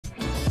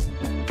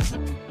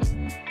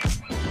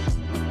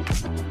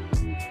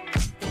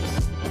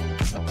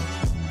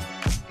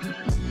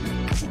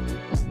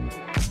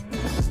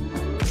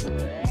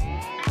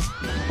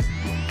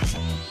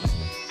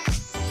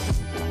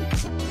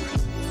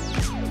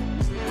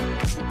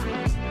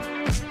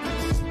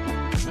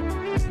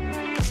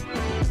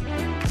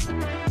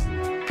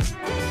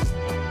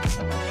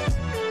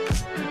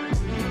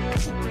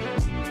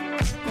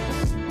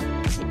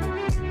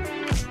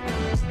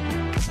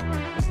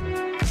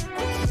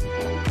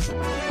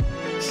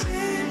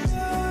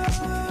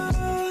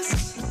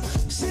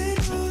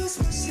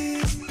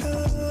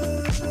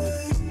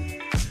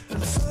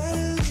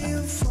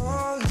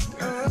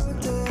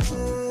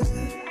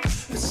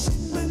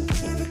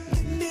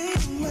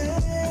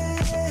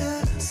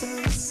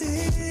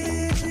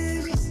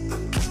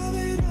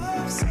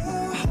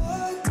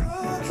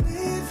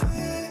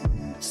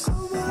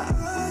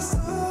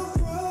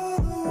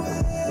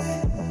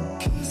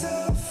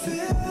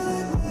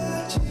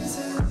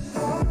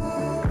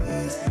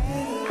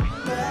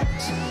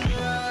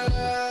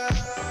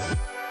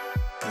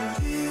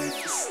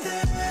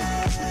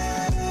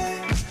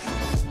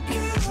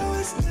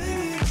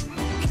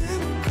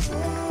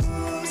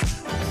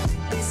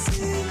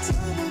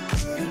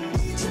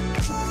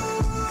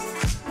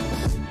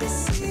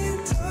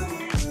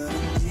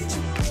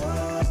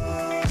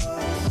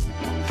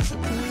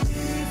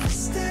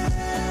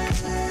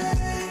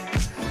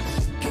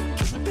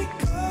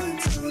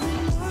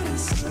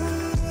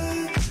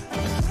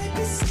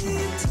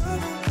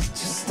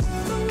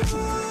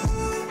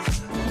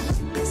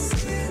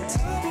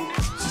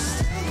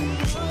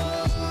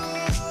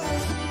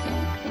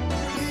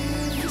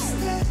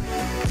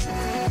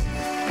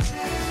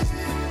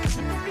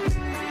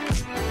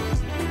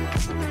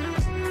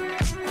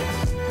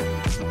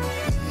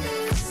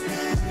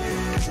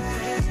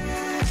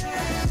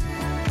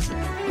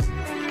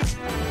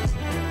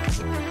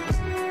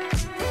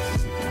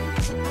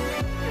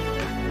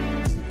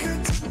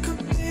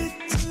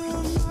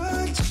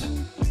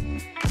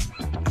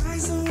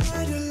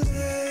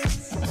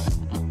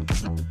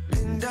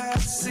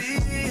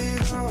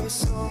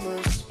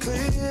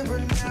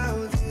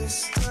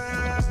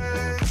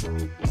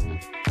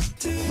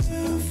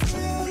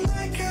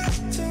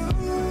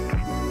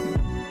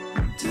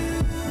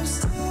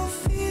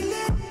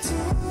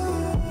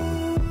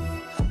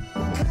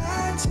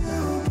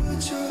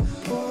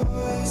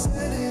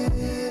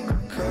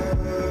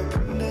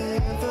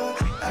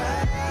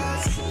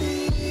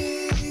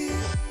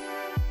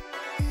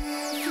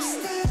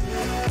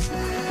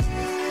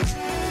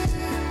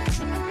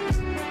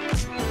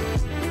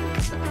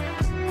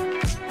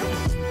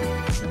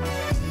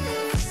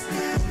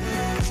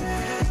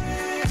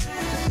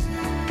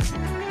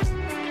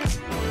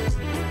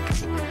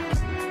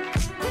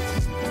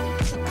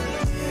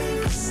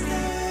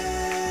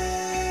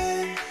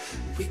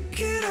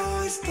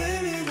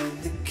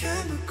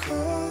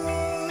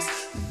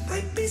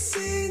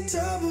Seeing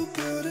double,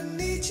 but I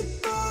need you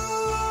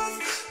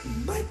both.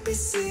 Might be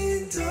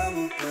seeing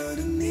double, but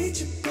I need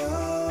you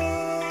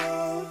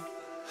both.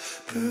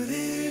 But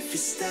if you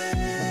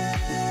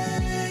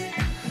stay,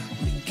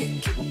 we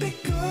can keep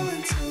it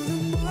going till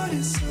the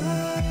morning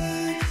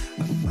sun.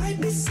 I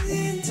might be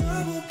seeing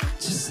double,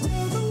 but you're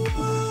still the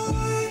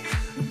one.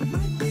 I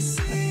might be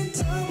seeing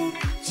double,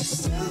 but you're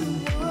still the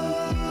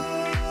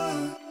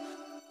one.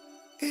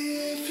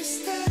 If you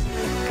stay.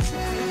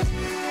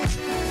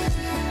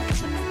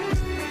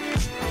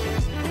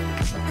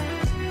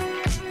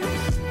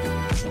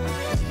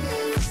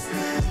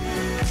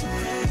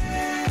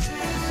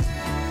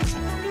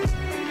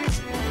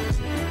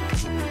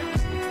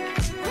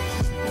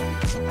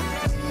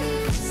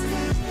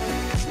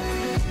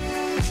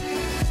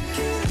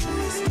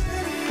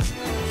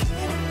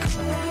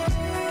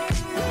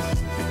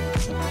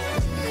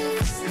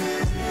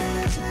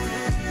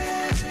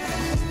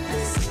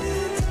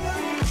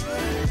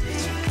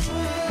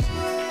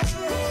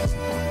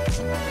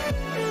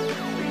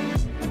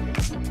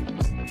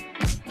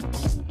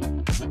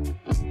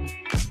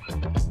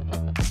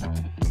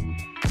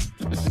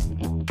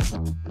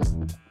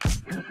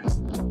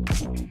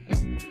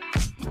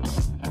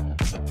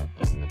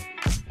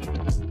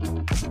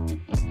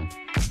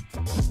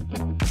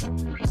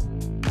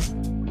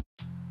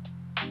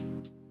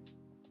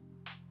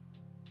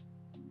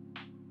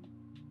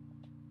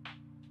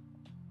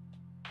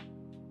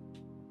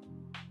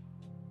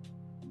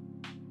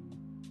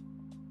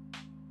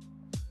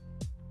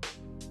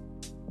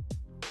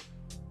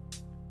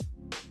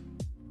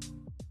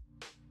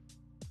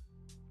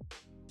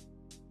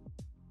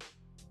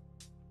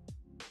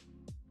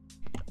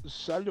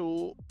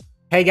 Salut.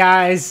 Hey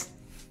guys,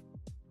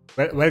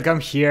 welcome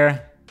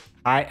here.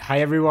 Hi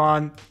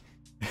everyone.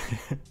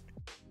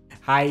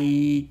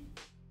 Hi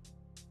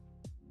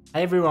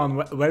everyone.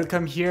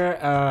 Welcome here.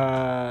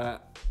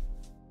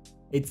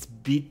 It's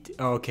bit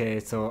okay.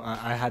 So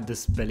I had the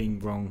spelling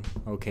wrong.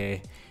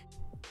 Okay,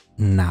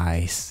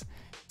 nice.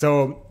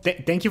 So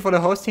thank you for the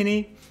host,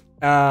 Tini.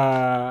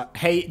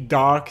 Hey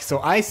Dark. So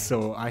I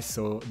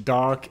saw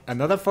Dark,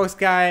 another Fox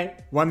guy,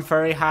 one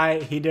very high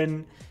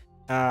hidden.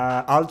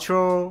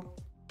 Ultra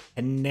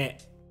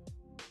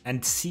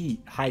and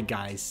C. Hi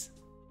guys.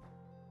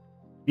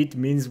 Bit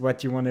means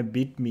what you wanna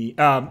beat me.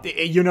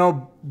 You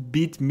know,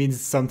 bit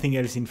means something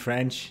else in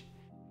French.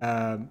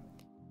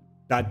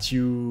 That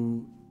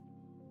you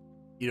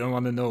don't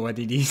wanna know what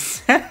it is.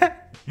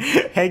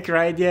 Hey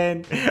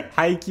Crydian.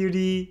 Hi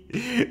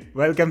Cutie.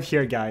 Welcome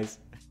here, guys.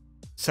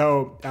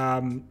 So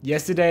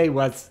yesterday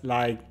was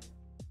like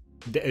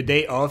a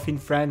day off in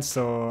France,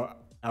 so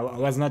I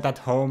was not at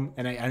home,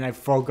 and I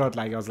forgot.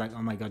 Like I was like,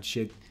 oh my god,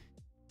 shit.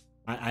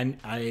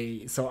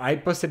 So I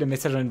posted a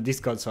message on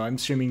Discord. So I'm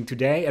streaming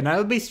today, and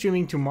I'll be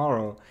streaming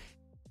tomorrow.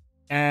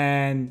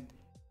 And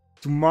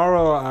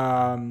tomorrow,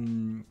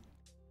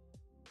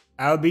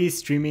 I'll be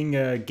streaming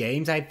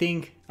games. I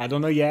think I don't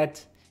know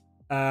yet.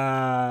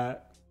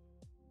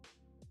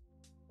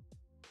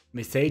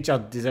 Message are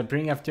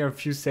disappearing after a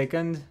few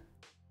seconds.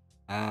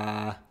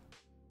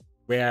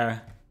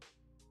 Where?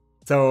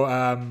 So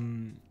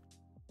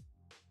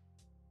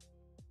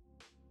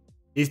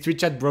is Twitch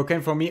chat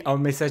broken for me? Our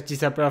message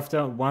disappear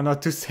after 1 or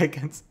 2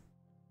 seconds.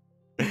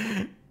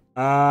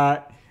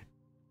 The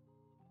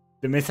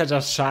messages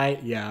are shy.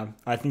 Yeah,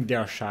 I think they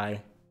are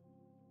shy.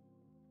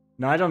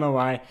 No, I don't know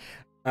why.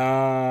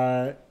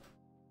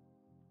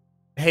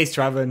 Hey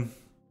Straven.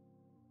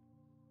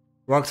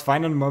 Works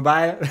fine on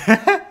mobile.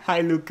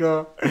 Hi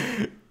Luco.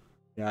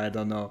 Yeah, I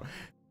don't know.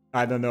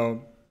 But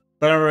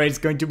anyway, it's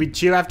going to be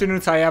chill afternoon.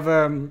 So I have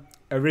a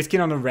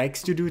reskin on a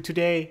Rex to do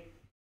today.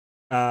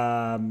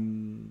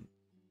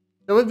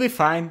 So we'll be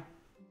fine.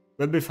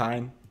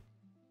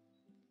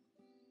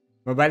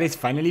 Mobile is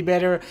finally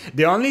better.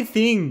 The only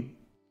thing,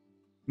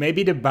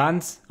 maybe the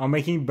bans are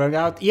making bug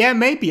out. Yeah,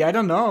 maybe, I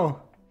don't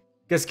know.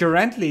 Because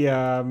currently,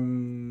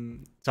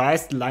 so I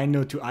asked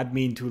Lino to add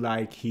me into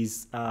like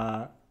his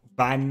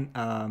ban,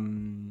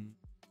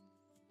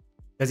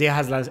 because he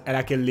has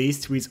like a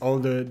list with all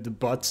the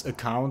bots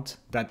account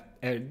that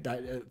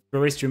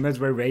pro streamers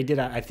were raided.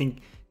 I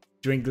think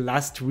during the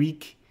last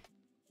week,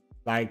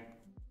 like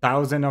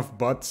 1,000 of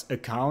bots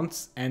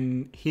accounts,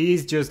 and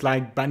he's just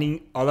like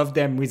banning all of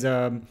them with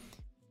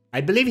I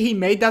believe he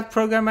made that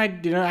program. I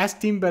didn't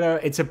ask him,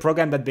 but it's a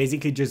program that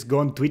basically just go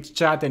on Twitch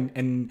chat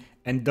and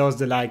does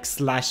the like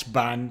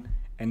 /ban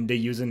and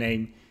the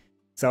username.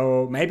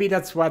 So maybe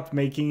that's what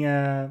making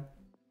I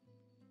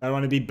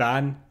want to be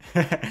banned.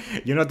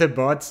 You're not a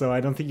bot, so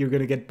I don't think you're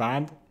gonna get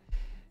banned.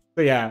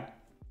 So yeah,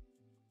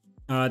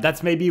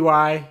 that's maybe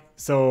why.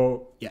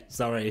 So yeah,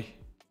 sorry.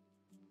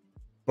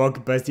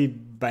 Bug Buzzy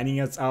banning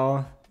us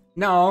all.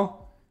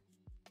 No.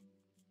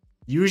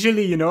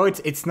 Usually, you know,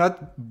 it's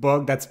not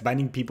Bug that's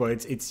banning people.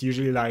 It's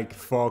usually like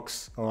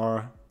Fox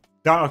or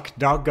Dark.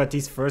 Dark got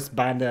his first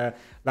ban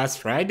last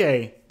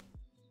Friday.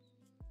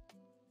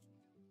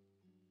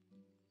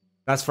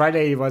 Last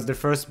Friday was the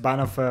first ban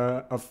of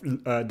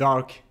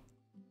Dark.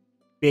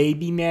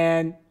 Baby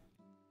man.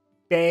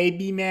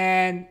 Baby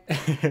man.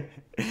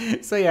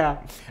 So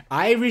yeah,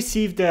 I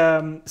received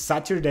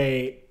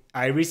Saturday.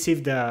 I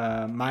received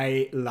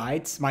my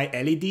lights, my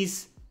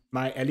LEDs,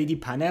 my LED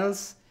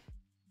panels.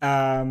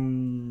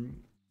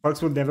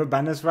 Fox will never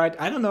ban us, right?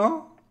 I don't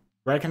know.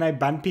 Where can I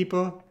ban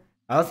people?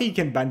 I don't think you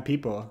can ban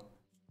people.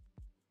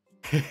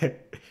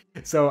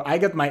 So I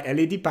got my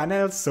LED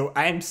panels, so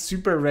I'm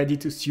super ready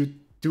to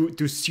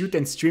shoot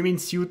and stream in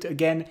Suit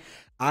again.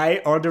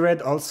 I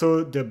ordered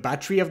also the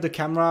battery of the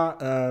camera,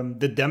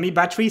 the dummy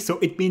battery, so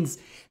it means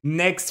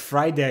next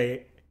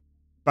Friday.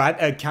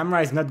 But a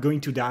camera is not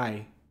going to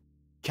die.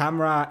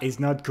 Camera is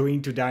not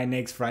going to die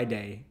next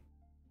Friday.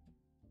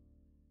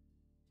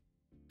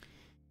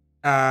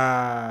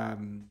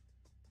 And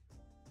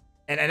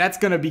that's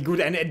gonna be good.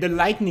 And the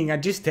lightning, I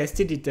just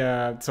tested it.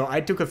 So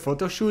I took a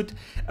photo shoot.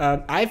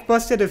 I've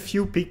posted a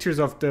few pictures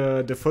of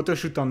the photo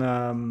shoot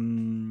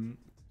on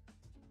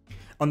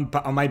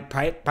my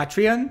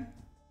Patreon.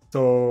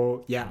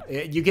 So yeah,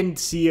 you can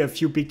see a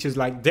few pictures.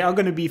 Like they are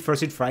gonna be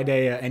First Hit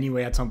Friday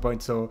anyway at some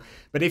point. So,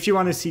 but if you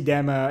want to see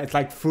them, it's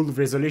like full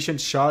resolution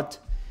shot.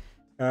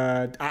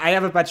 I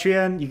have a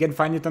Patreon. You can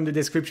find it on the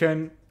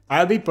description.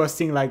 I'll be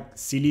posting like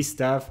silly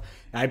stuff.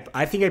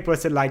 I think I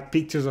posted like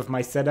pictures of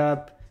my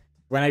setup.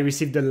 When I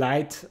received the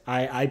light,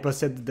 I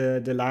posted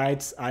the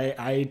lights.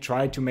 I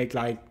tried to make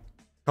like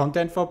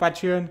content for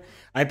Patreon.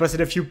 I posted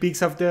a few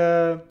pics of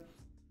the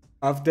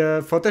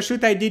photo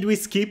shoot I did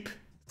with Skip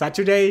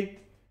Saturday.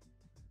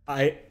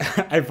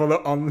 I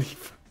follow only.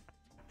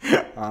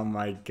 Oh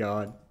my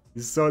god,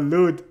 it's so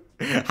lewd.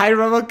 Hi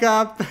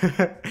Robocop,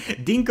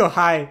 Dinko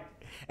hi,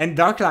 and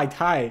Darklight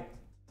hi.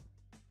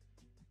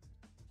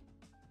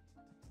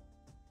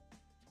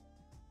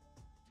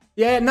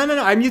 Yeah,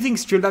 no, I'm using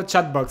Streamout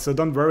Chatbox, so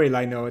don't worry,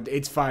 Lino.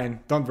 It's fine.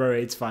 Don't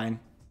worry, it's fine.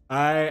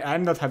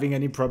 I'm not having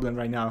any problem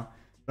right now.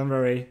 Don't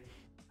worry.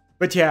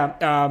 But yeah,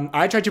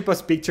 I try to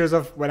post pictures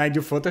of when I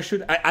do photo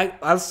shoot. I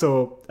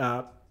also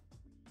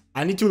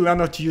I need to learn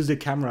how to use the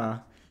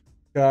camera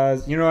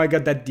because you know I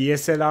got that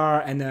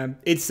DSLR and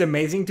it's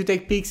amazing to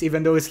take pics,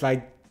 even though it's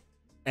like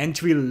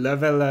entry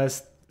level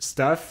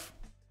stuff,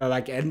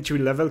 like entry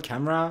level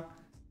camera.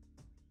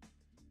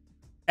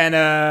 And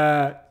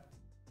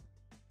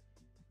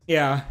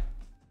yeah.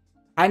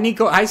 Hi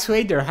Nico, hi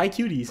Swader, hi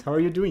cuties, how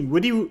are you doing?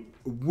 Woody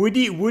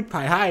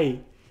Woodpie, hi.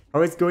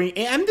 How is it going?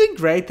 Hey, I'm doing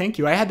great, thank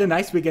you. I had a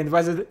nice weekend. It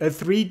was a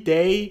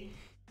 3-day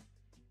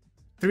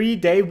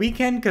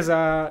weekend because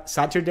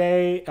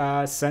Saturday,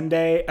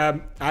 Sunday,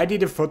 I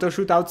did a photo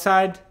shoot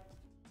outside.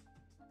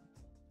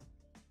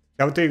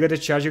 Daughter, you gotta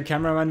charge your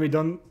camera, man. We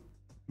don't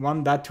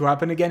want that to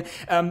happen again.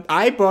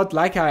 I bought,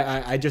 like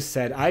I just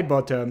said, I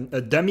bought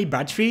a dummy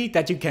battery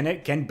that you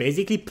can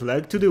basically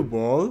plug to the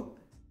wall.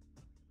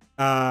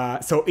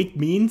 So it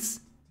means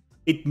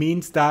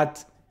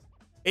that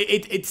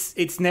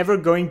it's never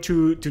going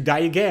to die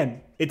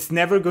again. It's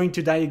never going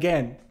to die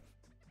again.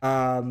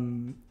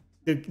 That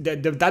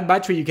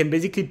battery, you can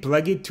basically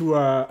plug it to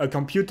a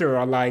computer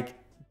or like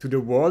to the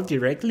wall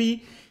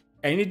directly,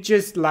 and it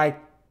just like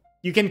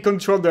you can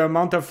control the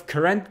amount of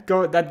current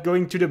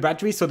going to the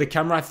battery. So the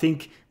camera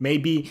think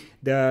maybe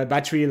the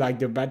battery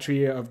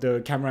of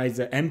the camera is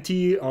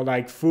empty or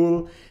like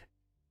full.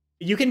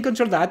 You can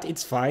control that.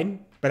 It's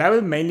fine. But I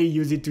will mainly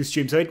use it to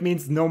stream, so it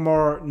means no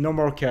more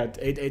cut.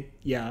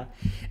 Yeah,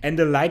 and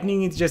the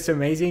lightning is just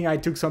amazing. I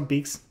took some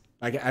pics.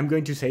 Like I'm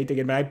going to say it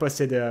again, but I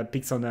posted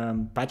pics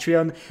on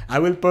Patreon. I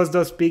will post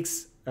those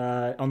pics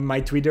on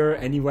my Twitter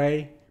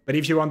anyway. But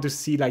if you want to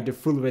see like the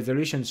full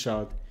resolution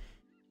shot,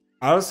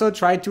 I also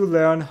try to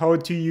learn how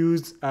to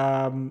use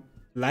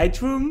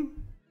Lightroom.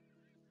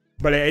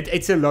 But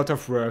it's a lot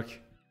of work,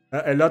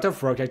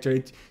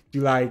 actually to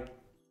like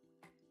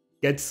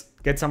get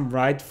some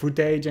right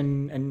footage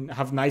and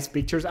have nice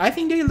pictures. I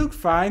think they look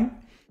fine.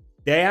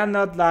 They are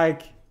not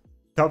like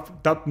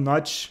top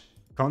notch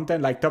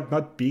content, like top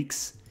notch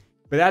pics,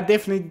 but they are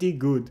definitely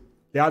good.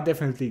 They are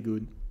definitely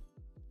good.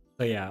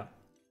 So yeah.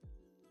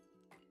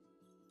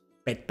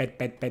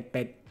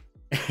 Pet.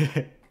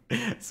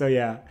 So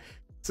yeah.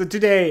 So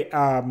today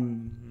I'll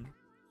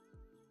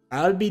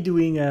be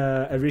doing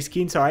a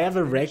reskin. So I have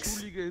a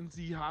Rex.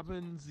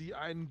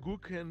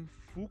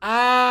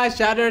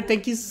 Shatter,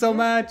 thank you so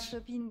much.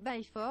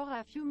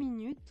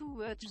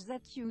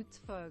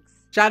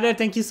 Shatter,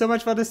 thank you so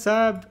much for the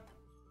sub.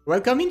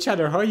 Welcome in,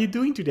 Shatter. How are you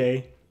doing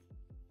today?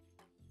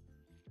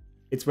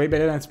 It's way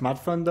better than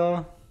smartphone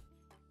though.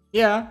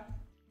 Yeah.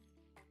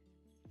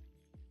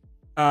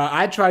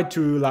 I tried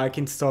to like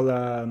install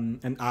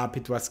an app.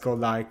 It was called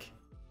like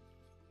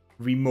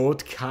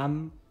Remote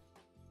Cam.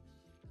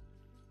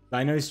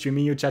 Lionel is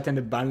streaming your chat and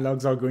the ban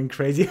logs are going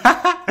crazy.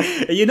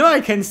 You know,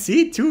 I can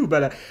see it too,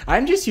 but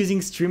I'm just using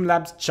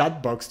Streamlabs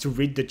chat box to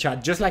read the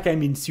chat, just like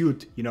I'm in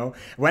Suit, you know.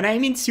 When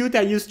I'm in Suit,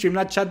 I use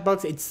Streamlabs chat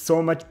box. It's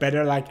so much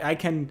better. Like, I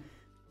can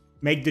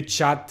make the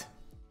chat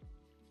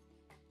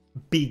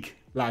big,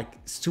 like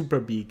super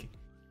big.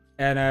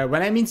 And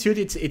when I'm in Suit,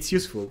 it's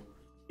useful.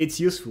 It's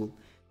useful.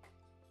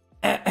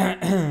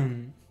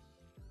 I'm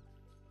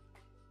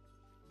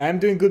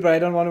doing good, but I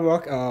don't want to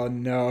work. Oh,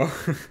 no.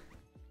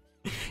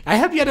 I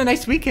hope you had a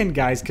nice weekend,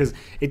 guys, because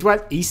it was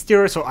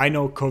Easter, so I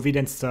know COVID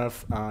and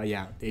stuff.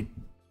 Yeah, it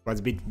was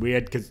a bit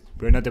weird because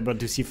we're not able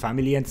to see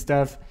family and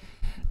stuff.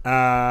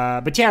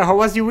 But yeah, how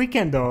was your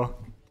weekend, though?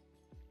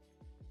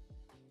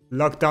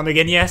 Lockdown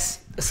again, yes.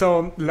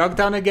 So,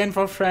 lockdown again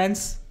for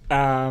France.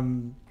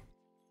 So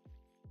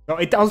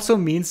it also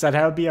means that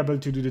I'll be able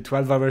to do the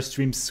 12-hour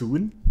stream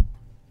soon.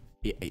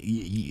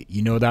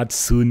 You know that,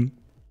 soon?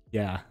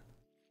 Yeah.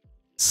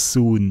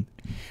 Soon.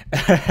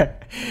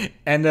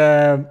 And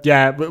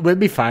yeah, we'll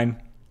be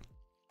fine.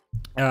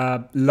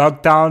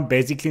 Lockdown,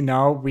 basically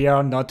now we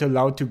are not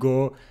allowed to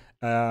go,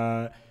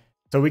 so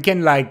we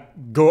can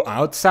like go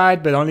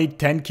outside but only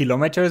 10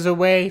 kilometers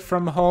away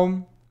from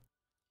home,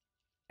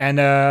 and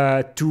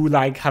to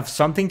like have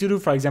something to do,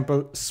 for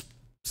example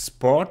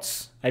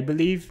sports, I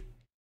believe,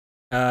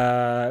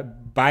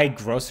 buy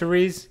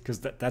groceries,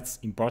 because that's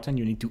important.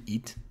 You need to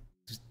eat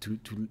to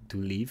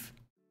live.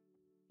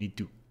 You need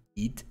to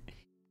eat.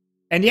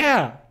 And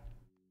yeah,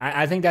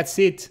 I think that's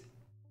it.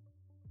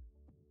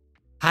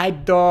 Hi,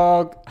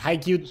 dog. Hi,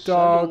 cute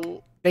dog.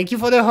 Salut. Thank you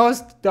for the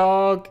host,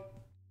 dog.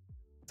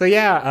 So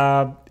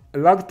yeah,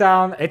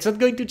 lockdown. It's not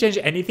going to change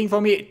anything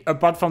for me,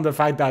 apart from the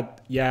fact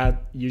that, yeah,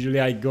 usually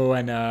I go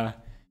and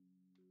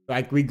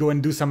like we go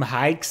and do some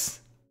hikes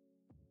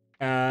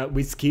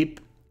with Skip.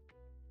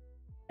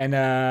 And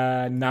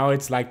now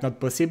it's like not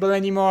possible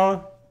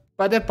anymore.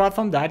 But apart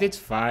from that, it's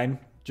fine.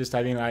 Just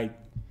having like,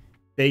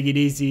 take it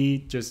easy,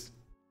 just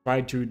try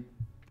to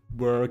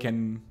work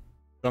and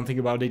don't think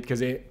about it,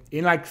 because in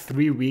like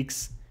 3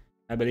 weeks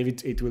I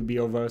believe it will be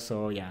over.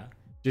 So yeah,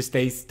 just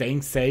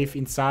staying safe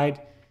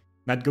inside,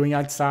 not going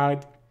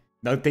outside,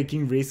 not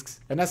taking risks,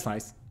 and that's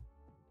nice.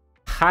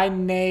 Hi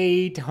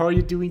Nate, how are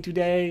you doing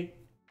today?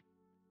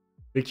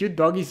 The cute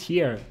dog is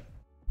here.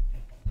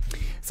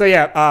 So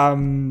yeah, I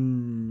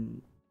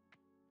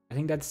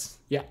think that's,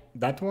 yeah,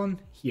 that one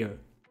here.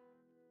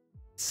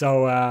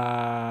 So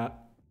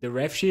the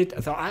ref sheet.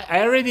 So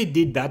I already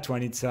did that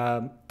one. It's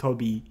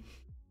Toby.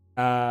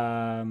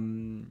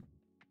 And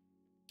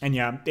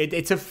yeah,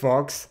 it's a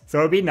fox. So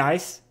it'll be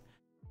nice.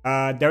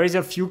 There is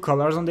a few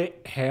colors on the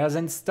hairs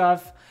and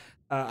stuff.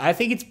 I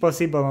think it's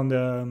possible on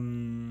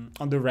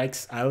the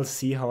Rex. I'll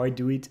see how I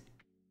do it.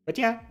 But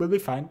yeah, we'll be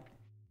fine.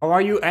 How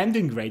are you? I'm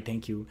doing great,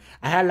 thank you.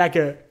 I had like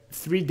a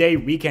 3-day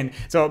weekend.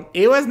 So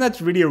it was not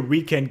really a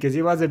weekend, because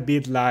it was a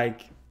bit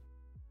like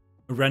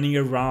running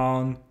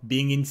around,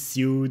 being in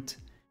Suit.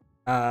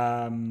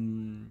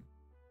 Being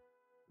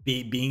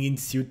in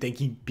Suit,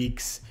 taking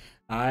pics.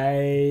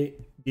 I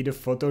did a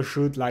photo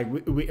shoot, like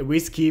we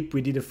Skip,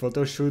 we did a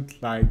photo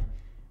shoot like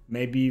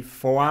maybe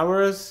 4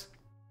 hours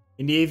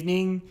in the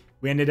evening.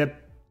 We ended up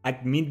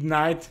at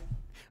midnight.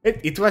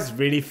 It was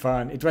really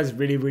fun. It was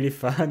really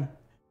fun.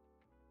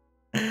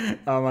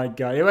 Oh my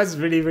god, it was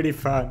really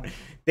fun.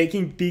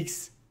 Taking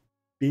pics,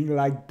 being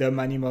like dumb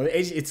animal.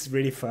 It's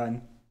really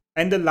fun.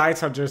 And the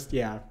lights are just,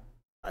 yeah,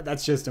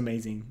 that's just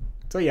amazing.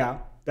 So yeah,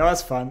 that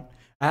was fun.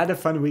 I had a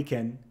fun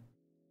weekend.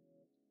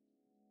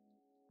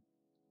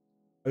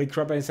 Holy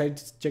crap, I decided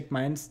to check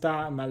my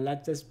Insta. My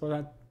latest post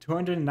had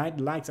 209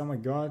 likes. Oh my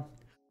god.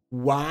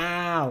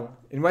 Wow.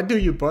 And what do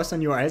you post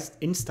on your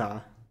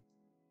Insta?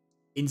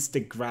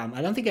 Instagram.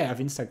 I don't think I have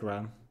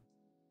Instagram.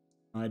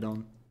 I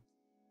don't.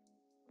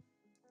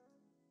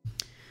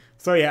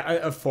 So yeah,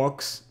 a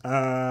fox.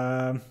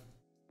 Had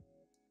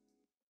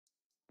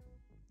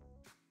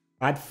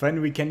fun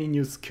weekend in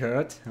your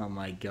skirt. Oh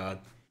my god.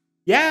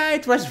 Yeah,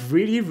 it was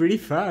really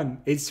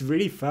fun. It's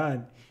really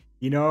fun.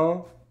 You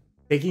know,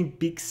 taking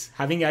pics,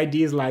 having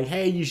ideas like,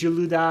 hey, you should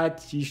do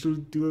that, you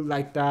should do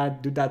like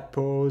that, do that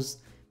pose.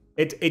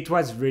 It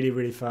was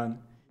really fun.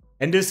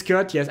 And the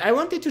skirt, yes, I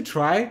wanted to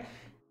try.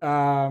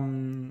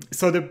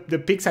 So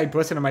the pics I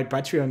posted on my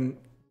Patreon,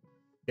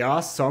 there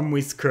are some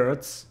with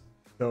skirts.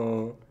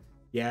 So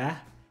yeah.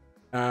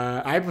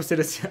 I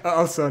posted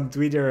also on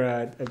Twitter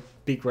a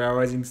pic where I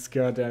was in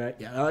skirt, and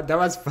yeah, that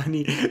was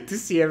funny to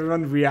see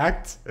everyone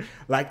react.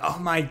 Like, oh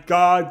my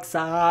god,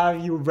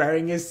 Xav, you're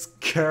wearing a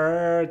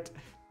skirt.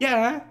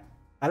 Yeah,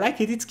 I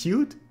like it. It's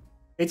cute.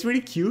 It's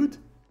really cute.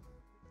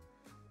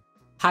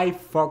 Hi,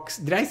 Fox.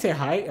 Did I say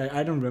hi?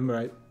 I don't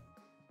remember.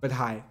 But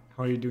hi.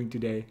 How are you doing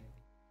today?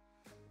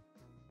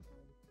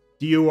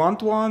 Do you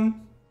want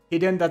one?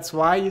 Hidden, that's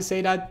why you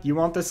say that? You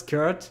want a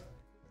skirt?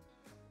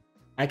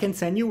 I can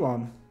send you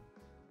one.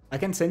 I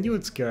can send you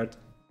a skirt.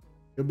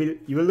 You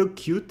will look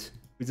cute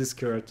with a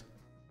skirt.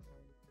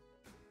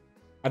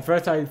 At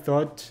first I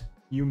thought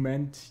you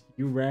meant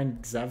you wearing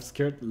Xav's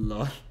skirt.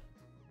 Lol.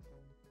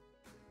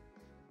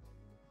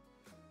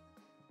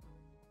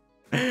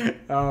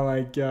 Oh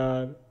my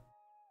god.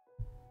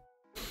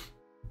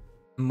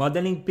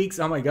 Modeling pics.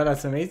 Oh my god,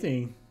 that's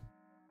amazing.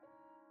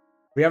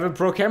 We have a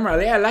pro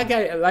camera. Yeah,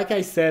 like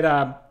I said,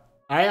 I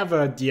have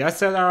a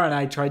DSLR and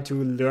I try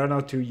to learn how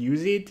to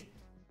use it.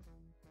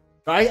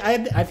 I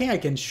think I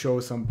can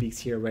show some pics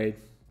here. Wait.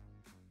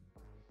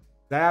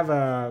 I have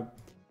a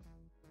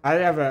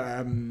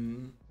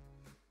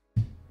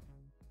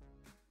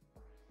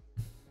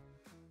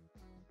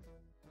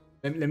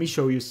let me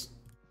show you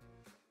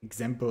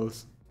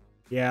examples.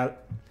 Yeah.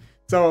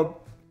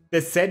 So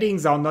the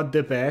settings are not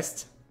the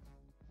best.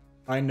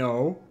 I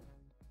know.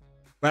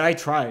 But I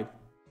tried.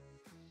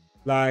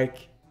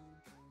 Like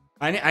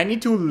I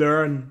need to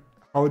learn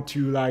how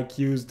to like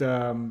use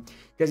the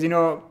because you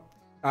know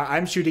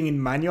I'm shooting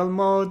in manual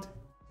mode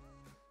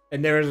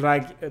and there's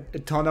like a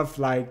ton of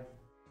like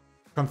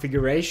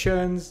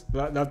configurations,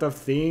 a lot of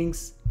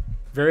things,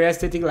 very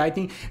aesthetic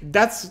lighting.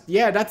 That's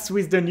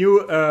with the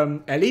new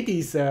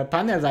LEDs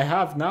panels I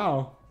have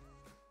now.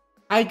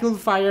 Hi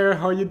Coolfire,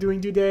 how are you doing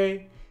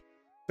today?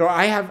 So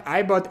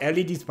I bought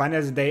LED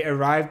panels. They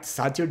arrived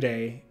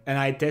Saturday and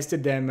I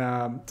tested them.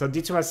 So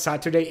this was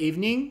Saturday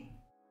evening.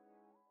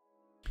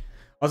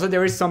 Also,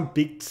 there is some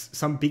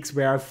pics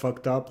where I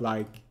fucked up.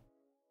 Like,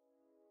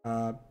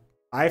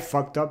 I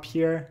fucked up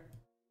here.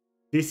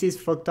 This is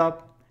fucked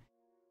up.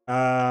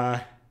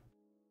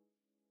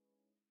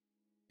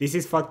 This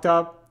is fucked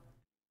up.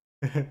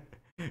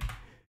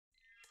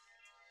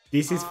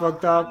 This is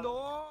fucked up.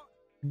 Hello?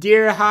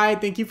 Dear, hi,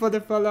 thank you for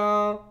the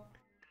follow.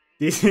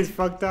 This is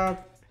fucked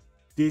up.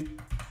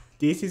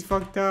 This is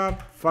fucked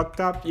up.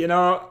 Fucked up. You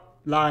know,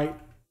 like,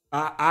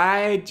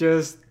 I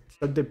just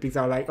thought the pics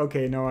are like,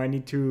 okay, no, I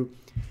need to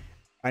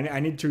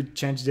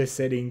change the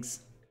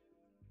settings.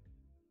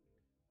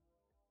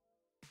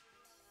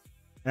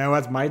 And it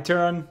was my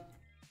turn.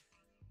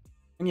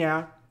 And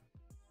yeah.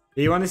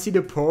 You want to see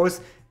the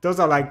pose? Those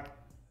are like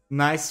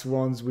nice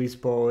ones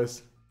with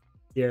pose.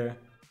 Here.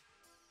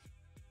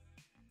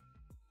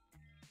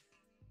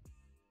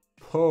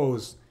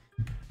 Pose.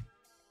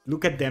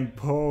 Look at them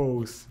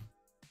pose.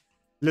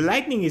 The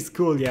lighting is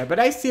cool, yeah, but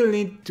I still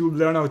need to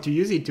learn how to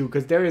use it too,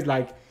 because there is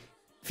like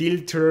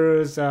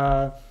filters,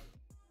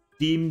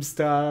 dim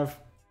stuff.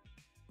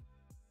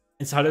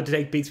 It's harder to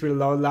take pics with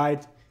low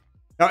light.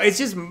 No, it's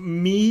just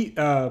me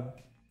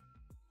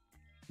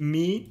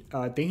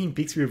taking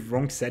pics with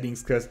wrong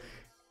settings, because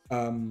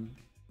the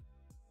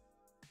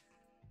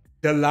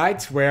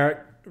lights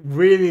were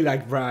really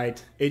like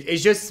bright.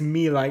 It's just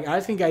me, like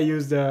I think I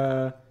used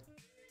the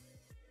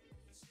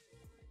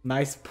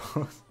nice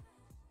pose.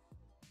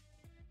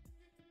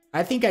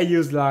 I think I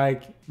used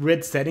like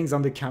weird settings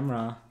on the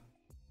camera.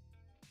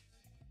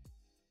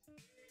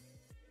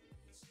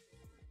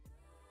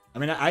 I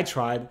mean, I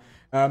tried.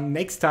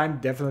 Next time,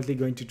 definitely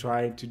going to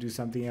try to do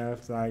something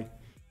else. Like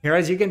here,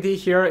 as you can see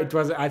here, it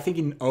was, I think,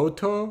 in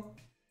auto.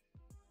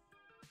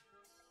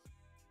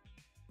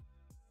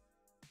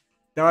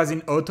 That was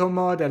in auto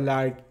mode, and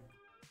like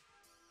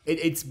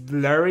it's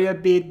blurry a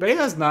bit, but it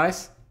was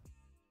nice.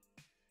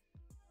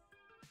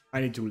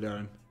 I need to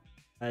learn.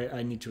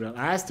 I need to learn.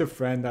 I asked a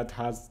friend that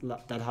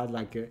had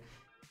like a,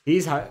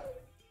 he's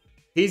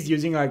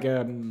using like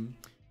a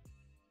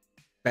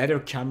better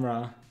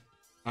camera.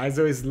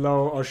 ISO is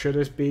low or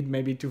shutter speed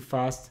maybe too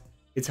fast.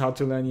 It's hard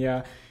to learn,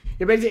 yeah.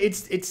 Yeah, but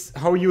it's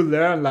how you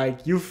learn.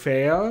 Like you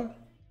fail.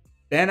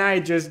 Then I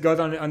just got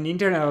on the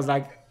internet. I was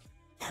like,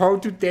 how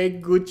to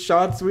take good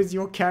shots with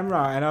your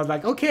camera, and I was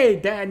like, okay,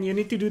 Dan, you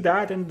need to do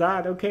that and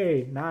that.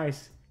 Okay,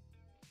 nice.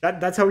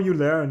 That's how you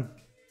learn.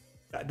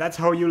 That's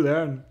how you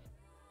learn.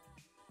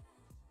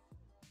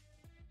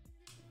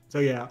 So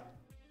yeah.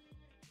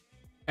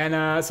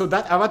 And so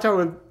that avatar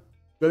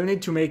will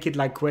need to make it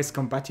like Quest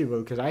compatible,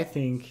 because I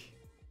think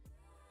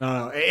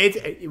no,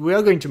 we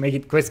are going to make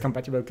it Quest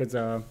compatible, because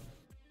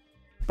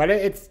but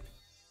it's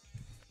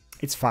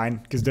fine,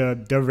 because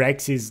the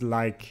Rex is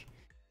like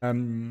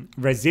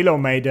Rezillo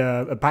made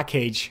a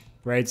package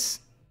where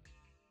it's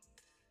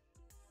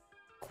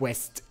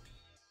Quest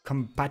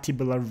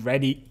compatible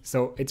already,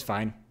 so it's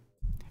fine.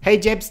 Hey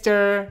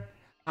Jebster,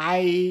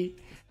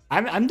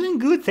 I'm doing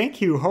good,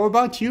 thank you. How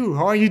about you?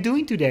 How are you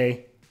doing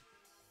today?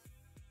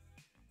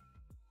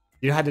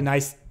 You had a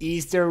nice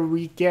Easter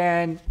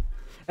weekend.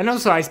 And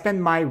also I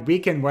spent my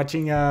weekend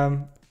watching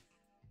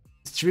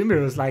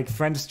streamers, like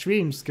friend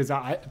streams, because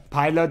I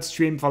Pilot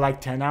streamed for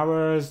like 10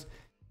 hours.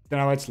 Then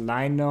I watched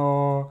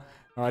Lino,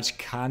 I watched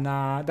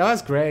Kana. That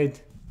was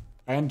great.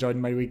 I enjoyed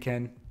my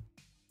weekend.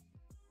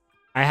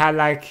 I had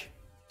like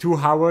 2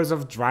 hours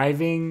of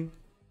driving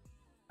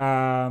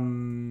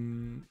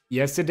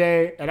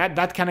yesterday, and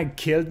that kind of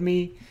killed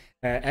me.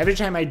 Every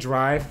time I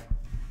drive,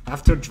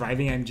 after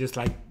driving, I'm just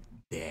like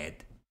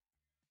dead.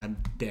 I'm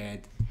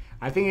dead.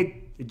 I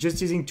think it's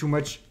just using too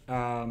much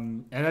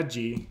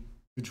energy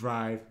to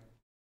drive.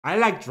 I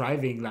like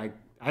driving, like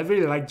I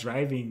really like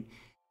driving,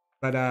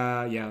 but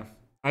yeah,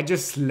 I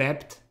just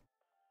slept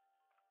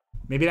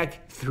maybe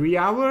like 3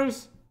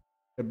 hours.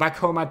 Back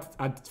home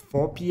at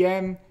 4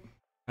 p.m.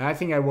 and I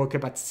think I woke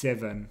up at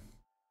 7.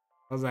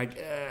 I was like,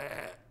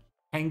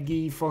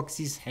 Hangy,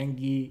 Foxy's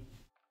hangy.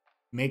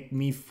 Make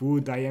me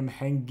food, I am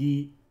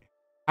hangy.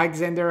 Hi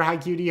Xander, hi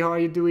Cutie, how are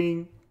you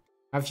doing?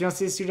 My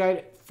fiancée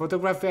studied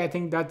photography, I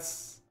think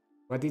that's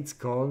what it's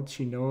called.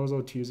 She knows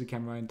how to use a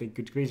camera and take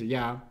good pictures.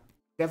 Yeah,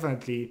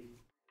 definitely.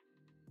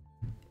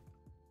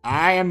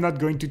 I am not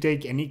going to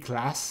take any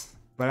class,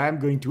 but I'm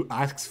going to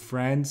ask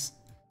friends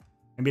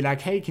and be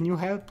like, hey, can you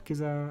help?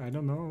 Because I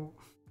don't know.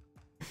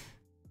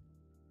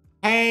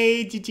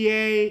 Hey,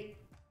 GTA!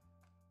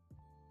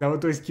 The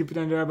auto is keeping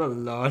under, but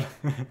lol.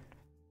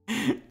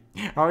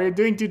 How are you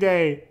doing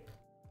today?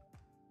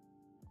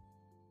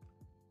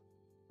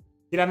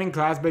 Still having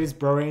class, but it's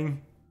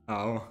boring.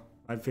 Oh,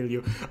 I feel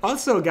you.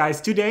 Also, guys,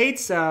 today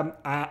it's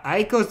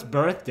Aiko's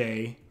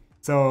birthday.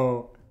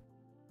 So,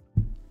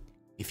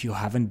 if you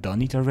haven't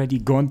done it already,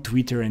 go on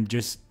Twitter and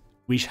just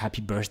wish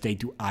happy birthday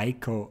to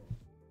Aiko.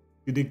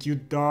 To the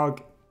cute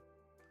dog.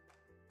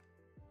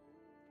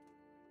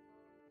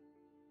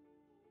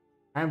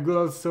 I'm good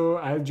also.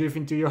 I'll drift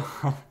into your...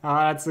 Oh,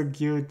 that's so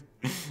cute.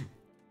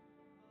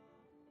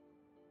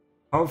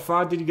 How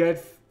far did you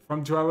get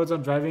from 2 hours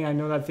of driving? I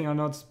know that thing are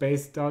not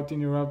spaced out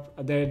in Europe.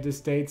 They're the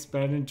States,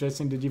 but I'm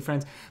interested in the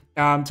difference.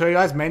 So it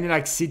was mainly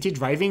like city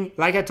driving.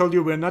 Like I told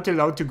you, we're not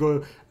allowed to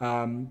go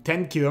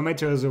 10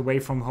 kilometers away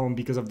from home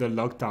because of the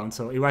lockdown.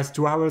 So it was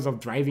 2 hours of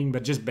driving,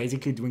 but just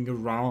basically doing a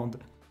round.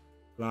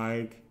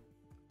 Like,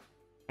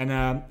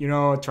 and you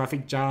know,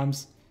 traffic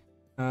jams.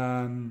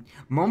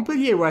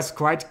 Montpellier was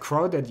quite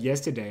crowded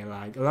yesterday,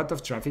 like a lot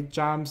of traffic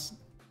jams.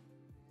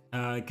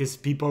 Because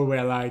people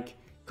were like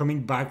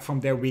coming back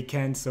from their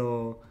weekend.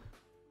 So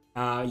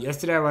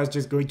yesterday I was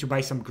just going to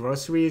buy some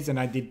groceries and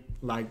I did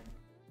like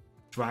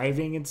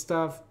driving and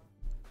stuff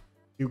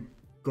to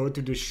go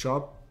to the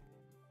shop.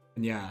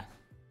 And yeah,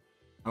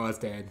 I was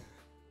dead.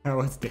 I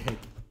was dead.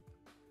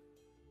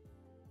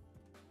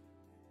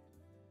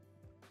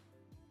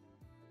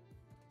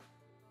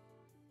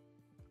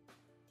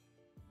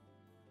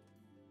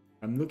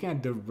 I'm looking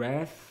at the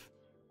ref.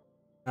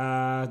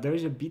 There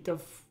is a bit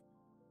of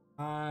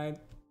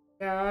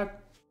yeah.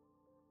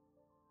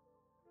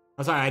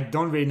 Also, I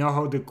don't really know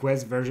how the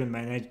Quest version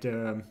managed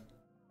the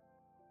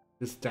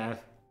staff.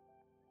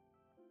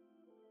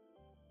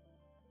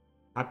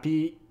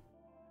 Happy.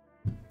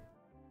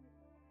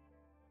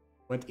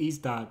 What is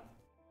that?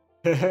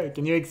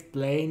 Can you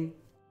explain?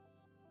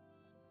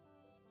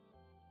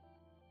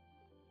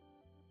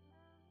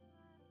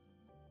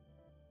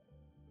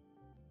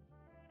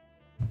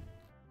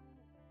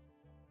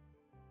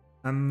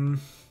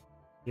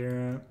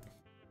 Yeah.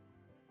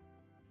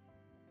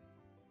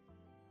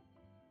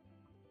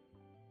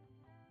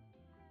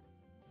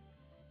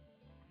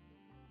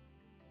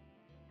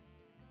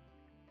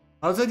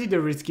 I also did a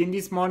reskin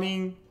this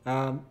morning.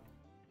 That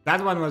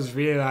one was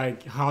really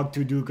like hard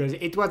to do because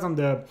it was on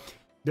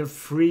the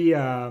free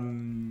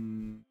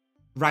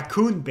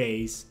raccoon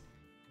base.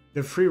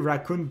 The free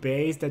raccoon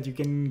base that you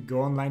can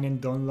go online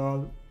and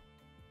download.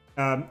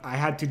 I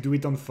had to do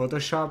it on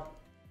Photoshop.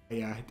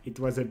 Yeah, it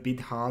was a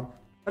bit hard,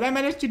 but I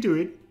managed to do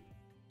it.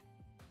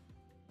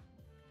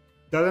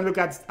 Doesn't look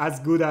as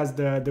good as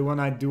the one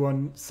I do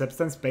on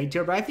Substance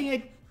Painter, but I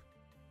think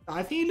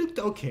it looked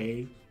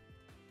okay.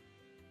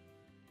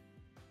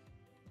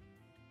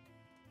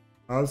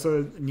 I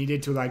also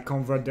needed to like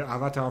convert the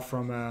avatar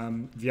from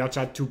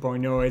VRChat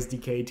 2.0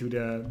 SDK to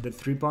the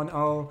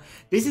 3.0.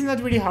 This is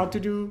not really hard to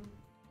do.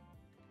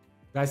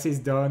 Class is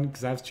done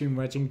because I have stream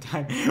watching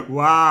time.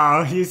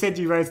 Wow, you said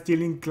you were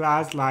still in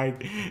class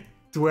like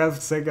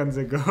 12 seconds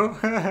ago.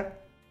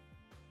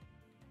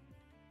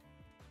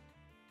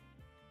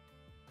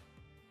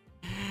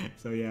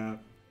 So yeah.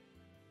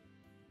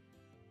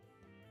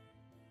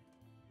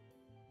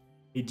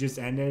 It just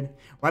ended.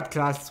 What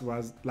class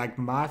was like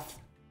math?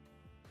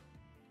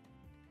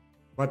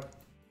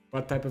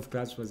 What type of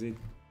class was it?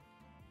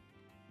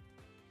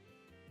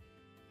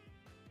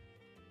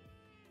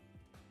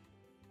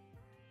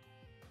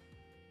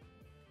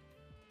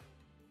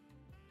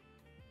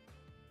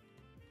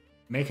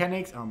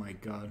 Mechanics? Oh my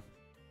god.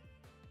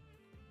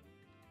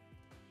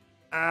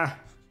 Ah,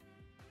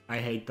 I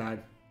hate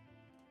that.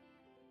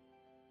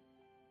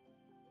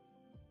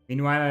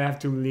 Meanwhile, I have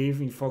to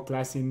leave in 4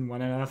 class in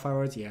 1.5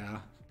 hours. Yeah.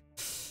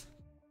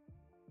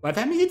 What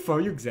time is it for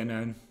you,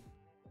 Xenon?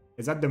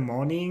 Is that the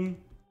morning?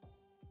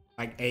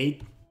 Like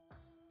 8?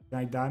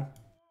 Like that?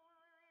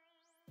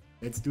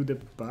 Let's do the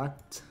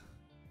butt.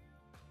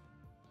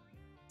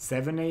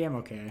 7 a.m.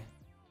 Okay.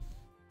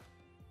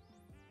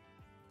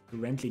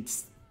 Currently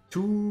it's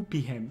 2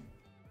 p.m.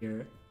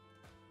 here.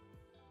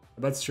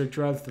 About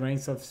structural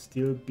strengths of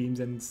steel beams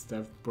and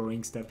stuff,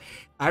 boring stuff.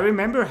 I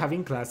remember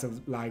having class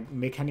of like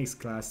mechanics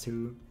class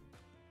too.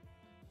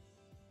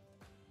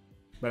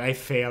 But I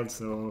failed,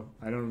 so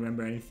I don't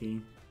remember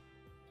anything.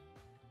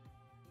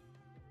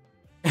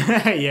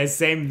 Yeah,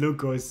 same,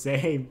 Luco,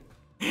 same.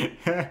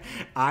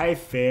 I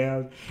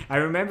failed. I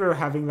remember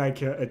having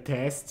like a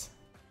test.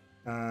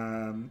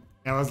 I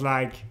was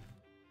like,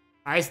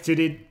 I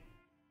studied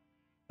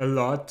a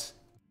lot,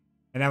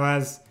 and I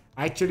was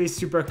actually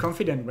super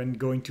confident when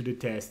going to the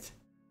test.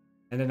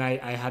 And then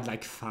I had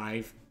like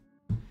 5.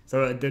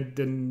 So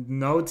the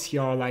notes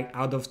here are like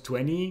out of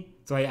 20.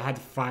 So I had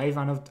 5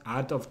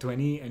 out of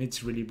 20, and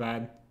it's really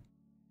bad.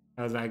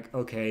 I was like,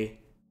 okay,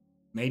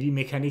 maybe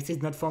mechanics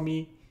is not for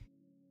me.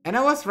 And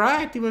I was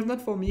right, it was not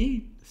for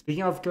me.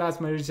 Speaking of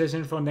class, my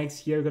registration for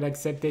next year got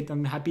accepted.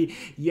 I'm happy.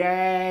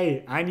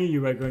 Yay! I knew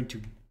you were going to.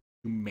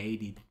 You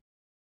made it.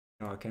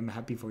 Okay, I'm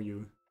happy for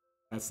you.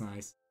 That's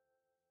nice.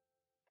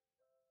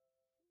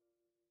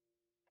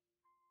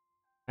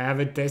 I have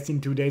a test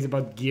in 2 days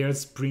about gears,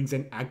 springs,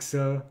 and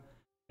axle.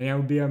 And I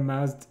will be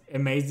amazed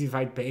if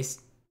I pass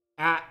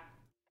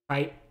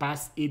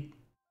it.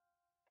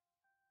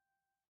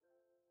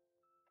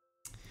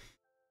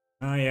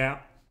 Oh yeah,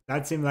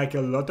 that seemed like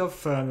a lot of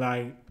fun,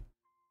 like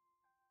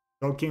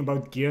talking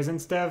about gears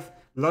and stuff.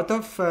 A lot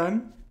of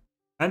fun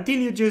until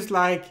you just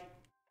like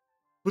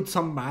put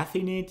some math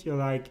in it. You're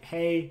like,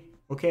 hey,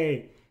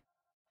 okay,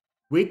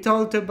 we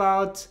talked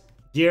about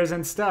gears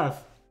and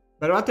stuff,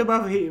 but what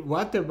about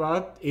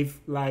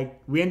if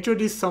like we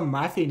introduce some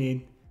math in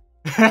it?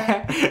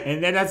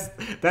 And then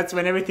that's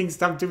when everything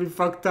starts to be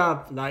fucked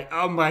up. Like,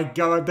 oh my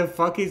god, what the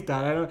fuck is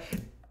that? I don't.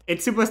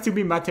 It's supposed to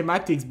be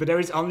mathematics, but there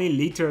is only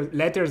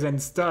letters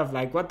and stuff.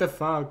 Like, what the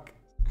fuck?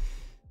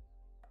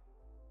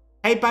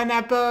 Hey,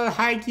 Pineapple!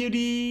 Hi,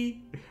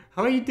 cutie!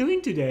 How are you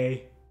doing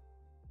today?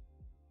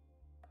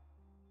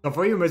 So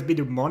for you, must be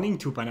the morning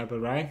too, Pineapple,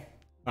 right?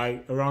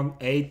 Like around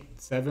 8,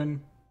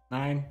 7,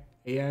 9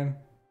 a.m.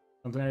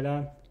 Something like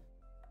that.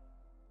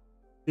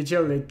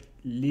 Teacher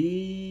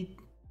literally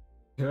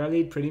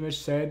pretty much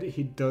said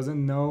he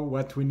doesn't know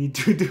what we need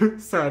to do,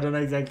 so I don't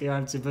know exactly how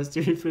I'm supposed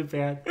to be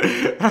prepared.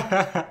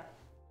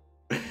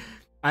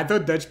 I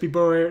thought Dutch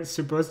people were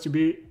supposed to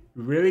be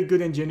really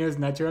good engineers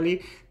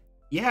naturally.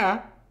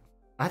 Yeah,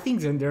 I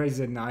think Zender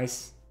is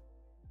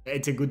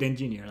it's a good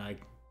engineer.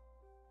 Like,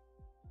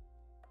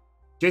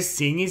 just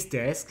seeing his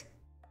desk,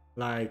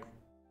 like,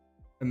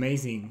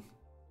 amazing.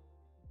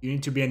 You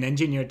need to be an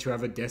engineer to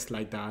have a desk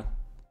like that.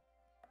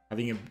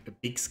 Having a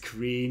big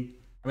screen.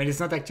 I mean,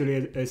 it's not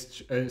actually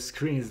a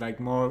screen, it's like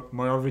more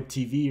of a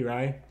TV,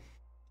 right?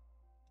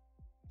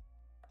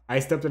 I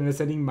stopped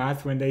understanding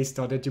math when they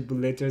started to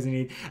put letters in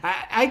it.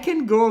 I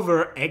can go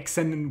over X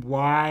and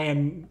Y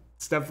and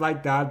stuff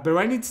like that, but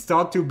when it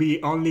starts to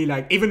be only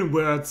like, even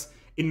words,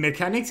 in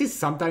mechanics it's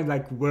sometimes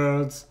like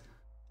words,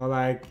 or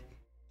like,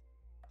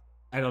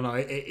 I don't know,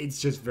 it's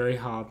just very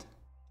hard.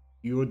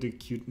 You're the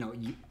cute, no,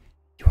 you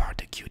are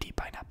the cutie,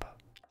 Pineapple.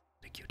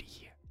 The cutie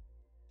here.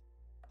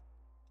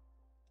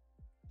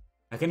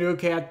 I can do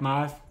okay at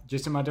math,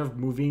 just a matter of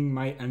moving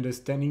my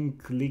understanding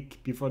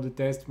click before the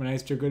test. When I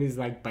struggle is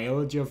like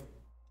biology or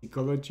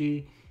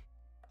psychology,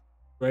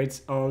 where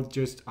it's all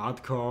just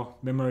hardcore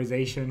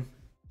memorization.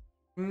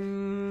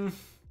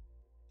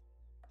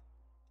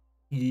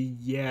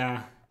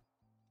 Yeah.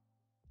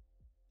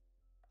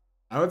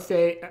 I would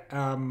say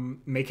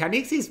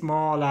mechanics is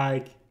more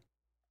like,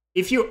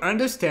 if you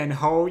understand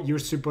how you're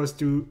supposed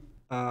to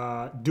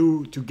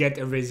do to get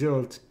a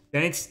result,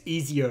 then it's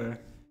easier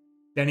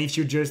than if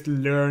you just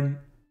learn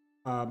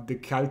the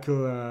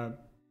calculus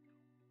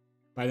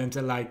by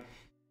themselves. Like,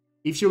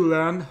 if you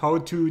learn how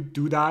to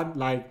do that,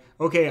 like,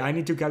 okay, I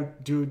need to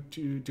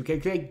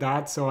calculate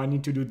that, so I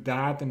need to do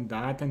that and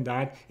that and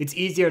that. It's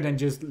easier than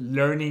just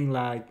learning,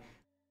 like,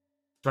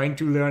 trying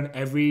to learn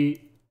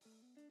every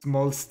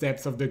small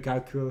steps of the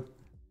calculus,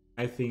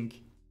 I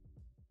think.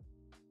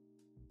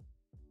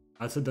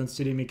 Also, don't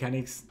study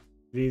mechanics.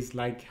 Please,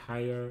 like,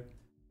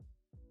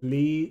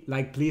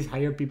 please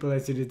hire people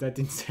as study that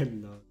instead.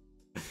 No.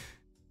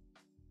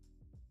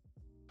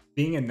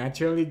 Being a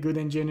naturally good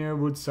engineer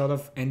would sort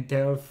of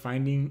entail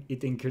finding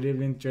it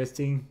incredibly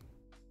interesting.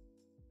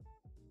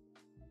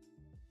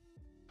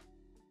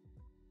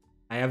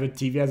 I have a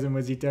TV as a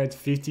Mozilla at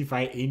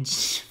 55-inch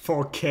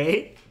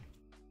 4K.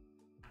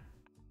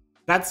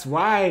 That's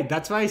why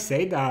I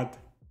say that.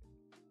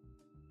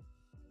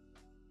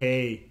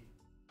 Hey,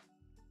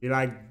 you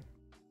like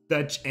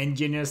Dutch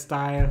engineer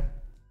style?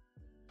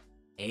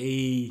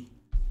 Hey,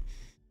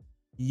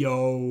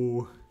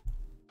 yo.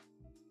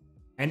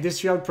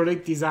 Industrial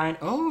product design.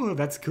 Oh,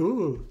 that's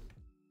cool.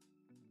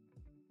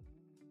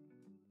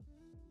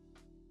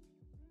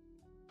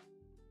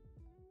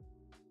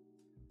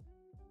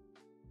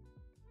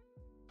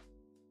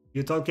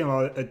 You're talking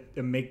about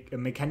a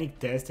mechanic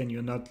test, and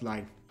you're not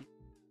like,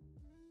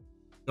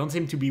 don't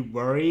seem to be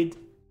worried.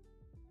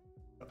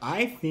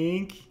 I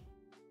think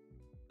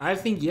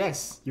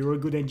yes, you're a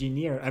good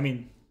engineer. I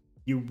mean,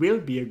 you will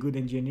be a good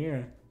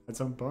engineer at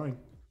some point.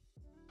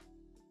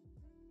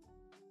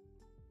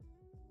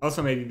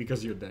 Also, maybe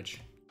because you're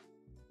Dutch.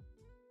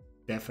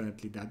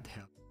 Definitely that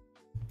helps.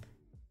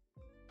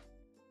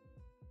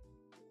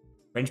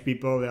 French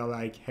people, they're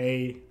like,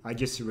 hey, I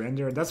just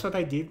surrender. That's what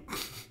I did.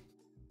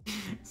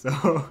 So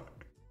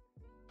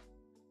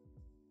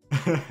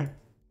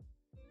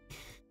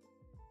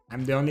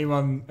I'm the only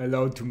one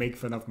allowed to make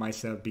fun of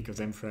myself because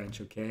I'm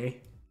French,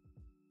 okay?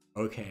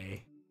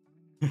 Okay.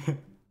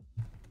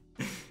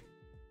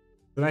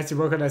 So nice to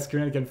work on that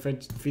screen. I can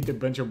fit a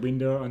bunch of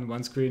windows on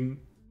one screen.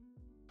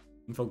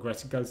 And for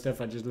graphical stuff,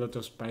 I just a lot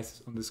of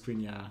spices on the screen.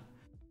 Yeah,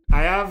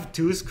 I have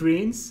 2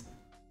 screens,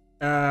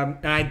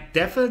 and I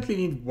definitely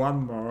need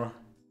one more.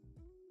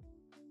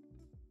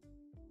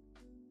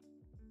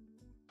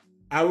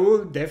 I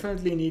will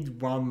definitely need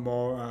one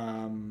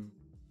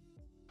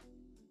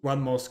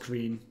more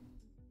screen.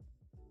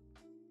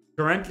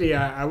 Currently,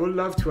 I would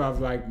love to have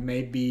like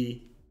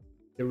maybe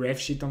the ref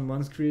sheet on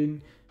one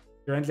screen.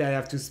 Currently, I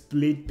have to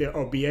split the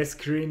OBS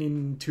screen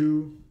in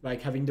 2,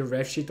 like having the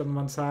ref sheet on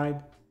one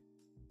side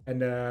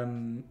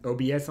and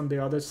OBS on the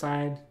other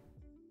side.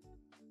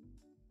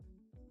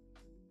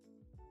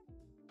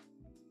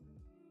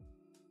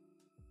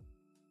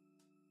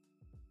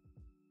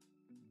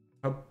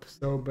 Hope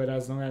so, but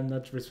as long as I'm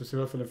not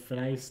responsible for the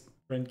price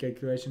rent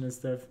calculation and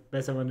stuff,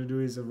 best I want to do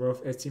is a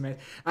rough estimate.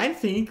 I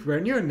think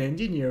when you're an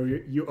engineer,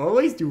 you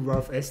always do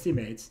rough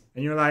estimates,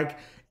 and you're like,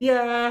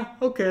 yeah,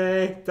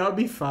 okay, that'll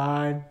be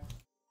fine.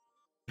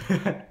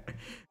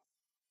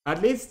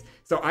 At least,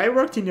 so I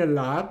worked in a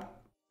lab.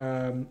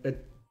 A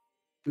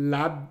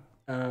lab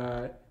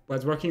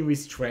was working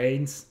with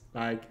trains,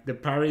 like the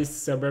Paris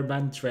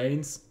suburban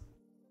trains,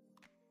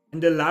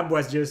 and the lab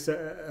was just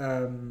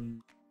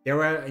they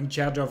were in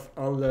charge of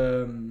all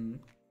the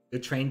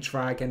train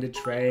track and the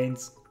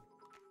trains.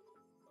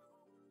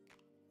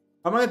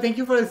 Amanda, thank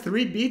you for the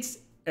 3 bits.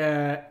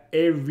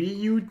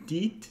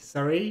 Eriudit,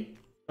 sorry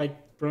if I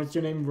pronounced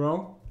your name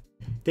wrong.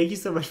 Thank you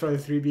so much for the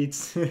 3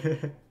 bits.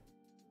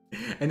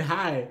 And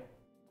hi.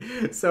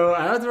 So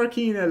I was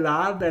working in a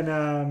lab,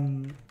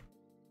 and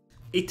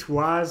it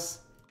was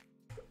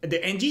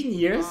the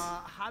engineers.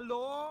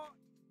 Hello?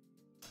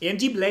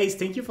 MG Blaze,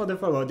 thank you for the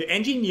follow. The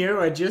engineer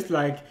were just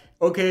like,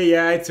 okay,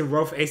 yeah, it's a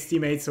rough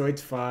estimate, so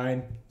it's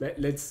fine.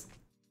 Let's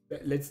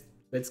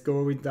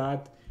go with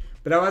that.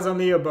 But I was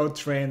only about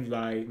trained,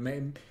 like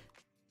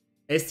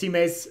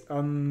estimates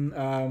on,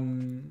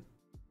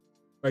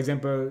 for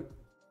example,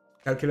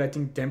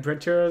 calculating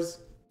temperatures.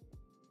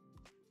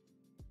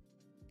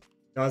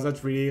 That was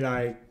not really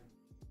like,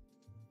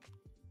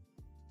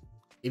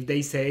 if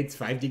they say it's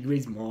 5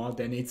 degrees more,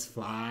 then it's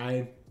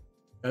fine.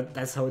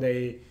 That's how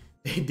they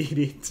did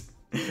it.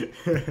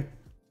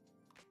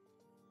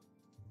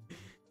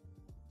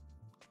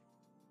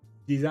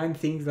 Design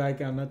things like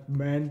are not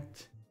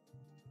meant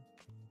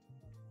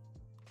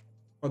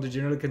for the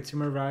general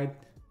consumer, right?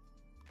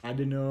 I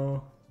don't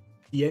know.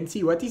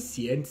 CNC, what is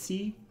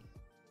CNC?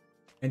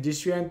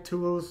 Industrial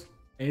tools,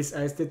 and is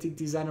aesthetic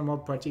design or more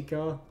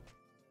practical?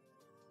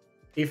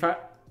 If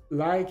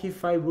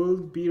I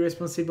would be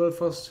responsible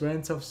for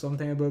strength of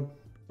something, I would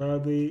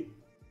probably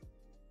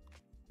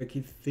make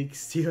it thick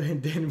steel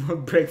and then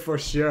won't break for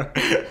sure.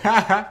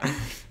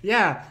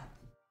 Yeah,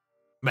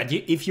 but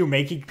if you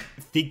make it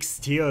thick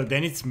steel,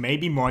 then it's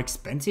maybe more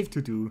expensive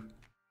to do.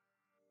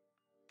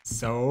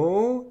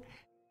 So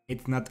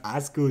it's not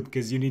as good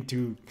because you need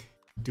to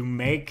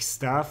make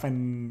stuff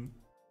and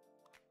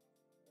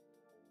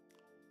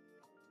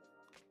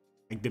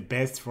like the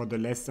best for the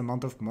less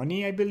amount of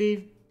money, I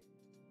believe.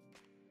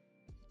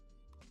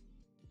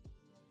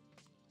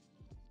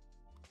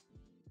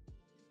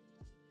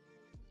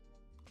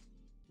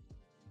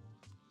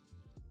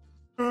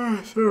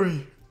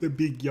 Sorry, the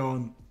big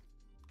yawn.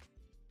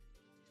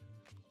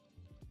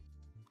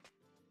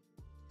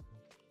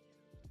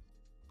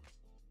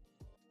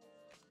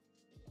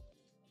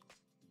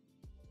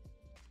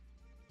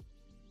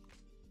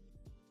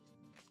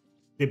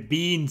 The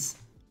beans.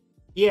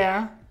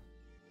 Yeah.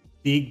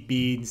 Big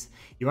beans.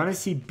 You wanna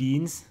see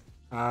beans?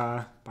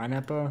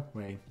 Pineapple?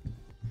 Wait.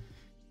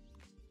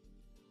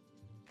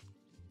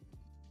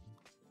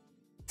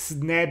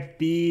 Snap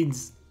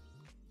beans.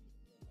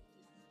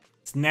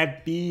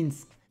 Snap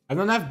beans. I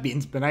don't have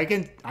beans, but I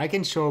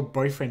can show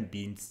boyfriend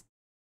beans.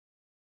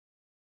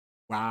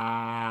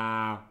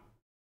 Wow.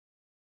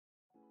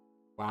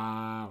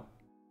 Wow.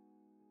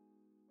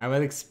 I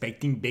was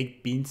expecting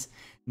baked beans.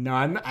 No,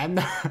 I'm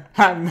not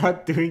I'm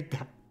not doing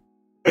that.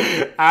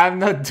 I'm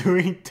not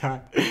doing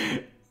that.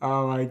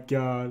 Oh my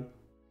god.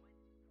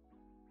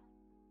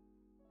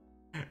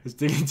 I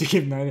still need to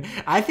give 9.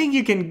 I think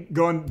you can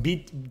go on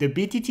the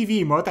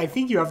BTTV emote. I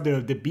think you have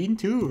the bean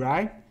too,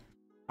 right?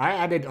 I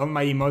added all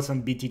my emotes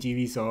on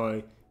BTTV,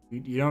 so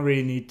you don't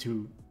really need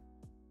to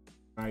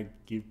like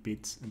give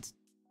bits. And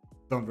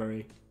don't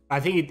worry. I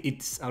think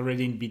it's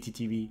already in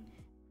BTTV.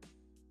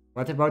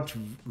 What about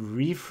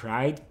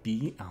refried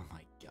bean? Oh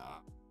my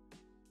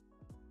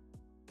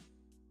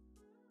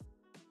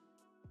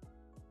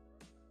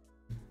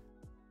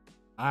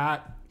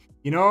god.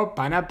 You know,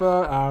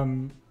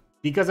 pineapple.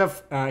 Because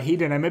of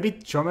Hidden, I'm a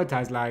bit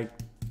traumatized. Like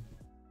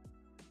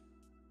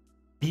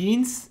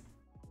beans.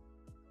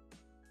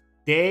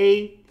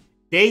 They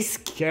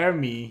scare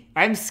me.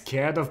 I'm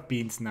scared of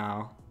beans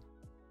now.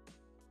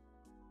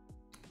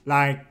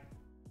 Like,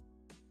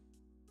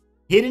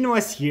 Hidden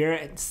was here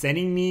and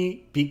sending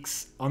me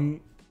pics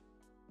on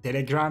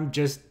Telegram,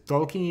 just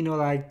talking, you know,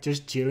 like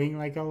just chilling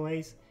like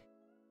always.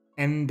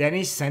 And then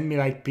he sent me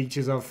like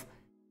pictures of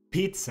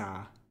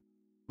pizza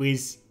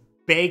with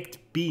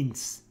baked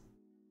beans.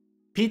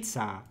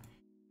 Pizza,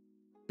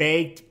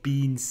 baked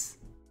beans,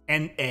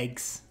 and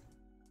eggs.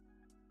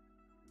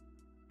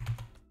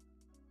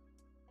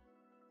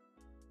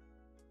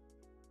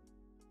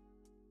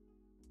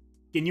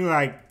 Can you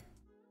like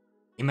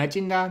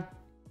imagine that?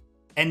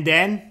 And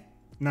then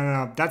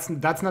no, that's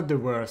not the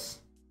worst.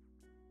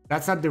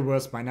 That's not the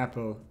worst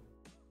pineapple.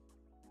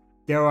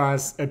 There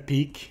was a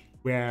peak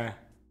where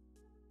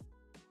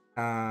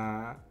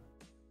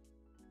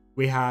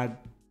we had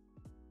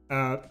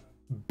a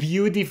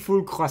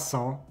beautiful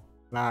croissant,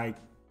 like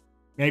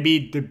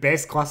maybe the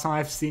best croissant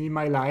I've seen in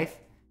my life.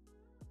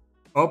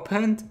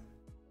 Opened,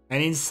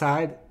 and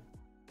inside,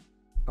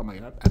 oh my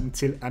god,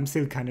 I'm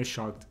still kind of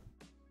shocked.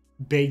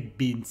 Baked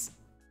beans.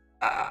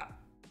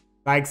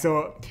 Like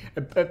so,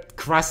 a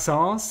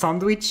croissant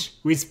sandwich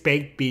with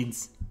baked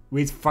beans,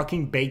 with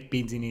fucking baked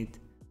beans in it.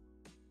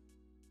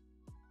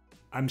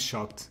 I'm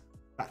shocked.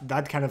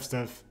 That kind of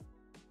stuff,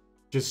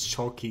 just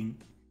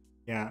shocking.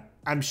 Yeah,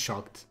 I'm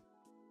shocked.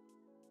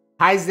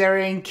 Hi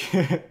Zerink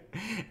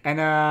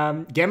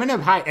and Gammon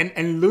Up, hi,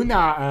 and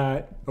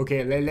Luna.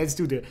 Okay, let's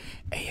do the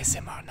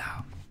ASMR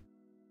now.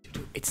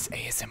 It's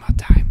ASMR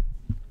time.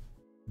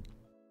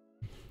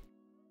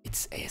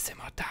 It's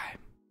ASMR time.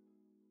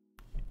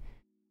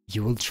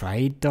 You will try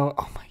it though?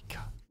 Oh my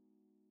god.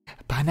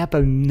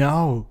 Pineapple,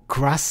 no.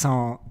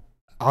 Croissant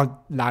are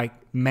like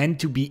meant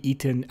to be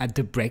eaten at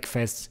the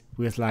breakfast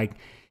with like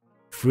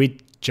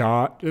fruit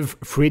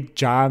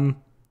jam,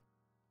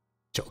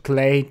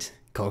 chocolate,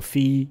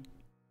 coffee,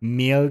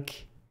 milk.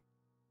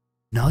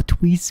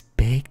 Not with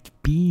baked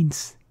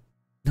beans.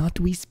 Not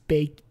with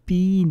baked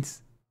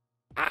beans.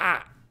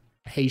 Ah!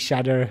 Hey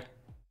Shatter.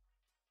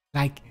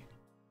 Like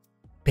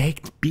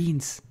baked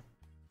beans.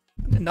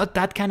 Not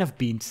that kind of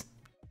beans.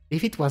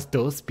 If it was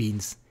those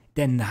beans,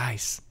 then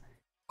nice.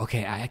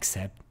 Okay, I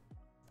accept.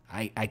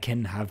 I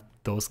can have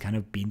those kind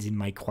of beans in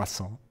my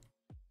croissant.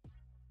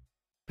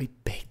 But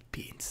baked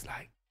beans,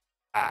 like,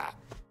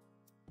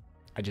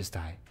 I just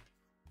die.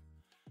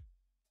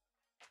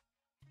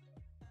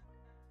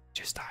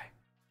 Just die.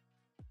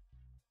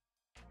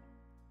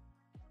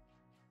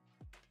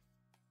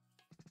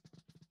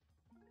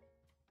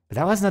 But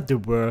that was not the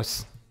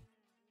worst.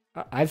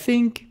 I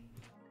think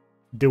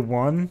the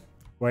one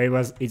where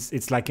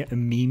it's like a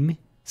meme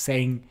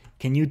saying,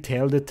 can you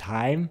tell the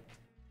time?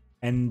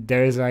 And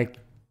there's like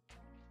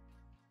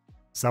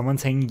someone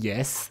saying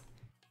yes,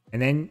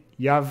 and then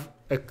you have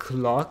a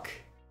clock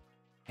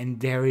and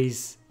there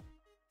is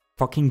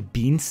fucking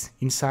beans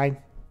inside,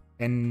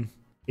 and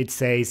it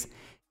says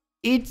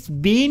it's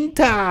bean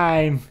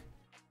time.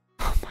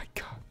 Oh my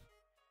god.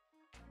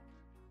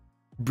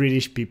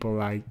 British people,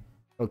 like,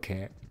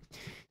 okay,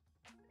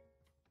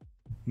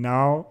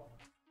 now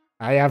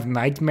I have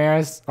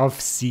nightmares of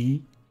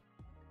C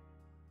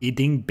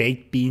eating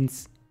baked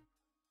beans.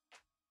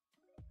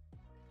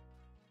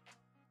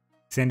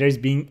 Xander is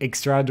being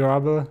extra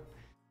adorable.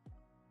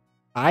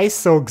 I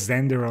saw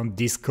Xander on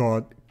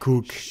Discord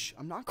cook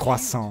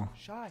croissant.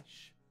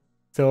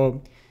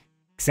 So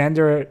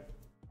Xander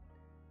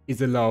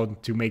is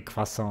allowed to make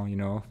croissant, you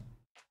know.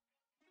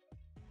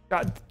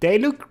 But they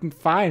look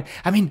fine.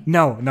 I mean,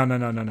 no.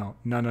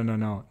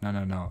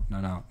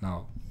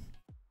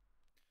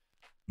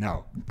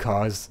 No,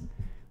 cause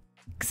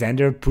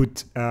Xander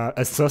put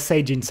a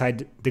sausage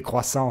inside the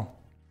croissant.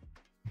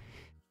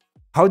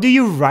 How do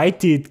you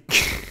write it?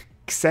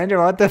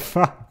 Xander, what the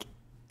fuck?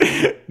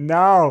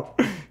 No,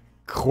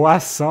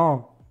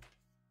 croissant,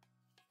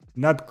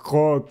 not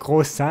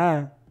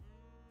croissant.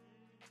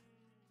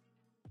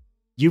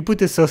 You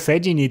put a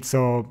sausage in it,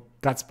 so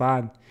that's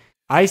bad.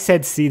 I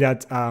said, see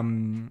that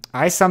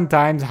I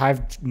sometimes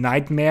have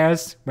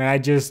nightmares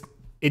when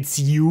it's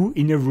you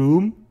in a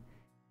room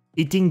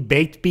eating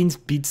baked beans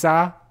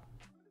pizza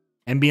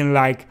and being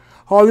like,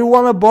 oh, you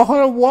want a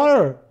bottle of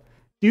water?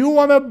 Do you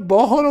want a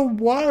bottle of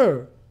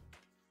water?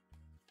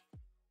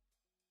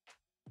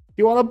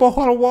 You want a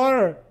bottle of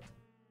water?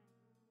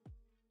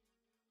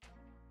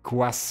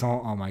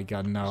 Croissant, oh my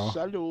god, no.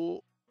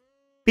 Salut.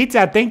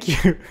 Pizza, thank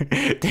you.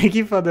 Thank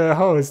you for the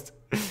host.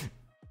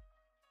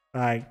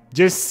 Like,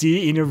 just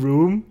see in a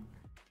room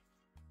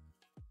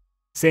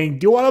saying,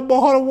 do you want a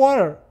bottle of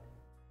water?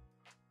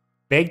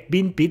 Baked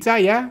bean pizza,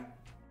 yeah?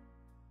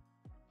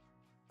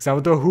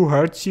 Salvatore, who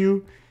hurts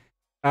you?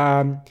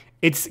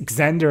 It's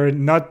Xander,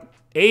 not...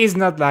 He's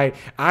not like...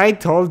 I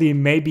told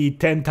him maybe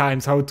 10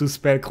 times how to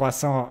spell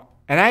croissant.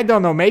 And I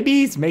don't know, maybe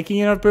he's making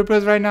it on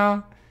purpose right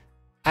now?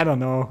 I don't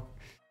know.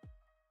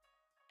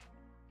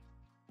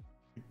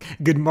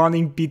 Good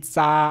morning,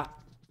 pizza.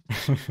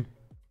 How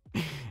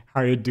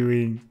are you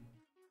doing?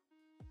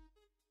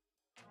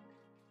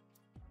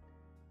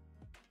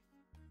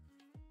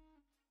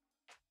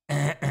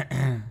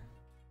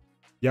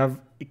 You have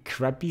a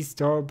crappy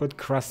store, but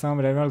croissant,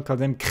 whatever, I'll call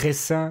them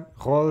crescent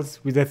rolls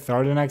with a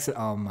southern accent.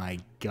 Oh my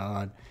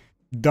god.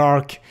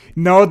 Dark.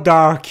 No,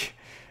 Dark.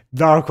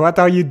 Dark, what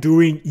are you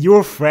doing?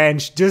 You're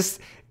French. Just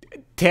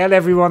tell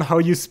everyone how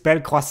you spell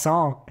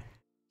croissant.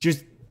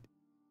 Just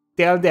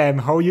tell them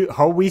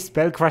how we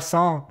spell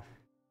croissant.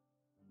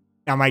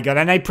 Oh my god,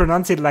 and I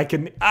pronounce it like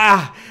an...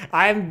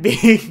 I'm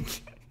big.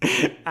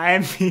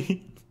 I'm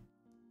big.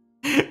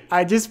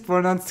 I just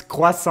pronounced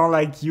croissant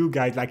like you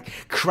guys,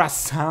 like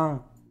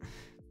croissant.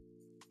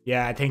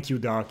 Yeah, thank you,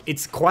 dog.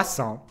 It's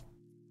croissant.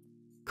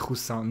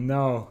 Croissant,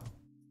 no.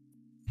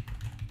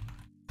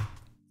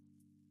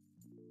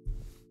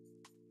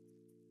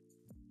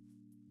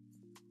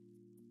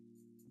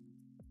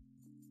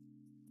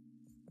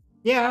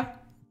 Yeah.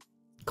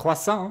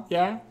 Croissant,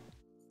 yeah.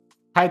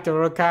 Hi,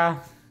 Toroka.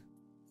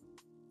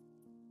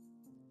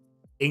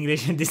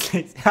 English and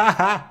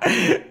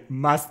dyslexia.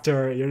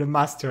 Master, you're the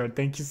master.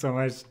 Thank you so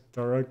much,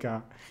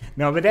 Toroka.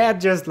 No, but they're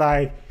just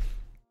like,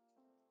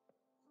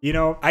 you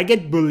know, I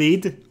get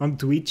bullied on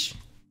Twitch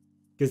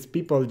because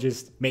people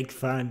just make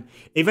fun.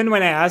 Even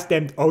when I ask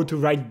them how to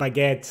write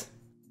baguette,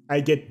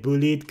 I get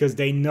bullied because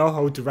they know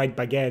how to write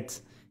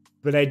baguette,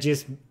 but they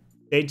just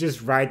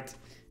write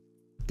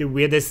the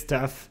weirdest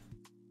stuff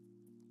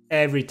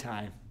every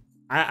time.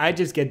 I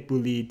just get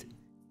bullied.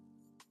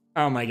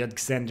 Oh my god,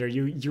 Xander,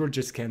 you're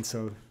just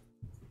cancelled.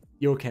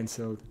 You're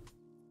cancelled.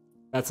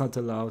 That's not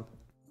allowed.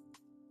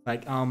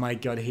 Like, oh my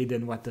god,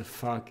 Hidden, what the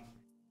fuck?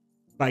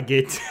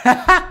 Baguette.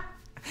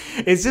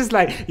 It's just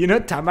like, you know,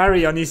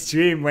 Tamari on his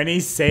stream when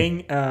he's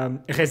saying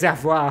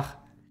réservoir.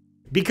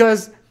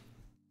 Because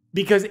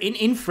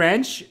in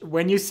French,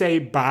 when you say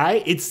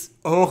bye, it's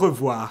au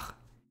revoir.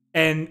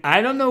 And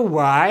I don't know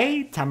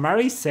why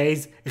Tamari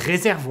says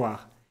réservoir.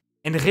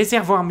 And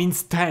réservoir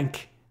means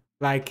tank.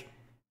 Like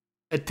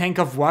a tank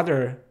of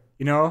water,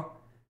 you know?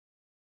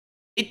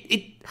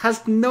 It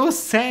has no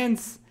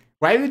sense.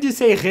 Why would you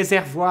say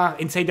réservoir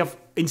instead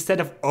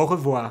of au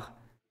revoir?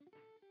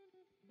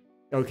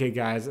 Okay,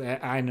 guys,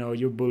 I know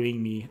you're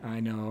bullying me. I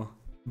know.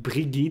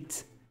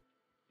 Brigitte,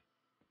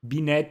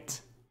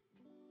 Binette,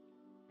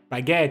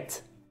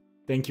 Baguette.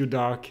 Thank you,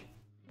 Dark.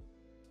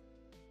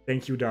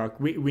 Thank you, Dark.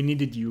 We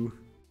needed you.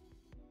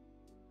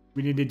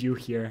 We needed you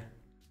here.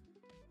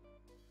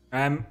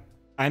 I'm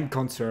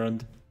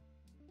concerned.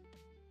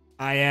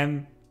 I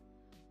am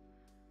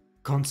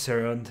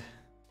concerned.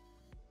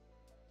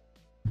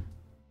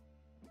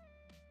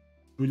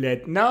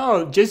 Boulette.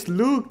 No, just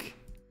look.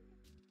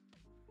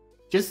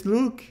 Just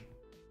look.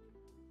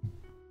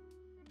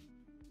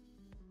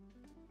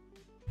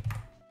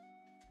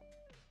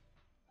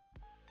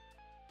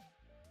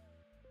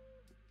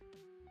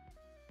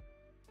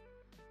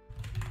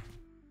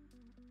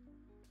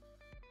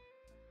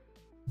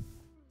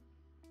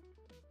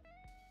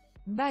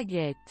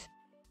 Baguette.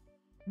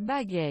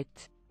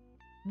 Baguette.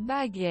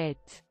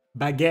 Baguette.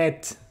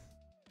 Baguette.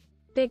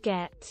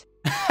 Baguette.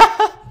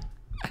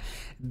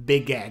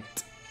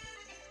 Baguette.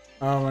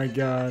 Oh my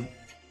god.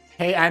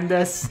 Hey,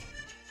 Anders.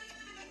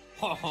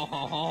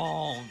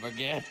 Oh,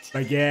 baguette.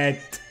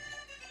 Baguette.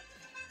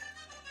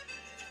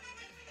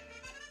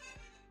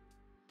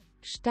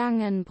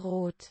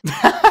 Stangenbrot.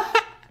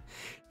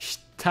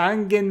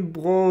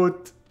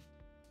 Stangenbrot.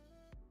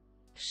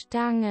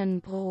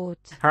 Stangenbrot.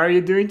 How are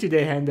you doing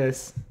today,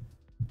 Anders?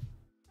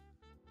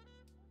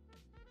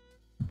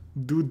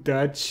 Do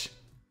Dutch.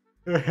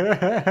 Is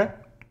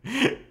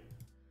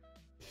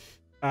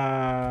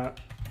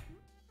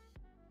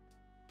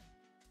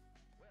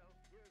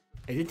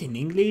it in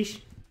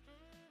English?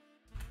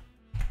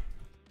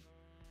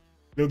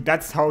 Look,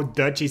 that's how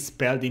Dutch is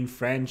spelled in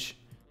French.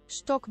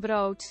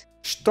 Stokbrood.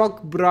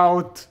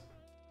 Stokbrood.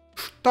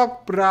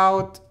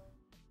 Stokbrood.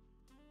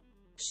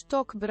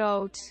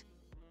 Stokbrood.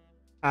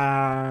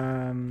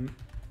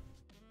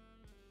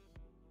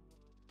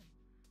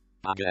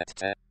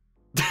 Baguette.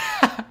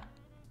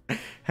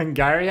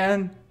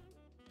 Hungarian?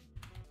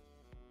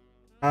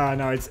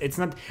 No, it's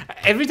not.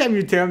 Every time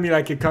you tell me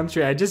like a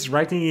country, I just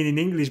writing it in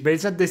English, but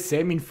it's not the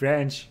same in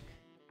French.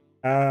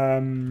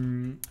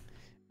 Oh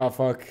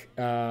fuck.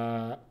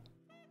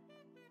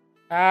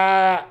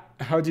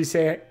 How do you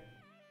say it?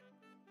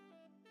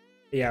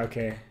 Yeah,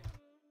 okay.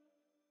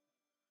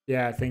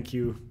 Yeah, thank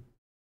you.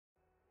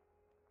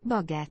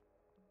 Baguette.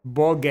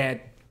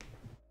 Baguette.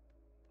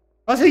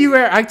 Also, you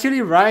were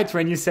actually right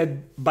when you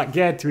said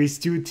baguette with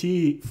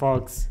 2T,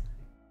 Fox.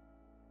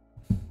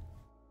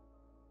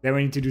 Then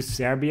we need to do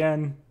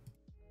Serbian.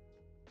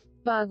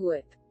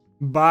 Baguette.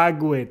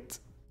 Baguette.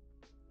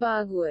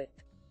 Baguette.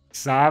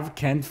 Xav,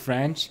 can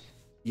French?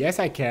 Yes,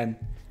 I can.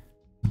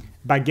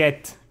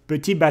 Baguette.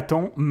 Petit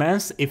bâton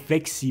mince et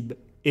flexible.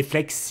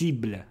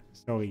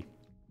 Sorry.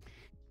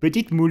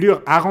 Petite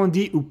moulure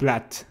arrondie ou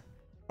plate.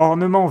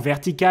 Ornement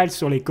vertical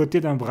sur les côtés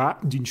d'un bras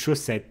d'une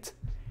chaussette.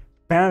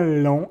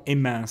 Pain long et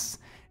mince.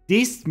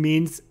 This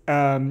means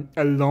a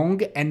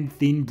long and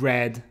thin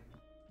bread.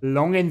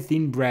 Long and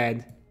thin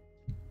bread.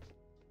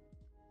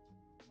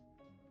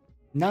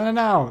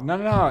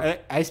 No.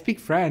 I speak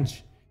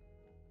French.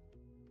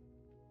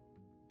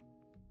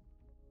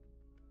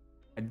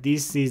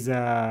 This is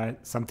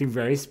something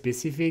very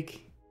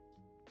specific.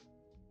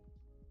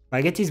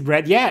 Baguette is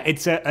bread. Yeah,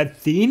 it's a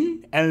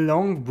thin and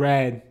long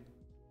bread.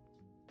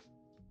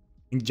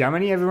 In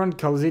Germany, everyone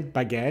calls it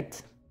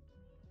baguette.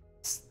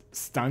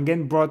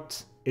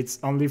 Stangenbrot, it's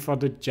only for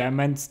the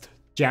Germans,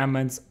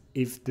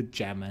 if the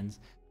Germans.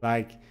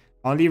 Like,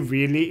 only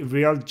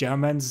real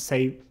Germans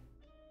say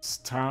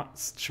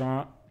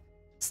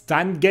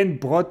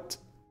Stangenbrot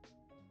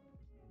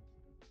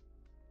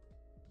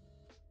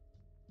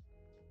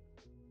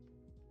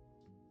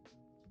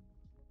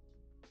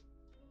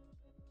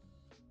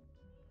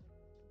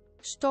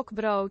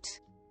Stokbrood.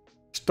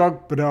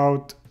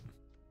 Stokbrood.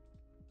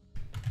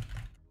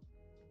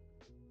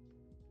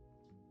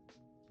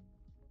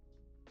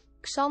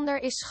 Xander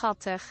is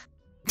schattig.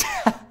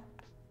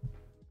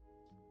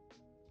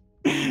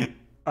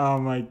 Oh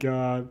my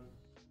god.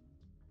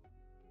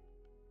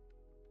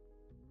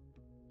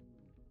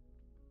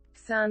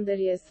 Xander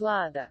je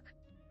sladak.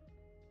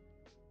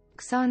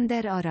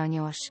 Xander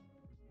aranyos.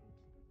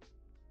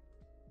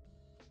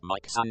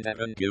 Mike Sander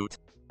and Good.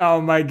 Oh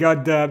my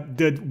god,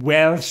 the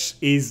Welsh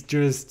is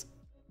just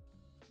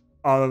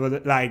all over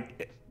the,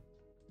 like,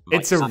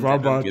 it's a Sander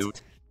robot. and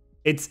Good.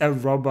 It's a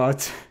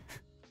robot.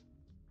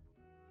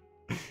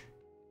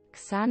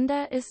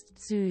 Xander ist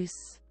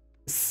süß.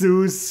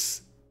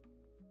 Zeus.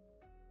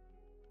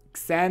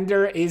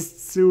 Xander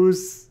is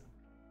Zeus.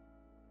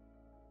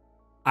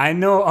 I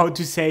know how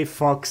to say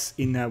fox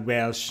in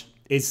Welsh.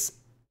 It's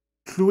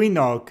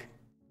Llwynog.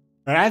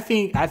 But I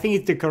think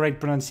it's the correct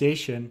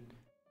pronunciation.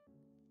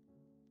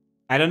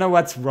 I don't know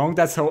what's wrong.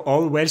 That's how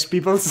all Welsh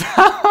people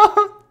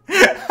sound.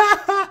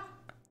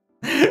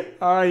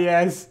 Oh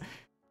yes.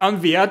 On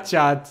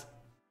VRChat.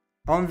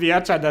 On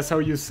VRChat, that's how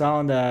you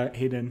sound,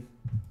 Hidden.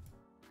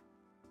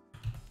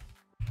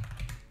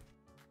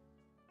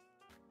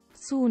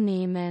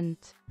 Zunehmend.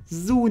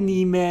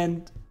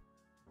 Zunehmend.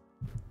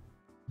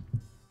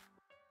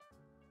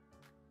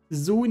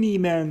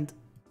 Zunehmend.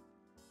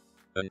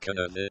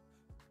 Unkennerle.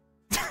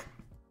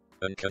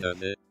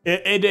 Unkennerle.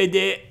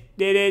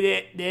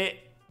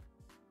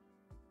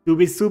 Du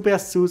bist super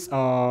süß.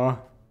 Oh.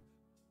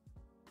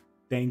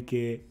 Thank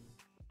you.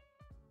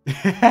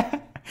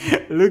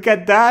 Look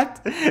at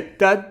that.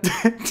 That.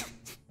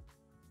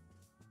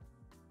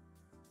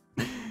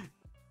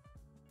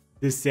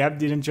 The Serb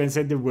didn't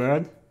translate the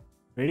word.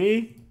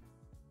 Really?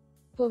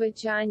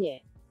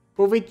 Povećanje.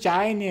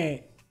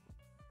 Povećanje.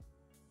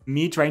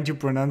 Me trying to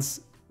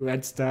pronounce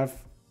weird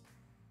stuff.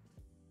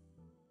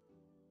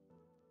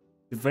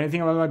 The funny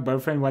thing about my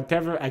boyfriend,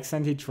 whatever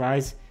accent he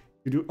tries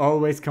to do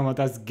always come out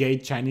as gay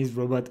Chinese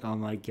robot. Oh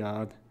my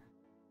god.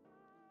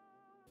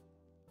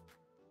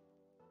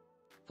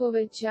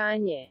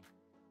 Povećanje.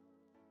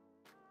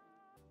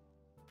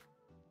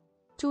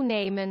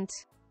 Toenemend.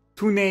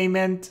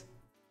 Toenemend.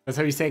 That's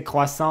how you say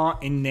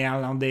croissant in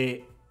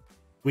Néerlandais,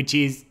 which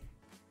is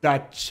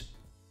Dutch.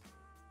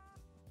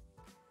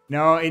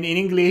 No, in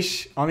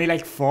English, only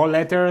like 4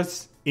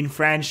 letters. In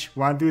French,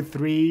 1, 2,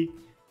 3,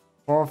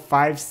 4,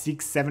 5,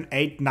 6, 7,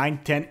 8, 9,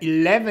 10,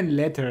 11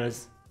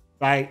 letters.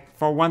 Like,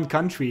 for one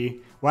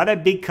country. What a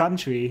big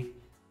country.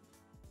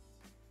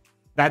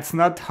 That's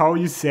not how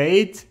you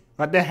say it?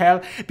 What the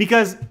hell?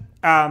 Because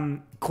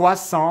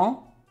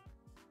croissant,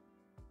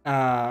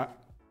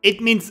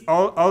 it means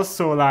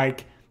also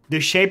like the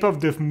shape of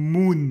the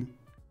moon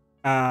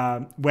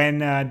when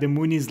the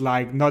moon is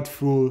like not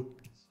full.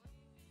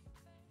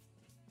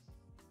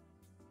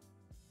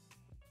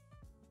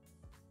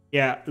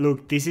 Yeah,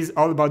 look, this is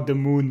all about the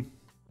moon.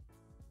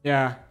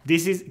 Yeah,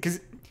 this is because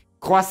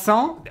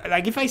croissant,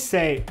 like if I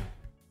say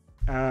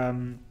how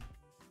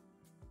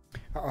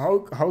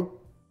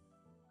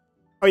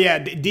oh yeah,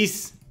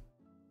 this,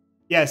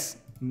 yes,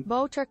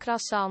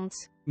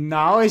 Botercroissant.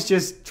 now it's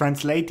just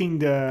translating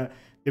the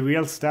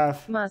real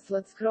stuff.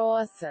 Maslac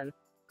croissant.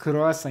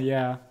 Croissant,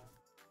 yeah.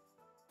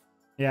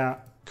 Yeah.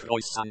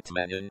 Croissant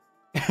Mennen.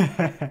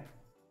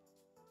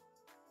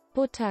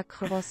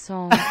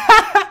 Buttercroissant.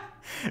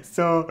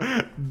 So,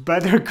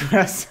 butter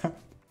croissant.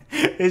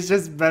 It's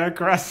just butter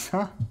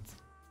croissant.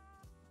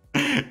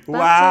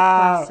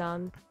 Wow.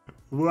 Buttercroissant.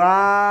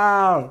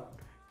 Wow.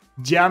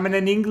 German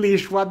and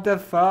English, what the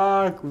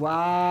fuck?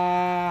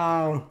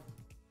 Wow.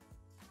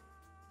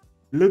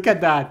 Look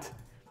at that.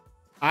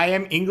 I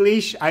am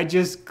English, I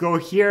just go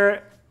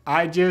here,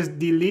 I just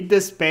delete the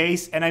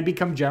space and I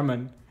become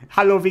German.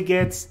 Hallo, wie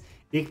geht's?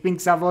 Ich bin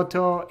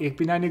Xavoto, ich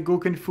bin eine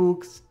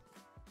Gurkenfuchs.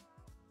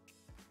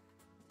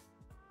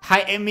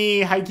 Hi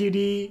Emmy, hi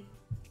cutie.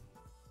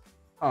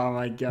 Oh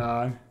my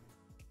god.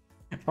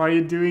 How are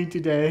you doing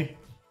today?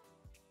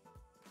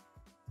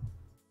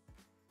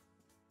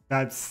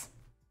 That's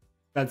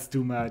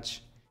too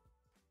much.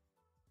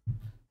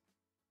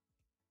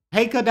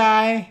 Hey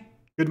Kodai,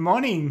 good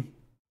morning.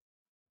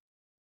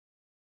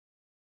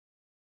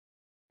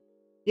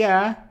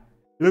 Yeah,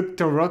 look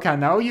Toroka,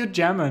 now you're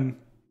German.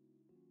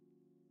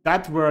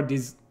 That word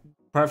is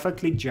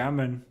perfectly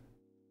German.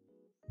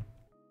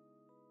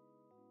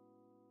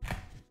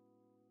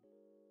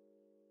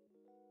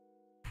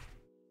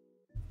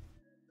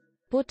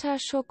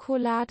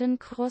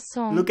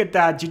 Butterschokoladencroissant. Look at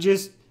that, you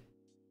just,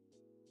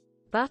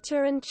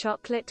 Butter and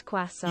chocolate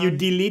croissant. you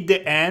delete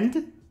the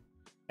end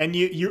and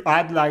you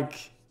add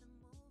like,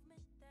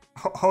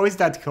 how is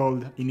that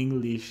called in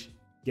English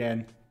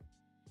again?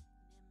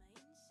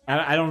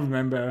 I don't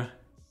remember.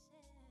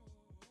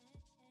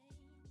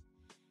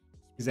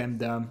 Because I'm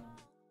dumb.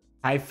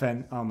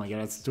 Hyphen. Oh my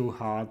god, that's too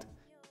hard.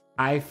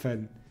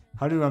 Hyphen.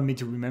 How do you want me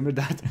to remember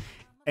that?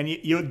 And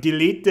you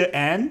delete the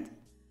end,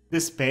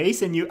 the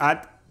space, and you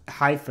add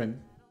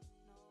hyphen.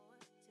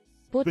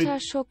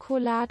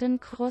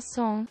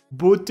 Butterschokoladencroissant.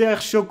 Butter,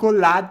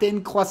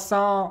 Schokoladen,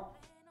 Croissant.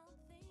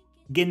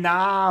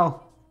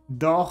 Genau.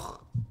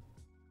 Doch.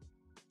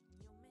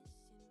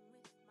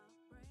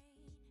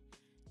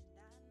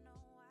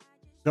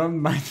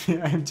 Don't mind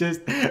me, I'm just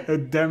a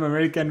dumb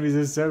American with a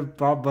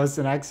subpar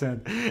Boston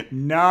accent.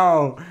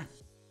 No.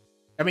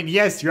 I mean,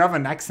 yes, you have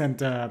an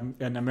accent,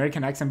 an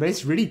American accent, but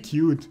it's really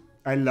cute.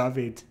 I love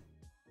it.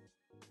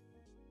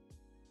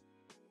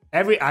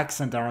 Every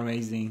accent are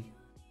amazing.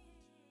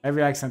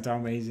 Every accent are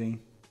amazing.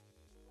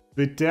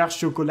 Butter,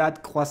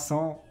 chocolat,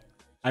 croissant.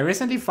 I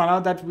recently found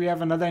out that we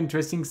have another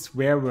interesting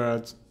swear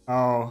word.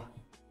 Oh.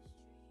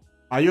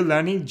 Are you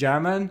learning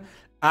German?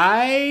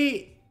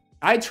 I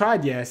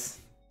tried, yes.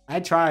 I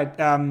tried.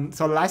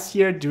 So last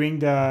year during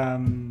the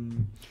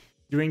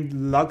during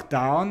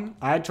lockdown,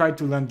 I tried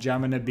to learn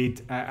German a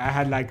bit. I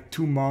had like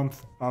 2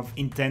 months of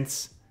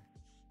intense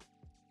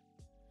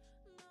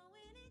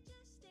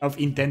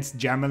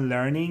German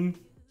learning.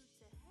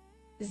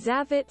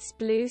 Zavit's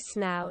blue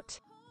snout.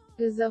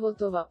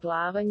 Zavotova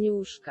plava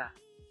njuška.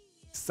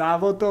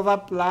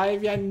 Savotova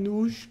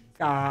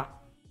Plavjanushka.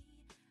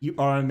 You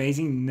are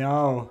amazing.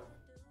 No.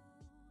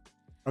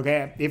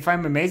 Okay, if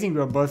I'm amazing,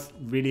 we're both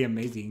really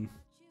amazing.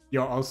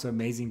 You're also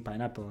amazing,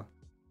 Pineapple.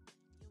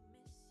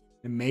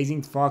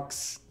 Amazing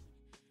Fox.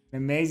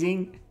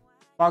 Amazing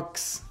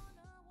Fox.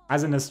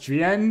 As an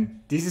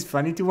Austrian, this is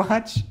funny to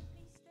watch.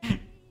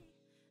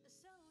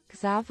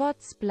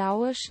 Xavots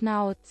blaue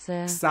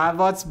Schnauze.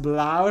 Xavots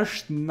blaue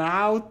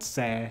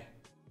Schnauze.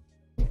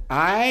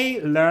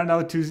 I learned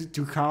how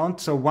to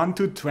count, so 1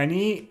 to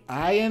 20.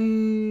 I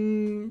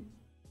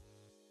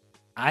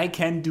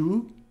can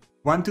do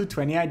 1 to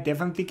 20. I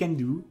definitely can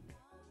do.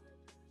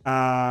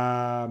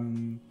 I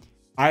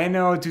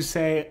know how to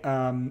say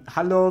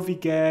Hallo, wie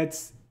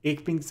geht's?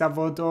 Ich bin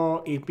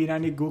Xavoto. Ich bin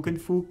eine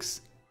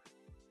Gurkenfuchs.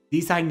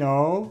 This I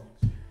know.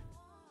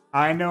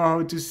 I know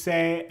how to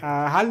say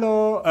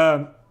Hallo.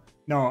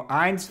 No,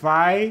 1,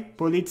 2,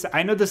 Polizei.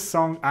 I know the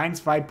song 1,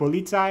 2,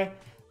 Polizei.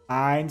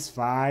 1,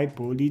 2,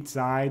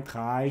 Polizei,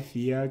 3,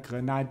 4,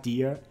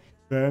 Grenadier,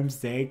 5,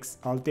 6,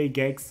 alte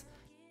Gags,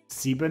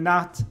 7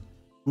 Nacht,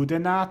 gute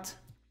Nacht.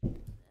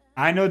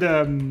 I know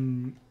the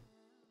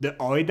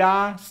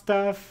Oida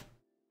stuff.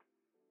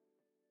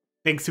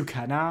 Thanks to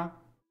Kana.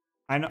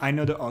 I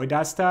know the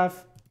Oida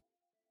stuff.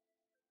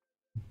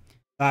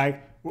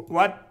 Like,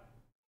 what?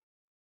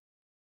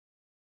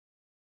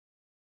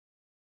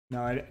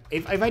 No,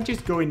 if I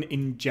just go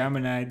in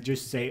German, I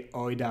just say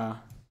Oida.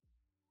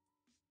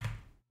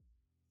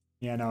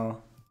 Yeah,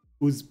 no.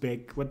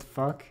 Uzbek, what the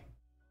fuck?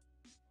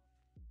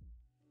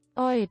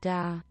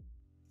 Oida.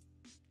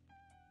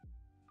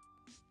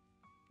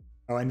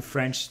 Oh, and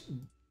French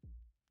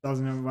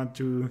doesn't want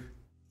to...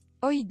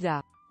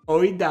 Oida.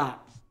 Oida.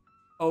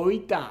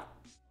 Oida.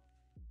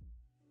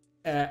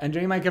 I'm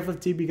drinking my cup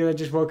of tea because I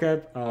just woke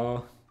up.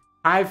 Oh.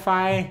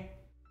 Hi-fi.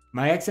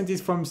 My accent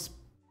is from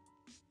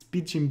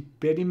speech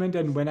impediment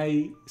and when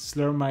I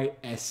slur my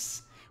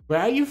S. Where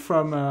are you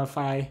from,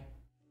 Fi?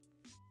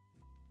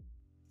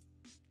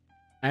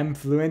 I'm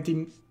fluent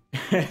in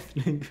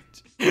language.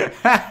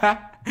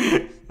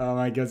 Oh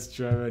my god,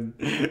 Straven.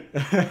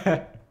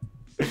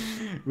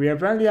 We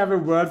apparently have a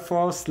word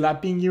for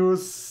slapping you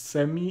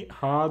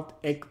semi-hard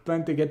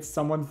eggplant against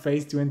someone's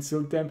face to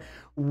insult them.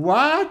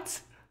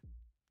 What?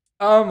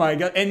 Oh my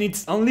god, and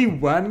it's only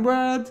one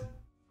word?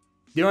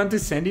 Do you want to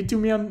send it to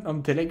me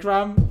on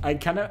Telegram?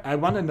 I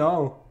wanna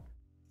know.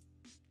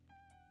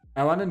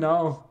 I wanna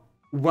know.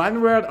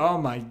 One word? Oh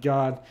my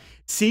god.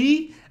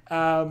 See?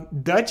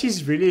 Dutch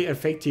is really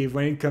effective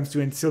when it comes to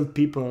insult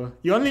people.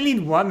 You only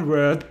need one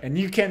word and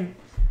you can...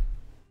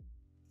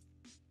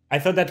 I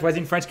thought that was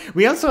in French.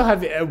 We also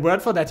have a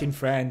word for that in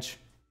French.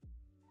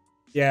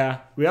 Yeah,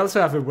 we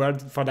also have a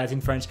word for that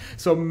in French.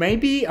 So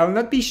maybe I'll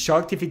not be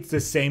shocked if it's the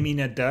same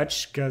in a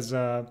Dutch, because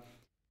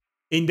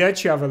in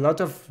Dutch you have a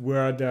lot of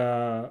word...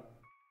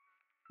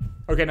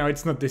 Okay, no,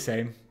 it's not the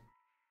same.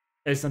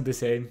 It's not the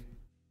same.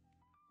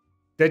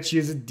 Dutch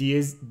uses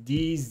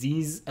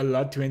these a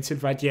lot to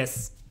insult, right?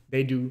 Yes,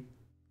 they do.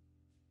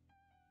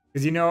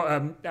 Because you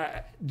know,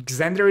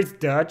 Xander is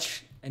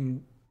Dutch,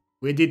 and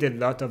we did a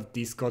lot of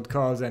Discord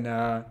calls, and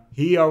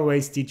he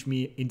always teach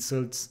me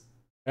insults.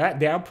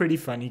 They are pretty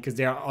funny because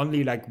they are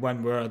only like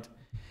one word,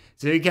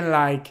 so you can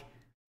like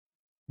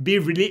be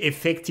really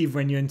effective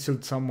when you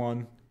insult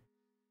someone.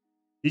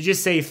 You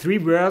just say 3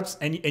 words,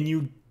 and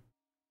you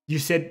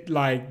said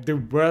like the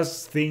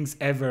worst things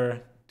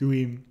ever to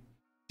him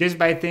just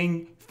by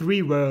saying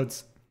 3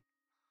 words.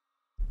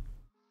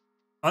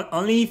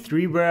 Only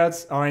 3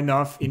 words are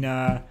enough in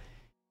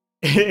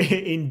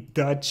in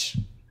Dutch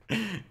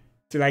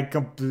to like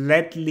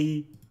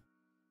completely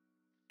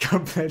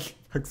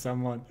fuck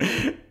someone.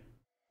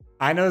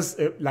 I know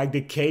like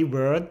the K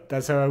word,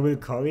 that's how I will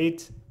call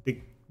it,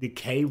 the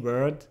K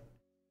word,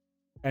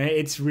 and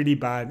it's really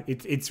bad.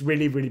 It's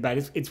really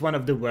bad. It's one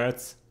of the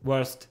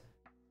worst.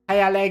 Hi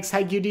Alex,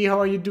 hi Judy, how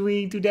are you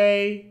doing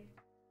today?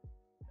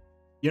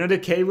 You know the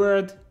K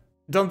word?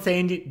 Don't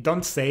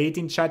say it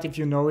in chat if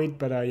you know it,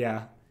 but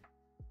yeah,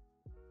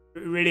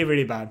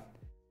 really bad.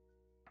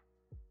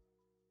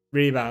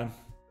 Really bad.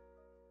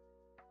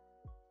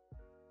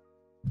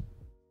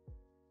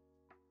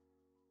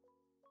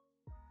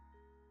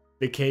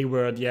 The K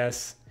word,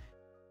 yes.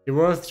 The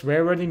worst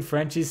swear word in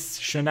French is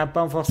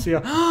chenapan for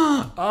sure.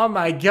 Oh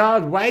my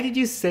god, why did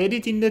you say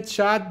it in the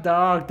chat,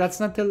 dog? That's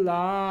not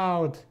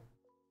allowed.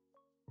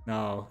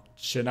 No,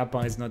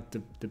 chenapan is not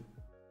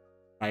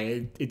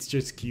it's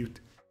just cute.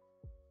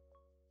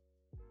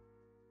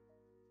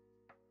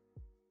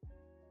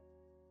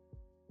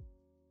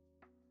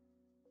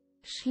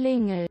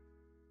 Schlingel.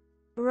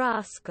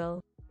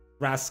 Rascal.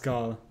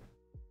 Rascal.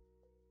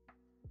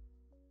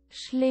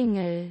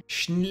 Schlingel.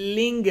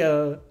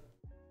 Schlingel.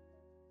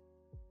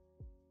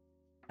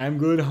 I'm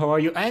good, how are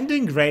you? I'm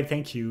doing great,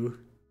 thank you.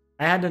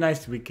 I had a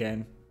nice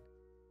weekend.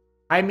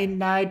 Hi,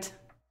 Midnight.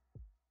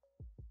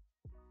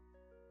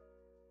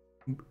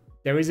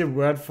 There is a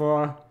word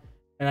for,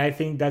 and I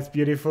think that's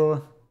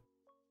beautiful.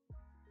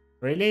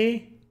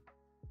 Really?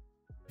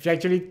 If you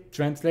actually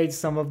translate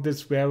some of the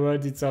swear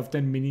words, it's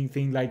often meaning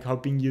things like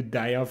hoping you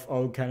die of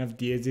all kind of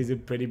deities.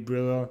 It's pretty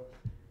brutal.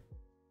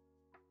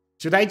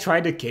 Should I try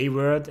the K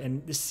word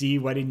and see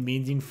what it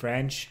means in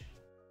French?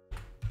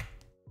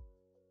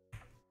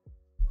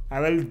 I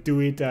will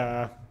do it.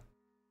 I'll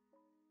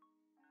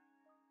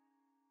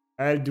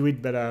do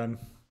it, but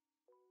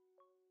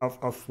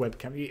off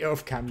webcam,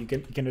 off cam. You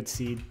cannot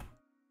see it.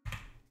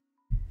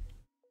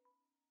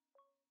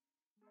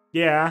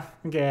 Yeah.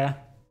 Okay.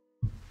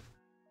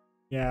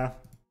 Yeah.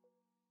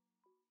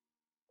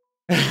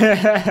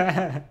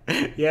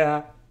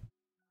 Yeah.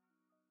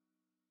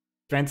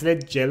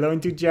 Translate Jello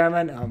into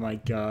German? Oh my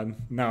god.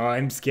 No,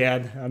 I'm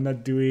scared. I'll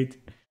not do it.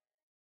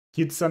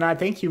 Cute Sona,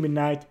 thank you,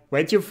 Midnight.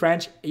 Wait, you're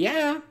French?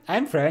 Yeah,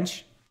 I'm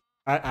French.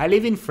 I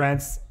live in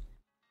France.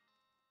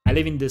 I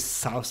live in the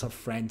south of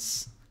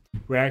France,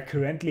 where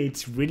currently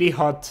it's really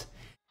hot.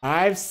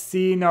 I've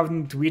seen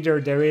on Twitter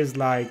there is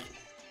like...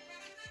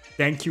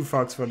 Thank you,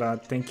 Fox, for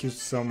that. Thank you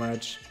so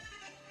much.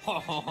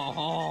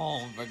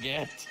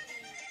 Forget.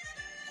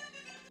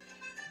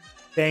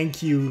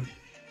 Thank you.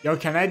 You're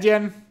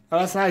Canadian? Oh,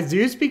 that's nice. Do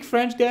you speak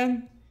French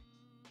then?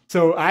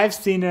 So I've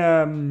seen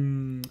a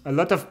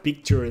lot of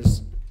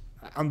pictures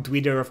on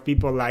Twitter of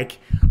people like,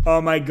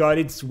 oh my god,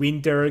 it's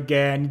winter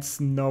again, it's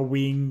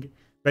snowing.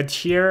 But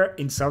here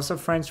in south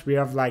of France, we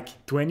have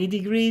like 20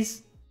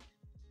 degrees.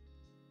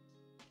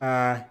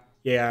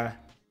 Yeah,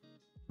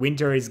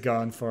 winter is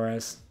gone for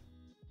us.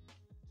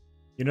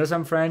 You know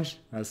some French?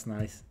 That's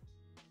nice.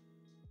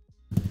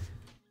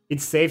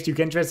 It's safe, you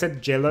can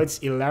translate Jello, it's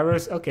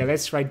hilarious. Okay,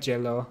 let's try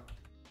Jello.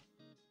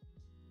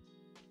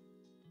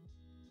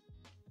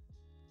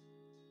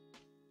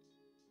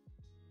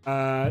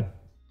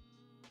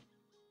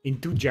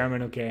 Into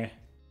German, okay.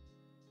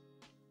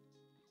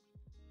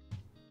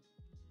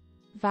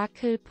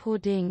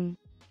 Wackelpudding.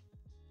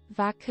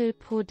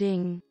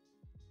 Wackelpudding.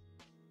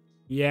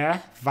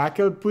 Yeah,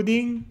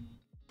 Wackelpudding.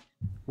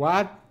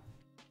 What?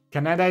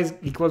 Canada is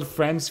equal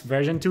French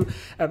version 2.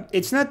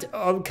 It's not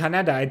all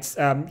Canada, it's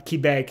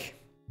Quebec.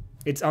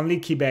 It's only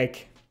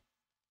Quebec.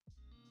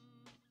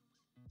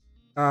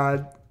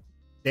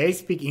 They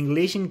speak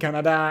English in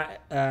Canada,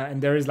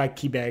 and there is like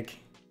Quebec.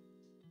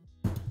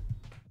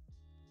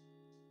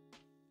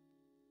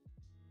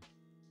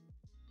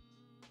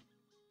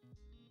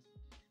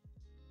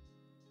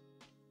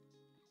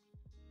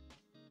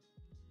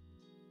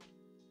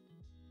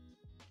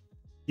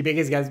 Quebec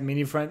has got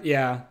many friends.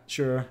 Yeah,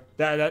 sure.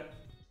 That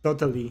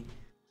totally.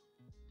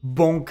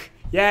 Bonk.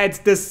 Yeah, it's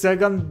the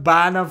second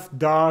ban of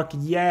dark.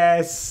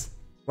 Yes.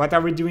 What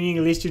are we doing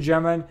English to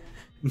German?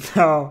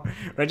 No,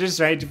 we're just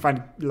trying to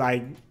find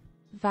like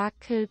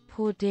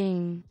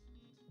Wackelpudding.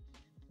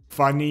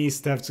 funny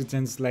stuff to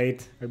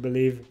translate, I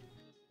believe.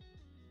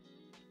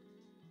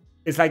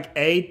 It's like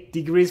 8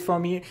 degrees for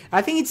me.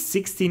 I think it's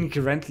 16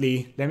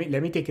 currently. Let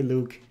me take a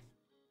look.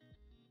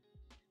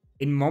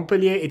 In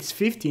Montpellier, it's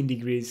 15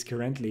 degrees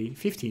currently.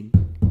 15.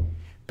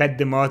 Pet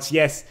de mods,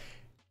 yes.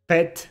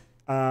 Pet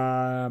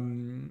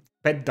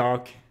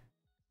dark.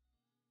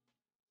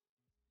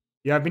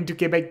 You have been to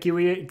Quebec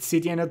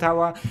City and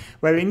Ottawa?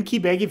 Well, in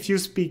Quebec, if you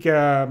speak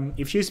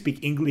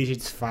English,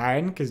 it's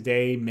fine because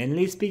they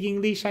mainly speak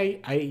English,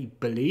 I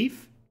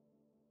believe.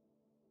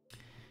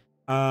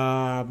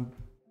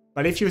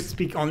 But if you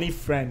speak only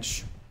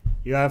French,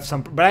 you have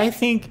some. But I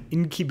think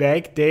in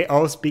Quebec they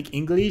all speak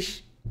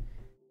English.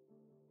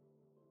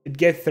 It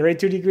gets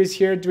 32 degrees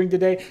here during the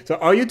day. So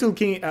are you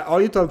talking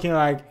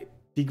like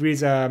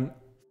degrees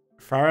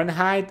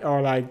Fahrenheit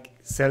or like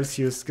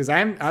Celsius? Because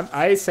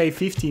I say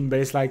 15, but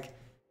it's like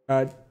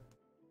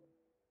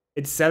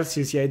it's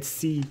Celsius. Yeah, it's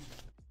C.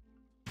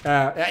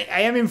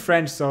 I am in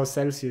French, so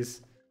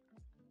Celsius.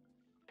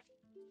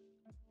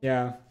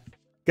 Yeah,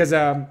 because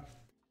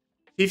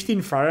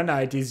 15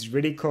 Fahrenheit is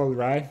really cold,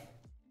 right?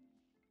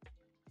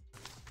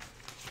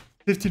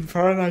 15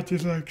 Fahrenheit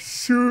is like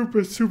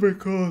super, super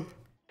cold.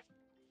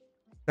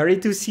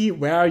 32C,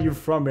 where are you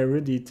from,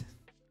 Erudit?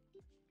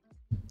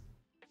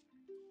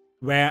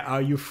 Where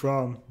are you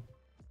from?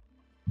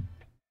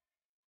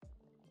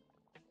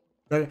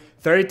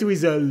 32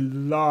 is a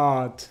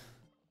lot.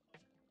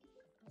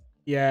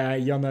 Yeah,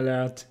 Yon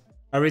alert.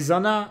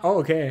 Arizona? Oh,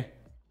 okay.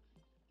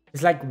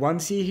 It's like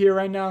 1C here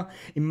right now.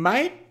 It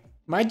might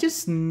might just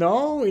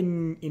snow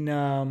in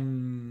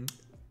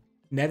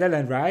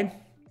Netherlands, right?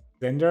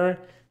 Zender.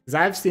 'Cause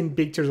I've seen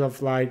pictures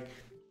of like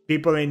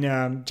people in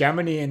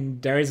Germany,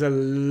 and there is a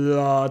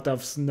lot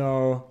of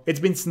snow. It's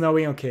been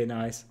snowing. Okay,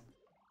 nice.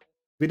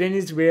 Sweden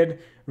is weird.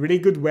 Really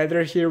good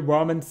weather here,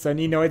 warm and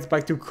sunny. No, it's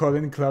back to cold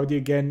and cloudy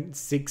again.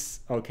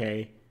 6.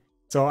 Okay.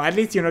 So at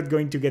least you're not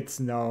going to get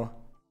snow.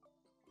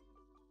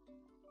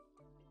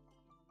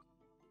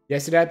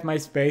 Yesterday at my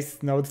space,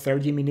 snowed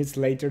 30 minutes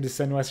later. The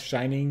sun was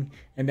shining,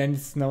 and then it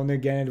snowed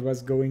again. It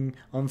was going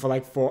on for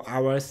like 4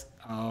 hours.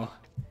 Oh.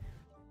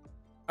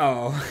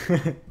 Oh.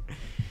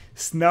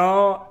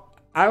 Snow.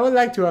 I would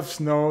like to have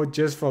snow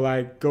just for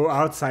like go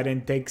outside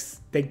and take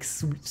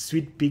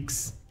sweet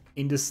pics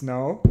in the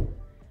snow.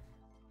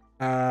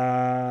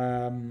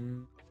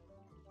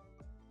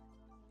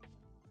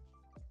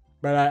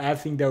 But I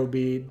think that'll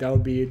be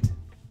it.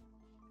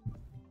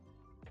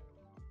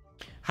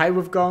 Hi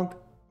Wolfgang.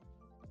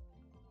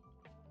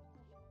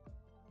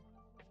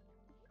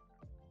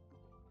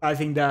 I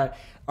think that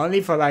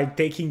only for like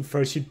taking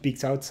fursuit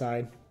pics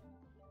outside.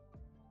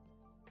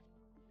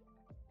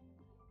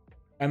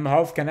 I'm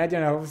half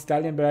Canadian, half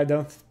Italian, but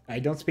I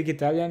don't speak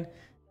Italian.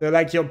 So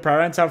like your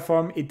parents are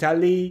from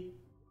Italy,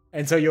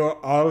 and so you're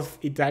half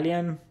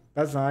Italian.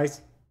 That's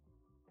nice.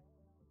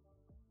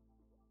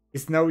 It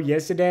snowed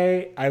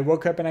yesterday. I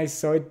woke up and I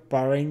saw it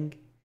pouring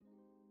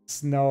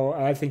snow.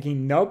 I was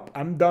thinking, nope,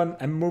 I'm done.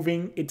 I'm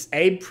moving. It's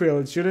April.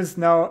 It shouldn't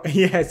snow.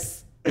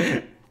 Yes.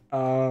 It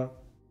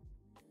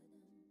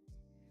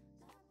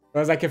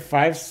was like a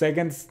 5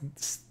 seconds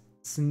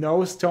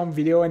snowstorm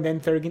video, and then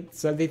 30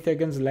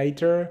 seconds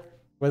later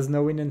was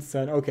no wind and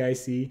sun. Okay, I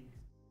see.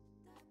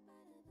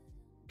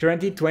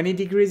 Currently 20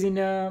 degrees in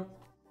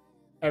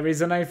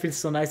Arizona. It feels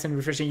so nice and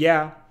refreshing.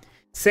 Yeah,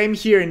 same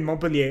here in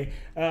Montpellier.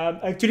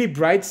 Actually,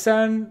 bright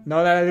sun.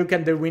 Now that I look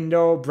at the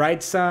window,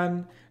 bright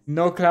sun,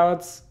 no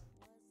clouds.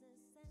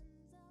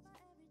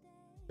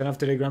 Turn off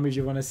Telegram if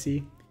you want to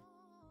see.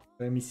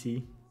 Let me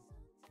see.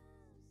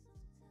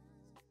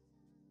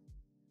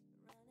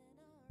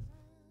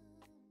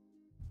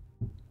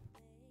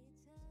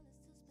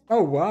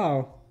 Oh,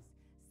 wow.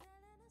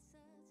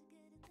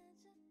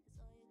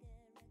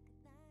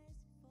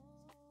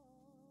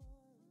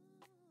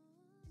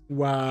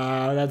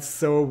 Wow, that's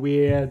so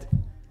weird.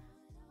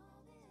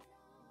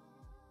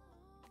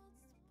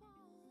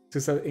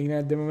 So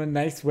at the moment,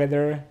 nice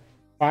weather.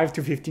 5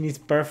 to 15 is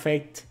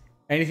perfect.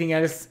 Anything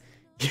else?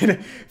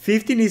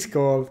 15 is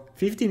cold.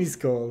 15 is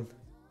cold.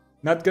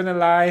 Not gonna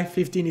lie,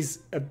 15 is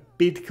a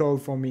bit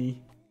cold for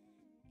me.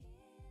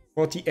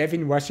 40F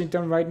in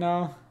Washington right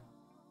now.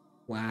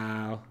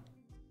 Wow.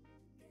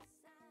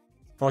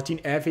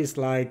 14F is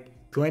like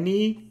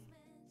 20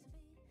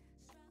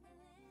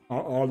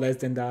 or less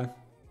than that.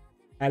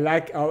 I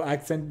like our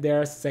accent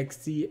there,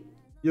 sexy.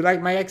 You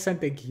like my accent?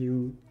 Thank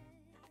you.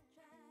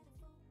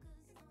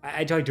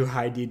 I try to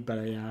hide it,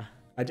 but yeah,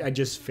 I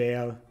just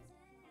fail.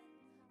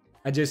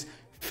 I just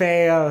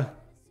fail.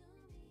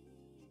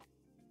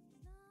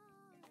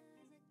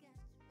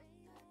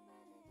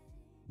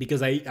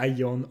 Because I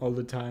yawn all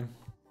the time.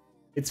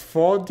 It's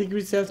 4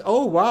 degrees Celsius.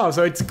 Oh wow,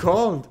 so it's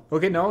cold.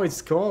 Okay, no,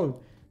 it's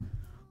cold.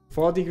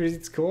 4 degrees,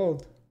 it's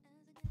cold.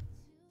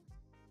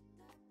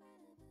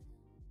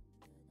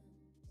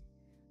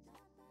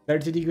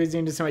 $30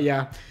 in the summer,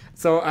 yeah.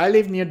 So I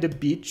live near the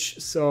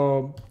beach,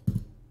 so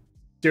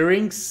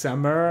during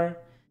summer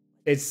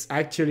it's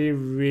actually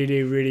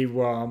really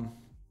warm.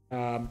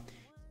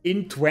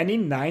 In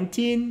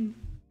 2019,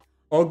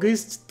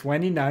 August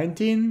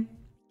 2019,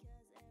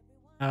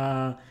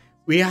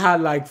 we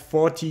had like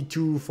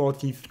 42,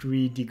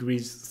 43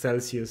 degrees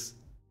Celsius.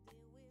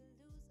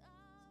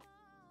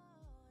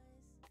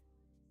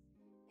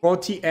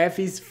 40F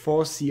is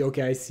 4C.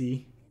 Okay, I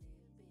see.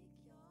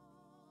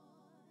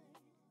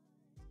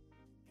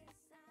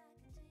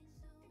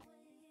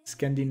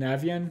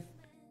 Scandinavian.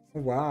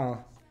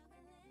 Wow.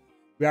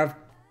 We have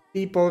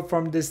people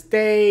from the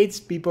States,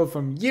 people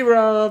from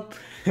Europe.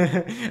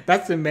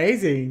 That's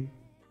amazing.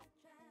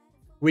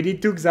 We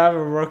did 2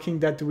 Xaver working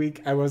that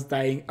week. I was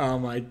dying. Oh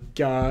my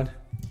god.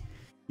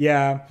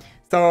 Yeah.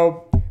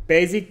 So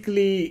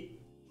basically,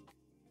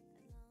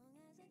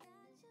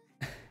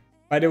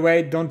 by the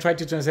way, don't try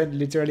to translate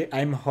literally.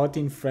 I'm hot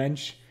in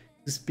French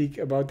to speak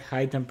about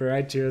high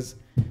temperatures.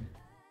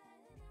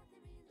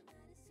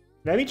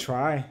 Let me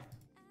try.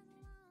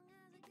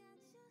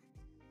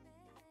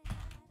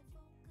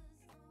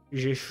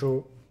 J'ai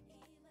chaud.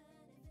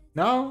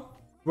 No,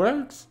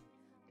 works.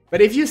 But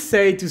if you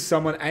say to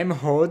someone, I'm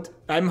hot,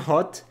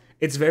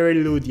 it's very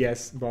lewd,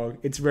 yes, bro.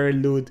 It's very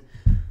lewd.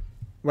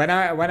 When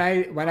I'm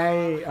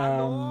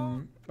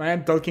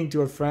talking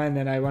to a friend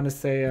and I want to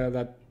say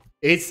that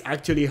it's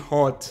actually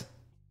hot,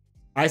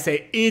 I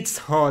say it's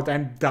hot.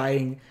 I'm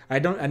dying. I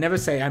never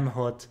say I'm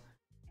hot.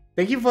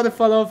 Thank you for the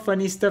follow,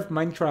 funny stuff,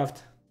 Minecraft.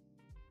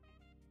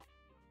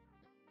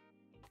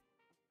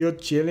 You're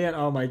Chilean.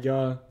 Oh my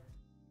god.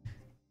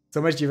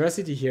 So much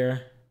diversity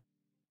here.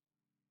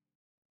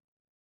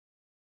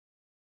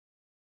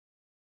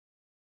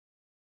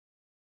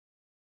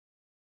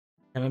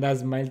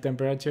 Canada's mild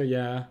temperature,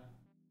 yeah.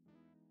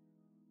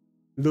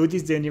 Loot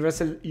is the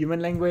universal human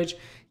language.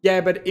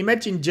 Yeah, but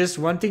imagine just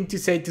wanting to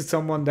say to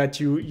someone that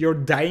you're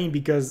dying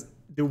because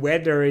the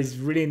weather is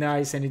really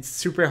nice and it's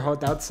super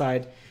hot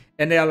outside,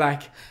 and they're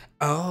like,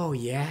 "Oh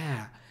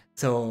yeah,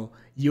 so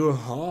you're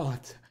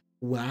hot.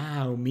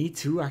 Wow, me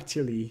too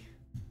actually."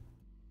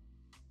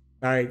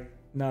 Like,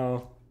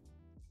 no,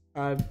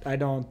 I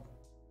don't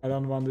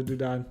want to do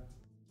that.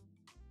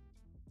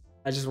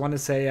 I just want to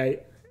say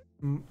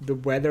the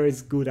weather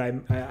is good.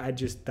 I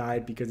just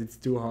died because it's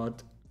too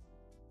hot.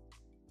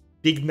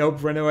 Big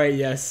nope, run away,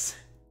 yes.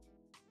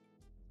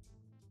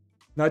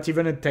 Not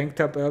even a tank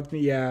top helped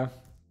me, yeah.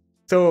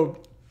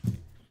 So,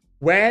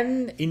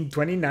 when in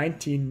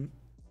 2019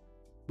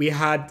 we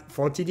had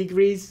 40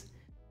 degrees,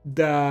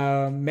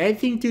 the main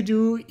thing to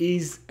do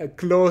is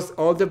close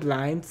all the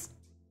blinds,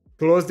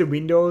 close the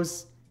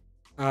windows,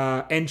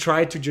 and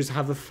try to just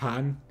have a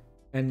fan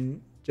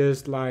and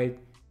just like,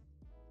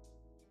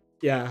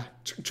 yeah,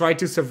 try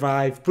to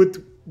survive.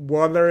 Put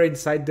water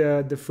inside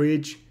the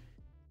fridge.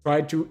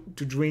 Try to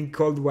drink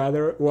cold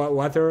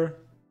water.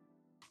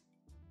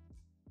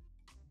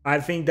 I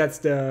think that's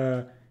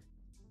the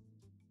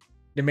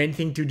main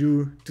thing to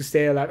do to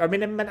stay alive. I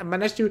mean, I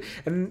managed to.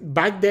 And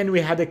back then we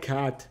had a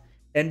cat,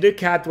 and the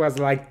cat was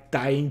like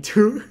dying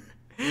too.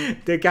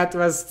 The cat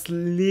was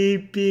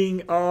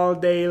sleeping all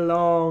day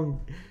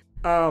long.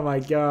 Oh my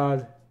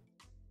god!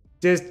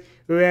 Just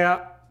we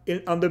were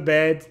on the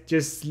bed,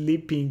 just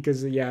sleeping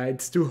because yeah,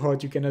 it's too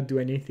hot. You cannot do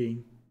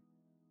anything.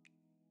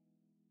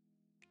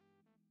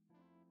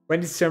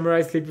 When it's summer,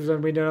 I sleep with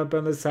one window up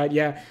on the side.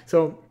 Yeah,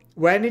 so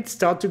when it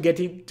starts to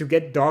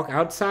get dark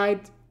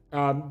outside,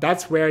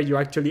 that's where you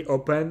actually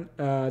open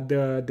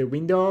the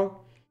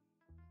window.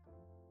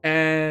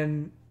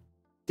 And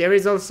there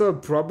is also a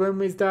problem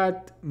with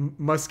that,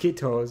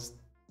 mosquitoes.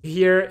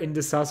 Here in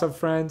the south of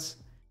France,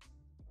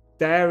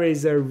 there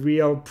is a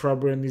real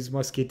problem with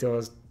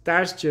mosquitoes.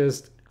 That's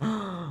just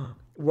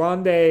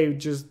one day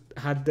just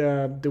had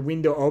the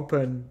window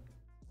open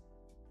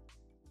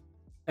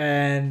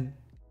and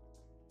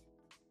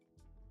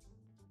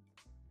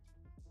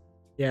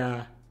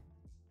yeah,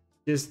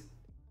 just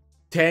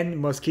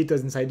 10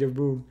 mosquitoes inside the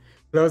room.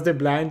 Close the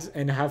blinds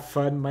and have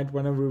fun. Might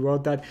want to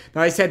reward that. No,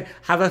 I said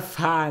have a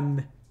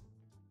fan.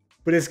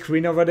 Put a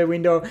screen over the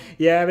window.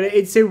 Yeah, but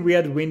it's a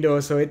weird window,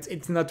 so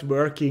it's not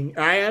working.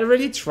 I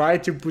already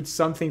tried to put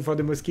something for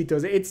the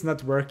mosquitoes. It's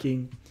not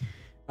working.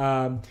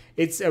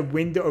 It's a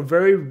window, a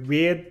very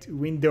weird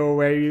window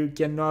where you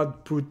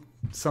cannot put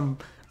some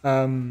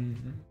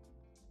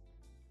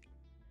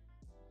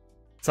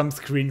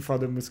screen for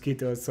the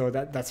mosquitoes, so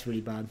that's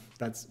really bad.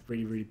 That's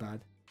really, really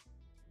bad.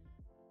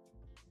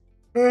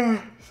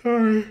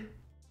 Sorry.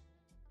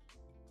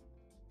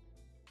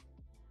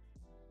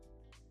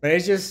 But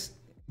it's just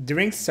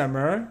during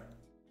summer,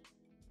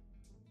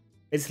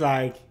 it's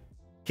like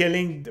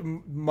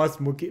killing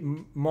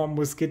more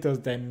mosquitoes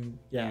than,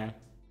 yeah.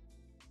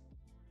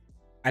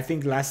 I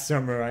think last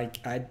summer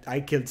I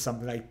killed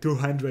something like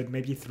 200,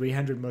 maybe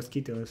 300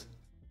 mosquitoes.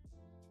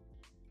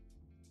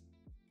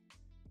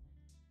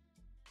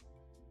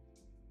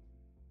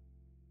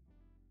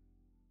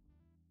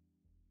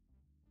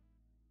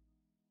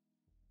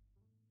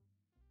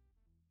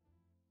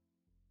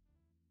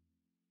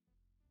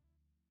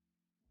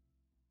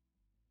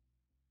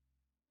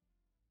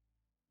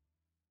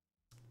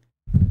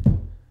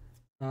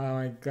 Oh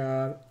my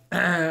god.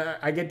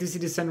 I get to see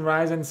the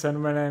sunrise and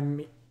sun when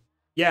I'm...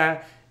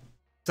 Yeah.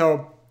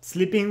 So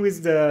sleeping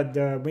with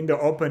the window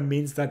open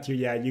means that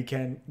you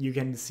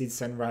can see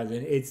sunrise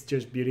and it's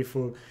just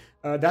beautiful.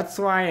 That's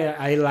why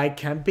I like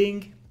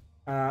camping.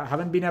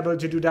 Haven't been able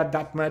to do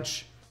that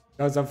much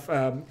because of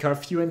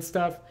curfew and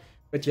stuff.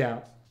 But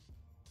yeah.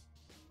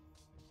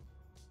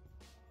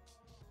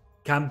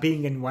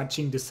 Camping and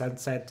watching the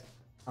sunset.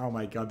 Oh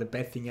my god, the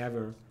best thing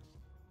ever.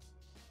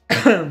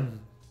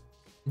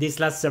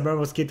 This last summer,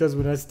 mosquitoes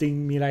would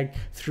sting me like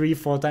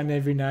 3-4 times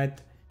every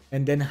night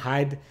and then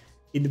hide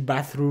in the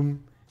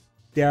bathroom.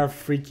 They are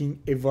freaking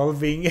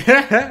evolving.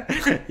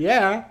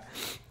 Yeah.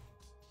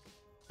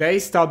 They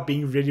start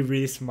being really,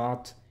 really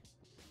smart.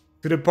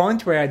 To the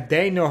point where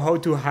they know how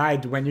to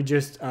hide when you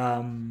just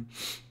turn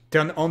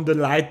on the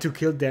light to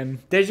kill them.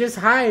 They just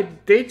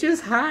hide. They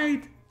just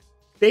hide.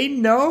 They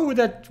know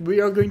that we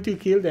are going to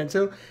kill them.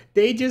 So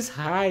they just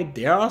hide.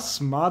 They are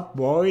smart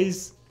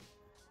boys.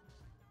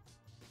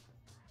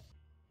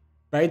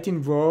 Write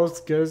in rows,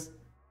 because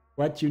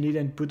what you need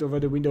and put over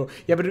the window.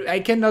 Yeah, but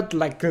I cannot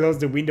like close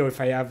the window if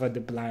I have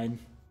the blind.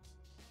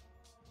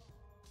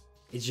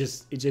 It's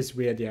just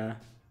weird, yeah.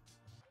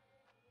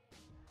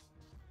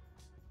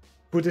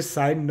 Put a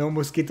sign, no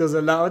mosquitoes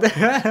allowed.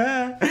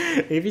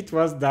 If it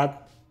was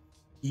that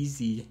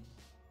easy.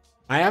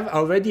 I have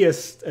already a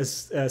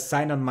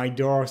sign on my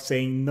door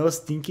saying no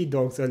stinky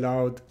dogs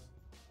allowed.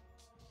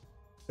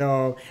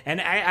 So,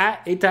 and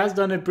it has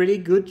done a pretty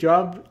good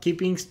job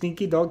keeping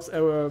stinky dogs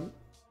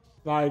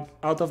like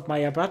out of my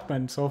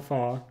apartment so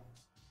far.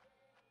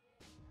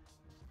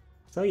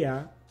 So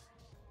yeah.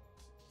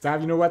 So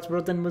you know what's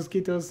worse than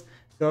mosquitoes?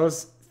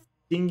 Those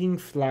stinging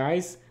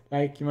flies.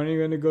 Like when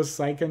you're gonna go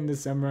cycle in the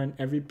summer and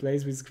every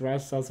place with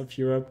grass south of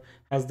Europe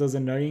has those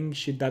annoying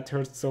shit that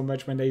hurts so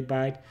much when they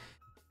bite.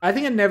 I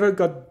think I never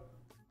got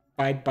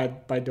bite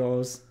by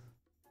those.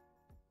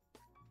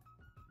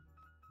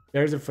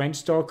 There's a French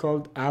store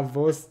called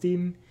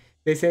Avostim.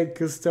 They sell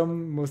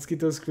custom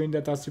mosquito screen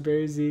that are super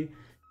easy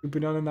to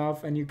put on and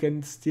off, and you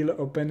can still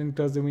open and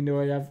close the window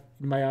I have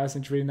in my house.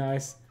 It's really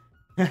nice.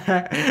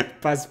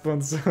 Pas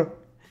sponsor.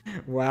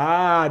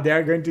 Wow, they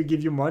are going to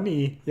give you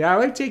money. Yeah, I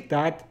will take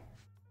that.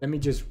 Let me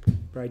just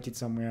write it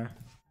somewhere.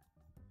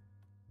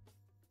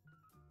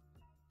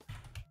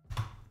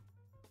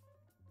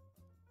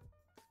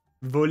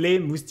 Volet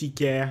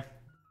moustiquaire.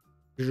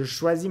 Je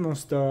choisis mon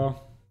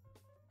store.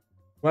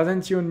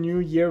 Wasn't your New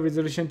Year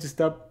resolution to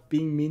stop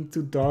being mean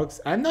to dogs?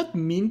 I'm not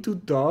mean to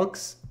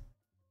dogs.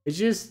 It's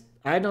just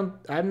I'm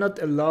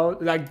not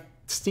allowed. Like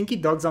stinky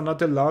dogs are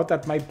not allowed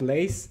at my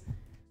place.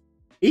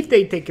 If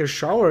they take a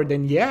shower,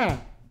 then yeah,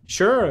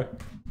 sure,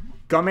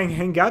 come and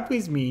hang out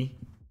with me.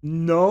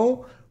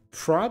 No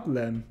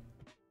problem.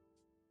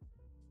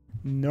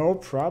 No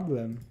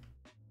problem.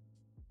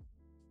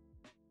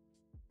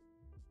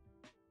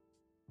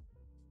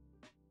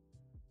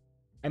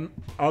 I'm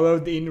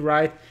allowed in,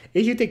 right?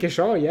 If you take a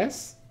shower,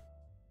 yes.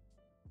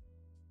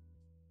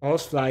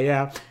 Horsefly,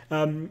 yeah.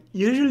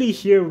 Usually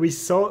here we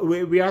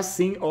are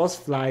seeing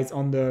horseflies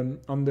on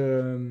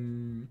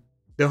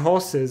the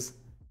horses.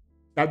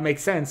 That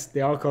makes sense.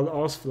 They are called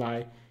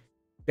horsefly.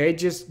 They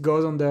just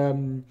goes on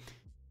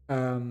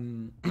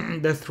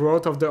the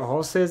throat of the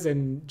horses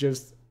and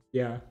just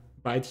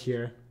bite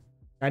here.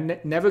 I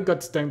never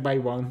got stung by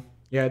one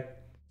yet.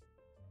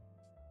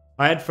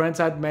 I had friends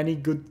had many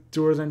good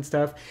tours and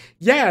stuff.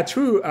 Yeah,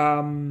 true.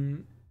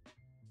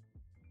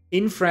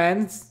 In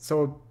France,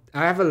 so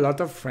I have a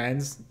lot of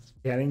friends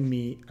telling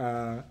me,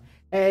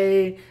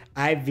 hey,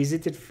 I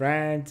visited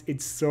France,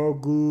 it's so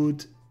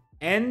good.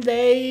 And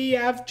they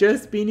have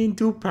just been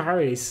into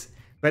Paris.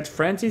 But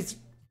France is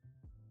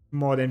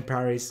more than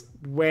Paris.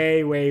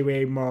 Way, way,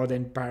 way more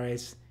than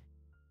Paris.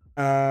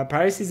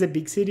 Paris is a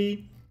big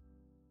city.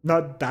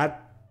 Not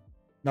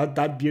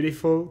that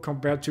beautiful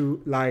compared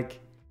to like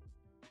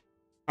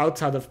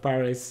outside of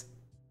Paris.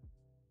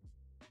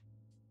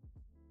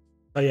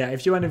 So yeah,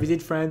 if you want to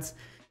visit France,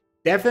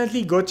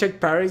 definitely go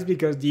check Paris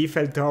because the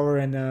Eiffel Tower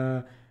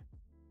and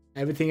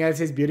everything else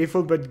is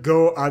beautiful, but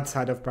go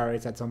outside of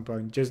Paris at some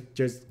point.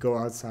 Just go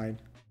outside.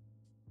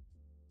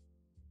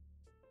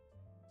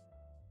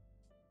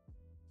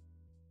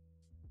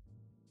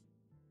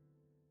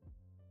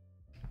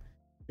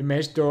 The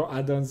mesh door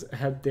add-ons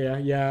help there.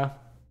 Yeah,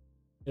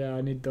 I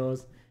need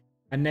those.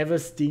 I never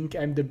stink.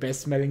 I'm the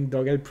best smelling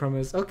dog, I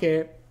promise.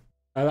 Okay,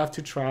 I'll have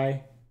to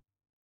try.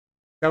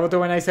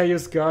 Sabato, when I saw your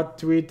Scott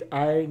tweet,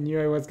 I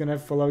knew I was gonna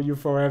follow you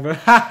forever.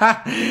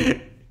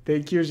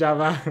 Thank you,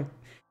 Java.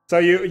 So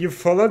you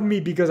followed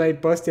me because I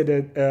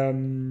posted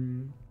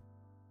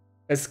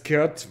a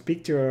skirt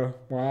picture.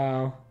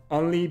 Wow.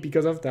 Only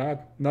because of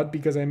that. Not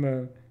because I'm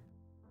a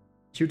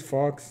cute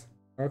fox.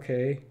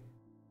 Okay.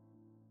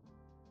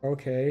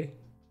 Okay.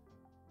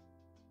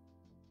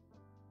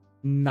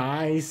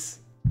 Nice.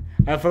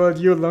 I followed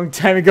you a long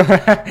time ago.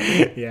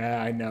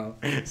 Yeah, I know.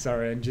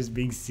 Sorry, I'm just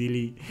being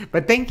silly.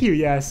 But thank you,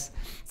 yes.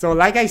 So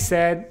like I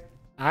said,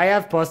 I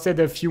have posted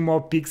a few more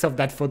pics of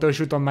that photo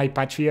shoot on my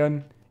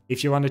Patreon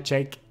if you want to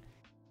check.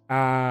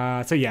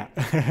 So yeah,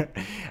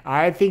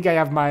 I think I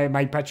have my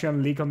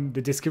Patreon link on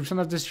the description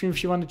of the stream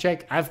if you want to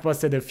check. I've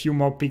posted a few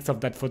more pics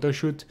of that photo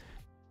shoot,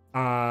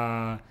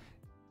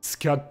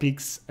 skirt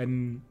pics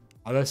and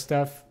other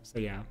stuff. So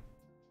yeah,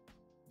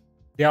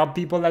 there are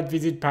people that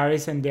visit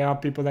Paris and there are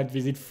people that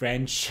visit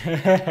French.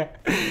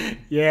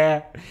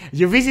 Yeah,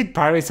 you visit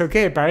Paris,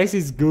 okay, Paris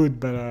is good,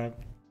 but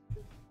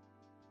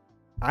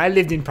I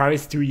lived in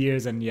Paris 2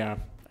 years and yeah,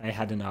 I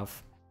had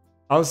enough.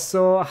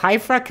 Also, hi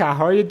Fraka,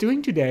 how are you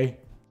doing today?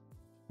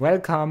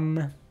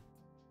 Welcome.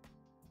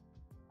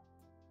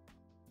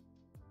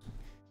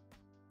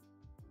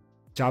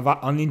 Java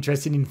only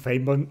interested in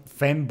fanboy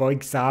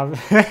Xav.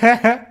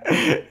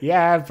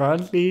 Yeah,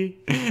 apparently.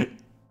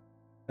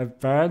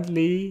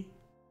 Apparently.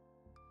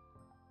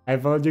 I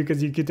followed you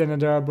because you cute and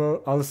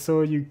adorable.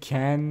 Also, you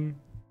can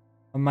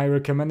on my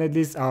recommended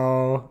list.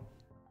 Oh,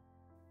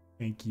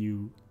 thank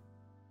you.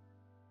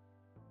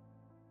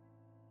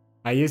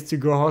 I used to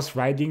go horse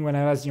riding when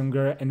I was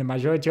younger, and the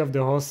majority of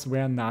the horses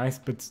were nice,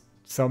 but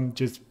some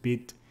just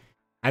bit.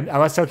 I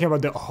was talking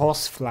about the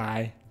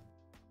horsefly,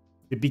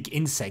 the big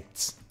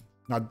insects,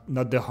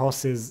 not the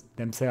horses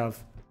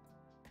themselves.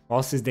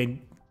 Horses, they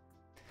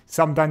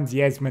sometimes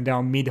yes when they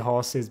are mid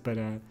horses, but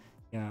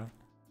yeah.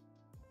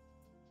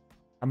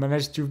 I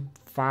managed to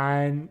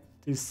find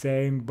the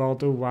same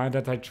Bordeaux wine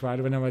that I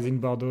tried when I was in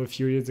Bordeaux a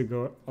few years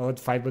ago. I had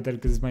 5 bottles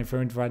because it's my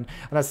favorite wine.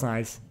 Oh, that's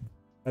nice.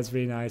 That's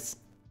really nice.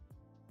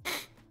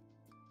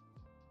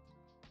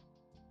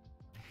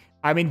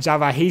 I mean,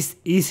 Java, is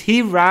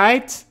he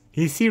right?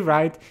 Is he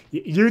right?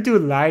 You do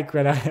like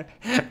when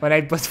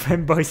I post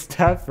fanboy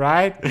stuff,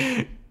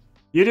 right?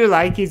 You do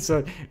like it,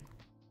 so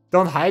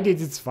don't hide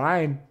it, it's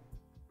fine.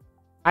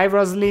 Hi,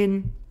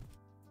 Roslyn.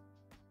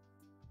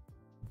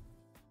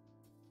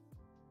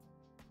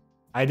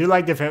 I do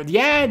like the family.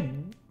 Yeah,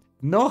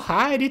 no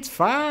hide, it's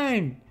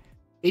fine.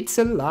 It's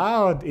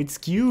allowed. It's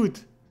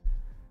cute.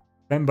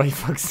 Fanboy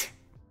Fox.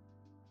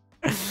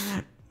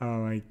 Oh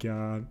my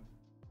god.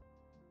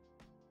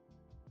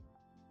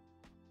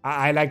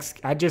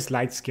 I just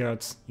like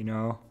skirts, you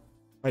know.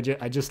 I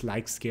just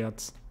like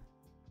skirts.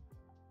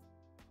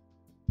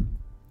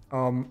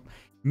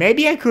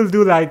 Maybe I could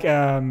do like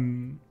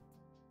you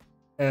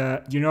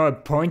know, a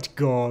point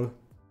goal.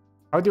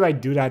 How do I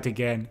do that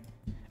again?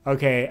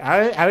 Okay,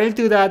 I will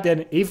do that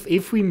then.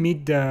 If we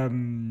meet the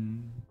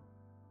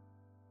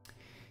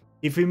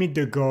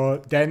goal,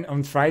 then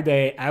on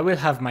Friday I will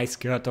have my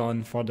skirt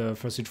on for the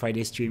Fursuit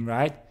Friday stream,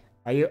 right?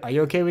 Are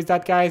you okay with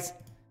that, guys?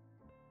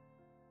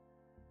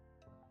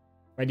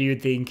 What do you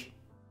think?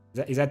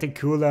 Is that a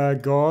cooler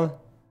goal?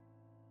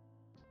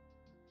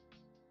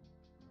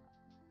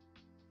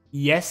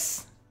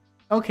 Yes.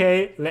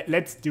 Okay,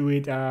 let's do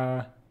it.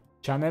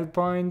 Channel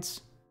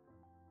points.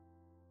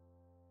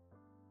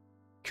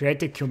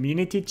 Create a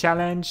community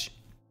challenge.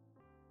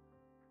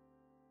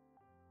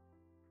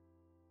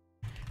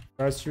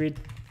 Fursuit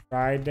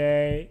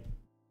Friday,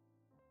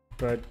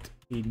 but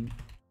in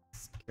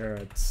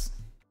skirts.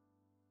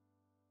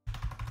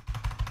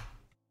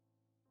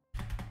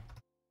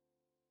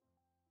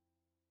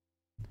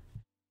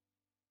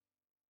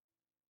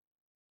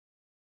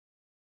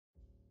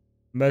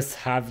 Must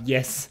have,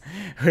 yes.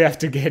 We have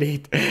to get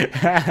it.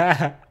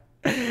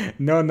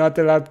 No, not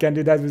allowed can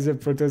do that with the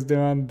Protoss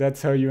demand.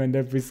 That's how you end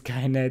up with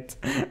Skynet.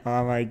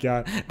 Oh my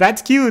god.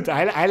 That's cute.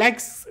 I like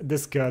the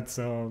skirt,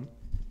 so...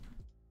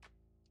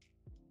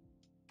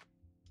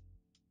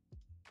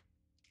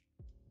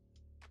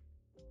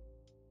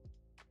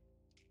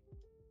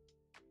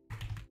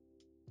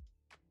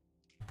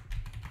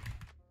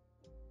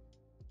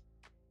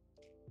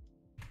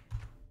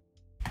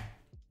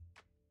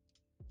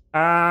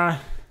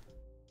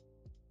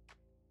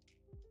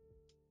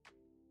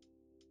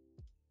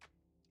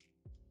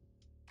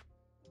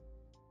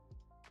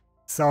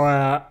 So,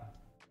 a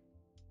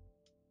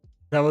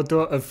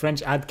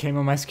French ad came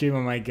on my screen.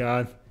 Oh my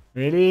god.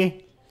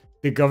 Really?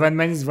 The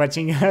government is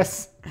watching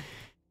us?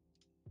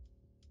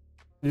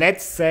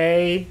 Let's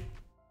say...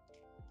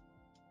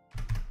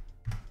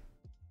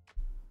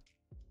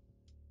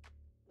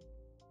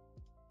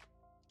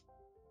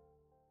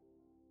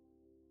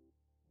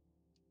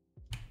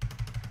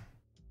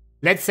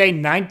 Let's say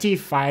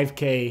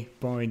 95k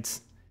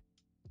points.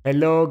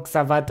 Hello,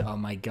 Xavato. Oh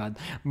my god.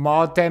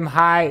 Mortem,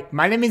 hi.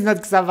 My name is not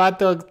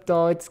Xavato,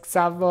 though. It's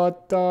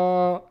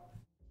Xavoto.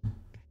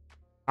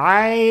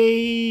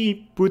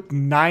 I put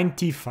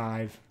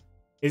 95.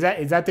 Is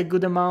that a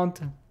good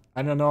amount?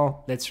 I don't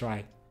know. Let's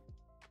try.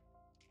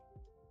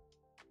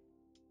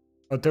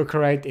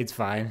 Autocorrect, it's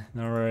fine.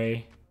 No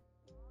worry.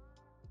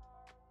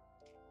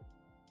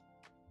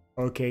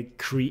 Okay,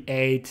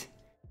 create.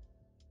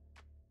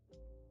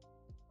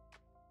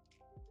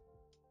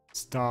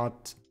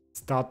 Start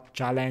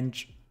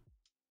challenge.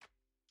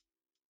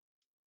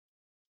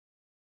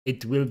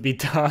 It will be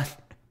done.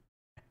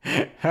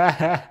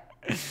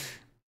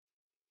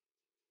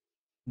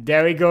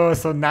 There we go.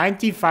 So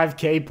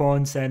 95k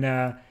points,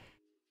 and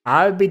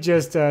I'll be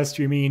just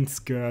streaming in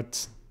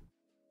skirts.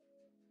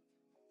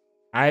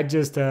 I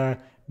just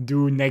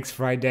do next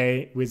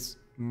Friday with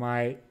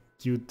my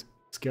cute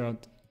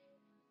skirt.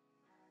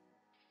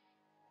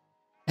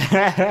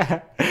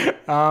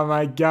 Oh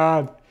my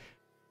god.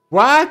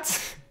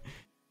 What?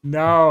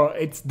 No,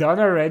 it's done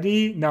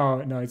already? No,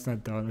 it's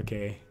not done.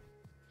 Okay.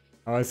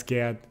 I was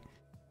scared.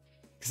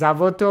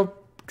 Xavopoto,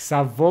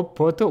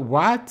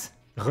 what?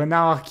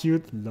 Renard are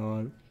cute?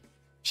 Lol.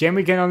 Shame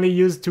we can only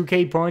use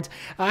 2k points.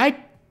 I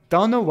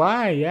don't know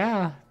why.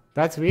 Yeah,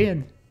 that's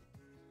weird.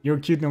 You're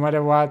cute no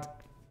matter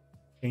what.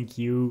 Thank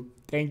you.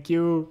 Thank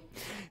you.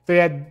 So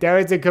yeah, there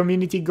is a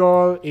community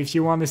goal if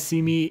you want to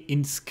see me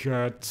in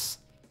skirts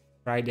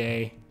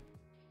Friday.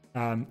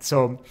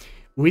 So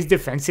with the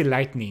fancy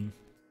lightning,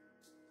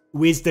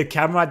 with the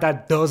camera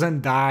that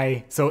doesn't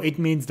die, so it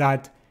means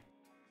that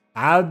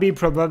I'll be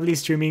probably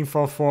streaming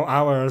for 4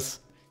 hours,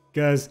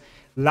 because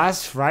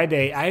last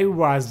Friday I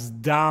was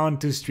down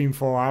to stream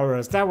 4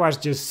 hours. That was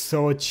just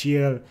so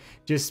chill,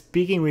 just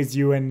speaking with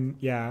you, and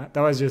yeah,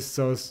 that was just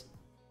so...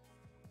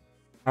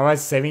 I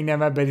was saving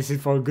them up, but this is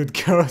for a good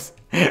cause.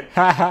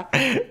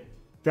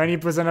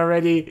 20%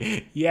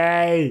 already,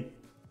 yay!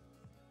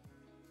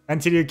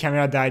 Until your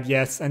camera died,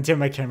 yes, until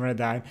my camera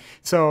died.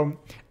 So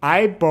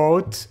I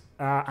bought,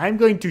 I'm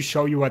going to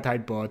show you what I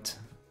bought.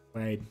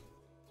 Wait.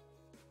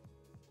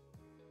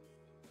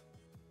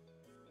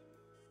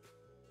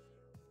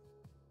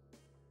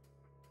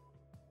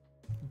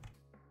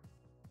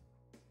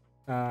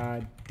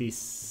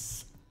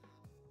 This.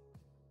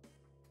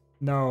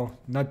 No,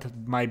 not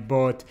my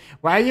boat.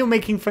 Why are you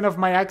making fun of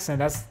my accent?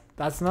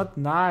 That's not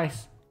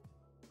nice.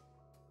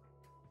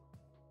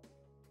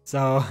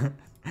 So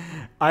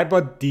I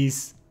bought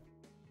this.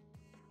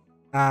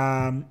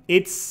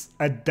 It's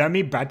a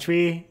dummy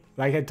battery,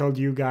 like I told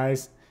you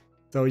guys.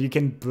 So you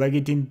can plug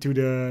it into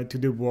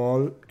the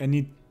wall,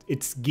 and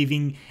it's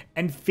giving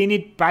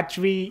infinite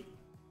battery.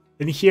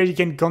 And here you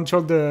can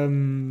control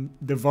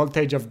the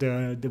voltage of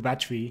the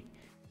battery,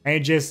 and you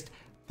just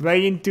plug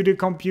into the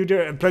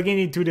computer, plug it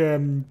into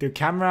the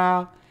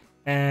camera,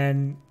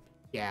 and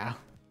yeah,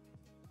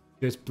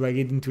 just plug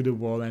it into the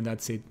wall, and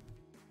that's it.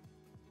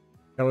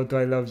 Naoto,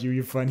 I love you.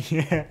 You're funny.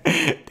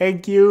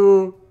 Thank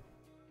you.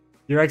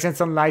 Your accent's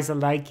so nice. I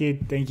like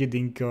it. Thank you,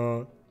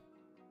 Dinko.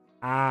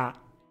 I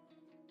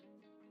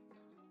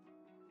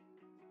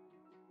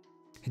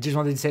just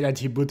wanted to say that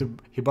he bought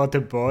a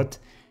bot.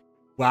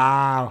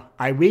 Wow,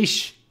 I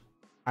wish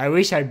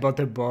I bought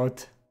a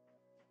bot.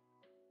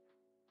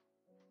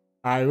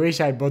 I wish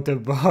I bought a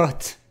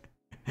bot.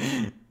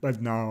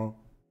 But no.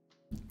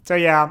 So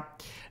yeah,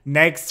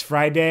 next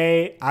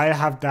Friday I'll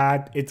have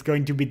that. It's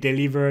going to be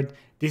delivered.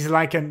 This is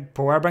like a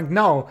power bank.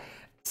 No.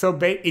 So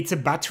it's a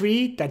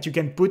battery that you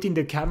can put in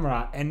the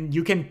camera, and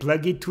you can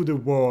plug it to the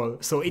wall.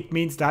 So it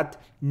means that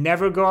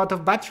never go out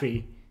of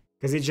battery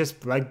because it's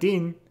just plugged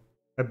in.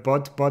 A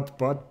bot.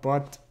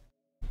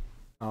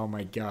 Oh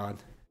my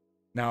god.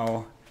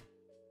 No.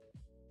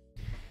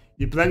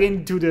 You plug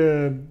into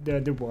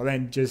the wall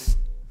and just,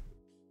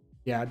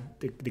 yeah,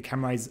 the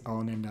camera is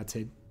on, and that's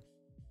it.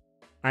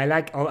 I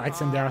like all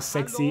accents. They are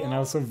sexy and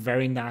also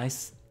very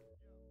nice.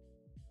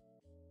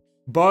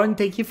 Born,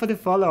 thank you for the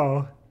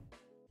follow.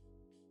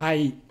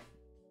 I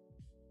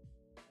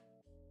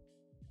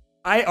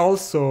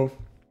also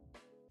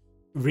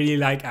really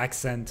like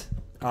accent.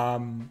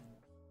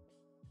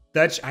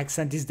 Dutch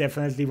accent is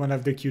definitely one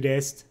of the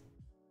cutest.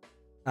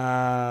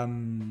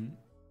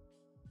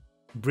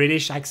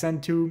 British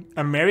accent too.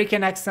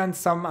 American accent,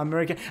 some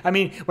American. I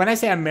mean, when I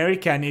say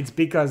American, it's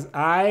because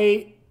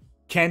I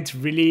can't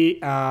really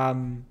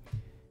I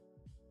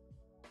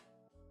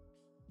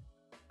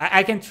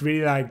can't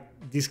really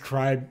like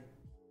describe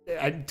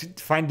to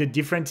find the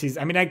differences.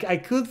 I mean, I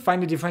could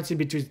find the differences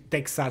between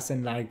Texas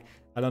and, like,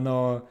 I don't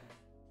know,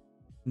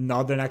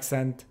 northern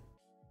accent.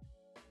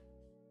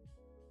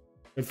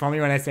 But for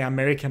me, when I say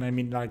American, I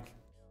mean like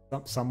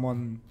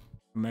someone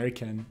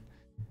American.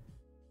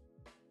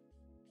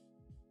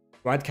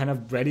 What kind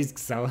of bread is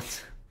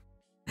salt?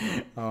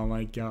 Oh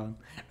my god.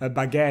 A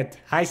baguette.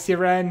 Hi,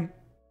 Siren.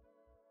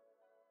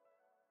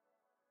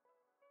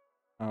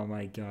 Oh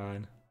my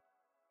god.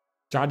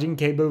 Charging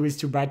cable with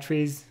 2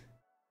 batteries.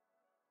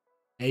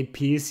 AP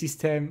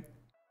system.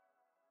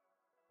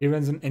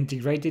 Even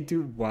integrated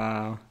too.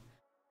 Wow.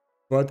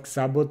 But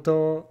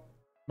Saboto,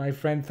 my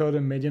friend, thought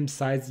a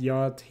medium-sized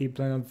yacht. He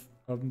planned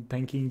on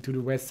tanking to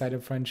the west side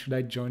of France. Should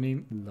I join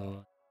him?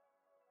 Lord.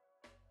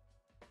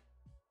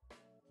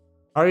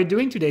 How are you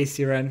doing today,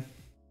 Siren?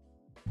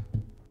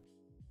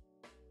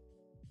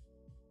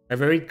 A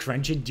very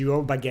crunchy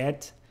dual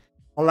baguette,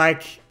 or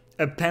like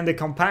a pain de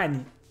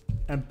campagne.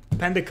 A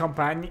pain de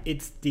campagne,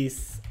 it's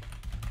this.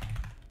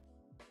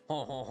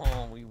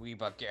 Oui,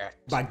 baguette.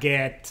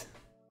 Baguette.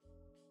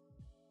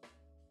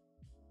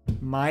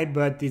 My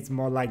butt is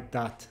more like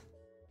that.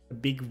 A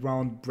big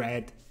round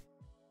bread.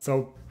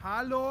 So.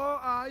 Hallo,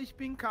 ich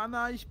bin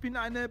Kana, ich bin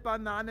eine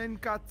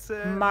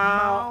Bananenkatze.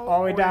 Mau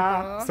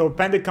Oida. So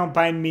pain de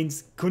campagne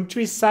means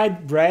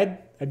countryside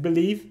bread, I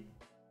believe.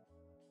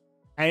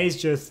 And it's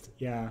just,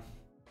 yeah.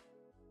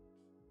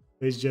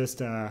 It's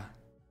just,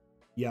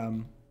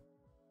 yum.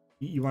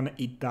 You want to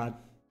eat that.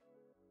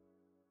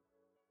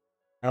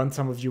 I want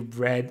some of your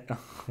bread.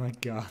 Oh my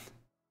god.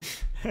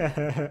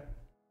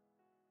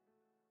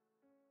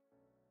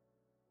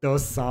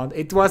 Those sound.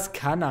 It was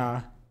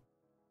Kana.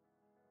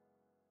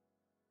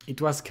 It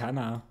was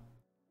Kana.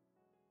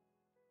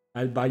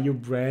 I'll buy you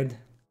bread.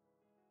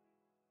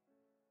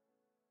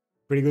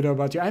 Pretty good. How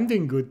about you? I'm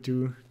doing good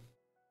too.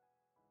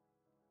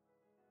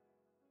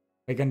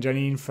 I can join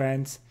in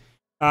France.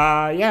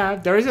 Yeah,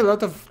 there is a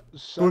lot of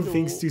cool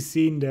things to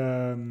see in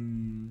the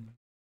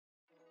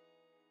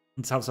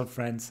in south of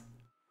France.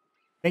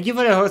 Thank you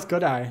for the host,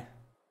 Godai.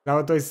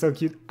 Naoto is so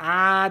cute.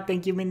 Ah,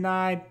 thank you,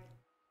 Midnight.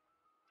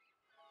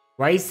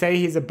 Why you say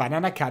he's a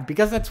banana cat?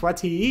 Because that's what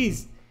he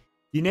is.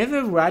 You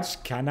never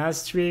watched Kana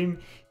stream?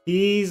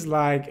 He's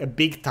like a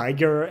big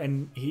tiger,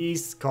 and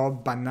he's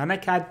called Banana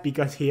Cat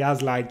because he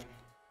has like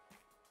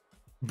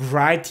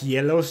bright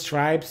yellow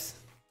stripes.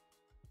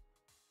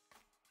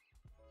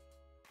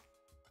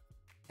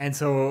 And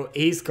so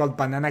he's called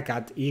Banana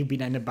Cat. Ich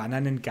bin eine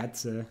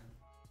Bananenkatze.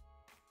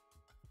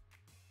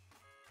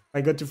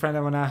 I go to friend,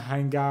 I wanna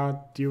hang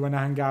out. Do you wanna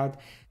hang out?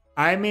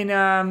 I mean,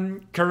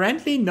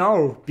 currently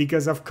no,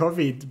 because of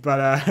COVID. But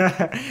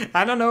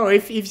I don't know,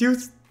 if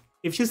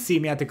you see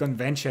me at a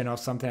convention or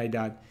something like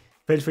that,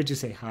 feel free to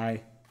say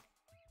hi.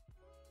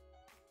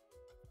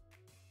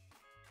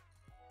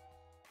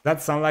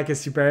 That sounds like a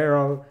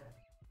superhero.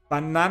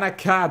 Banana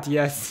Cat,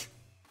 yes.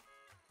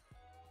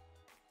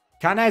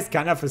 Kana is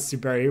kind of a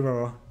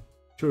superhero.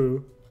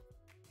 True.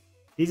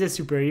 He's a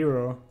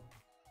superhero.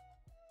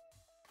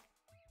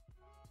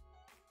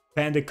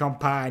 Pain de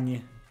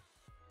campagne.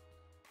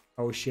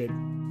 Oh shit.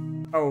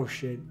 Oh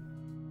shit.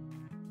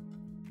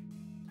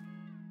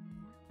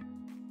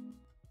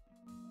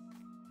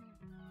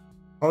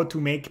 How to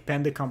make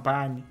pain de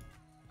campagne.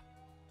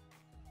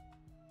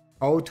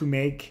 How to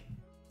make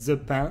the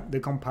pain de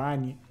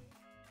campagne.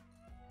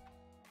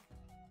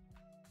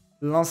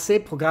 Lancer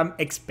programme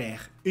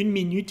expert. 1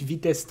 minute,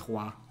 vitesse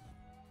 3.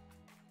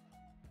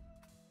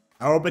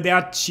 Oh, but they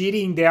are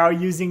cheating. They are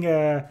using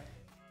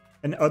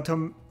an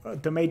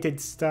automated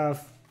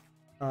stuff.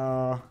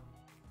 La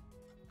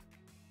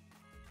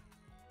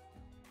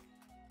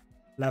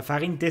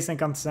farine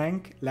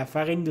T55, la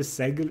farine de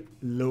seigle,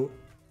 l'eau.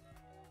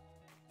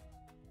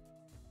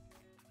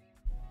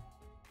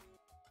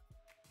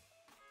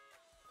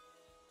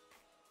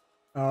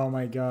 Oh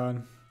my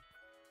god.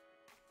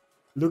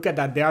 Look at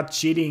that, they are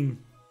cheating.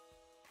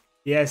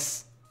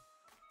 Yes.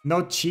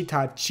 No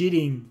cheetah,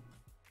 cheating.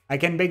 I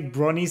can bake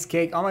brownies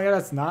cake. Oh my god,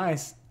 that's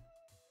nice.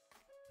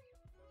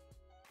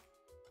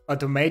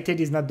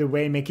 Automated is not the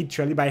way, make it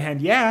truly by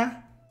hand.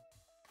 Yeah.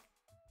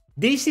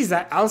 This is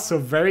also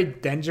very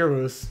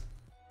dangerous.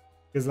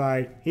 Because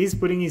like, he's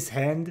putting his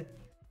hand.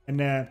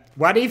 And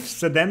what if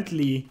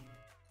suddenly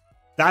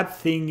that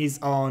thing is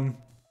on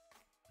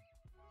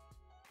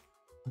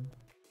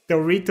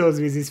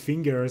Doritos with his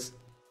fingers?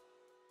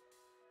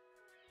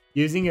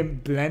 Using a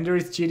blender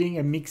is cheating,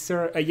 a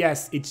mixer,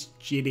 yes, it's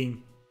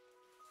cheating.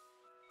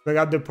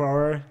 Regarde the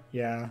power,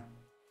 yeah.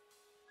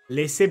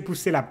 Laissez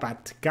pousser la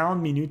pâte,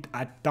 40 minutes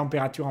à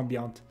température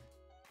ambiante.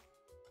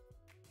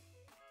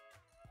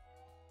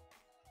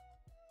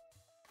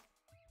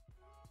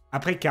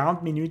 Après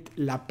 40 minutes,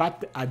 la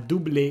pâte a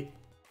doublé.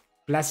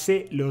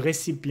 Placez le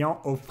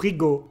récipient au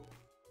frigo.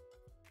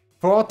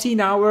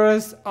 14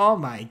 hours, oh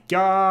my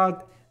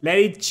god. Let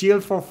it chill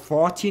for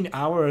 14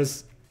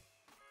 hours.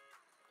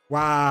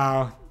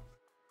 Wow.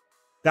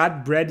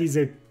 That bread is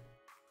a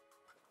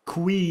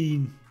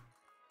queen.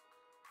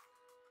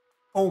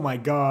 Oh my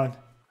god.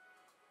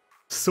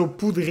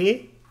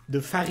 Saupoudrer de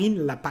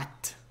farine la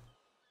pâte.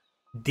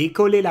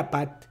 Décoller la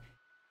pâte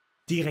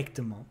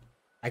directement.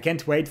 I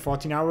can't wait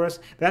 14 hours.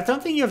 But that's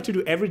something you have to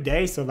do every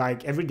day. So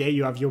like every day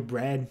you have your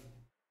bread.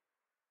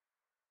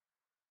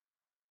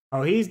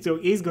 Oh, he's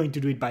going to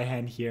do it by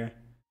hand here.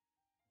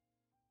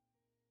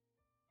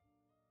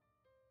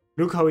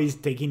 Look how he's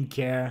taking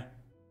care.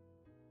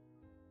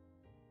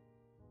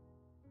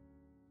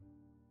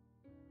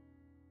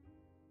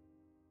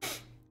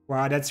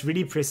 Wow, that's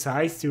really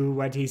precise to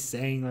what he's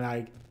saying,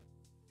 like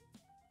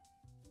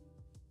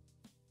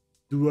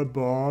do a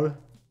ball.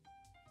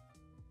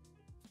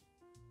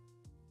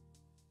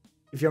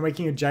 If you're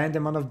making a giant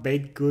amount of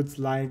baked goods,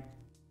 like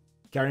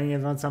carrying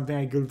around something,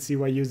 I could see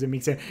why you use a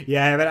mixer.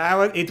 Yeah,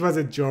 but it was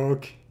a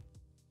joke.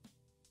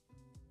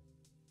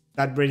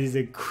 That bread is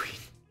a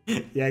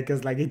queen. Yeah,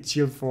 because like it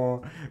chilled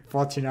for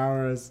 14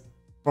 hours.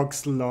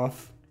 Fox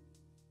love.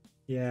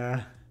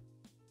 Yeah.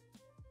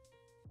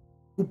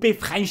 Couper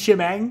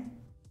franchement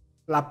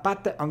la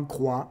pâte en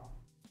croix.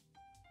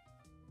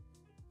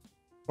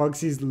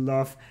 Foxy's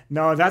love.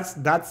 No,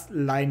 that's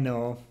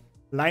Lino.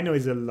 Lino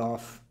is a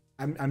love.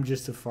 I'm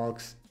just a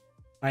fox.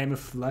 I am a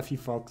fluffy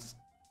fox.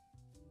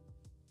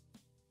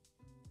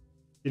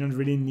 You don't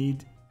really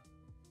need.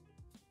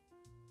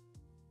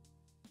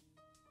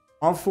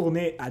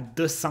 Enfourner à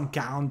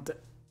 240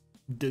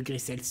 degrés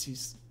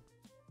Celsius.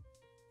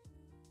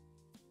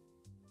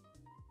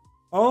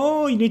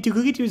 Oh, you need to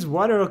cook it with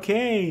water,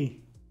 okay.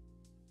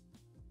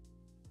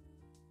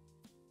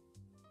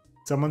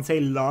 Someone say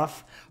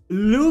love.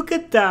 Look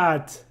at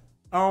that.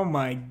 Oh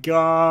my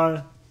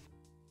god.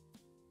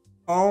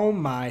 Oh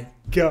my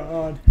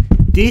god.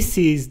 This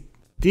is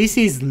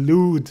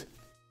lewd.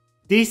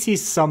 This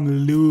is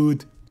some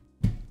lewd.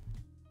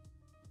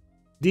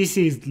 This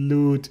is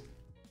lewd.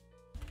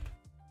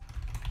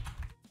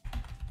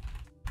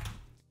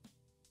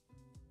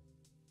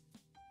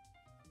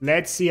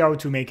 Let's see how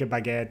to make a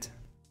baguette.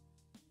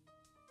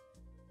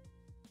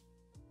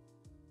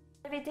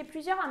 Vous avez été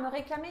plusieurs à me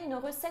réclamer une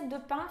recette de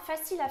pain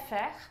facile à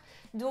faire.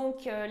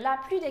 Donc là,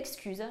 plus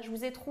d'excuses. Je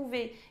vous ai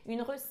trouvé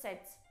une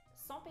recette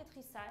sans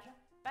pétrissage,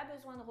 pas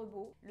besoin de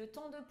robot. Le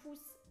temps de pouce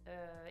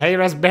Hey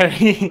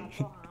Raspberry. par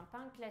rapport à un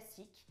pain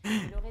classique.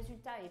 Le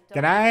résultat est top.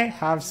 Can I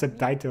have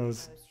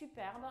subtitles?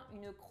 Superbe,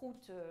 une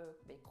croûte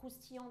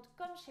croustillante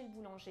comme chez le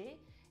boulanger.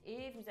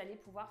 Et vous allez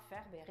pouvoir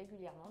faire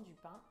régulièrement du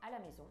pain à la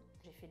maison.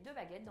 J'ai fait 2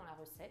 baguettes dans la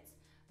recette.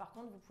 Par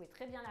contre, vous pouvez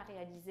très bien la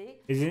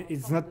réaliser.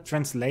 It's not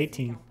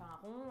translating. En pain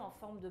rond, en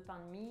forme de pain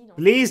de mie.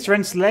 Please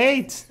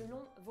translate.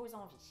 Selon vos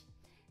envies.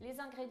 Les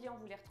ingrédients,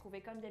 vous les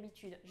retrouvez comme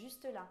d'habitude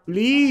juste là.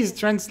 Please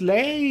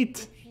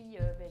translate. Et puis,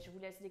 je vous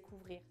laisse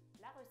découvrir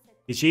la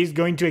recette. She's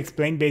going to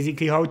explain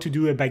basically how to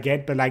do a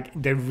baguette, but like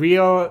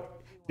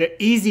the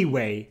easy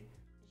way.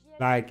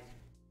 Like,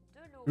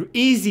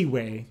 easy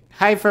way.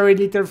 Hi, furry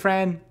little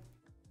friend.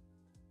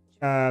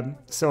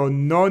 So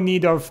no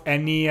need of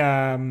any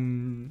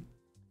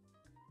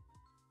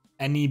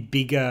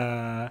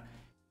bigger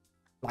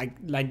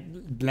like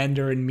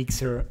blender and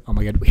mixer. Oh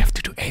my god, we have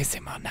to do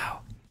ASMR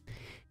now.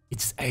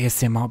 It's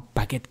ASMR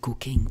baguette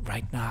cooking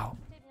right now.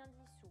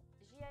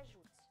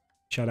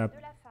 Shut up.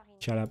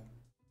 Shut up.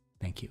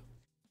 Thank you.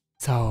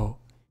 So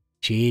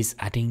she's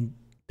adding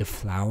the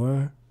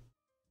flour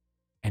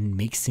and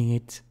mixing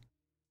it.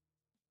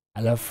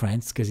 I love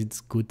France because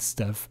it's good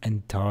stuff,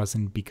 and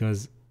Tarzan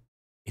because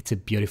it's a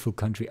beautiful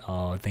country.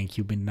 Oh, thank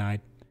you,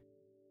 Midnight.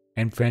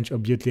 And French,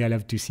 obviously, I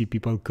love to see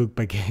people cook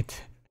baguette.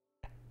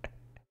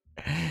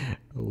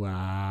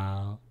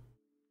 Wow.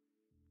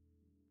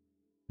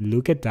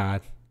 Look at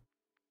that.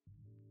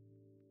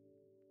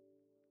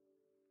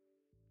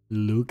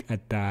 Look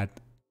at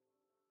that.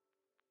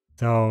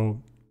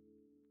 So,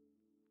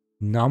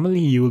 normally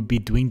you will be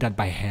doing that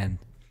by hand.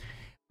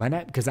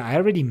 Because I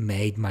already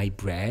made my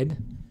bread.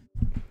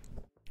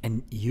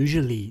 And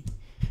usually,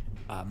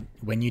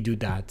 when you do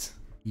that,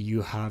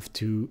 you have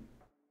to...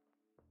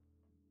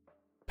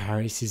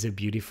 Paris is a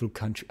beautiful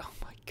country. Oh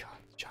my god,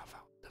 Java,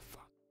 what the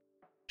fuck?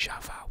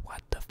 Java,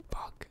 what the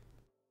fuck?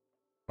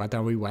 What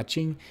are we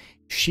watching?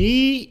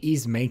 She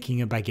is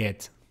making a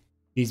baguette.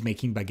 She's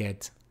making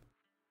baguette.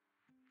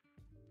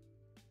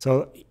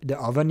 So the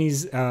oven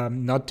is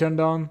not turned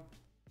on.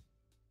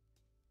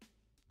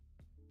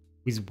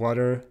 With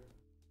water.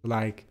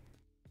 Like,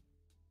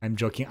 I'm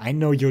joking. I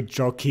know you're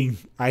joking.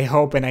 I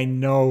hope and I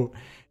know.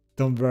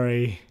 Don't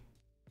worry.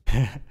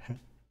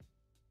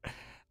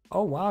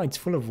 Oh wow, it's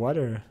full of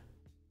water.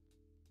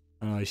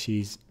 Oh,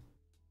 it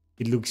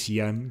looks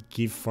yum.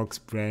 Give Fox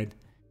bread.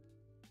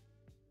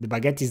 The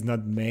baguette is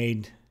not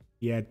made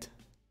yet.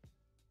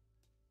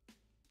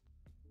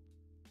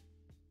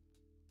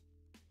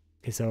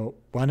 Okay, so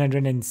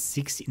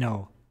 160,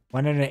 no,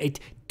 108,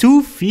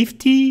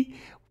 250?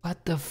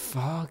 What the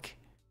fuck?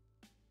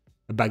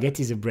 A baguette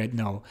is a bread?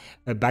 No,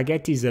 a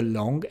baguette is a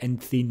long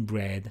and thin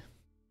bread.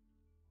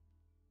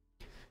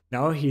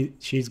 Now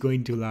she's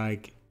going to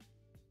like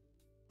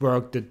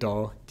work the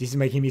dough. This is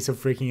making me so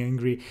freaking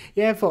angry.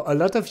 Yeah, for a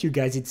lot of you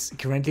guys, it's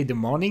currently the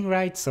morning,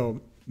 right? So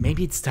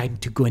maybe it's time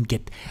to go and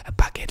get a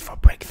baguette for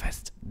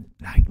breakfast.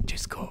 Like,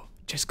 just go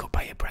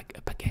buy a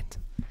baguette.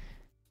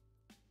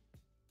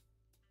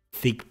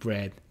 Thick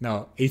bread.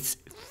 No, it's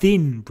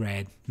thin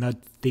bread,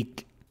 not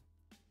thick.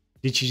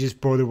 Did she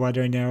just pour the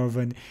water in the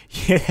oven?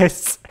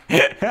 Yes.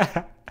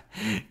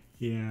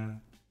 Yeah.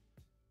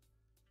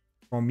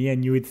 For me, I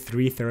knew it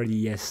 3:30.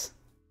 Yes.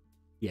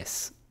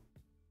 Yes.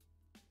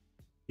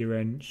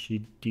 Iran, she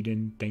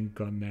didn't, thank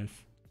goodness.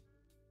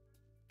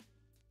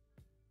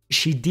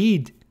 She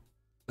did,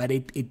 but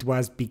it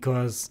was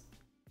because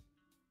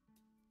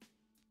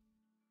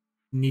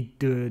need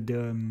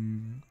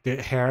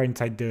the hair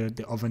inside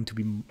the oven to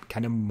be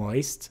kind of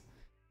moist,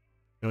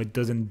 so it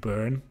doesn't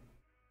burn.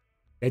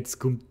 Let's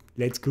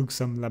cook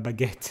some la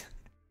baguette.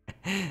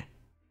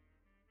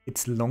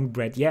 It's long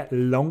bread, yeah,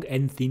 long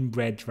and thin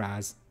bread,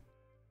 Raz.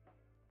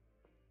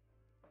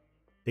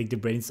 Take the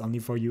bread, it's only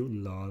for you,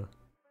 lol.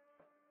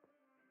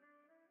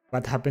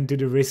 What happened to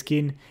the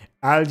reskin?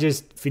 I'll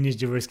just finish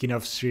the reskin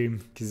off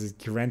stream because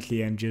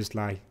currently I'm just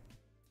like,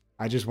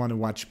 I just want to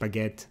watch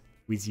baguette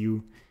with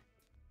you.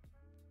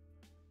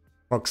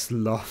 Fox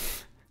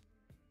love.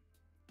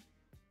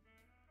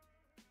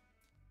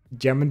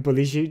 German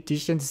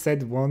politician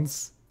said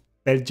once,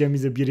 Belgium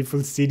is a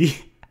beautiful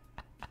city.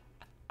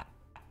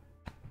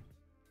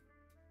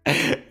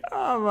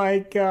 Oh my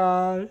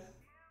god.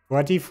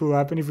 What if will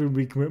happen if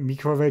we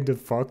microwave the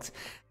fox?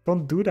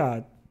 Don't do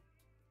that.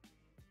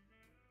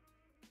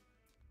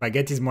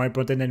 Baguette is more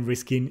important than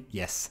risking,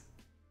 yes.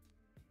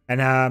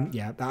 And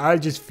yeah, I'll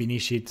just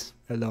finish it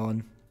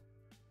alone.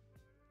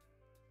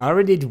 I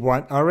already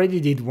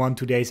did one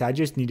today, so I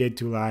just needed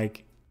to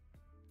like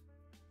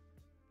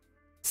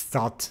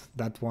start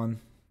that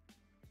one.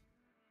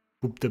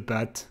 Poop the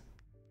butt.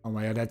 Oh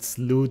my god, that's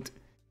lewd.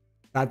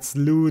 That's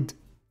lewd.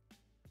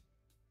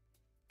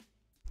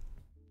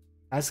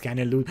 That's kind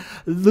of lewd.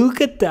 Look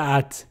at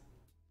that.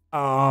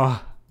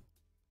 Oh.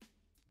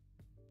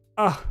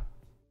 Oh.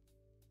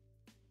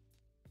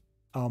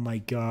 Oh my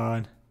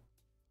god.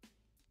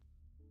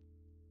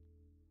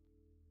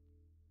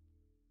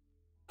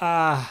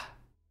 Ah.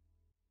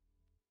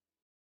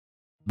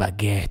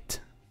 Baguette.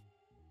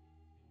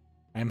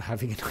 I'm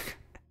having a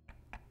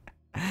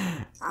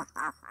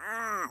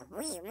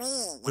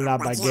La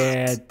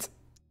baguette.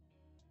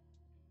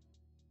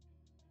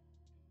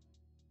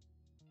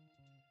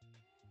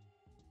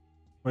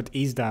 What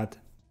is that?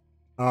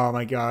 Oh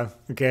my god.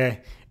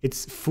 Okay.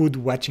 It's food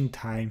watching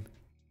time.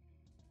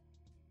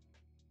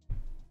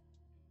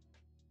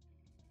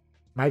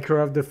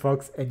 Microwave the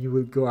fox and you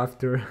will go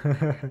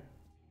after.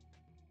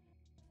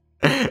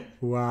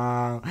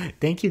 Wow.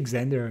 Thank you,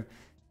 Xander.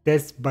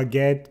 This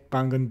baguette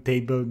bang on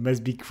table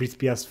must be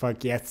crispy as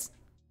fuck. Yes.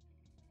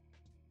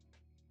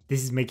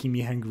 This is making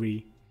me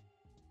hungry.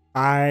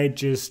 I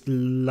just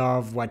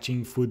love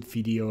watching food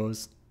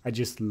videos. I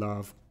just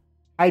love.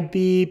 I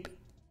beep.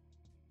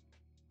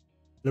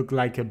 Look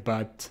like a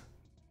butt.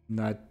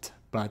 Not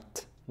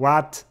butt.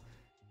 What?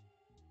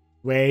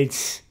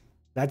 Wait.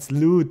 That's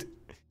lewd.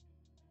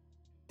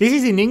 This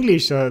is in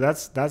English, so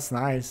that's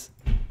nice.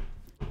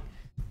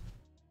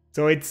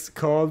 So it's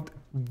called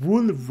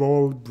wool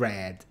roll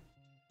bread.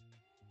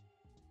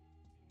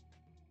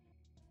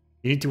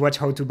 You need to watch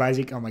How to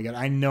Basic. Oh my god,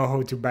 I know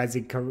How to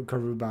Basic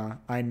Karuba.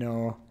 I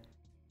know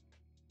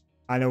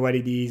what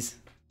it is.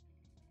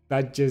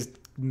 That's just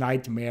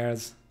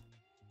nightmares.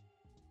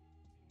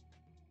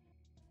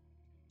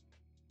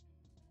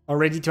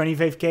 Already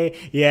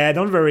 25k? Yeah,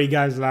 don't worry,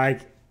 guys.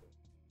 Like,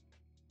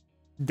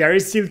 there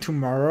is still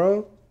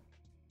tomorrow.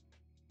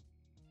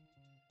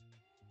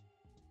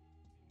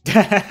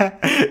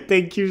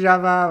 Thank you,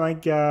 Java. My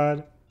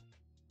God.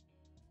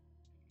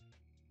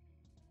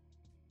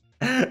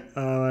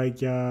 Oh my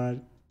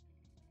God.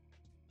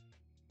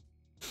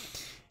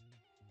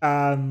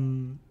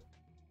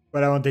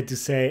 What I wanted to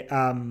say.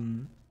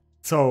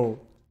 So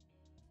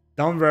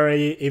don't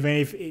worry. Even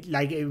if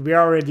we're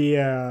already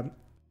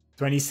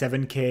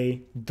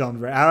 27k. Don't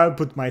worry. I'll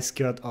put my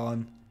skirt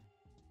on.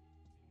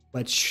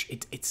 But shh,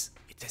 it's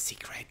a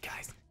secret,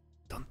 guys.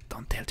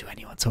 Don't tell to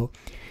anyone. So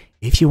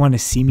if you want to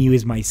see me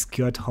with my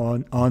skirt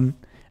on,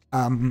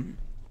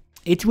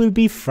 it will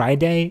be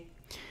Friday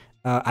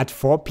at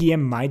 4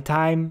 p.m. my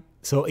time.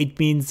 So it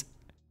means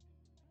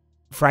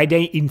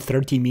Friday in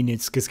 30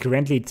 minutes, because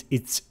currently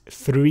it's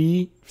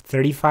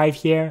 3:35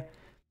 here.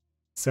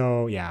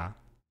 So yeah.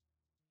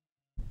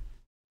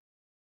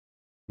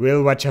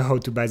 We'll watch a how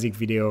to basic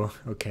video.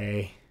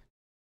 Okay.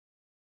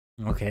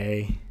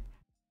 Okay.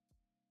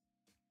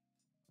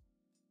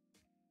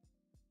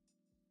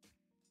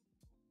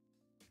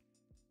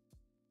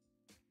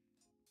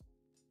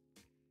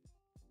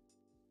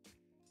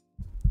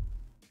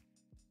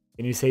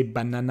 Can you say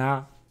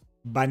banana?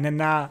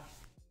 Banana.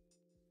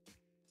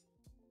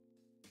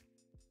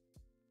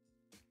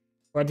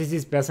 What is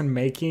this person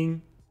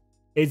making?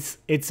 It's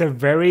a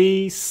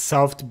very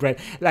soft bread.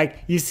 Like,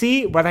 you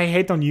see what I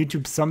hate on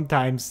YouTube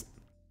sometimes?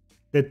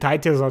 The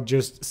titles are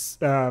just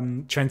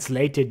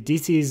translated.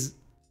 This is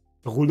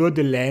rouleau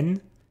de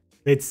laine.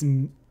 It's,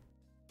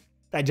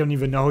 I don't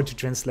even know how to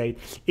translate.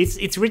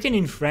 It's written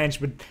in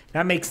French, but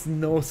that makes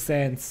no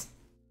sense.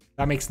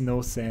 That makes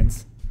no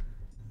sense.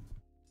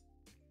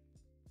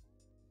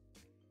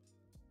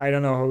 I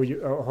don't know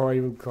how I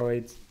would call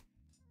it.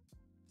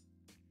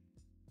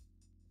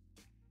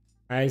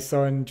 I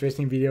saw an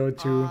interesting video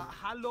too.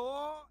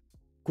 Hello?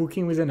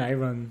 Cooking with an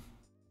iron.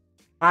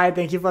 Hi,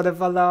 thank you for the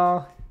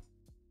follow.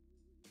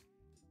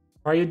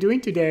 How are you doing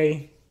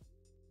today?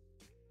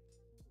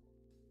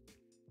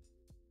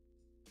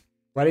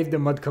 What if the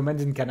mod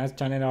comments in Kana's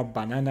channel are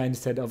banana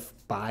instead of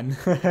ban?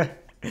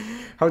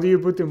 How do you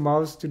put the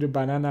mouse to the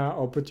banana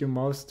or put your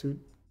mouse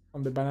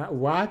on the banana?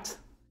 What?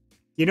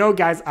 You know,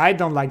 guys, I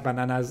don't like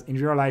bananas. In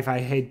real life, I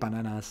hate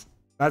bananas.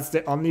 That's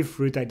the only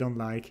fruit I don't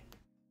like.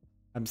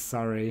 I'm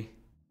sorry.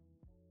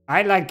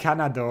 I like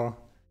Canada.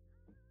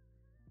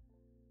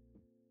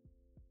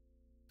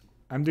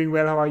 I'm doing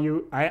well. How are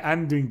you?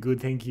 I'm doing good,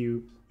 thank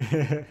you.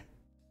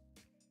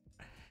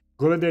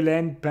 Rouleau de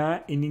laine,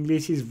 pain in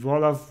English is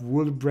roll of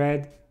wool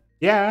bread.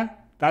 Yeah,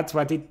 that's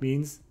what it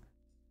means.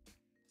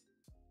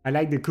 I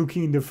like the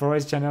Cooking in the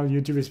Forest channel,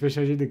 YouTube,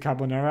 especially the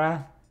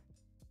carbonara.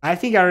 I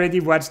think I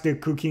already watched the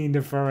Cooking in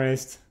the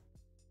Forest.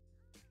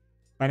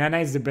 Banana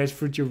is the best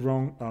fruit, you're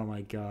wrong. Oh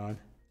my God.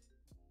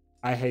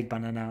 I hate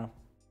banana.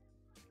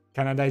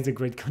 Canada is a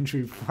great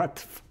country.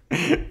 What?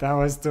 That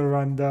was too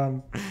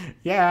random.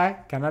 Yeah,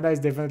 Canada is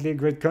definitely a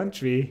great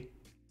country.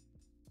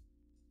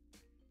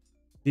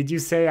 Did you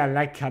say I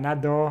like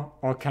Canada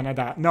or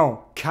Canada?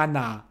 No,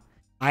 Kana.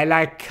 I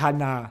like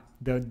Kana.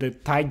 The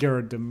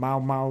tiger, the Mau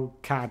Mau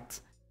cat.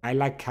 I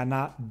like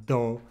Canada.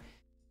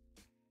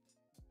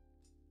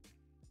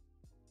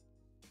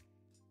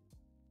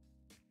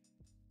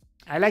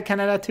 I like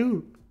Canada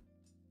too.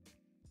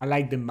 I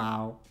like the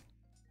Mao.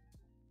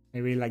 I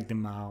really like the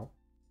Mao.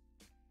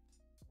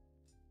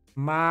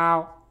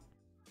 Mao.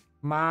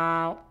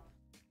 Mao.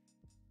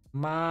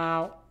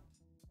 Mao.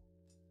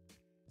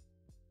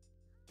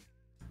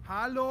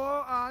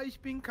 Hallo,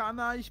 ich bin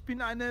Kana, ich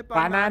bin eine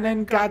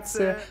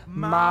Bananenkatze.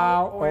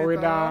 Mao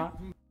oder.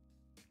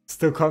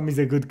 Stockholm is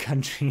a good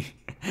country.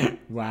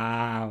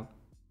 Wow.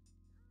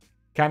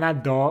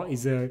 Canada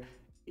is a.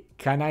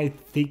 Can I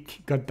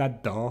thick got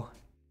that door?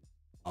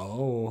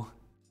 Oh.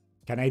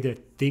 Can I the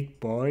thick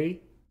boy?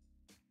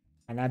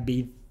 Can I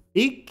be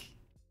thick?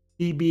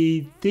 He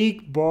be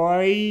thick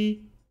boy.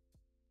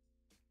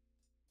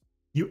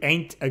 You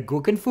ain't a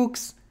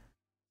Gurkenfuchs?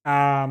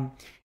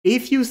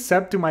 If you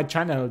sub to my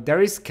channel,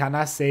 there is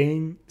Kana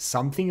saying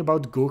something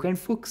about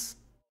Gurkenfuchs.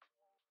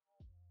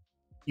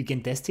 You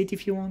can test it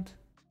if you want.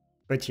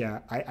 But yeah,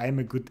 I am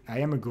a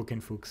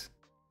Gurkenfuchs.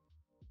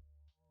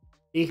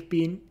 Ich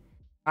bin,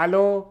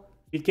 hallo,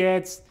 wie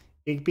geht's?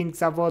 Ich bin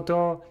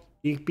Xavoto.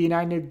 Ich bin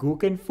eine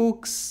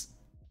Gurkenfuchs.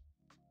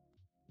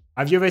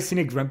 Have you ever seen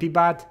a grumpy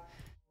bat?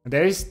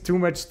 There is too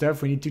much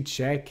stuff we need to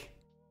check.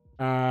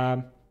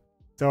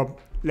 So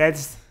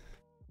let's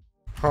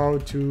how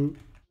to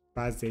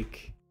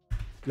basic.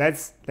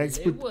 Let's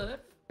put.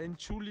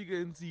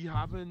 Entschuldigen Sie,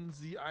 haben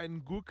Sie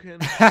einen Gurken?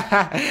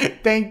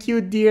 Thank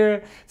you,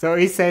 dear. So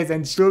he says,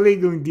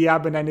 Entschuldigung, die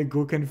haben eine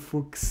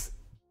Gurkenfuchs.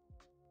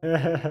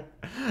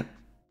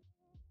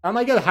 Oh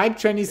my God, Hype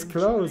Train is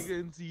closed.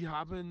 Entschuldigen Sie,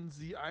 haben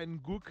Sie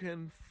einen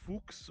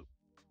Gurkenfuchs?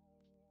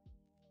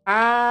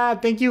 Ah,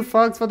 thank you,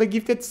 Fox, for the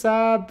gifted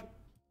sub.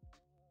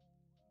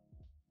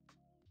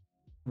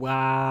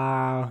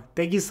 Wow.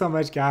 Thank you so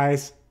much,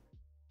 guys.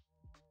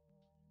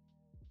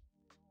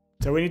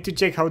 So we need to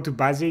check how to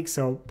basic.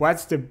 So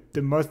what's the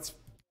most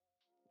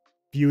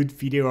viewed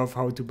video of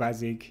how to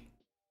basic?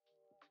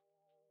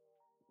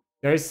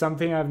 There is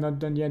something I've not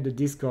done yet, the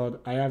Discord.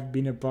 I have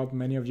been a part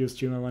many of your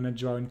stream I want to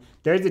join.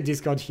 There's the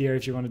Discord here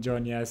if you want to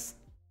join, yes.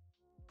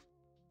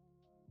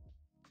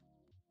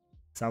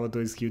 Sabato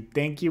is cute.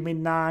 Thank you,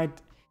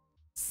 Midnight.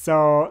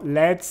 So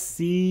let's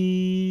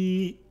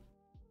see.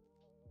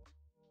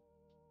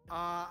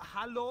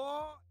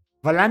 Hallo?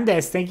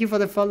 Valandes, thank you for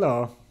the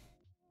follow.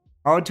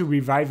 How to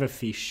revive a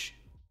fish.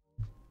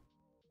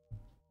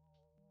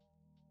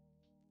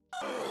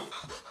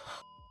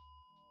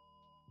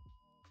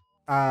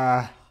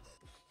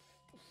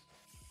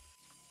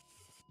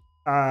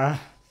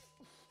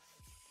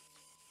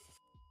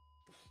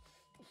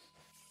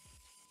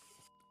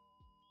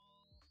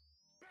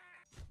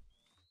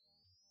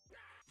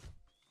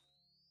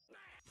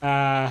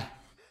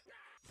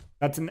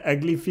 That's an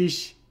ugly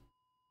fish.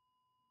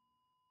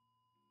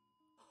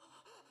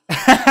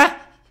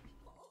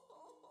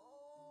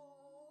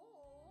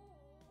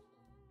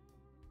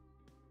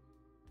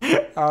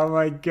 Oh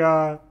my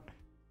god.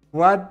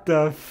 What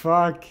the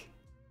fuck?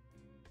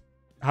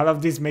 All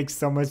of this makes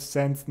so much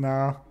sense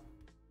now.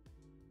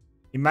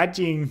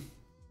 Imagine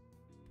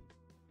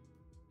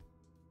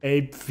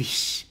ape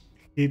fish.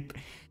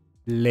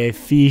 Le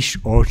fish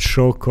au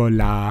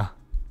chocolat.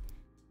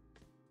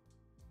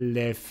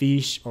 Le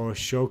fish au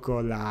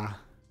chocolat.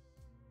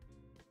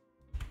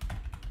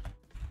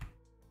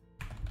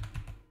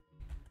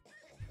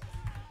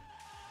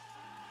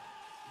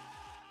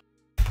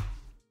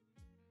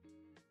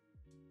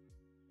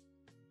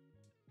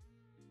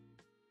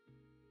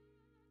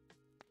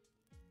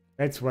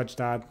 Let's watch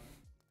that.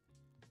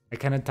 I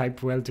cannot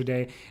type well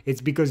today.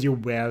 It's because you're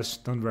Welsh.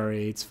 Don't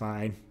worry, it's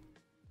fine.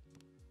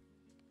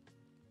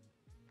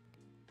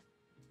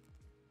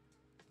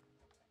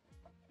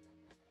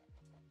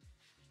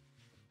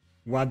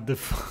 What the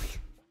fuck?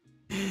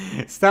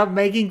 Stop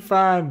making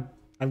fun.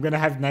 I'm gonna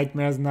have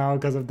nightmares now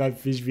because of that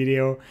fish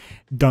video.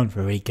 Don't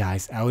worry,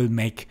 guys. I will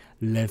make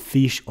le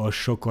fish au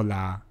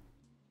chocolat.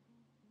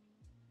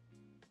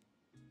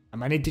 I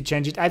might need to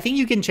change it. I think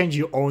you can change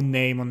your own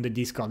name on the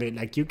Discord.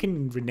 Like, you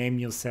can rename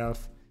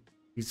yourself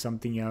with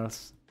something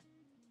else.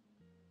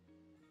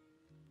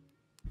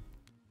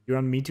 You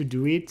want me to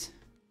do it?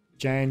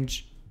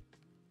 Change.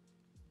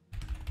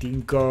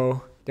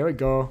 Dinko. There we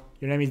go.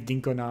 Your name is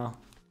Dinko now.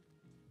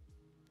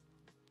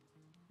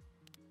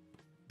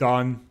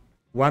 Done.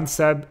 1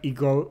 sub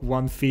equal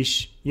 1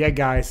 fish. Yeah,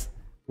 guys.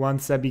 1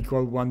 sub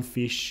equal 1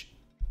 fish.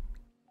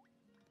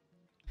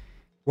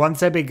 1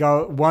 sub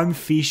equal 1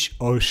 fish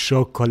au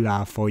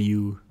chocolat for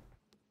you.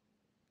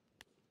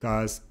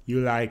 Cause you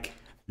like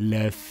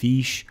le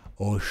fish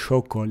au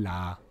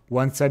chocolat.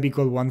 1 sub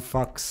equal 1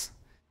 fox.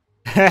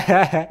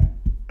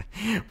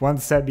 1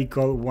 sub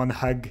equal 1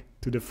 hug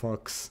to the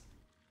fox.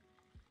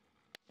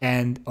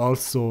 And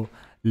also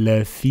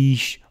le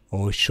fish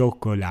au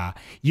chocolat.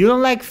 You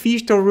don't like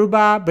fish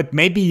Toruba, but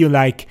maybe you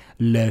like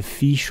le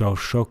fish au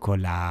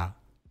chocolat.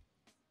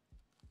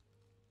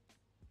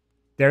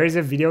 There is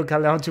a video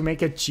called how to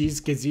make a cheese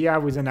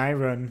quesadilla with an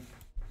iron.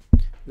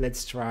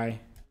 Let's try.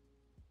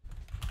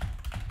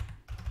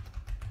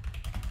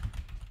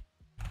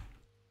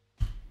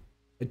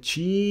 A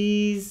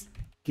cheese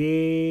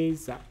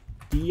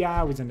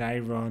quesadilla with an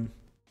iron.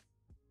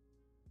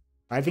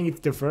 I think it's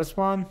the first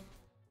one.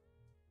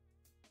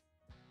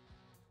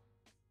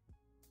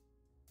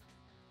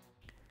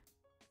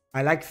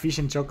 I like fish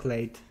and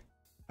chocolate.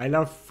 I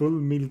love full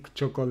milk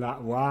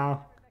chocolate.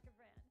 Wow.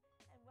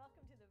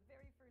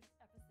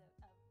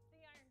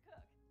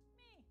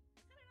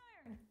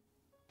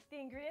 The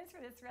ingredients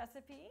for this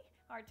recipe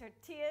are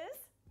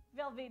tortillas,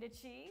 Velveeta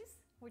cheese,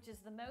 which is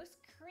the most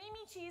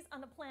creamy cheese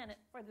on the planet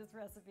for this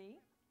recipe,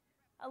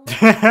 a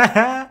little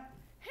and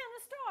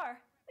the star,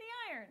 the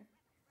iron.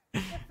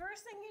 The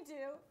first thing you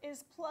do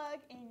is plug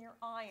in your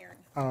iron.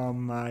 Oh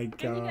my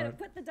god. And you gotta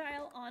put the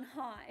dial on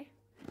high.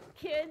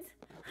 Kids,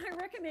 I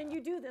recommend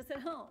you do this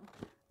at home.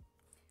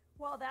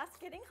 While that's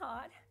getting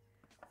hot,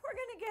 we're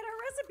gonna get our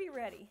recipe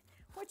ready,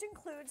 which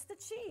includes the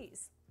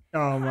cheese.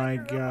 Oh my I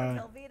grew god.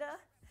 up with Velveeta,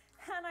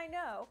 and I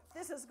know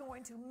this is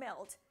going to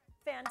melt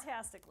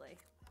fantastically.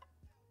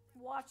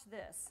 Watch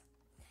this.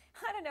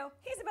 I don't know,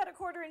 he's about a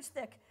 1/4 inch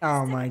thick.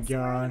 Oh Stick my him square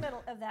in god. the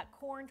middle of that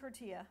corn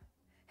tortilla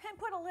and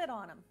put a lid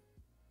on him.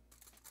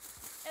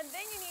 And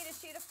then you need a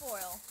sheet of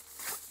foil.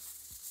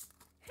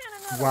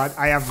 And another What?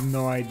 one. I have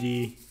no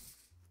idea.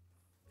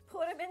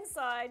 Put him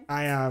inside.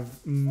 I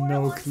have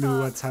no on clue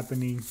top. what's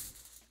happening.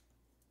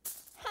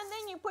 And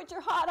then you put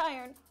your hot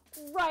iron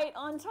right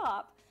on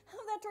top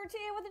of that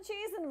tortilla with the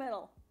cheese in the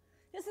middle.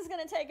 This is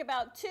going to take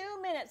about 2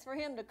 minutes for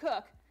him to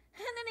cook.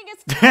 And then he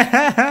gets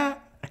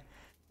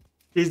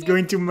He's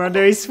going to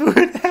murder his food.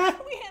 we had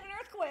an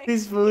earthquake.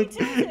 His food. He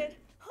tilted.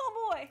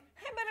 Oh boy,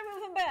 I better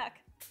move him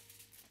back.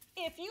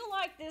 If you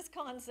like this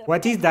concept,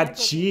 What of is my that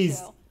cooking cheese?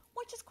 show,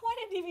 which is quite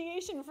a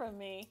deviation from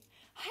me,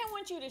 I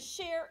want you to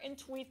share and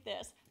tweet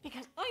this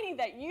because I need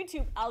that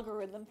YouTube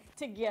algorithm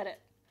to get it.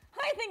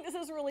 I think this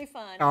is really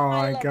fun. Oh I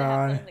my love to have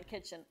fun god. in the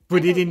kitchen.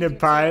 Put I it hope in you the do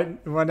pot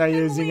too. when I'm And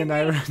using believe an me,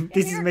 iron. if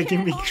This is you're a making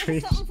kid me at home, it's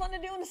cringe. something fun to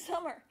do in the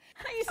summer.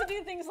 I used to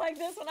do things like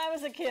this when I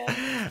was a kid.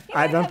 You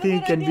I might don't have a think it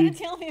good can idea be. to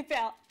tell me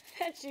about.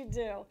 Bet you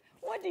do.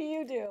 What do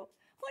you do?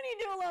 What do you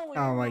do alone when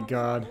Oh your my mom's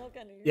god. not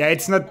looking or Yeah, your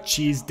it's dad's not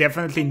cheese. around?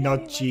 Definitely I know you not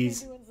must be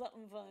cheese. doing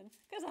something fun,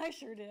 'cause I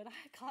sure did. I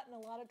got in a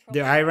lot of trouble.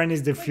 The iron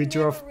is the But future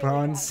never of really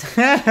pawns.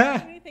 got hurt.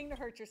 Don't do anything to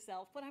hurt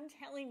yourself, but I'm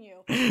telling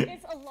you,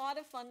 it's a lot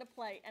of fun to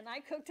play. And I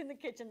cooked in the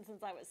kitchen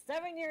since I was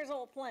 7 years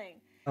old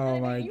playing. Oh And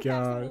I my bet you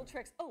have some god. little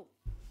tricks. Oh,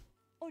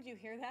 do you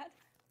hear that?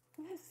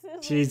 This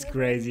is She's ridiculous.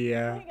 crazy,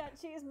 yeah. We got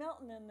cheese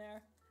melting in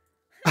there.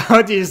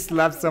 How do you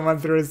slap someone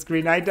through a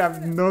screen? I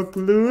have no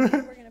clue.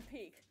 We're gonna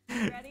peek.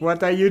 You ready?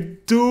 What are you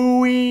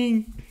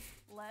doing?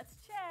 Let's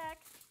check.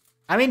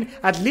 I mean,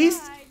 at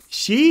least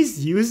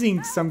she's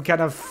using some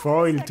kind of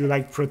foil to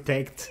like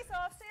protect. Piece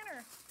off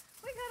center.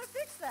 We gotta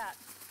fix that.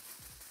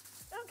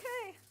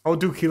 Okay. How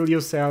to kill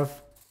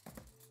yourself.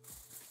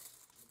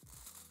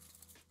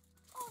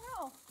 Oh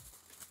no.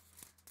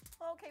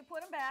 Okay,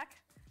 put them back.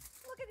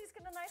 Look at these,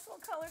 getting a nice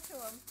little color to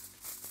them.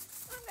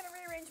 I'm gonna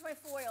rearrange my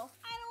foil.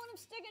 I don't want him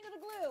sticking to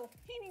the glue.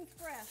 He needs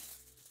fresh.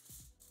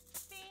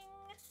 Bing.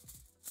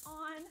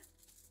 On.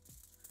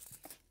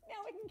 Now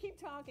we can keep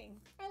talking.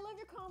 I love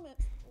your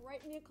comments.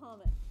 Write me a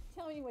comment.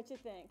 Tell me what you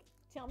think.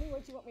 Tell me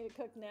what you want me to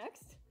cook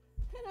next,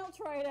 and I'll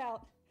try it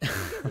out.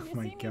 Because if you Oh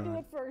my see me do god.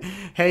 it first,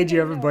 Hey, do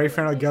you you'll have a know it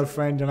boyfriend or makes you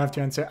girlfriend? Don't have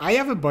to answer. I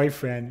have a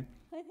boyfriend.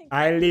 I think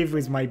I live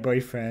with my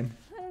boyfriend.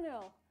 I don't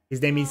know.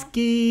 His name is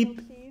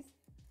Keep. Cheese.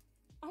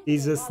 I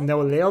He's did a lot of snow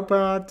cooking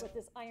leopard. with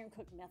this iron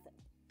cook method.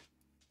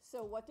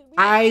 So what did we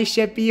Hi, do?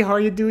 Sheppy. How are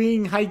you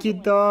doing? Hi,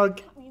 cute dog.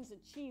 That means the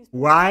cheese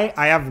Why?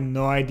 I have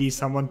no idea.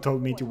 Someone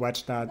told me to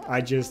watch that.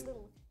 I just,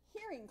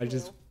 I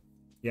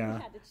yeah.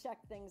 had to check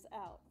things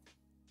out.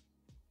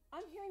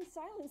 I'm hearing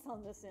silence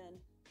on this end.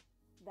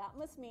 That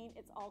must mean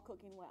it's all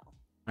cooking well.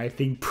 I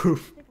think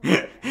poof.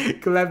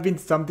 Could have been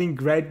something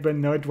great, but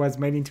no, it was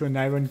made into an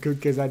iron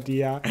cooker's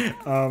idea.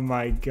 Oh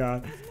my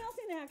god. It's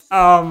melting actually.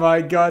 Oh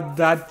my god,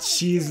 that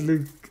cheese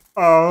look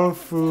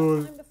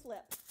awful. Time to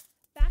flip.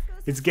 Back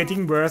goes It's the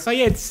getting top. worse. Oh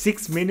yeah, it's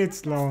 6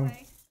 minutes That long.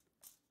 way.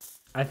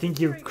 I think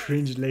you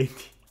cringe lady.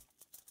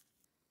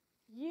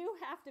 You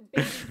have to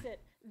babysit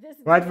this.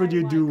 What would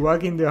you DIY. do?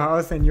 Walk in the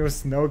house and your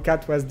snow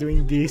cat was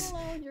doing If you leave this? it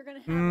alone, you're gonna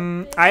have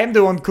a big I am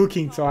the one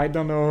cooking, so I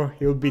don't know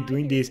he'll be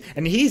doing this.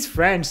 And he's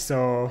French,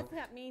 so What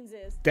that means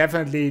is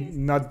definitely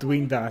not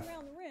doing that.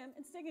 around the rim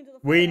and stick into the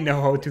We foil,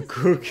 know how which to is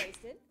cook.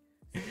 wasted.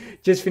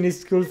 Just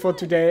finished school for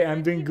today.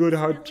 I'm doing good.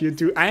 How do you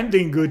do? I'm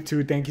doing good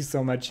too. Thank you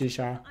so much,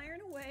 Shisha.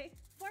 Iron away,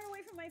 far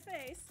away from my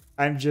face.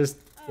 I'm just,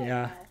 Oh,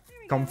 yeah, wow. There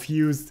we go.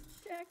 confused.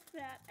 Check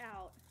that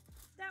out.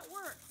 That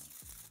worked.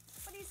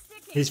 But he's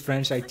sticking. He's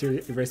French, like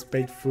to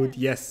respect food.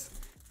 Yes.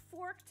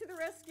 Fork to the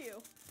rescue.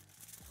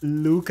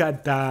 Look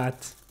at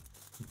that.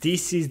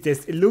 This is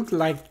this. It looked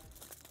like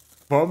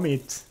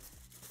vomit.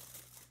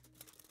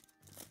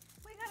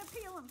 We gotta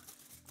peel him.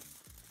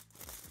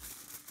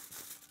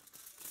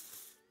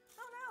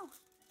 Oh no.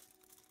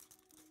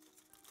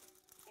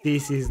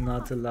 This is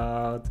not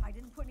allowed. I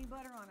didn't put any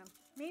butter on him.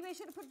 Maybe I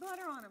should have put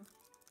butter on him.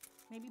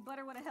 Maybe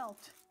butter would have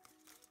helped.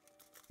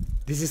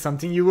 This is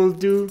something you will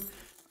do.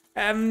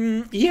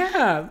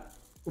 Yeah.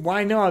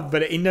 Why not?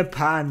 But in a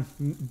pan.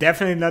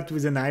 Definitely not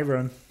with an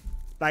iron.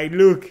 Like,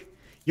 look.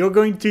 You're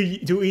going to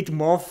eat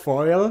more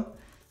foil,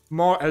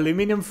 more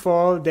aluminum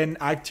foil than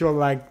actual,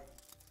 like,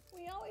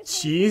 We always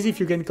cheese, if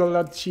you can call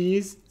that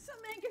cheese. So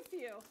make a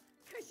few,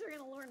 because you're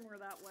gonna learn more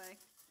that way.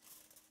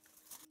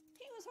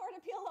 He was hard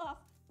to peel off.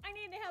 I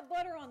need to have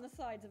butter on the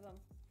sides of him.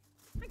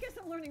 I guess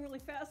I'm learning really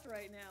fast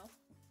right now.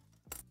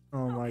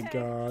 Oh my Okay.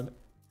 god.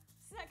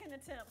 Second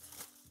attempt.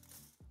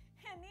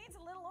 And needs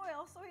a little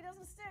oil so he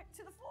doesn't stick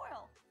to the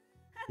foil.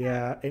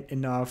 Yeah,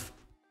 enough.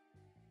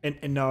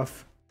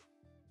 Enough.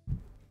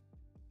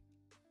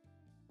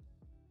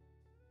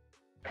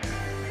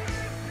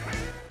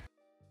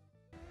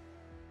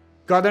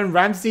 Gordon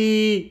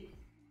Ramsay!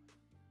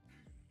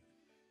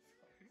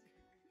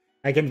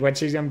 I can't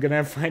watch it. I'm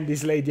gonna find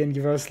this lady and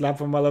give her a slap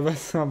from all of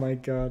us. Oh my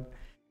god.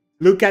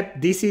 Look at,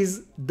 this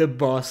is the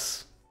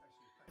boss.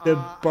 The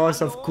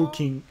boss of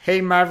cooking. Hey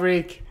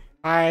Maverick.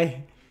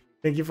 Hi.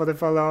 Thank you for the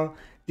follow.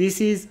 This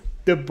is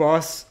the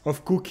boss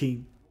of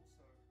cooking.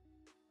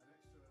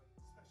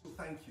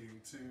 Thank you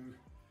to,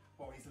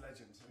 well, he's a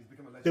legend. He's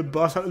become a legend. The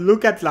boss.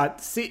 Look at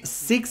that.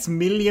 6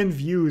 million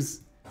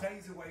views.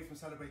 Days away from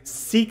celebrating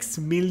 6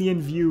 million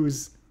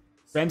views.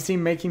 Ramsay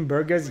making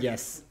burgers?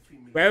 Yes.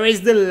 Where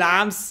is the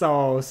lamb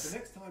sauce? The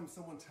next time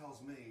someone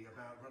tells me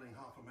about running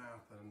half a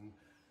marathon,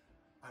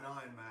 an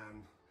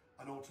Ironman,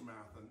 an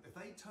ultramarathon, if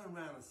they turn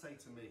around and say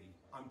to me,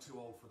 I'm too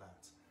old for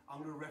that,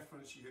 I'm going to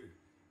reference you.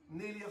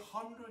 Nearly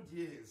 100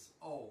 years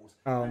old.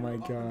 Oh and my up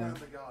and down god.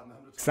 the garden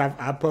 100 times. Xav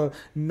Apple.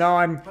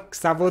 Nein.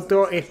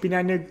 Xavoto, ich bin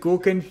eine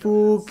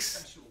Gurkenfuchs.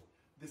 Special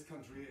this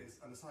country is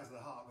and the size of the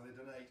heart when they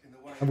donate in the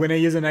way. I'm gonna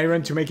use an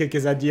iron to make a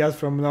quesadillas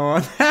from now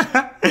on.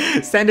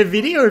 Send a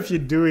video if you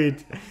do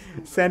it.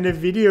 Send a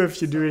video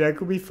if you do it. That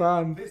could be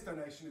fun. This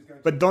donation is going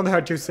But don't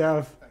hurt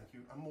yourself. Thank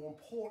you. And more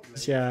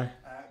importantly, Yeah.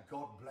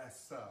 God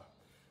bless Sir.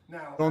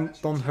 Now,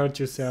 Don't hurt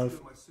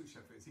yourself. My sous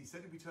chef is. He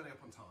said he'd be turning up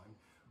on time,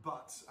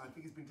 but I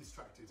think he's been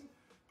distracted.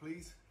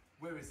 Please,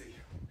 where is he? He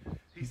said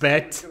he was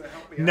Bet. gonna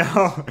help me No,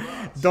 out,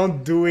 but-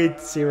 don't do it,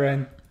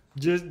 Siren.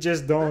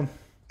 Just don't.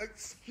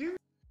 Excuse me.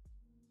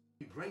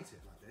 Grate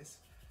it like this.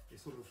 It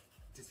sort of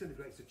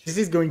disintegrates the This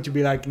is going to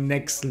be like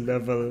next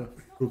level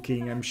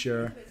cooking, I'm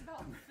sure.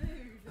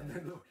 And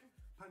then look,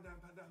 pan down,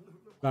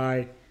 look.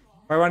 Like,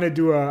 if I want to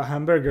do a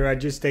hamburger, I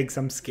just take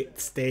some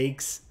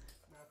steaks.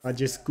 I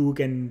just cook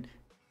and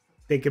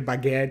take a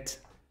baguette.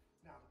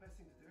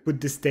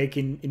 Put the steak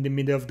in the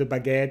middle of the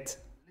baguette.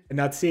 And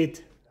that's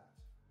it.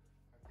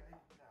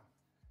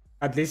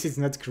 At least it's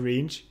not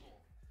cringe.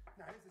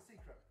 Now here's the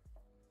secret.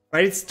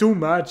 But it's too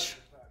much.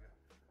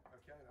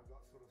 Okay, and I've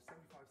got sort of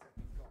 75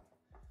 seconds gone.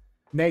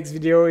 Next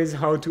video is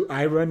how to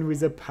iron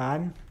with a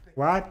pan.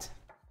 What?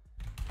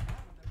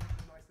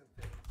 Nice and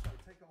thick. So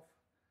take off.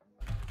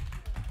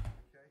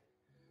 Okay.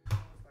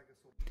 Almost like a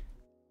sort of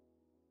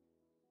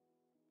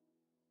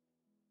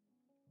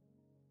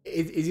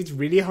Is it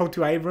really how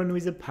to iron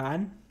with a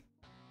pan?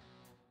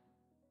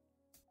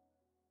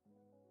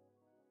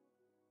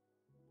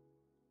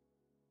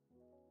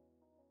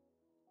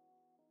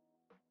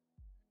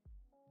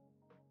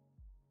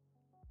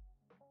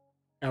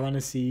 I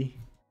wanna see.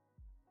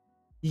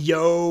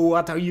 Yo,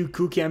 what are you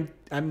cooking?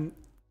 I'm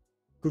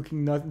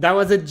cooking nothing. That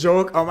was a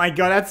joke. Oh my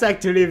god, that's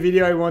actually a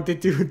video I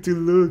wanted to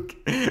look.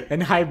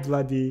 And hi,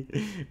 bloody.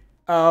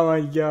 Oh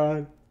my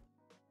god.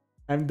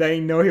 I'm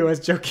dying. No, he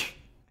was joking.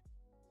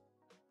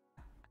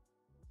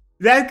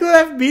 That could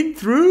have been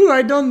true.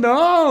 I don't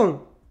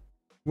know.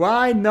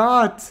 Why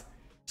not?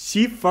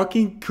 She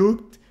fucking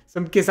cooked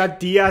some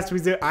quesadillas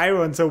with the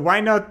iron. So why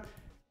not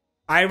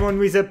iron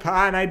with a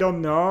pan? I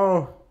don't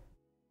know.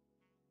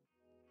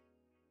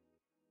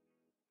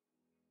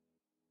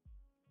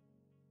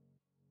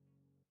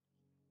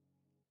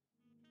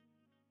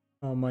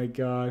 Oh my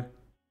god.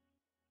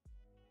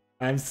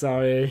 I'm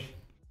sorry.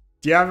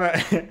 Do you have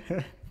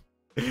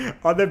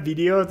other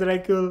videos that I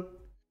could...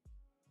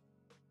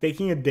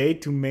 Taking a day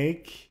to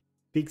make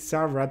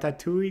Pixar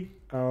Ratatouille?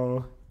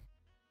 Oh.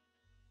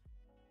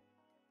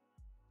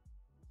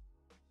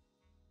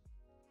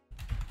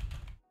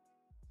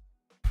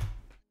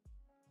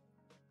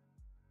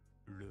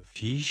 Le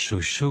fiche au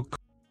chocolat.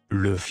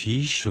 Le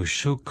fiche au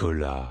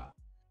chocolat.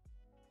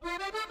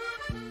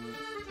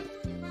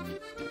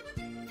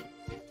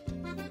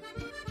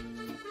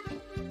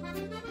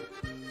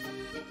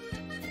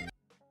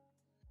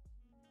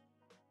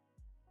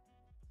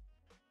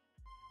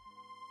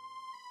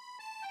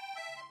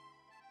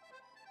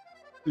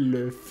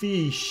 Le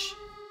fiche.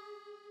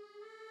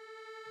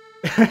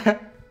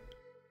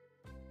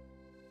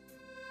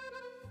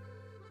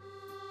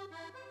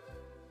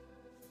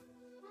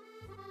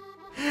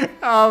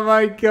 Oh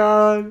my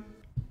god.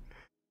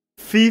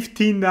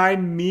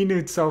 59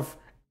 minutes of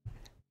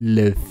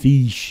Le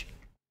fiche.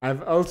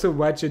 I've also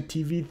watched a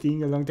TV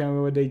thing a long time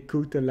ago where they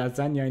cooked a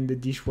lasagna in the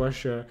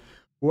dishwasher.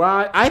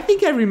 Wow, I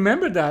think I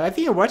remember that. I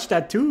think I watched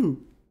that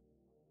too.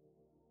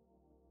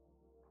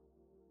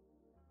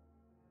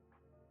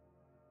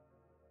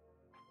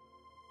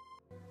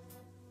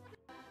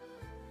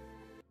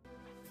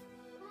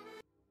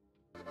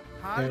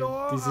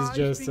 Hallo, this is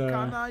just, ich bin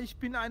Kanna, ich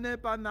bin eine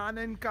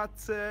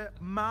Bananenkatze.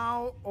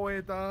 Mau,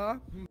 oder?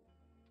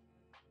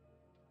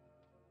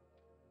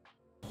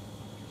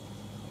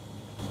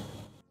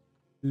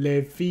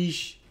 Le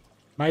fiche.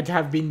 Might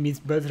have been Miss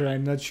Butter,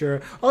 I'm not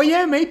sure. Oh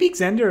yeah, maybe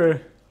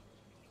Xander.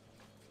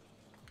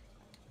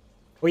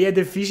 Oh yeah,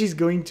 the fish is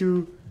going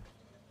to...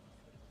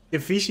 The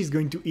fish is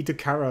going to eat a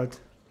carrot.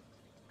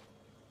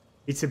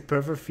 It's a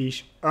puffer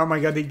fish. Oh my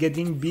god, they're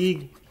getting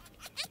big.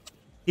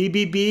 He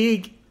be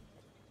big.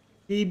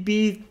 He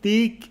be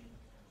thick.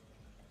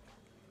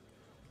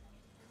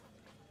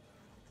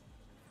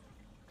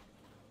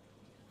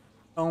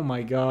 Oh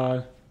my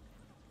god.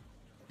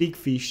 Big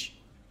fish.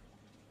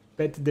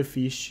 Pet the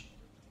fish.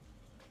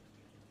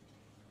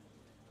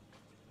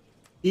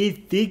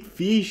 Eat thick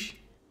fish.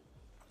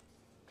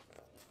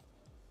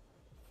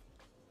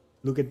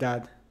 Look at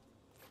that.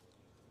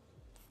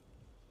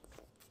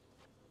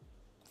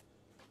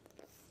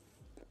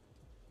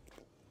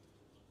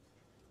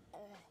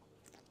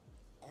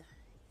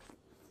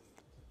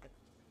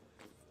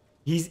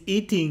 He's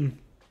eating.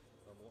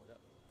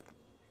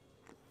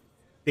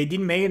 They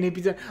didn't make any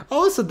pizza.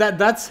 Oh, so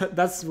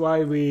that's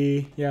why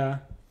we, yeah.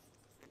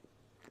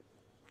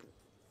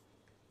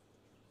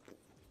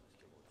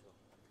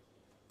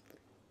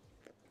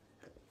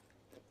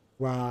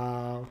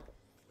 Wow.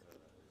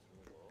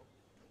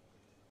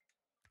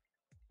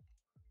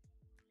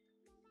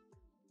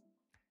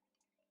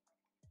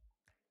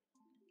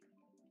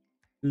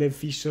 Le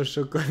fiche au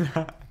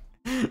chocolat.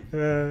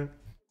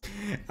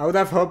 I would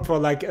have hoped for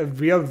like a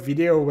real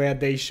video where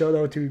they showed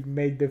how to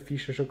make the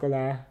fish au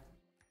chocolat.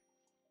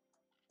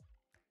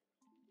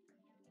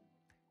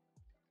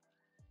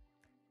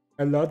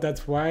 A lot,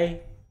 that's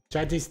why.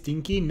 Chat is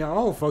stinky?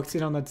 No,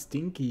 foxes are not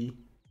stinky.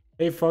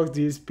 Hey Fox,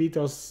 do you spit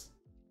us?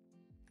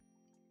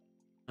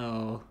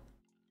 Oh.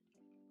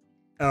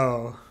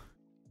 Oh.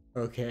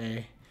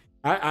 Okay.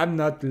 I'm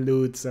not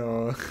lewd,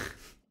 so...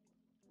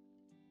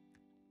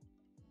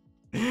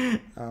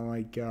 Oh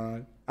my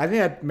god. I think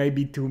that may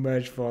be too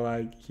much for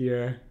like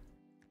here.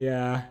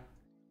 Yeah.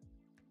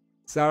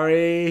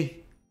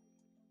 Sorry.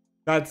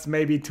 That's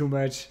maybe too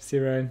much,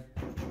 Siren.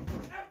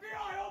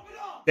 FBI, open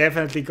up!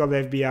 Definitely call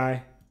the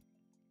FBI.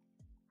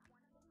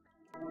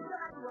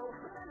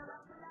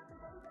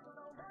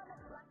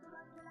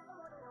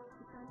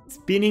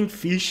 Spinning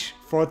fish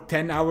for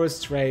 10 hours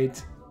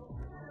straight.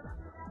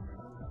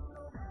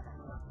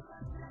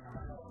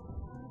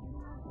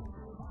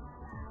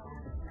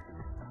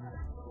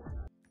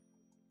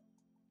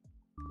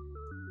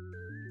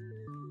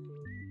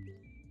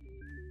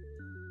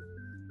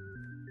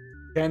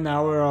 Ten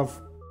hour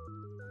of...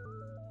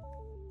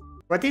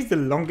 What is the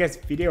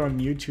longest video on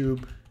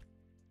YouTube?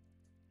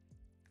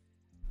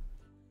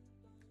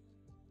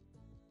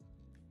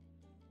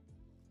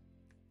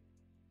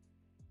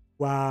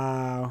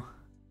 Wow.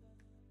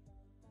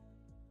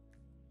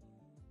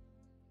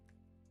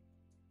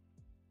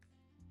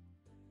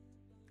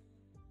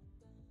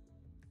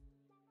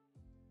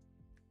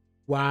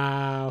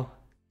 Wow.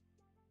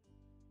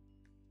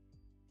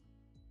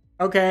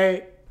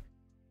 Okay.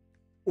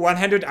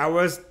 100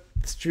 hours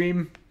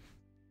stream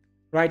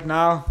right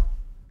now.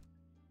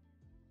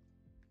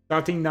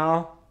 Starting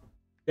now.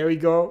 There we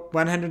go.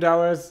 100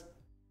 hours.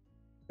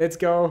 Let's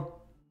go.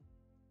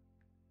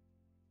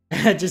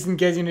 Just in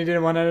case you needed a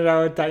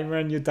 100-hour timer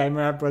and your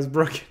timer app was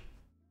broken.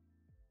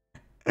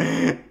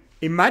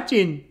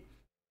 Imagine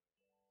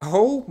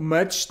how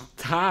much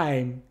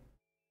time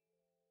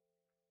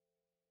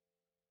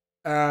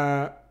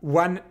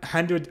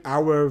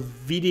 100-hour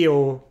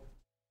video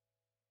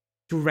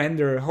to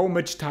render. How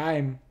much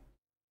time?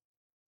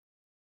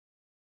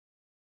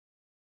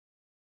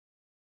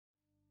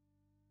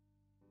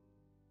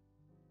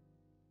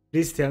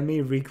 Please tell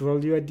me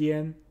Rickroll you at the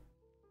end.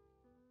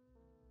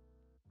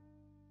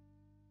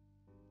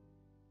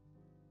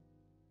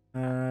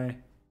 I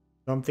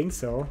don't think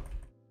so.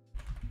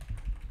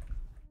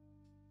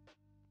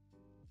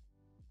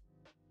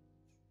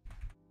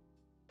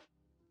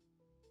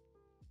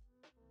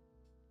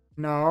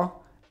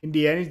 No, in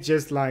the end it's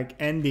just like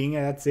ending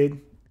and that's it.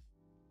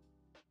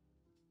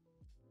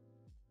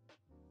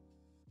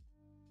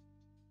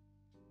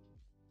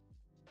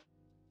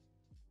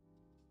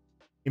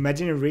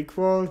 Imagine a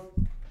Rickroll.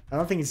 I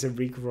don't think it's a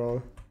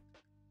Rickroll.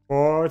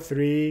 4,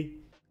 3,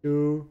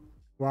 2,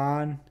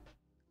 1.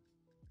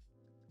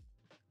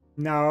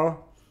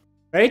 No.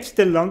 But it's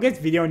the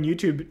longest video on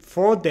YouTube.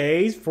 4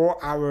 days,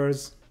 4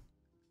 hours.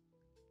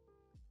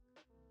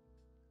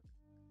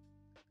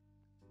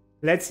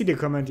 Let's see the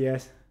comment,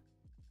 yes.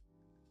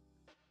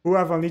 Who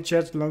have only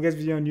searched longest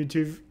video on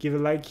YouTube? Give a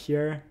like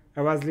here.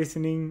 I was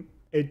listening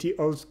 80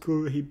 old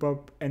school hip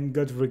hop and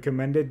got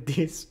recommended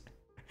this.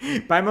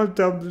 Paimon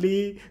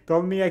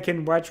told me I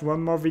can watch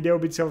one more video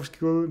bits of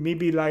school.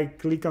 Maybe like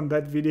click on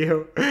that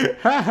video.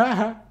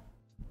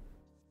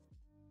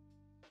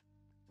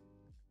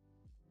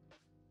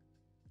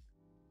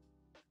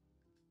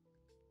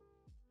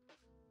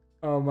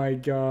 Oh my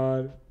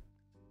god.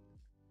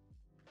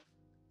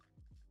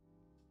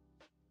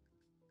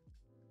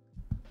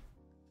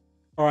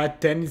 Or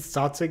at 10 it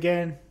starts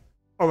again.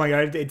 Oh my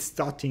god, it's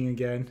starting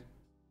again.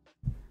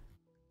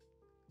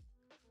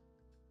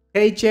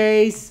 Hey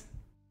Chase!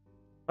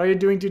 How are you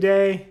doing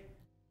today?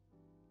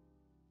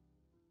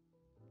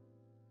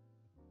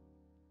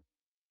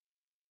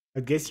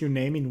 I'll guess your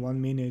name in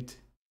 1 minute.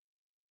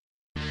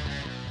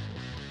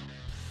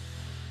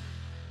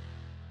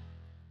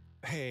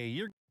 Hey,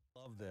 you're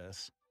gonna love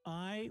this.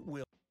 I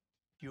will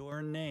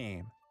your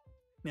name.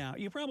 Now,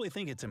 you probably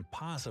think it's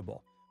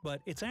impossible, but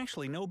it's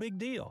actually no big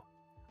deal.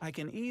 I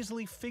can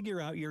easily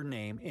figure out your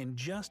name in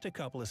just a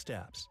couple of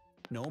steps.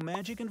 No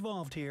magic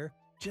involved here,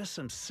 just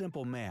some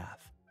simple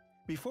math.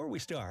 Before we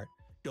start,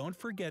 don't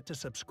forget to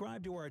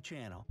subscribe to our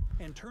channel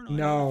and turn on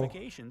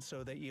notifications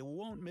so that you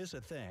won't miss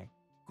a thing.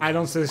 I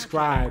don't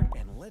subscribe.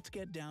 And let's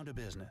get down to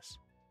business.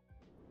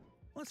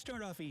 Let's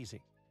start off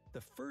easy.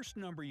 The first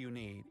number you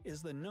need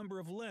is the number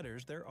of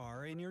letters there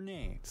are in your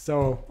name.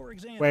 So, for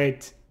example,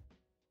 wait.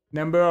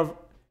 Number of...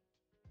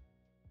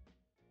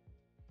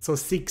 So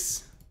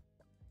 6.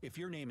 If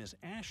your name is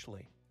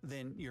Ashley,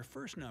 then your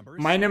first number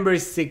is... My number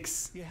is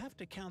 6. You have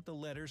to count the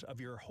letters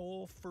of your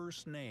whole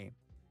first name.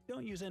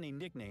 Don't use any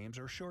nicknames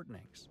or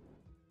shortenings.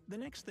 The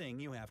next thing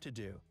you have to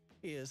do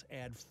is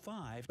add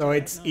 5 to So that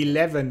it's number.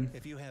 11.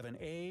 If you have an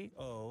A,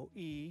 O,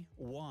 E,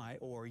 Y,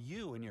 or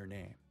U in your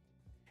name.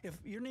 If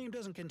your name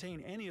doesn't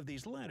contain any of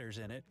these letters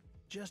in it,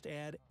 just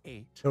add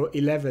 8. So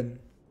 11.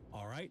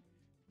 All right.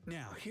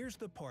 Now, here's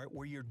the part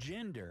where your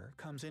gender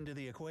comes into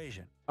the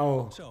equation.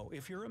 Oh. So,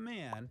 if you're a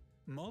man,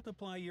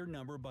 multiply your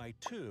number by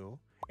 2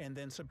 and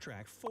then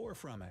subtract 4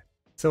 from it.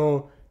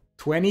 So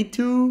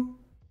 22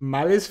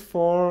 minus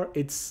 4,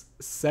 it's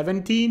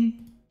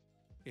 17.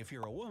 If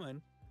you're a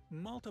woman,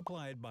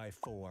 multiply it by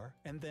 4,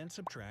 and then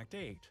subtract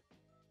 8.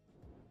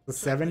 So The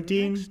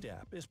 17. next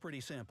step is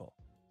pretty simple.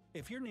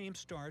 If your name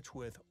starts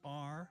with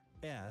R,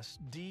 S,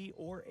 D,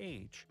 or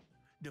H,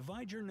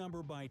 divide your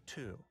number by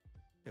 2.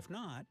 If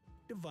not,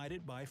 divide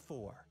it by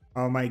 4.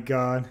 Oh my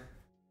god.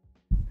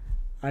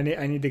 I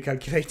need the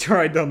calculator,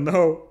 I don't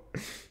know.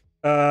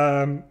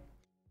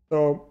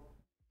 So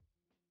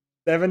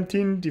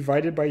 17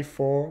 divided by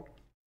 4.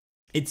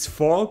 It's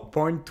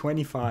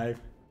 4.25.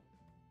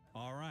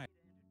 All right.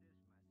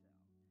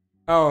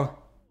 Oh,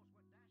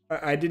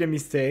 I did a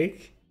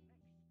mistake.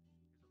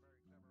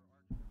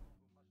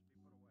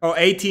 Oh,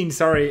 18,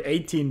 sorry,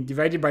 18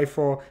 divided by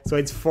 4. So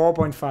it's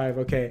 4.5,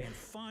 okay. And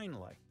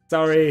finally,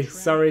 Sorry,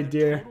 subtract sorry, the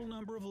dear. total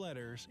number of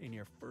letters in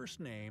your first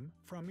name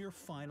from your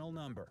final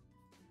number.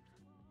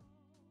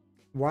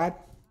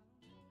 What?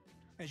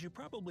 As you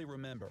probably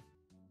remember,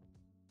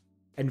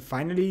 And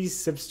finally,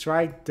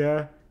 subtract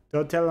the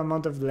total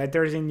amount of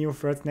letters in your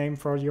first name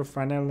for your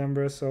final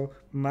number. So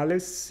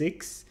malus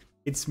 6.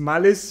 It's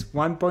malus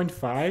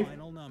 1.5.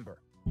 final number.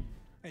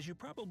 As you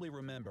probably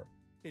remember,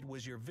 it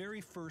was your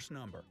very first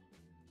number.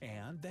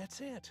 And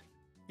that's it.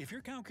 If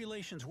your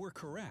calculations were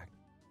correct,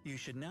 you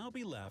should now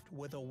be left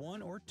with a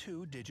 1 or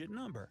 2 digit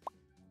number.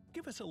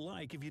 Give us a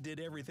like if you did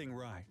everything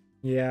right.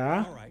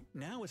 Yeah. All right,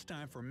 now it's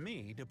time for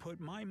me to put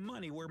my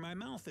money where my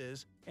mouth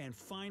is and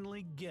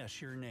finally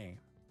guess your name.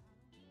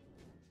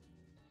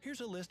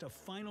 Here's a list of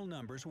final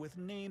numbers with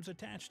names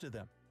attached to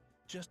them.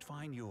 Just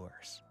find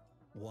yours.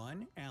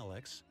 1,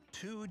 Alex.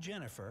 2,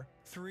 Jennifer.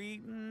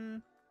 3,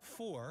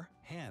 4,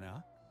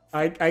 Hannah.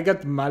 I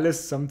got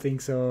malus something,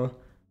 so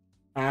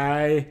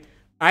I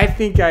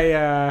think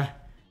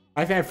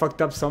I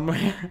fucked up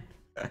somewhere.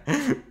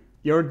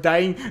 You're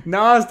dying.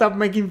 No, stop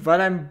making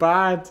fun. I'm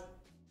bad.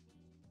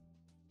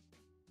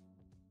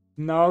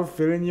 Now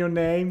fill in your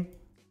name.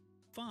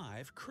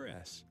 5,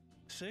 Chris.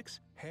 6,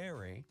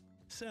 Harry.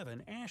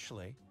 7,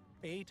 Ashley.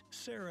 8,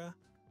 Sarah.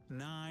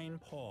 9,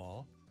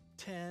 Paul.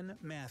 10,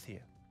 Matthew.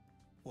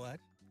 What?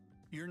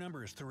 Your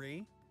number is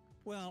 3?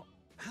 Well,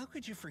 how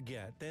could you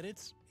forget that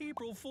it's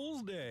April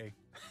Fool's Day?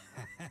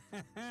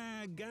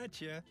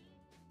 Gotcha.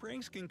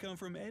 Pranks can come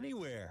from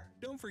anywhere.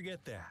 Don't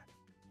forget that.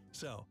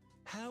 So,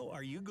 how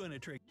are you going to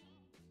trick?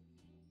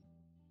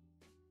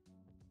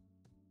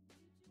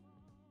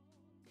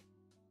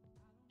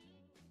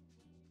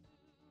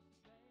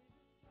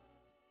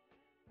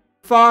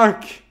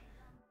 Fuck.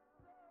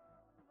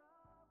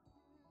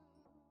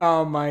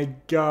 Oh my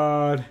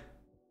god.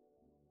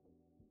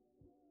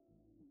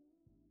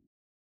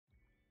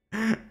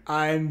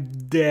 I'm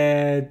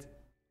dead.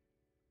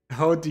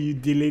 How do you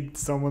delete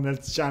someone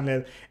else's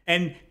channel?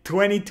 And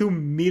 22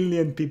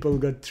 million people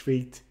got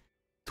tricked.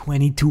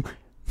 22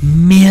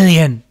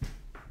 million.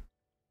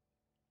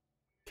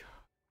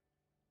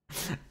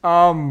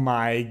 Oh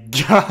my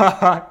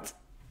god.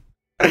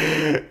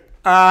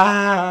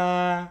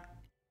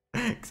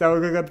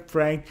 Xaoga got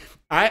pranked.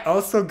 I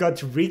also got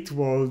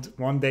rickrolled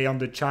one day on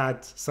the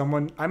chat.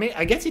 Someone,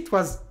 I guess it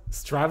was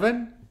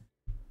Straven.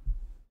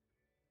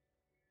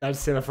 That's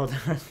still a photo.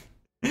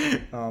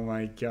 Oh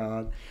my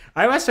god.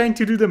 I was trying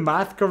to do the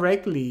math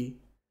correctly.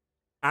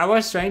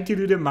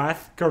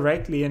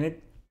 And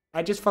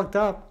I just fucked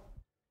up.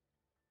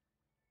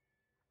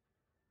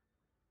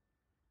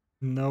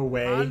 No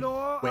way.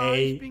 Hallo,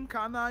 Way. ich bin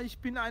Kana,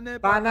 ich bin eine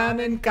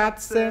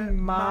Bananenkatze,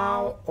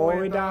 Mau,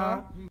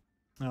 Oida.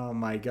 Oh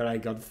my god, I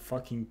got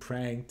fucking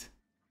pranked.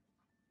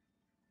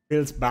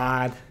 Feels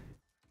bad.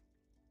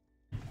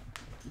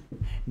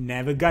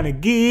 Never gonna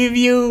give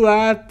you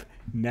up.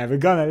 Never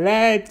gonna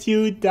let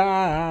you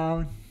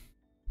down.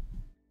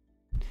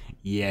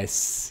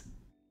 Yes.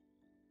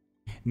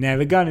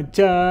 Never gonna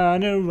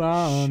turn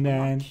around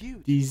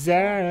and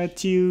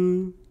desert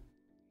you.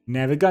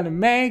 Never gonna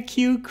make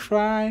you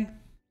cry.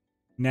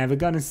 Never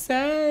gonna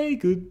say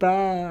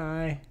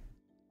goodbye.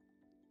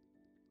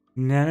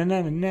 Na na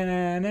na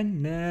na na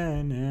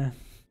na na.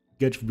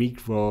 Get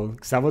rickroll.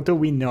 Xavoto,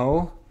 we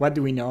know. What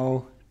do we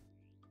know?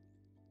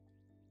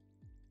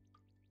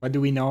 What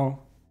do we know?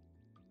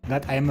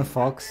 That I am a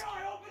fox.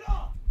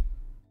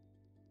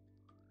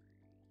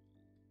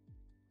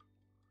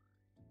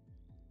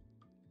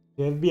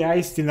 The FBI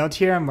is still not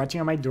here. I'm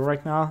watching on my door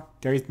right now.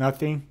 There is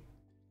nothing.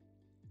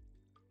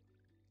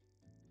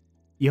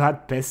 You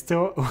had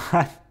pesto?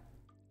 What?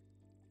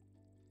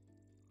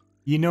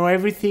 You know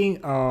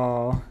everything?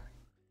 Oh.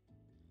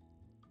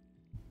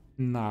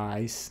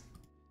 Nice.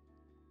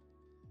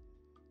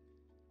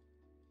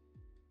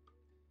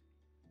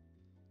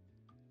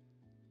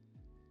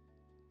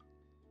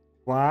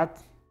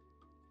 What?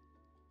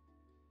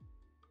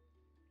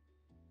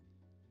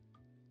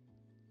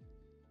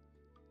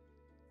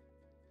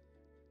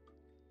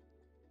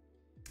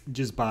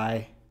 Just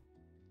buy.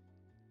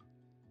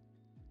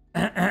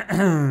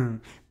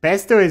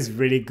 Pesto is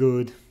really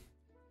good.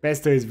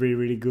 Pesto is really,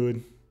 really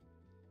good.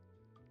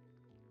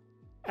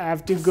 I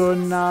have to go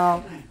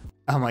now.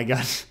 Oh my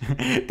gosh.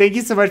 Thank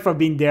you so much for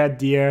being there,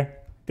 dear.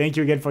 Thank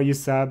you again for your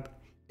sub.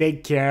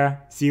 Take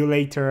care. See you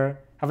later.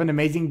 Have an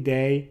amazing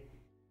day.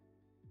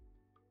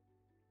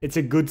 It's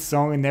a good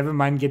song, and never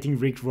mind getting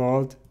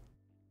rickrolled.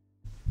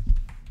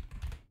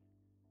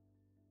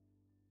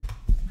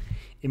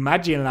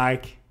 Imagine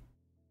like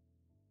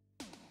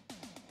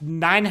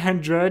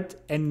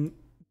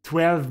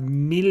 912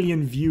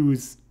 million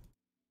views.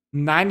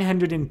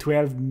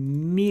 912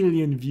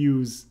 million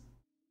views.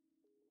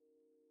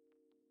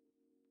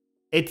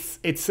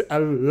 It's a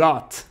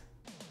lot.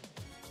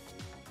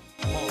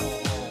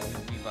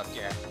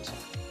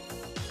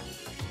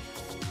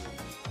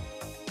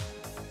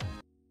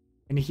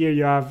 And here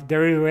you have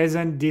There Is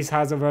Reason. This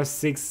has over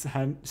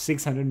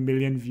 600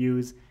 million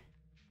views.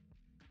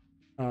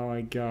 Oh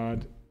my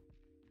god.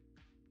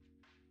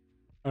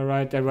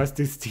 Alright, that was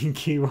too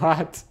stinky.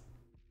 What?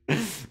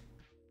 Can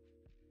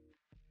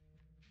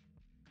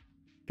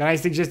I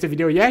suggest a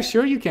video? Yeah,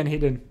 sure you can,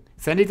 Hidden.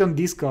 Send it on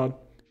Discord.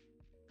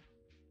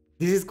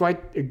 This is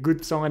quite a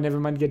good song. I never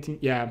mind getting...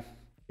 Yeah,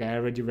 I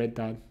already read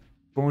that.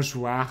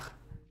 Bonjour.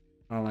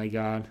 Oh my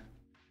god.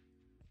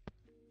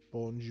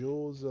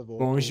 Bonjour, Zavo.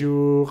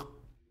 Bonjour.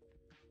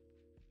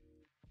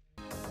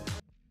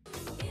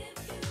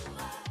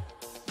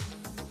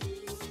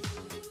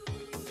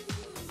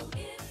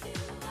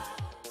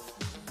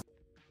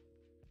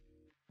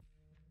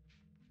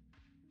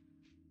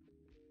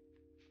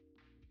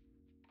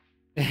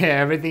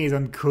 Everything is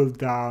on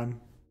cooldown.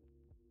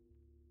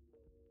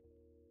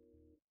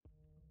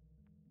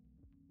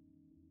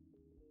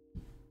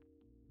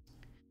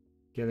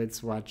 Okay,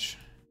 let's watch.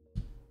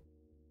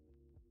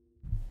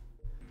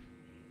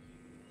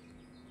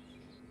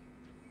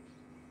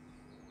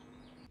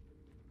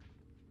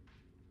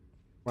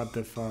 What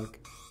the fuck?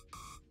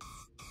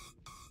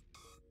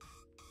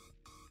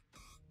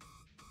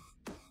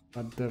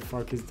 What the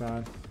fuck is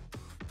that?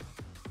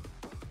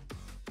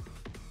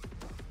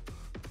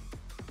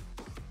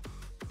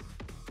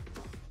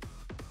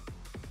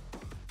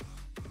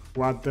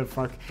 What the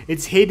fuck?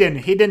 It's Hidden.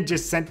 Hidden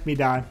just sent me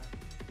that.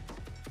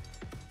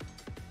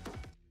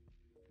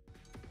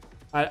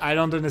 I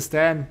don't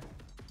understand.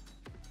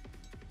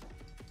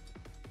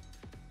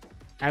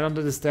 I don't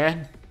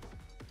understand.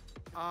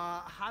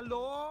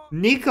 Hello?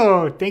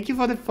 Nico, thank you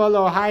for the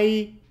follow.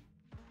 Hi.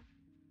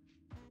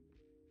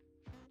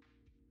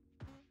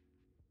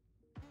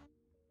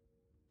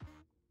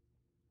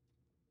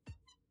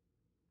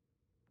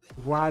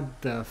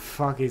 What the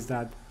fuck is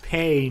that?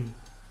 Pain.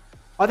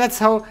 Oh, that's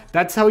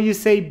how you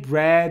say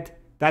bread.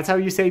 That's how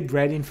you say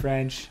bread in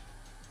French.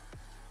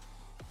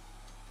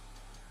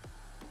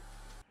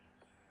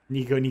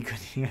 Nico.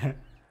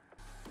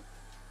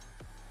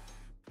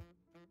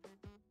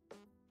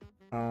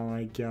 Oh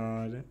my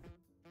god.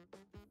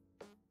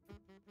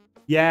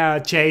 Yeah,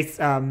 Chase,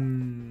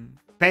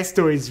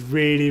 pesto is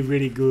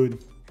really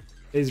good.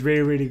 It's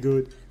really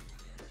good.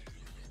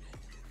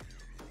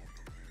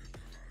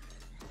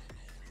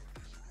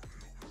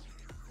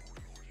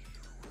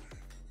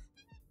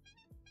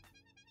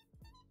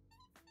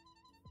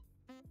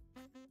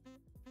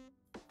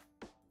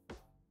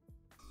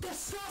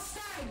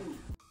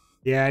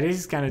 Yeah, this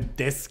is kind of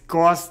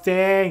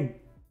disgusting.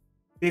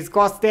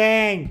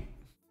 Disgusting.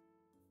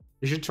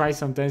 You should try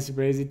sometimes.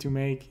 Super easy to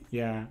make.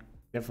 Yeah,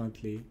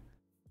 definitely.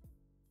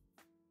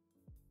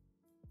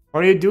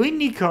 What are you doing,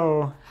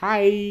 Nico?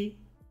 Hi.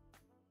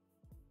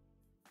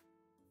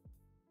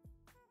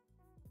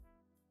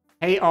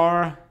 Hey,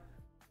 R.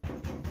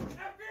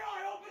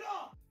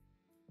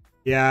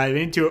 Yeah, I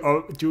need to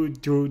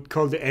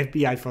call the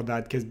FBI for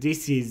that, because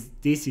this is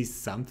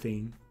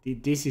something.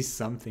 This is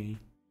something.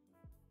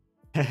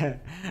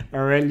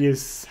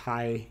 Aurelius,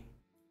 hi.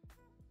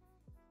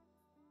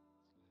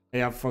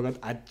 Yeah, I forgot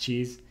add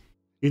cheese.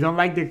 You don't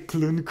like the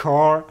Clune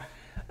core?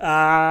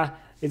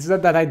 It's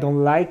not that I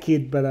don't like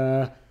it, but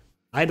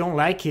I don't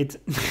like it.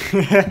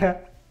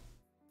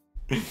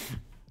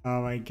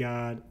 Oh my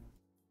god.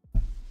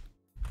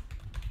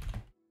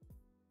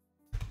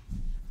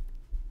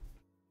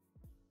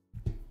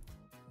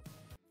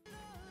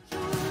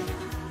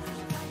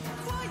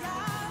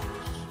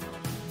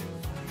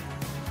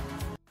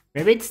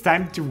 Maybe it's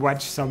time to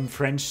watch some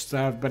French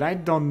stuff, but I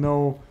don't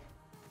know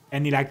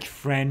any like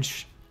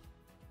French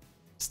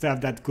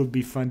stuff that could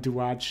be fun to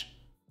watch.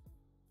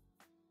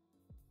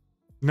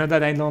 Not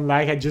that I don't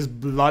like, I just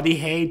bloody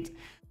hate.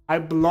 I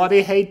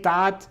bloody hate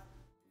that.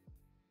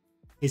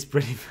 It's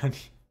pretty funny.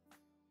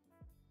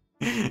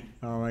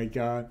 Oh my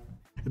god.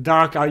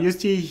 Dark, are you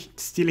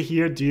still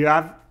here? Do you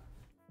have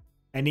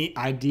any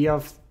idea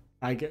of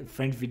like a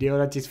French video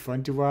that is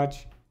fun to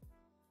watch?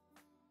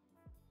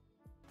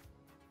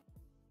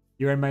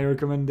 You are my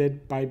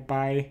recommended. Bye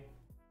bye.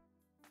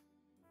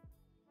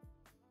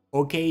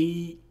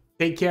 Okay.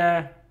 Take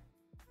care.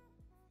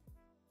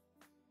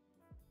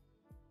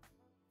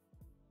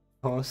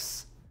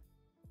 Toss.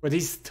 What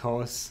is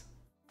toss?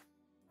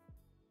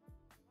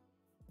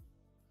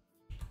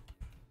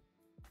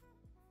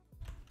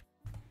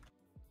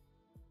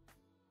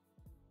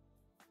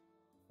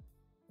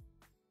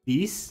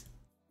 This?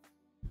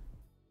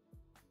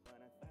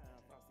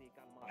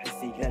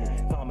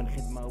 طعم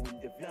الخدمة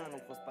والدفلان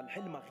وفي وسط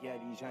الحلمة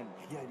خيالي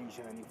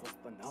جاني في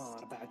وسط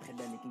النهار بعد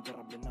خلاني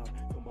كنقرب للنار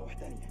ثم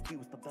وحداني في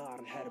وسط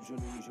غدار نحارب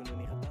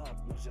جنوني غدار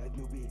نرجع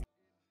ذنوبي.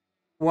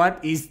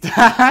 What is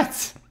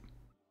that?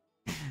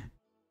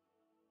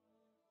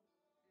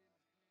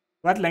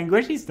 What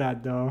language is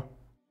that though?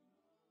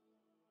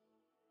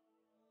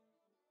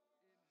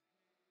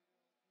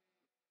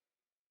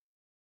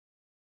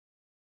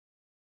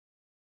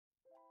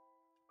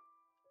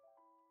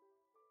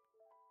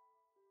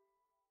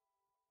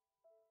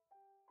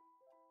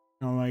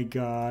 Oh my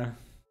god.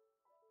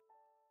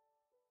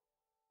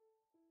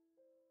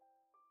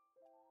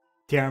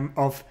 Term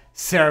of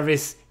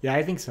service. Yeah,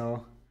 I think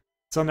so.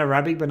 It's on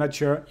Arabic, but not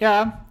sure.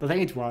 Yeah, I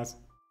think it was.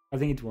 I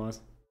think it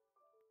was.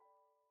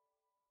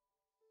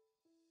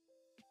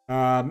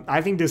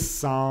 I think the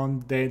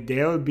sound,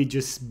 they'll be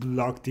just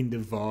blocked in the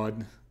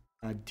VOD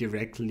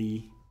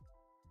directly.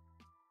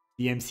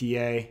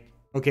 DMCA.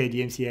 Okay,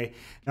 DMCA.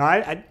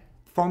 No,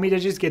 for me, they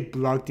just get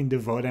blocked in the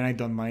VOD and I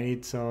don't mind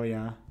it, so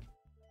yeah.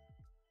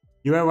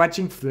 You are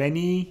watching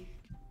Flenny?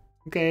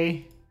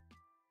 Okay.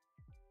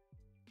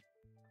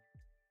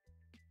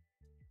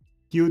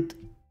 Cute.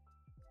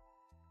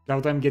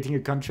 Now I'm getting a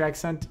country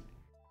accent.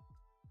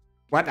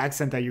 What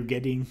accent are you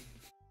getting?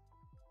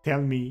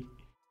 Tell me.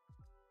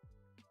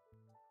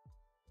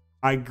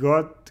 I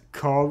got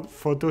called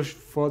photo.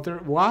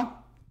 What?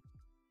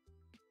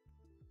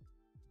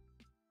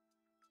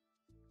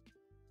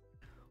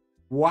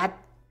 What?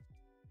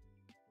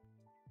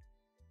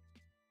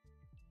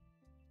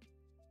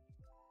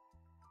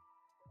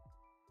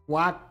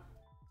 What?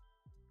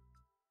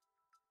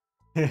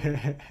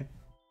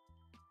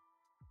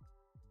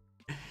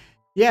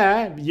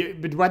 Yeah,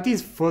 but what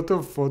is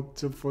photo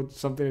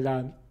something like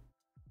that?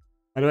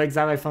 By the way,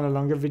 example, I found a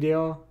longer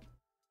video.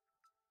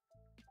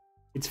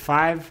 It's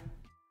 5.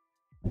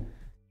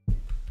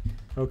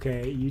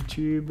 Okay,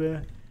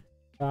 YouTube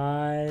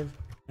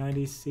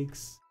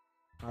 596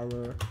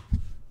 hour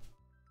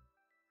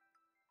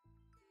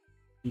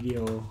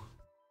video.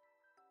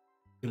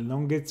 The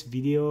longest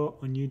video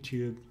on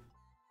YouTube.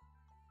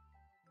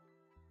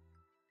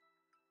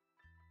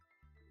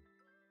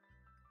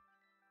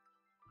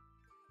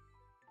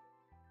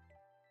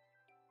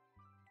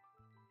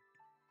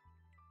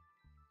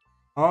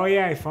 Oh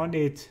yeah, I found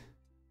it.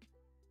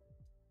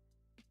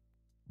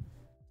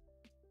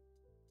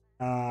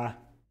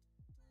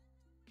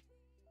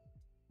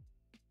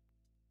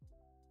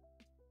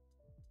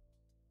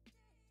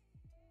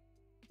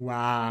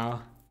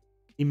 Wow.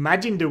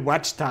 Imagine the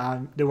watch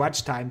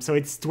time. So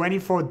it's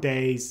 24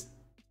 days.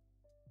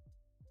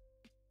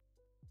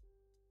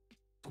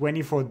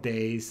 24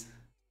 days.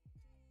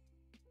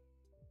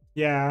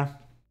 Yeah.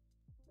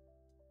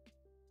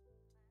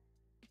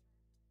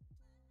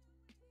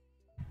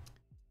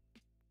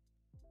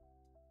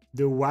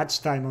 The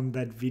watch time on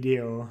that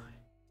video.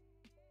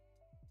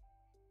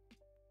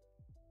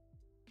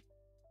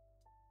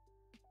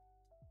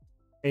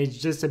 It's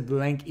just a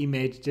blank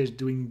image just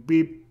doing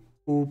beep,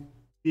 boop,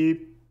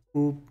 beep,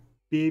 boop,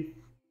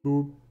 beep,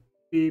 boop,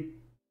 beep,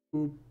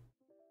 boop.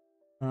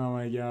 Oh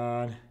my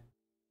god.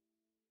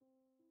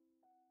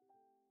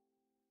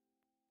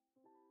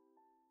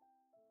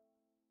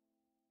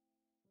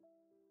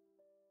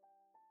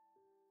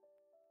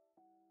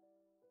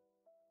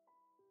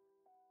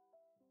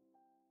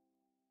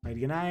 Wait,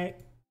 can I?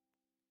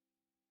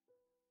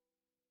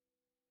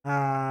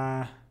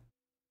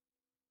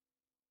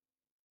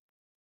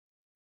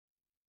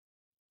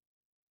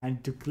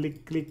 And to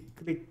click.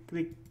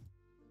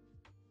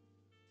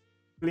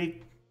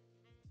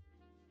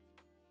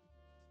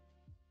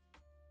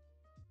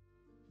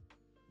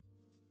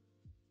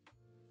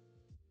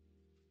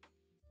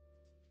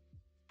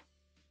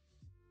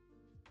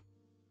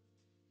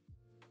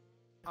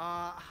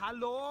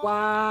 Hello?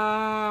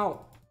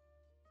 Wow.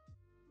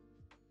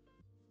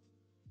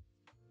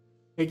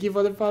 Thank you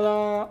for the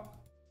follow.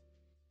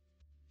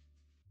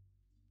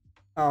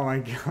 Oh my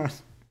god.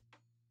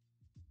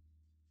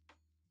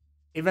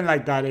 Even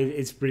like that,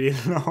 it's pretty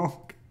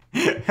long.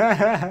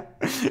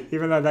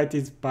 Even like that,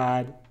 it's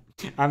bad.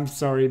 I'm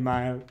sorry,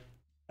 Mile.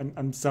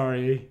 I'm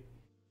sorry.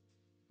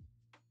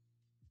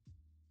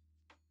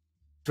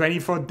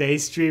 24-day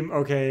stream,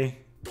 okay.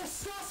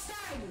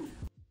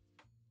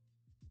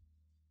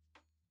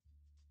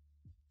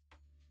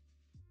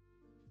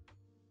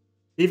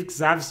 If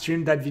Xav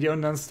streamed that video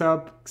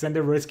non-stop,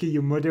 Xanderowski,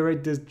 you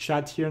moderate the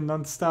chat here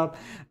non-stop.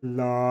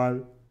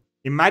 Lol.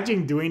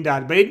 Imagine doing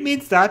that, but it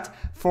means that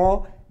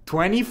for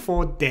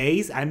 24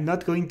 days, I'm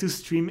not going to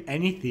stream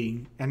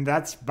anything. And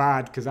that's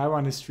bad, because I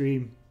want to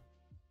stream.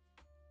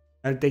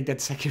 I'll take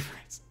that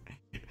sacrifice.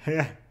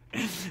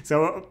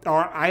 So,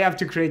 or I have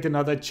to create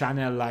another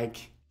channel,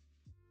 like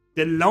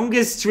the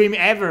longest stream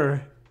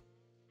ever.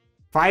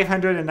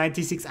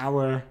 596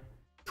 hours,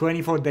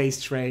 24 days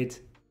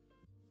straight.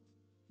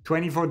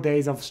 24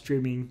 days of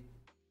streaming.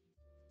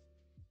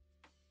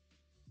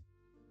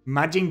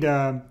 Imagine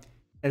the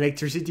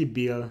electricity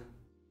bill.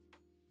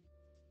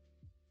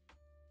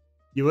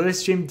 You will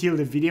stream till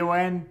the video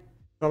end.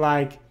 So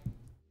like,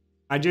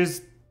 I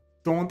just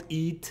don't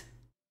eat.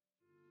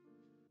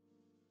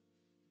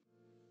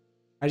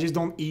 I just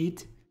don't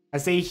eat. I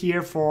stay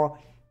here for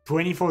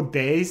 24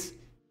 days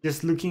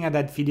Just looking at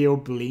that video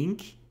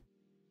blink.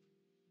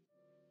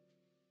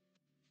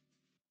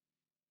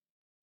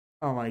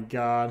 Oh my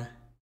god.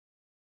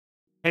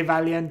 Hey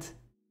Valiant,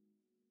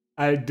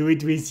 I'll do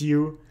it with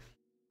you.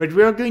 But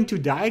we're going to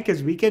die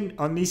because we can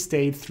only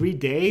stay 3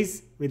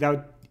 days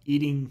without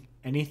eating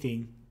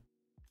anything.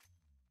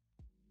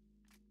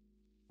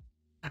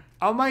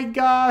 Oh my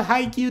god,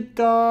 hi cute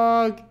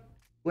dog.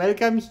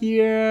 Welcome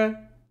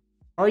here.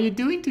 How are you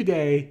doing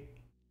today?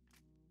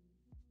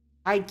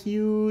 Hi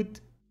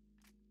cute.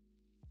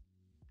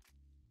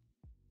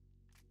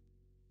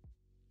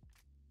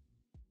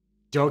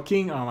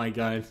 Joking? Oh my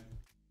god.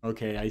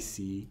 Okay, I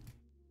see.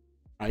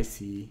 I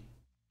see.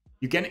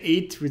 You can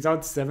eat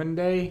without 7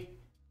 day?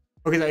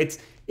 Okay, so it's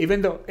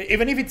even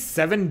if it's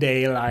 7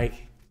 day,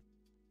 like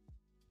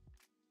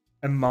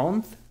a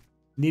month,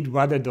 need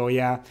water though,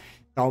 yeah.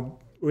 So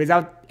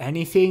without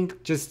anything,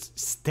 just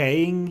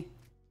staying.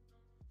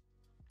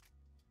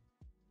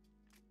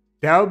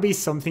 That would be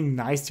something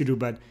nice to do,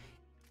 but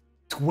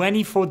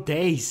 24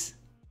 days.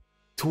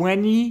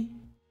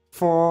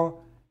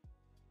 24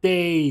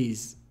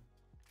 days.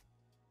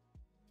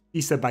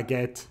 It's a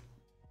baguette.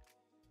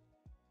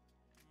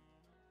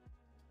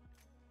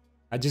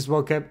 I just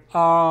woke up.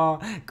 Oh,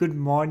 good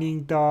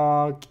morning,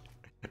 dog.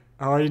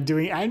 How are you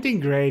doing? I'm doing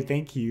great,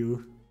 thank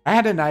you. I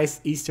had a nice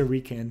Easter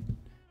weekend.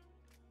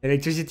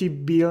 Electricity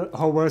bill,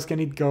 how worse can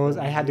it go?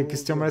 I had a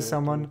customer,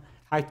 someone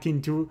hacked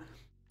into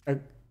a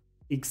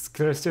X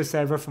cluster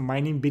server for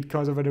mining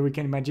bitcoins over the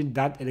weekend. Imagine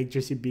that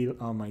electricity bill.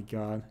 Oh my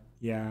god.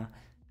 Yeah.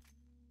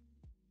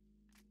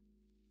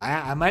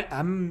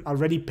 I'm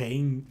already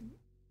paying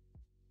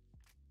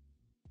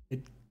a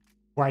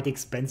quite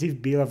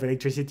expensive bill of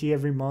electricity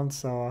every month,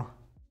 so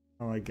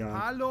oh my god.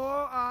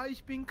 Hallo,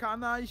 ich bin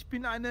Kana, ich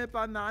bin eine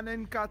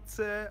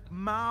Bananenkatze.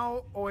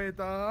 Mau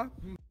oder?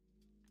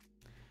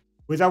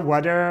 Without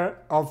water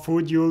or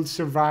food, you'll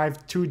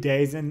survive 2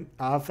 days and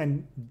half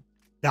and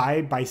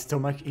die by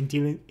stomach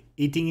until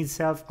eating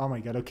itself. Oh my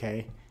god,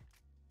 okay.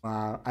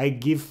 Wow, I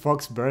give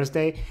Fox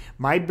birthday.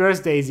 My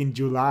birthday is in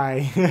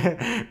July.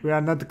 We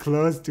are not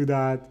close to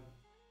that.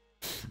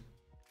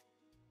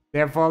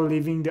 Therefore,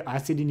 leaving the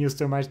acid in your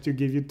stomach to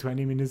give you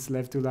 20 minutes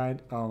left to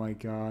light. Oh my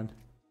god.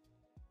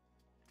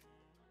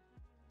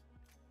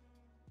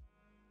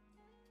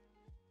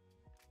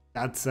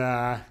 That's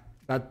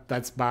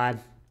bad.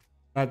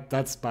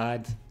 That's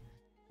bad.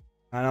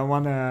 I don't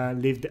wanna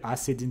leave the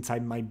acid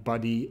inside my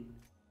body.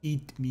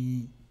 Eat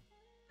me.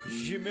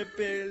 Je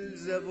m'appelle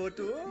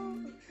Zavoto.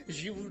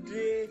 Je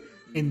voudrais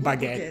In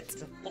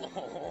baguette.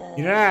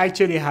 You know, I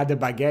actually had a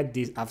baguette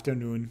this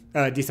afternoon.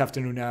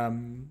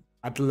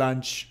 At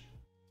lunch.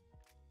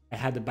 I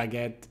had a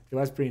baguette. It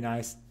was pretty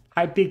nice.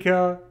 Hi,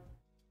 Pickle.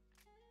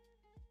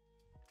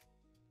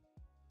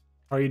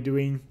 How are you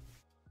doing?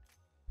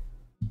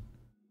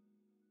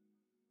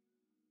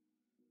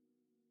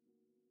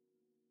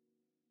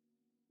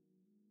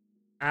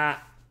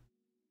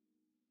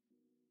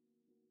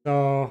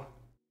 So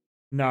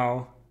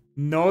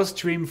no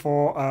stream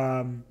for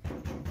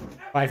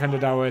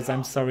 500 hours.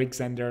 I'm sorry,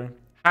 Xander.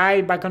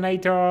 Hi,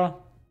 Baconator.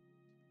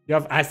 You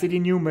have acid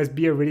in you, must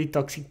be a really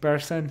toxic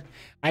person.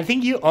 I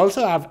think you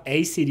also have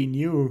acid in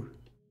you.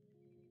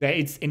 That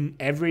it's in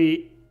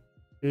every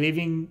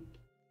living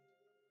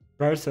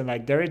person.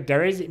 Like there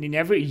is in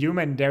every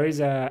human there is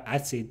a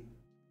acid.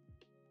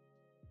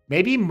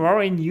 Maybe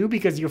more in you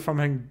because you're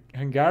from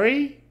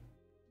Hungary.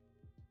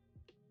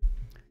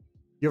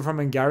 You're from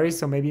Hungary,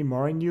 so maybe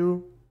more in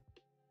you.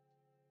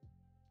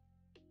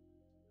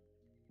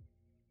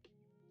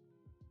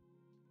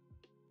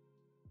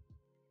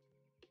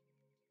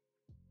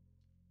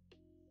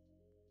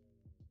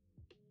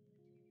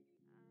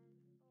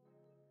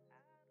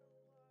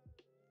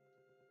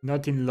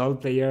 Not in LOL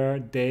player,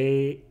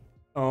 they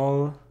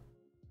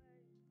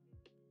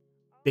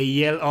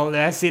yell all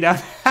acid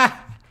out.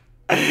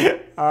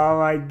 Oh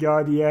my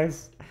god,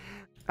 yes.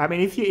 I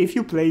mean, if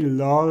you play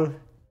LOL,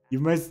 you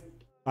must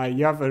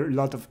you have a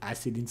lot of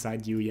acid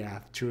inside you.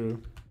 Yeah,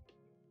 true.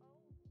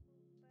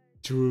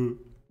 True.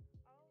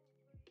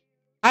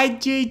 Hi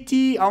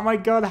JT. Oh my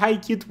god. Hi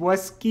cute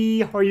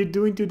Wesky. How are you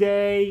doing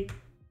today?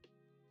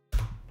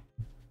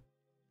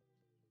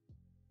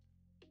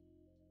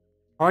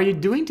 How are you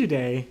doing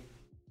today?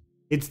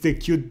 It's the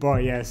cute boy.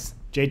 Yes,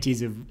 JT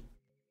is a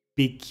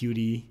big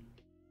cutie.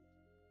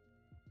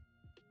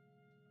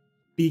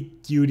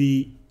 Big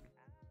cutie.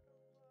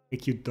 A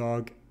cute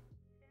dog.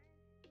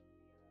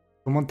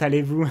 Comment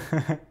allez-vous?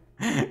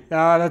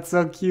 Oh, that's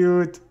so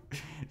cute.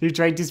 You're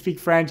trying to speak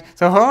French.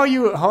 So how are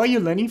you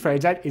learning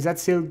French? Is that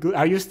still good?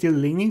 Are you still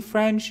learning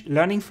French?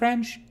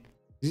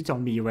 You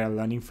told me you were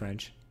learning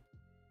French.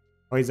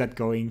 How is that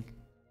going?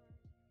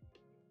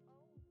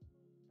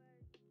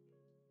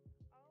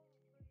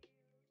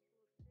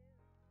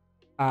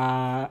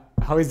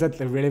 How is that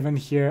relevant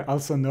here?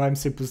 Also, no, I'm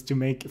supposed to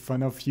make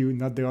fun of you,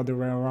 not the other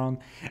way around.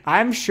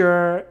 I'm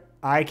sure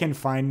I can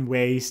find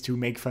ways to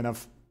make fun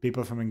of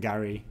people from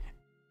Hungary.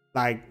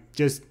 Like,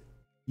 just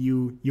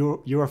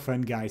you're a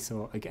fun guy,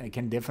 so I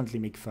can definitely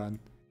make fun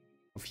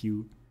of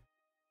you.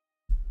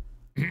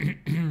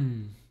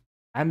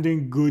 I'm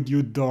doing good,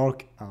 you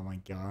dork. Oh my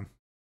god.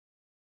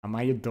 Am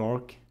I a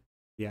dork?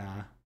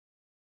 Yeah.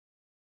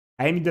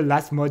 I'm in the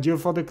last module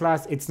for the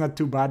class. It's not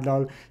too bad,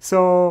 lol.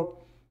 So,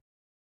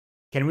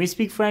 can we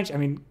speak French? I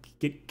mean,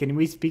 can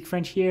we speak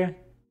French here?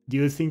 Do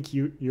you think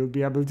you'll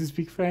be able to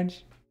speak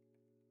French?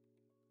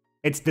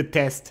 It's the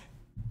test.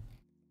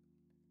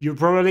 You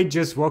probably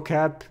just woke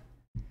up.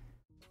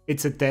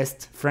 It's a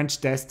test.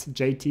 French test,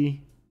 JT.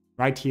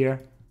 Right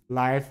here.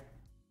 Live.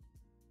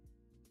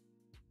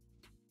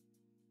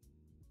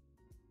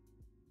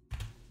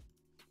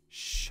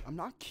 Shh, I'm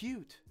not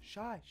cute.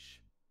 Shush.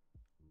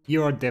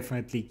 You're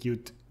definitely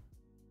cute,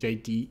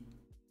 JT.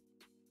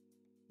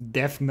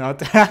 Def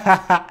not.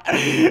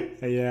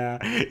 Yeah.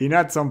 You know,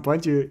 at some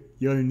point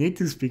you'll need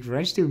to speak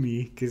French to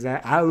me, because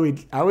I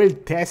will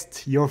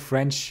test your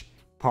French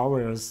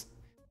powers.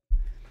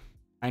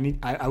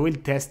 I will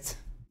test.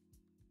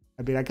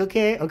 I'll be like,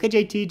 okay,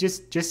 JT,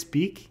 just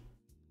speak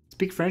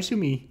French to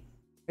me.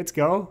 Let's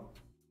go.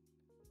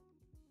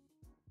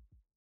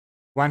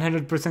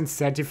 100%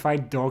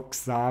 certified dog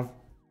Xav.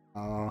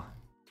 Oh.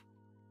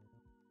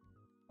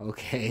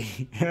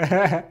 Okay.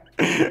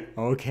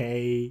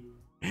 Okay.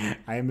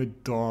 I'm a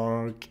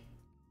dork.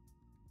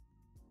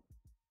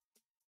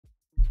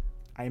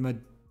 I'm a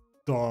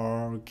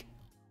dork.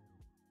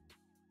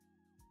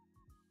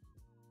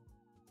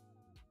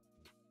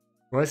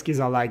 Huskies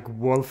are like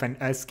wolf and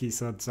husky,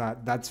 so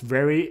that's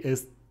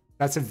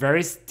a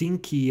very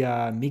stinky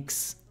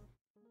mix.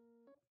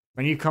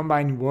 When you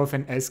combine wolf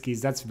and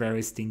huskies, that's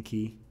very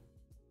stinky.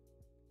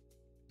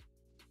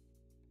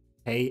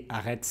 Hey,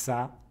 arrête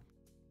ça.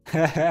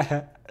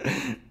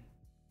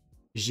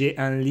 J'ai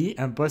un lit,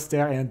 un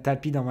poster et un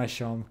tapis dans ma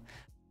chambre.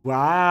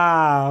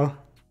 Wow!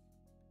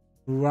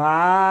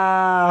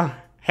 Wow!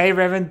 Hey,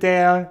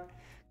 Reventail!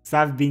 So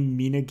I've been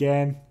mean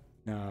again?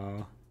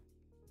 No.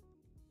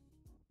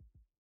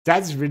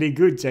 That's really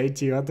good,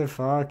 JT. What the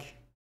fuck?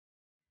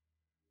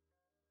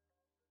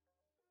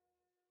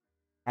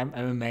 I'm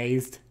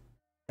amazed.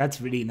 That's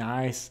really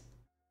nice.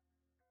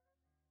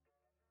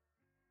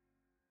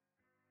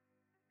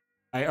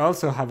 I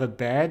also have a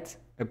bed,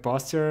 a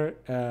poster,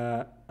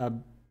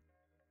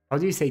 how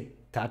do you say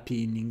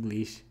tapis in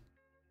English?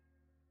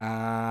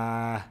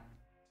 A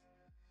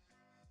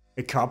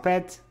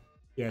carpet?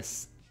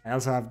 Yes, I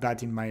also have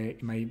that in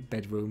my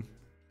bedroom.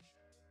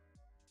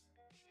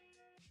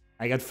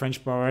 I got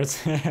French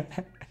powers.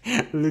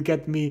 Look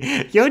at me.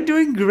 You're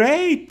doing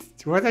great!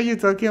 What are you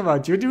talking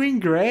about? You're doing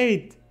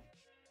great!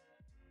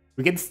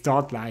 We can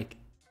start like,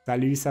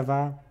 salut, ça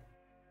va?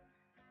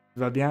 Tu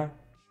vas bien?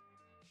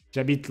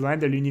 J'habite loin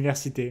de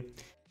l'université.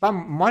 Enfin,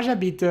 moi,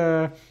 j'habite...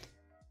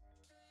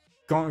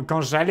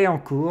 Quand j'allais en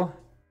cours,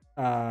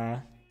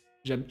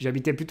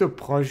 j'habitais plutôt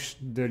proche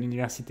de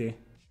l'université.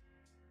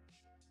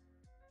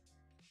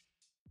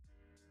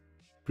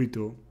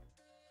 Plutôt.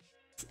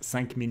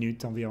 5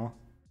 minutes environ.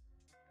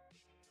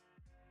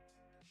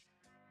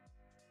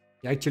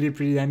 You're actually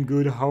pretty damn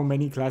good. How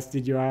many classes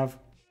did you have?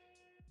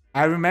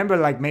 I remember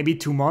like maybe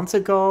 2 months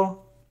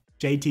ago,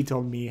 JT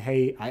told me,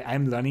 hey,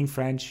 I'm learning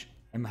French.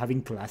 I'm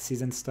having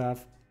classes and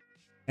stuff.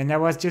 And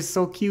that was just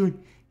so cute.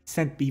 He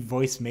sent me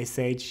voice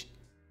message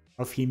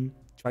of him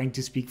trying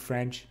to speak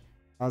French.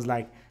 I was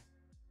like,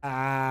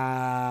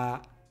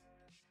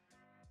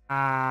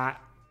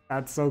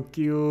 that's so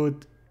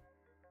cute.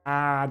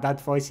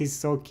 That voice is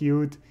so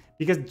cute.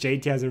 Because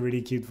JT has a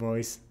really cute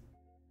voice.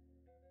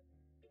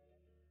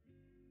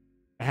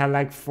 I had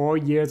like 4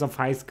 years of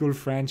high school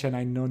French and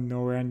I know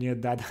nowhere near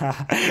that.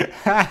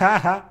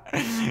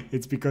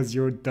 It's because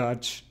you're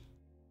Dutch.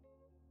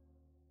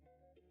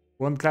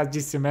 1 class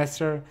this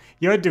semester.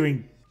 You're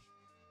doing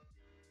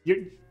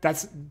really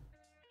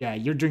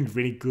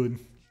good,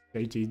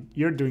 JT.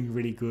 You're doing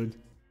really good.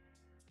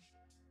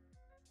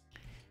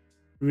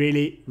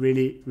 Really,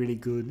 really, really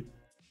good.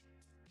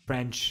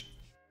 French.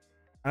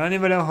 I don't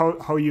even know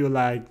how you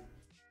like.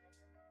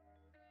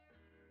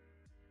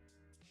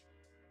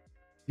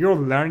 You're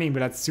learning, but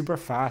that's super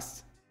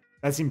fast.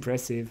 That's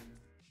impressive.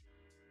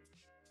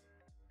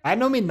 I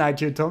know Midnight,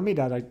 you told me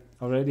that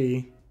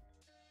already.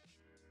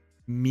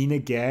 Mean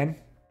again?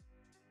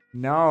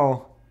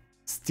 No.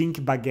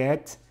 Stink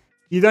baguette.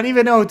 You don't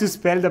even know how to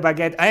spell the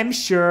baguette. I'm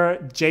sure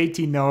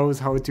JT knows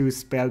how to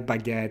spell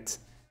baguette.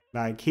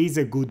 Like, he's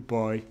a good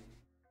boy.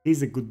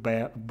 He's a good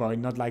boy,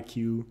 not like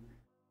you.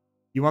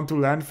 You want to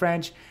learn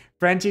French?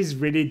 French is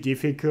really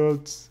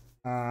difficult.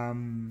 I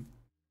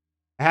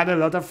had a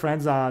lot of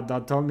friends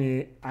that told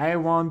me, I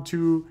want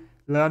to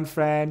learn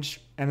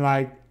French. And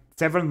like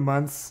 7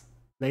 months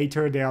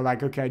later, they are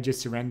like, okay, I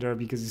just surrender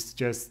because it's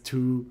just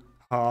too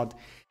hard.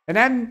 And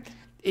then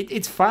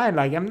it's fine.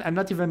 Like, I'm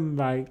not even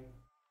like,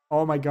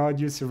 oh my God,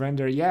 you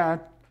surrender. Yeah,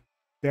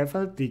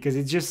 definitely. Because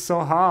it's just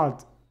so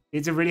hard.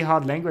 It's a really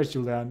hard language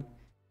to learn.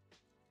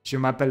 Je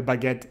m'appelle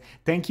Baguette.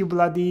 Thank you,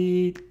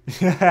 Bloody.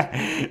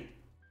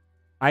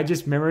 I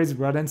just memorize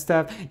word and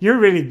stuff. You're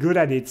really good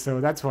at it.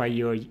 So that's why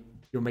you're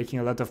making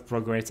a lot of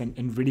progress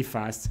and really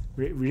fast.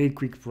 Really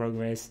quick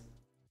progress.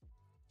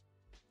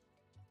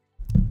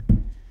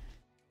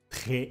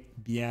 Très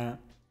bien.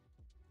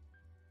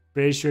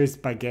 Pretty sure it's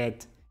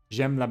baguette.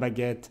 J'aime la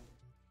baguette.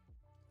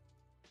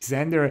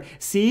 Xander,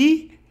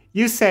 see?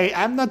 You say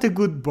I'm not a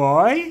good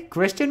boy?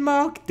 Question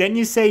mark. Then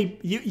you say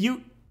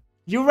you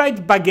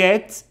write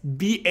baguette,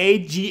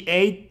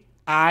 B-A-G-A-I-T-E.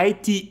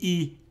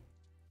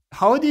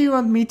 How do you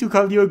want me to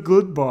call you a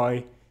good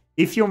boy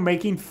if you're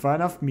making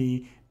fun of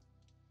me?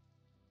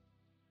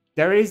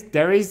 There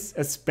is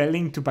a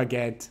spelling to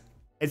baguette.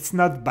 It's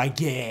not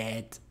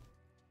baguette.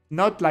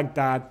 Not like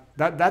that.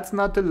 That's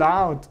not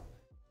allowed.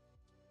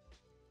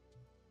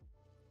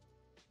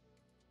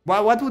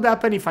 What would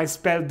happen if I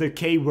spelled the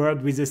K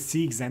word with a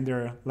C,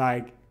 Xander?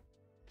 Like,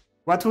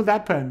 what would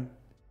happen?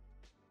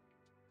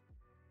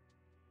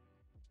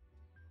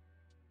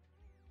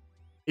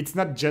 It's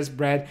not just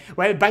bread.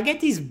 Well,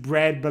 baguette is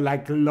bread, but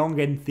like long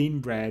and thin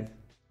bread.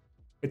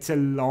 It's a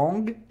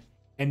long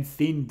and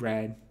thin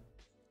bread.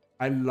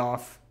 I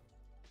love.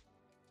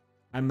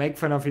 I make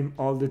fun of him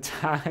all the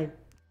time.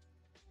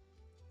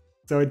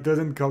 So it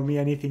doesn't call me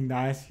anything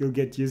nice. You'll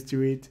get used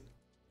to it.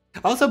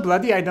 Also,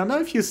 Bloody, I don't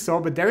know if you saw,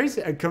 but there is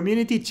a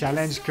community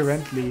challenge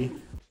currently.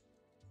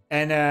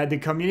 And the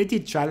community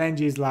challenge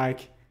is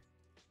like,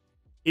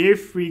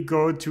 if we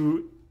go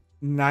to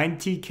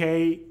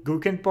 90k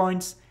Gurken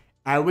points,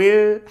 I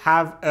will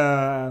have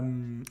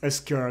a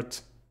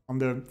skirt on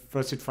the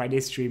First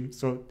Friday stream.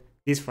 So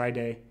this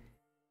Friday,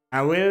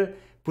 I will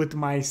put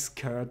my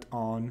skirt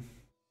on.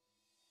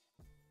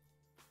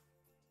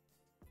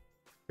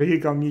 Will you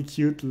call me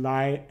cute,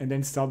 lie, and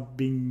then stop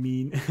being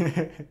mean?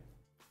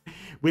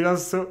 Will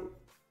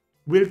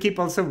Kip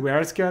also wear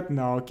a skirt?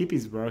 No, Kip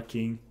is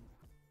working.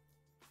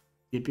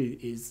 Kip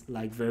is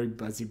like very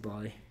buzzy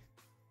boy.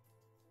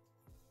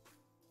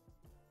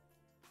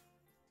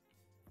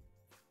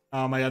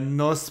 Oh my god,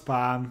 no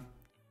spam.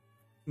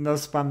 No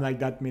spam like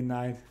that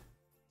midnight.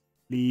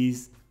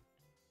 Please.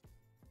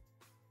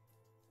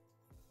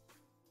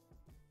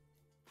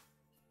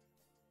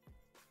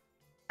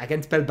 I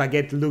can spell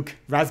baguette. Look,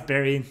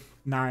 raspberry.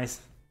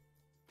 Nice.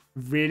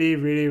 Really,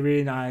 really,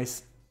 really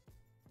nice.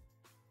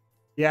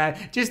 Yeah,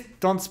 just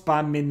don't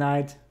spam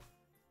midnight.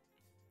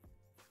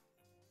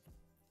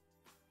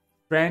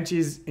 French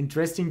is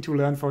interesting to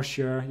learn for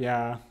sure.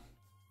 Yeah.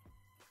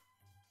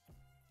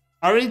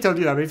 I already told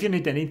you that, but if you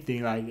need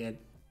anything like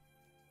it,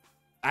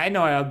 I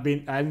know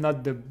I'm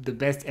not the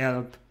best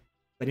help,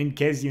 but in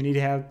case you need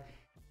help,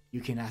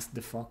 you can ask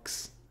the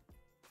fox.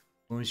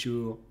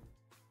 Bonjour.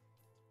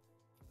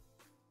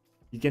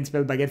 You can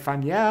spell baguette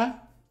fine. Yeah.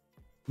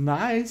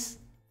 Nice.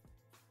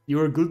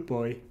 You're a good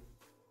boy.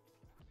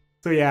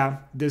 So yeah,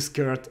 the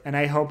skirt. And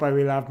I hope I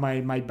will have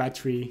my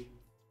battery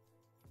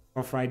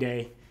for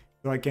Friday.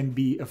 So I can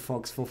be a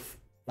fox for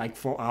like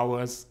 4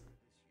 hours.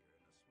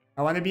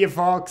 I want to be a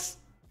fox.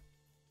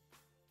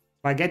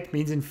 Baguette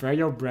means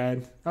inferior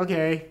bread.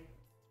 Okay.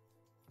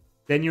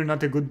 Then you're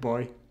not a good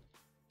boy.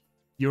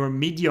 You're a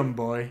medium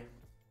boy.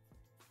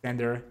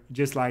 Xander.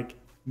 Just like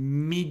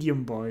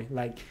medium boy.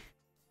 Like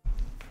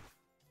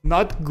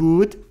not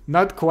good.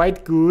 Not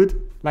quite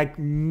good. Like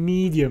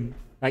medium.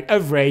 Like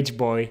average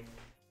boy.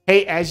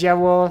 Hey Asia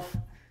Wolf.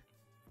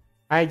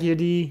 Hi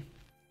cutie.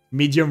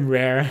 Medium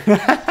rare.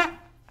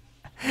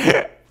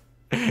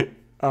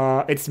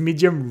 It's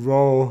medium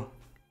raw.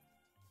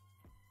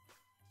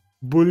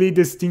 Bully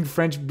distinct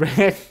French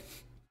bread.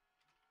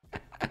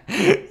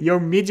 You're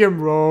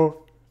medium raw,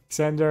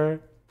 Xander.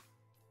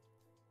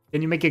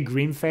 Can you make a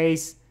green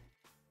face?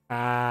 No,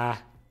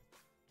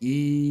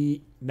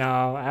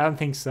 I don't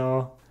think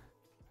so.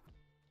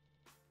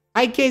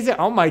 Hi Kaiser.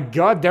 Oh my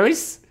god, there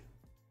is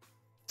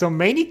so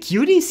many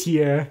cuties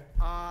here.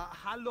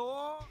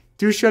 Hello?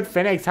 Two Shot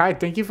Fenix. Hi,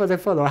 thank you for the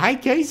follow. Hi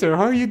Kaiser,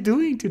 how are you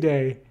doing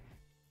today?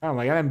 Oh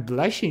my god, I'm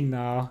blushing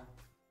now.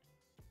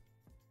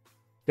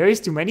 There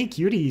is too many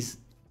cuties.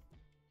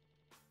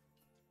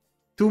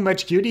 Too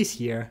much cuties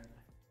here.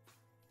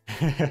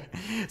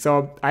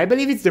 So, I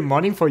believe it's the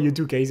morning for you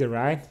too, Kaiser,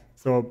 right?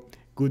 So,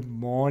 good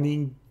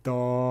morning,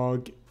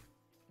 dog.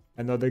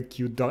 Another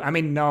cute dog. I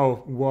mean,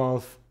 no,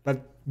 wolf,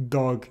 but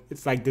dog.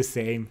 It's like the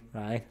same,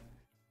 right?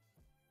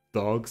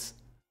 Dogs.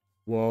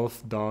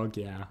 Wolf, dog,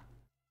 yeah.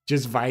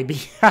 Just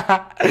vibing.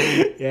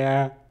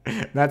 Yeah,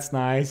 that's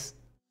nice.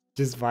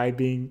 Just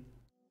vibing.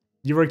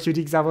 You were cute,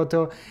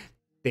 Xavoto.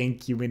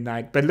 Thank you,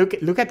 Midnight. But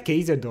look at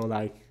Kaiser though,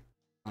 like,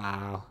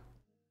 wow.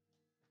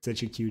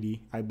 Such a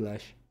cutie. I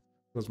blush.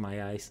 Close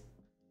my eyes.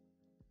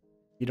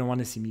 You don't want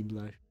to see me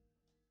blush.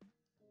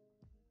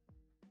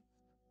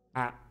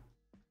 Ah.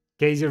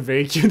 Kaiser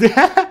very cute.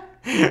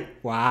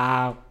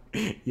 Wow.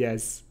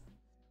 Yes.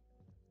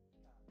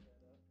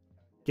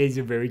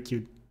 Kaiser very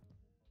cute.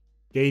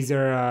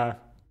 Kaiser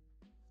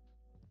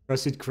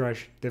Rusted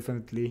crush,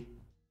 definitely.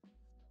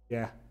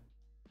 Yeah.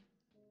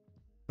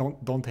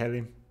 Don't tell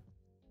him.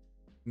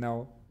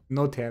 No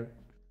tell.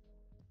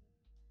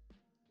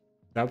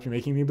 Stop, you're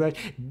making me blush.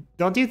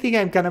 Don't you think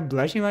I'm kind of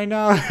blushing right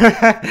now?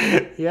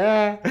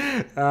 Yeah.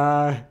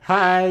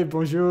 Hi,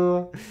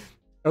 bonjour.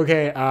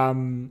 Okay,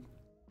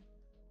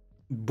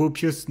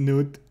 Bupius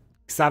Nude,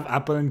 Xav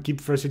Apple and Keep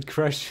First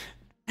Crush.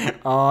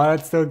 Oh,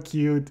 that's so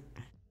cute.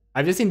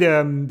 I've just seen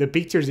the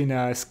pictures in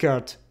a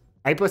skirt.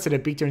 I posted a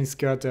picture in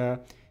skirt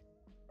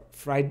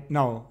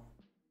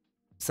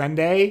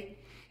Sunday,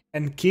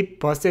 and Kip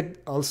posted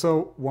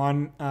also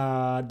one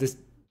this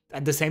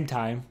at the same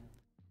time.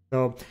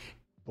 So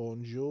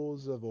Bonjour,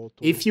 Zavoto.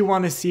 if you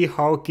want to see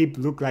how Kip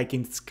look like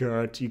in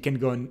skirt, you can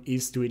go on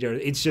his Twitter.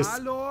 It's just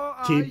Hallo,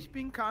 Kip ich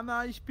bin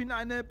Kana, ich bin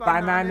eine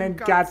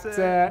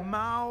Bananenkatze.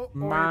 Mau,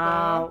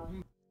 Mau.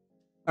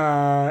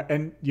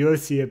 And you'll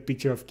see a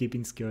picture of Kip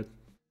in skirt.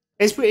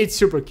 It's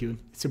super cute.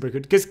 It's super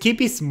cute because Kip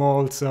is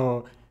small,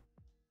 so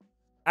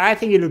I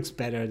think it looks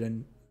better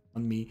than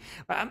on me.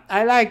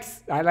 I like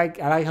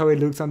how it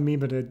looks on me,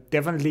 but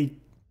definitely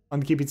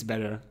on Kip it's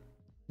better.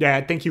 Yeah,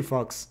 thank you,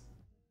 Fox.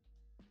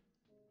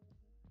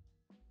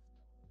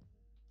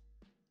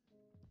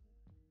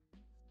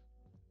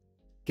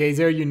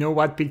 Kaiser, you know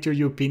what picture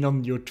you pin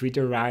on your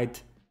Twitter,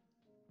 right?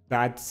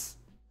 That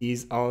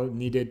is all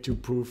needed to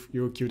prove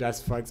you're cute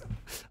as fuck.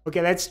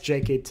 Okay, let's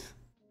check it.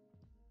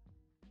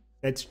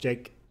 Let's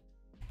check.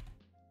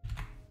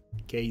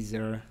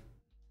 Kaiser.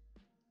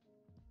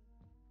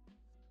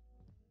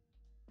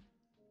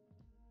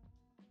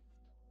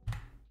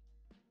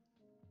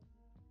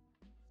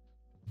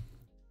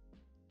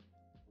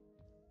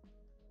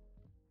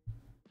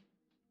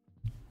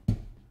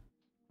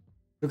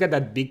 Look at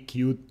that big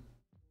cute.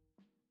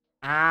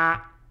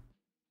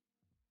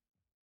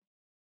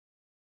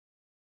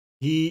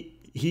 He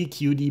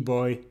cutie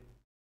boy.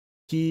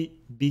 He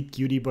big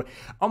cutie boy.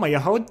 Oh my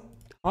god,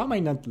 how am I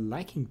not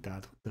liking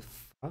that? What the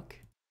fuck?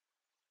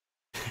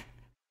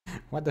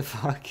 What the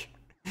fuck?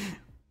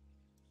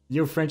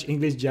 Your French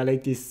English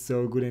dialect is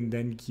so good and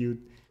then cute.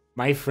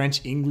 My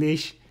French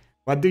English?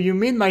 What do you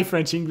mean my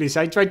French English?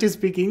 I try to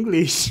speak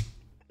English.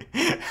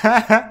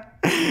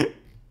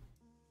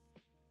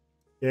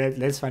 Yeah,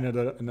 let's find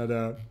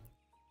another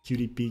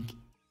cutie pig.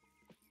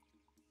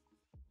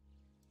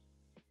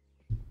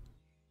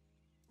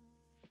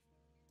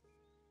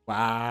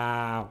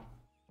 Wow.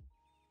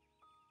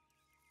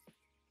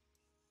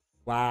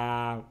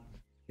 Wow.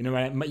 You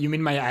know, you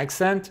mean my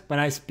accent when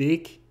I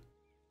speak?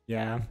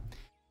 Yeah.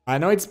 I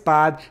know it's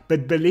bad,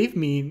 but believe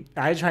me,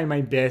 I try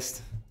my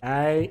best.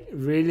 I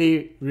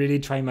really, really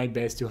try my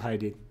best to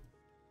hide it.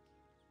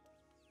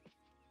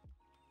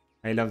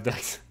 I love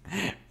that.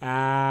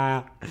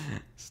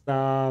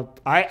 Stop.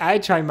 I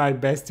try my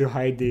best to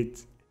hide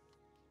it.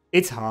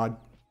 It's hard,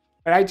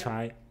 but I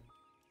try.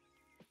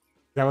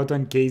 Zavoto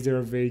and Kaiser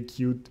are very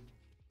cute.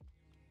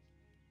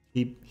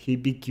 He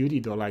be cutie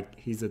though, like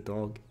he's a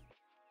dog.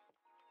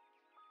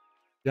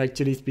 You're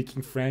actually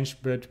speaking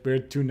French, but we're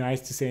too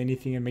nice to say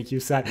anything and make you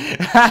sad.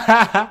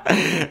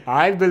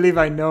 I believe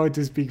I know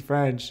to speak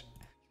French.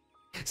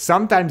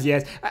 Sometimes,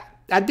 yes.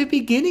 At the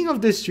beginning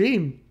of the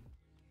stream,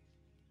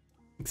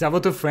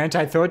 Zavoto French,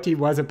 I thought he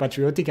was a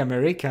patriotic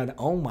American.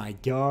 Oh my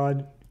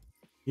god.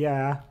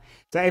 Yeah.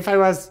 So if I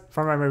was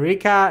from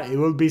America, it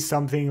would be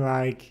something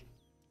like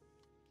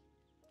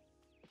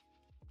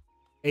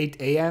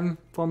 8 AM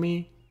for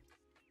me.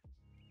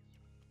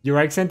 Your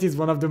accent is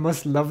one of the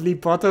most lovely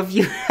part of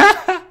you.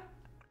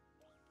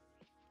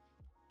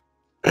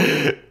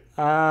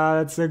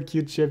 That's so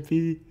cute,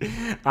 Sheppy.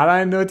 All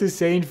I know to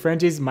say in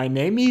French is my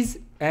name is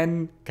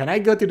and can I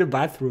go to the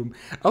bathroom?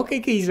 Okay,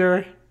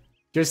 Kaiser.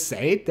 Just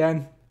say it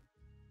then.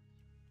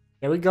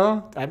 There we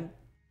go.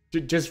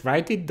 Just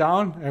write it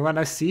down. I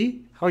wanna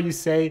see how you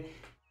say.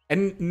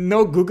 And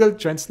no Google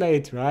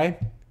Translate, right?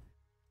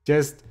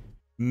 Just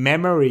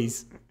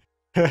memories.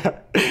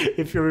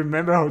 If you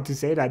remember how to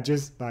say that,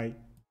 just like.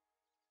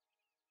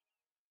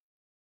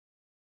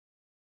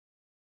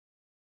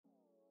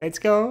 Let's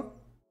go.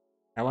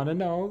 I wanna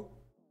know.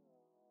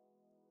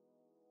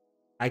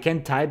 I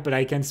can type, but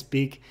I can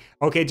speak.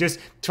 Okay, just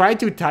try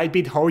to type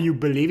it how you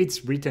believe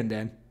it's written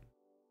then.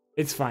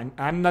 It's fine.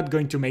 I'm not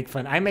going to make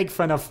fun. I make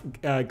fun of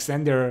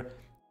Xander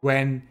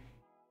when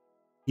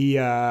he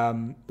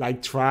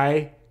like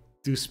try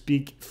to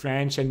speak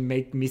French and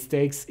make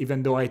mistakes,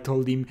 even though I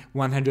told him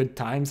 100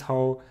 times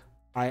how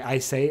I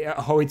say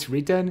how it's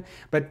written.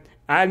 But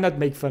I'll not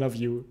make fun of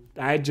you.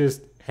 I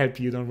just help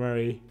you. Don't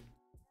worry.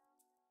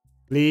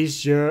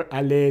 Please, je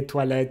aller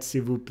toilette,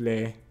 s'il vous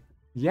plaît.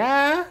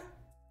 Yeah.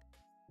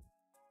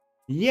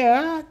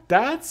 Yeah,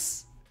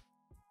 that's.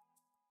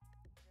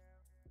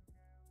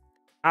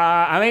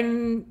 I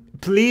mean,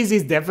 please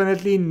is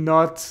definitely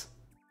not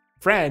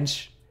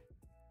French.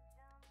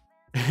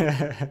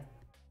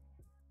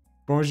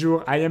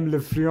 Bonjour, I am le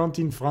fluent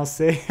in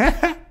français.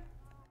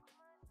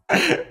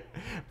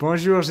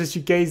 Bonjour, je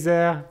suis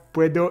Kaiser.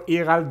 Puedo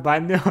ir al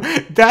baño.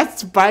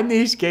 That's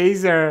Spanish,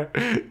 Kaiser.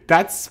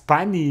 That's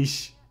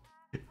Spanish.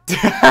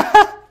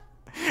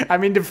 I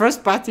mean, the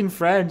first part in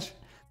French.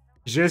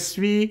 Je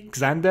suis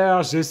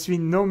Xander, je suis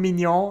non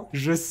mignon,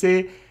 je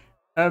sais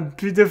un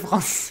peu de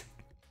français.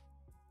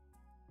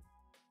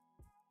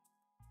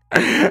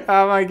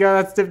 Oh my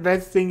god, that's the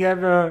best thing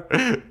ever.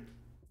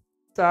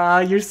 Ah,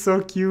 you're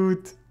so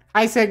cute.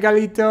 Hi,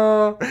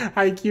 Sergalito.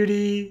 Hi,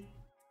 cutie.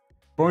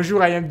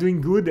 Bonjour, I am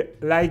doing good,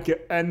 like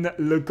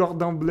le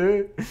cordon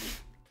bleu.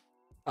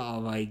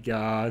 Oh my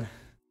god.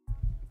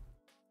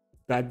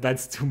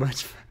 That's too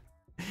much fun.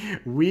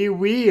 Oui,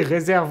 oui,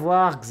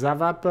 réservoir,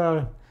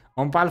 Xavaper.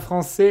 On parle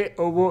français,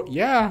 oh,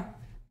 yeah.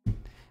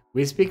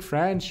 We speak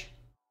French.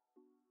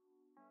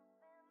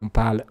 On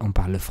parle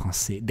le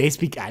français. They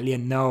speak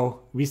Alien,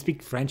 no. We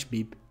speak French,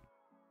 beep.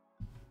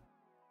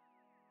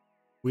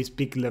 We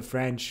speak le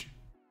French.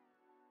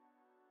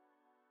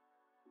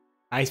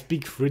 I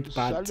speak fruit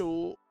bat.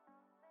 Salut.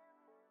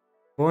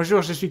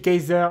 Bonjour, je suis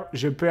Kaiser.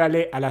 Je peux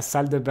aller à la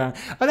salle de bain.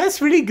 Oh,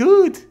 that's really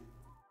good.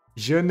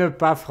 Je ne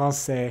pas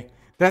français.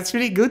 That's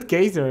really good,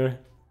 Kaiser.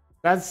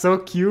 That's so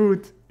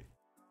cute.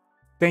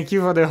 Thank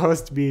you for the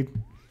host, beep.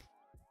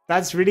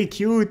 That's really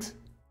cute.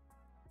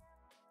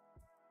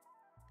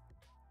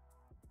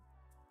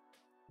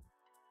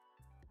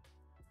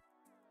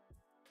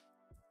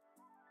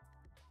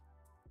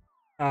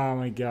 Oh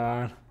my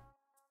god.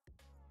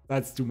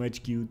 That's too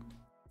much cute.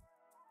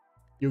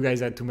 You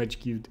guys are too much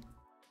cute.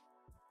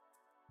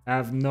 I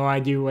have no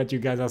idea what you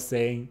guys are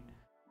saying.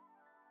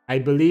 I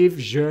believe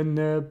je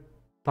ne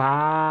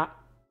pas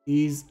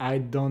is I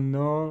don't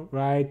know,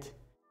 right?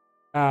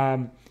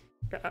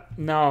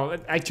 No,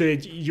 actually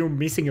you're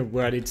missing a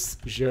word. It's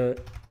je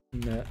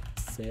ne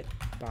sais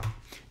pas.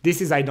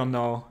 This is I don't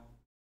know.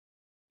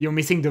 You're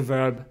missing the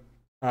verb.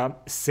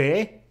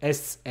 Say,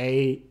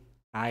 S-A-I-S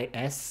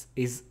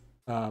is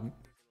the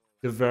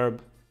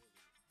verb.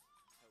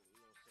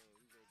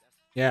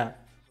 Yeah.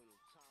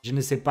 Je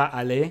ne sais pas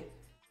aller.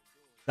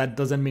 That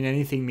doesn't mean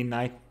anything,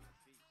 Midnight.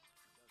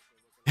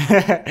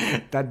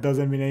 That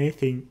doesn't mean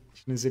anything.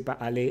 Je ne sais pas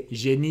aller.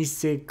 Je ne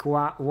sais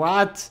quoi.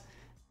 What?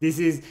 This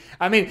is...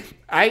 I mean,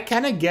 I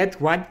kind of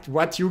get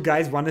what you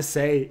guys want to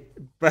say,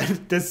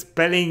 but the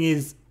spelling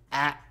is...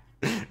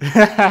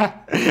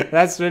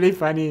 That's really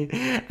funny.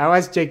 I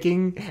was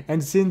checking,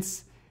 and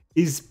since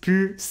his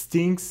pu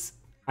stinks,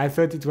 I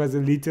thought it was a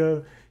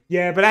little...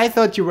 Yeah, but I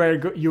thought you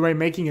were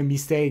making a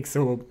mistake,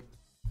 so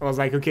I was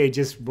like, okay,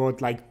 just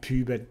wrote like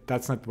pu, but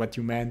that's not what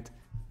you meant.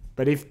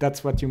 But if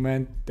that's what you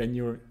meant, then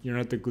you're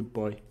not a good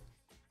boy.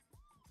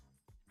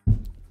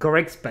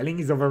 Correct spelling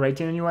is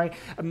overrated anyway.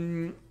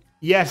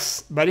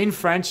 Yes, but in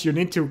French you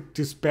need to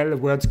spell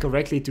words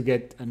correctly to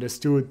get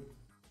understood.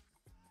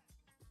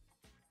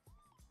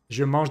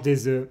 Je mange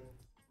des œufs.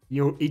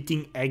 You're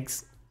eating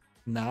eggs.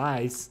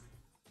 Nice.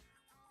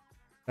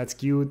 That's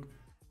cute.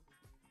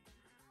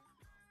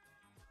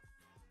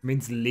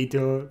 Means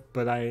little,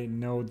 but I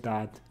know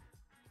that.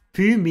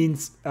 Pu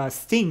means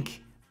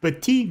stink.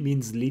 Petit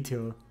means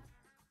little.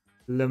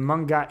 Le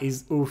manga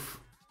is ouf.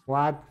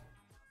 What?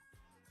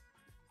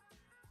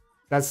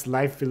 That's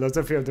life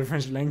philosophy of the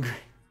French language.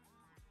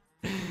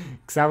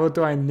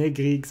 Xavoto and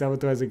Negri.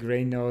 Xavoto has a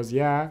grey nose.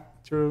 Yeah,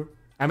 true.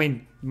 I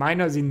mean, my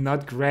nose is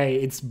not grey.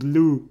 It's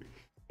blue.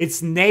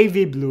 It's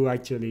navy blue,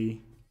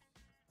 actually.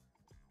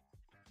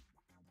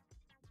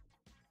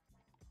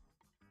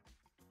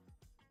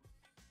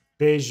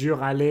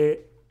 Péjure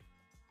aller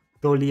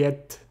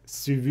toilette,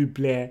 s'il vous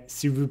plaît,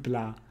 s'il vous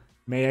plaît.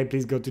 May I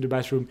please go to the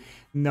bathroom?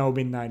 No,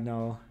 Midnight,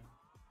 no.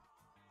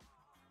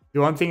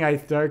 The one thing I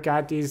suck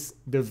at is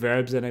the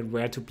verbs and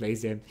where to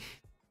place them.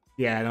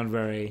 Yeah, don't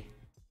worry.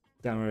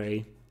 Don't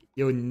worry.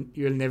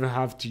 You'll never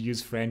have to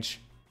use French.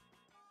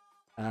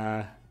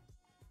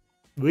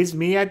 With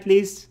me, at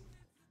least.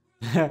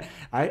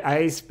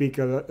 I speak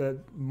a lot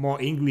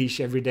more English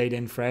every day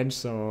than French,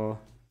 so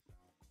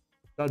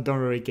don't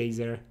worry,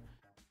 Kaiser.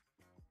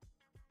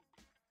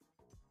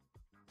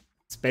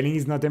 Spelling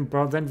is not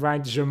important,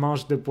 right? Je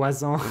mange de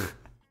poisson.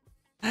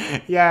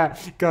 Yeah,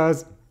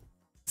 because...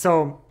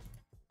 So...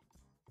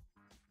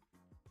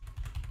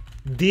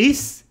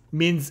 This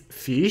means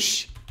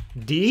fish.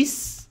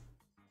 This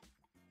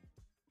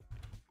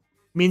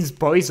means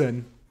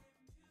poison.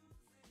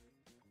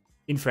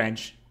 In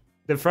French.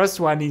 The first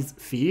one is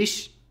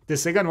fish. The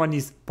second one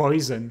is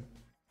poison.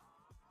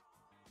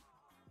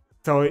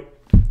 So,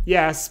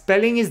 yeah,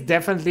 spelling is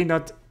definitely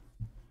not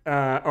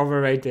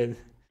overrated.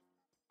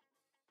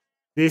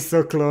 This is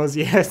so close,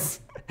 yes.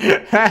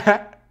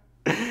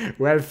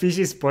 Well, fish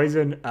is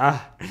poison.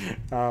 Oh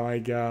my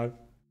god.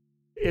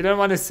 You don't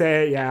want to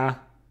say, yeah.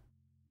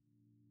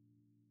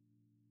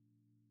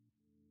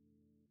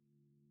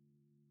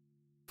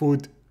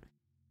 Food.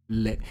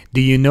 Do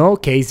you know,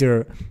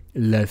 Kaiser,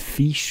 le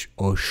fiche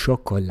au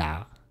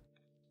chocolat?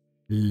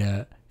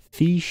 Le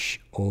fiche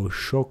au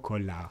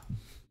chocolat.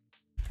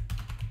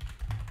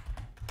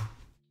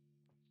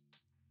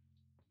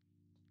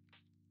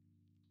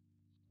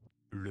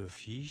 Le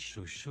fiche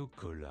au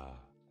chocolat.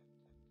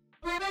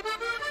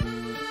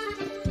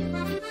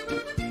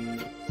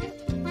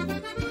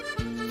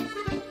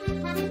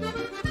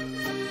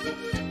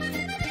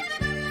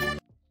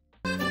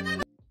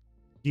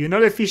 Do you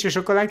know the fiche au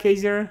chocolat,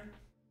 Kaiser?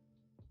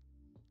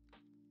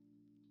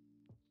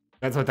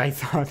 That's what I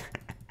thought.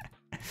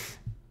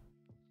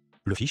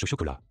 Le fiche au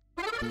chocolat.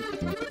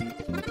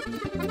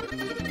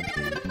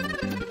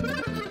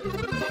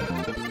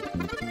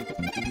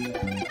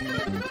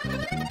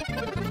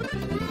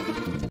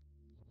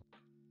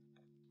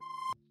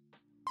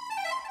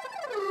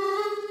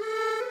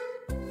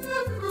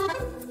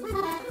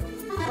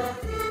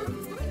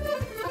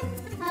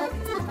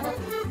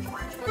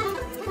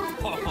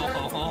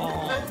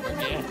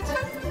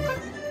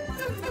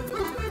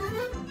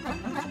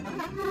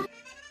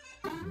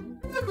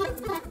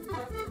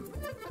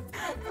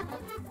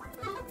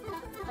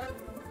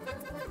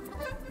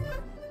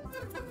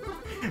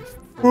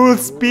 Full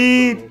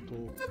speed!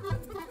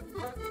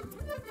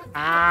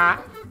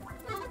 Ah!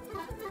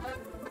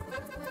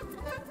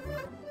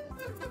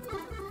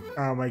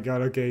 Oh my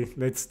god, okay,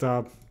 let's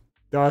stop.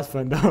 That was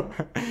fun though.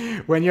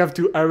 When you have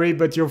to hurry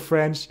but you're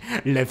French.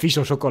 Le fiche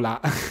au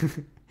chocolat.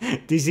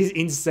 This is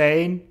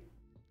insane.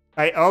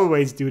 I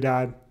always do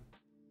that.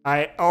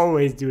 I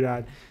always do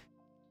that.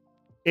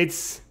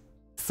 It's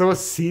so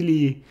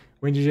silly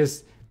when you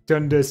just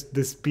turn the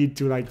speed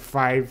to like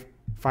 5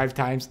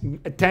 times,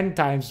 10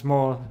 times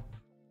more.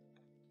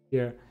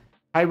 Here.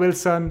 Hi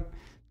Wilson.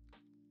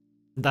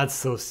 That's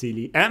so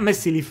silly. I'm a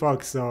silly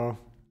fox, so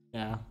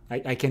yeah,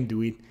 I can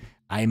do it.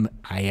 I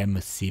am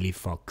a silly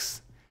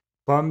fox.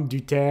 Pomme de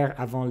terre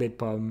avant les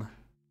pommes.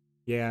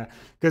 Yeah,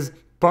 because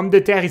pomme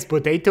de terre is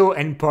potato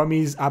and pomme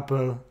is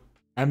apple.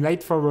 I'm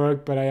late for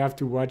work, but I have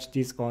to watch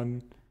this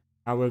on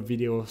our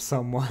video of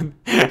someone.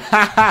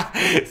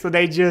 So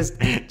they just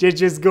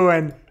go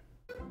and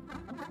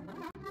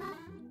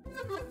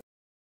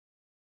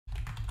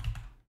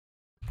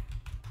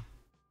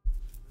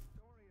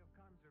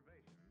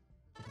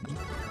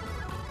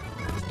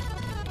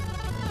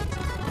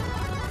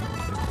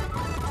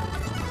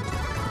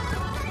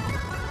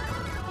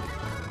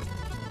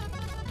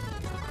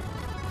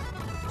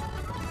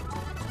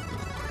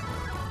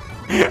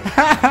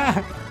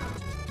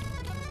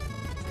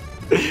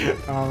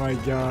oh my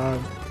god.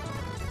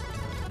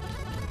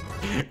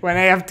 When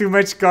I have too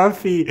much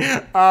coffee.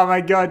 Oh my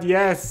god,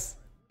 yes.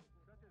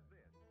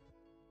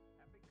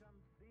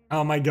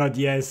 Oh my god,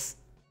 yes.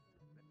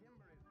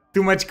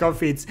 Too much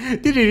coffee. It's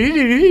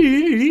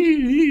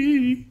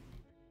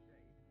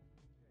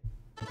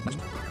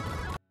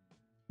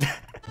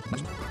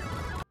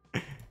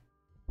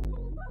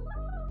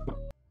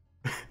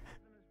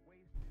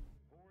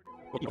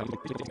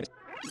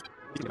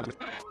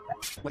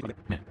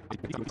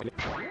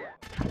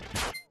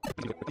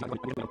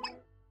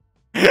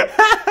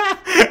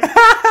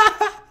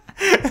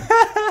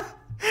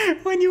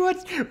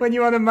when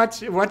you want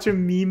to watch a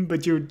meme,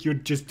 but you're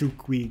just too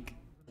quick.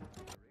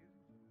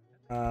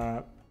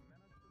 How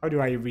do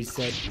I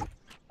reset?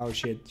 Oh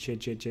shit.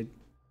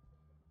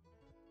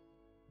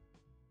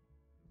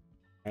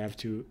 I have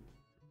to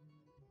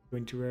go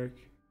into work.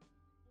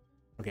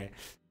 Okay.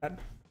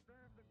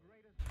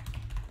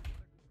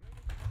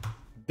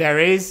 There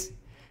is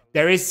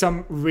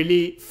some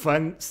really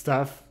fun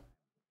stuff.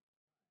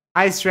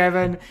 Ice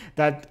Raven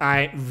that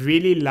I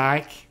really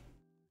like.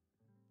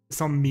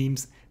 Some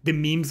memes. The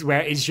memes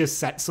where it's just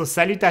so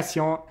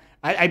salutation.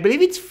 I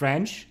believe it's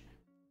French.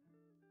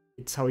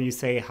 It's how you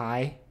say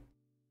hi.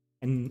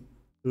 And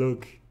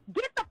look.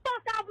 Get the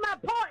fuck out of my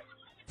porch!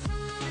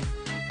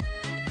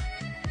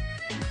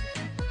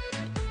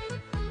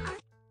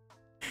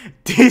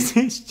 This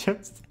is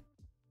just.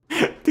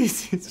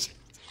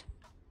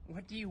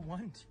 What do you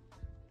want?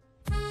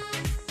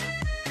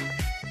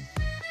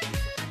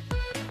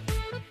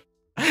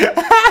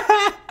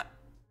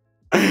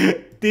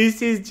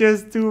 This is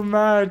just too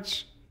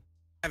much.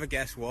 Ever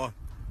guess what?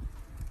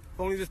 I've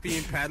only just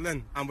been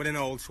peddling and with an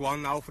old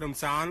swan now from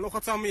town. Look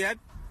what's on my head.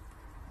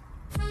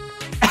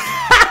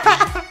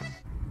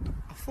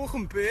 A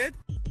fucking bird.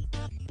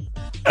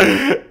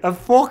 A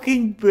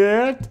fucking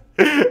bird?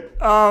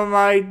 Oh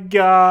my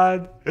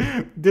god.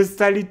 The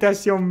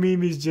salutation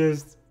meme is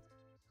just...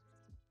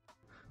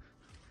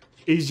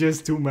 It's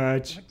just too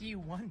much. What do you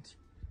want?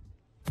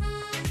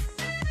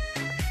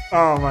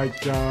 Oh my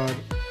god.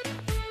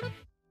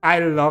 I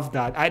love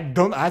that. I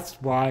don't ask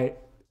why.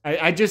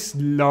 I just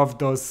love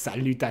those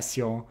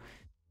salutations.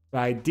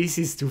 Like, this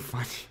is too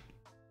funny.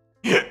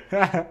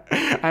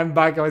 I'm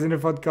back. I was in a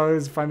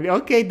podcast family.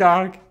 Okay,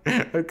 Dark.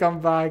 Welcome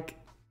back.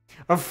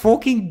 A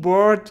fucking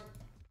bird.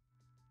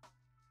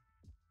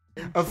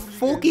 A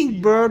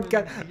fucking bird.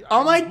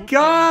 Oh my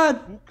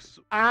god.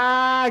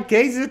 Ah,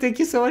 Geyser, thank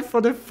you so much for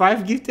the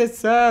 5 gifted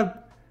sub.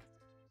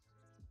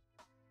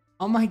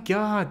 Oh my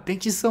god.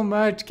 Thank you so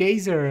much,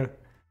 Geyser.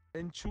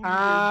 Entschuldigen Sie,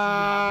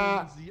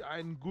 haben Sie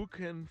einen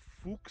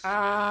Gurkenfuchs?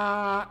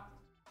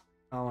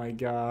 Oh my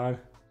god.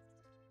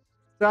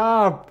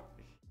 Stop!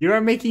 You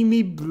are making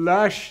me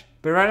blush.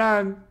 But right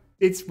now,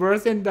 it's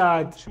worse than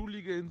that.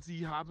 Entschuldigen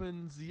Sie,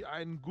 haben Sie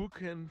einen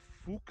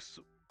Gurkenfuchs?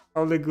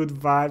 All the good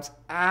vibes.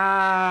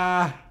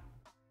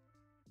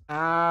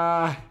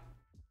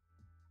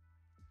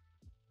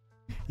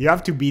 You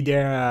have to be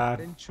there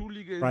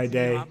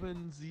Friday. Sie,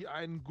 haben Sie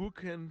einen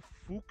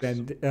Gurkenfuchs?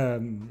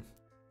 Then,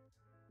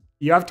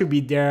 you have to be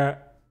there.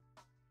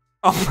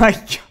 Oh my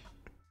god.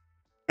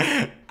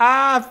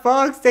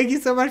 Fox, thank you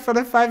so much for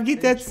the 5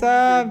 gifted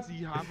sub.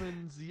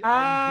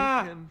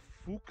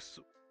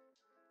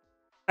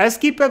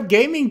 Skip Up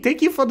Gaming,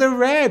 thank you for the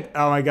red.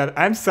 Oh my god,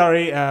 I'm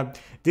sorry.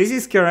 This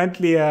is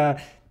currently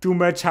too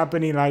much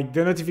happening. Like,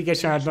 the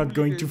notification are not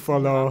going to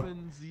follow.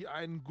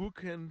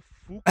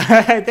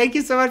 Thank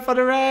you so much for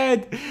the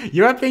red.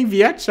 You are playing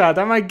VR chat.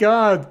 Oh my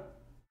god.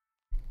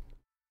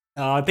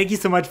 Thank you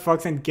so much,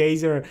 Fox and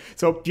Geyser.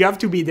 So you have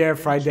to be there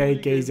Friday,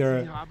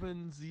 Geyser.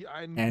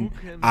 And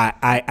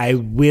I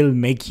will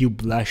make you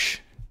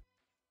blush.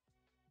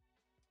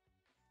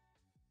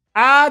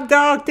 Ah,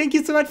 dog, thank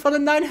you so much for the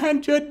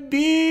 900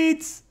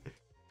 beats.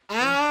 Sie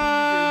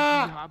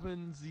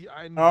haben Sie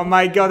einen Oh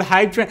my god,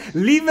 hype train.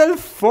 Level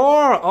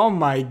 4. Oh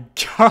my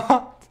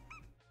god.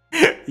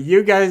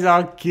 You guys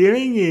are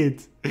killing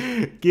it.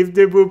 Give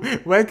the boom.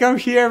 Welcome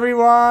here,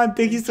 everyone.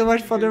 Thank you so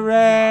much for the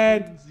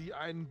red.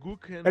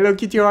 Hello,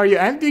 Kitty. How are you?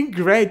 I'm doing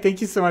great.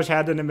 Thank you so much. I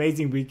had an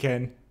amazing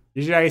weekend.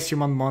 Usually I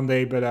stream on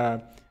Monday, but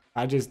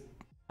I just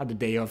had a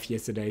day off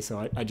yesterday,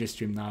 so I just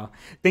stream now.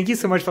 Thank you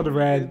so much for the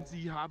red.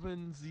 Sie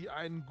haben Sie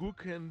einen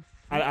Gurken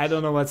I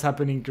don't know what's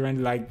happening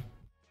currently. Like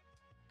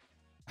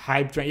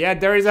hype train. Yeah,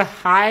 there is a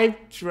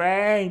hype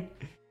train.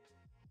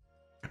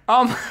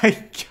 Oh my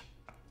god.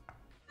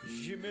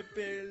 Je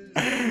m'appelle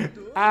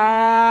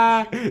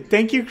Ah,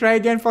 thank you,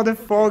 Crayden, for the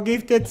 4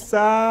 gifted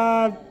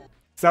sub.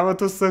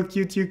 Savato, so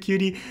cute, you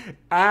cutie.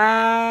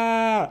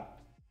 Ah,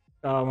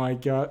 oh my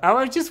god. I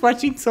was just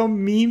watching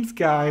some memes,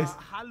 guys.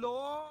 Hallo?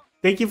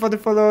 Thank you for the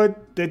follow,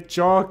 the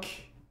joke.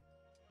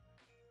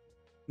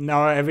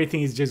 Now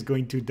everything is just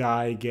going to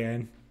die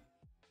again.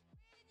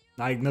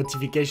 Like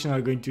notifications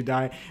are going to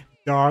die.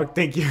 Dark,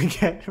 thank you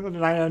again for the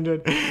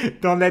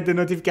 900. Don't let the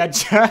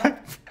notification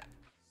up.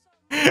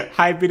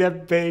 Hype it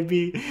up,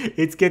 baby.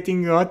 It's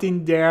getting hot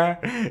in there.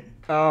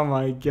 Oh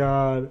my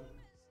god.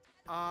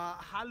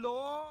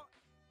 Hallo?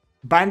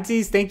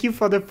 Bantis, thank you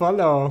for the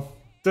follow.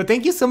 So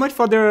thank you so much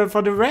for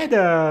the red.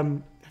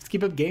 Let's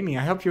keep up gaming.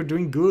 I hope you're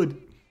doing good.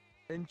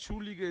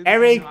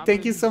 Eric,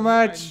 thank you so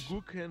much.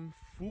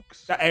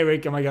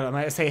 Eric, oh my god,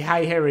 I say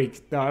hi,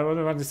 Eric. No, I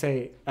don't want to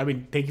say, I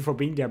mean, thank you for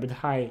being there, but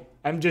hi.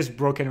 I'm just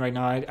broken right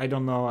now. I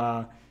don't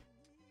know.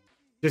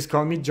 Just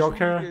call me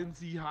Joker.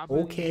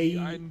 Okay.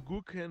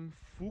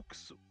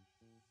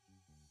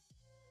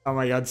 Oh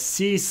my god,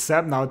 C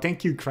sub now.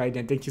 Thank you,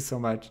 Cryden. Thank you so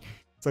much.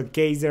 So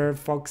Kaiser,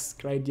 Fox,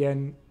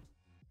 Cryden,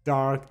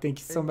 Dark. Thank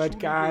you so much,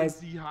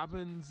 guys.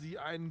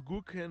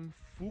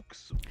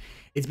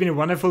 It's been a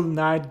wonderful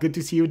night. Good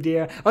to see you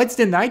there. Oh, it's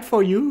the night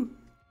for you.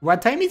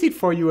 What time is it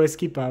for you,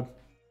 Skip Up?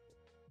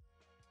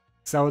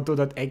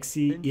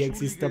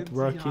 Sauto.exe stopped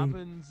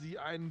working.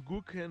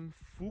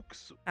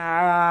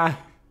 Ah.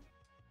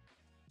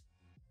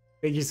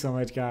 Thank you so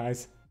much,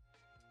 guys.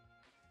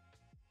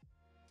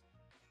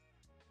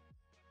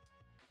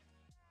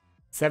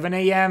 $7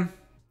 a.m.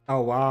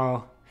 Oh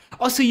wow.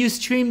 Also, you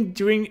stream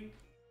during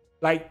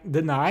like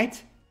the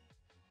night?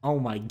 Oh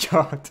my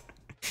god.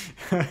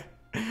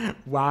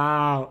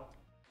 Wow.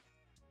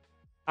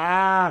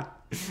 Ah.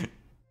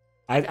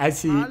 I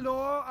see.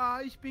 Hallo,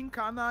 ich bin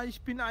Kana,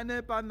 ich bin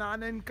eine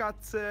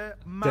Bananenkatze.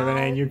 7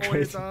 a.m. you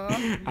crazy.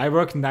 I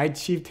work night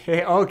shift.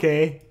 Hey,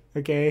 okay.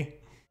 Okay.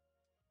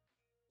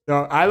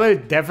 So I will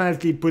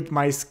definitely put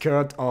my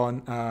skirt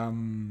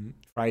on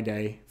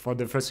Friday for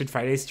the First Street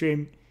Friday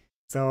stream.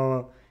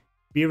 So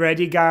be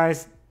ready,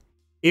 guys.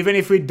 Even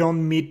if we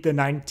don't meet the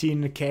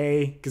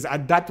 19k, because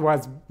that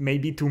was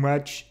maybe too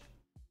much.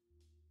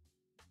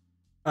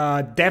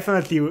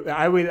 Definitely,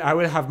 I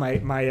will have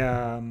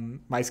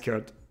my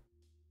skirt.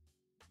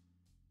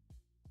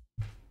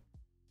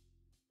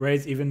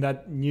 Whereas even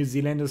that New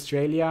Zealand,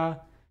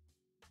 Australia,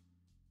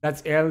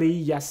 that's early.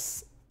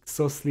 Yes.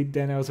 So sleep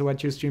then. I also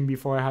watched your stream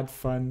before. I had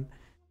fun.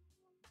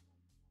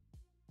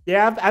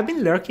 Yeah, I've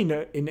been lurking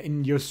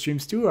in your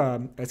streams too.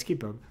 Let's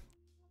keep up.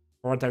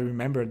 For what I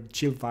remember,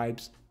 chill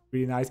vibes,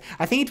 really nice.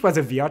 I think it was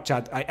a VR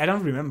chat. I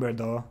don't remember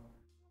though.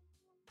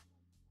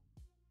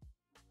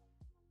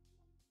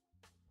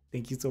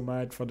 Thank you so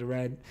much for the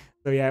red.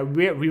 So yeah,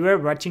 we were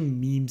watching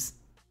memes.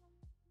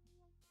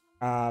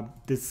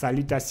 The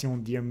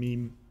salutation, dear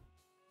meme.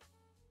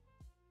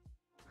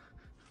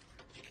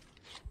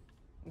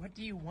 What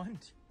do you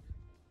want?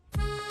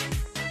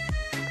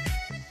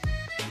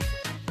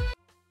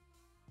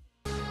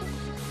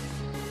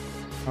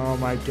 Oh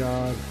my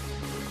god.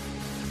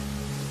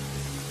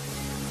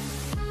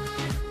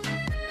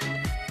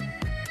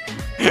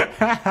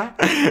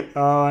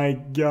 Oh my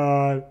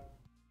god.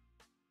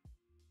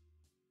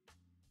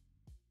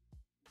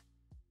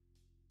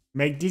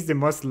 Make this the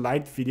most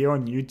liked video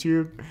on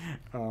YouTube.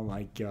 Oh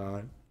my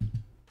god.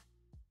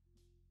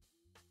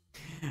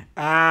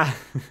 Ah.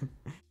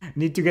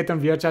 Need to get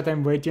on VR chat.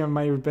 I'm waiting on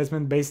my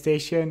replacement base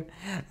station.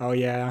 Oh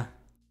yeah.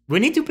 We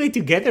need to play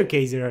together,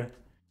 Kaiser.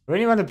 I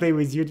really want to play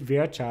with you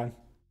VR chat.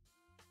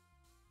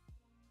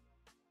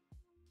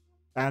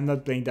 I'm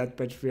not playing that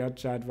much VR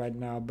chat right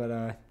now,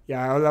 but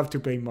yeah, I would love to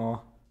play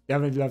more.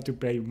 Definitely love to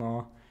play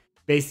more.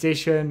 Base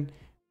station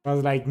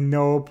was like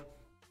nope.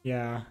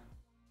 Yeah.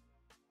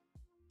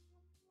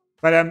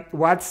 But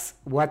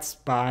what's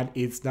bad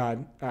is that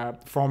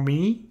for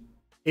me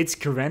it's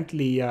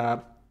currently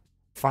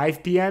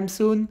 5 p.m.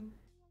 soon,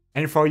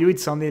 and for you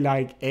it's only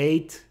like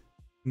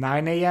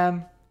 9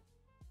 a.m.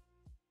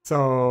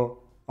 So,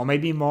 or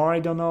maybe more,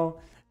 I don't know.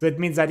 So it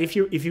means that if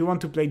you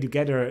want to play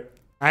together,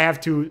 I have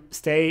to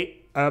stay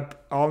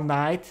up all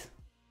night,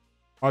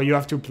 or you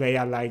have to play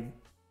at like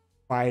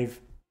 3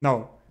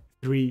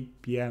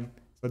 p.m.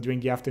 So during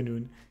the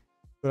afternoon.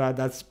 So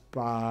that's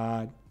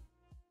bad.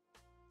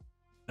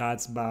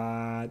 That's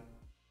bad.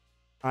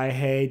 I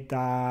hate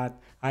that.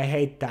 I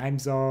hate time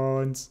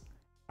zones.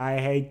 I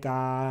hate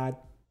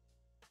that.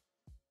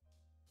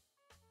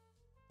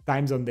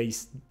 Time zone, they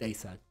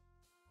suck.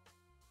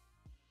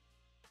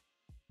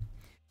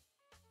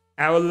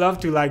 I would love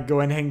to like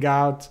go and hang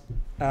out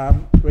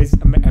with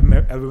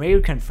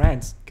American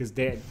friends, because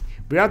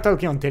we are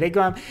talking on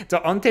Telegram. So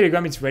on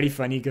Telegram it's really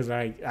funny because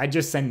I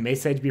just send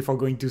message before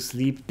going to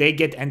sleep. They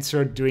get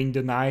answered during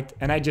the night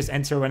and I just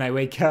answer when I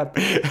wake up.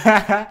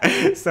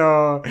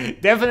 So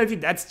definitely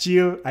that's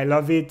chill. I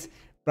love it.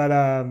 But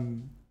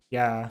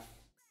yeah,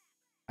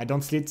 I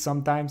don't sleep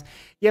sometimes.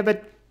 Yeah,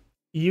 but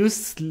you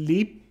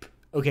sleep.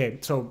 Okay,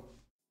 so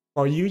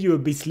for you, you'll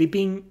be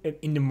sleeping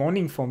in the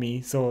morning for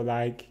me. So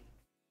like,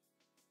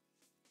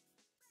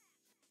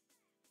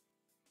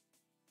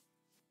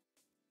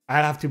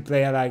 I'll have to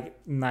play at like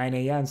 9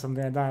 a.m.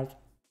 something like that.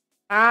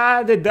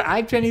 Ah, the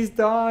hype train is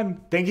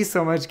done. Thank you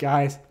so much,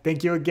 guys.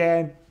 Thank you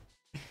again.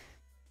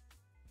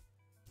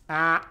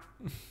 Ah,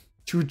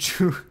 choo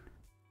choo.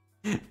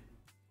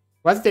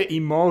 What's the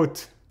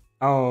emote?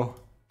 Oh,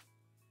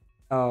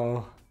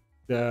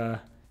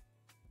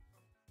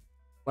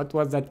 what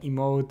was that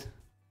emote?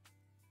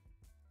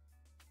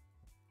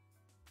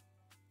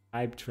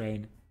 Hype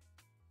train.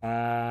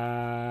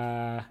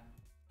 That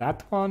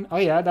one. Oh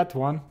yeah, that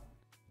one.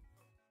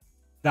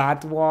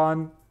 That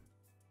one.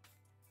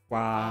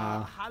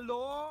 Wow.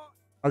 Hello?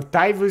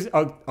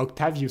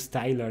 Octavius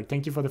Tyler,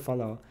 thank you for the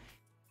follow.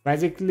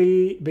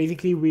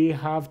 Basically we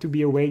have to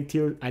be awake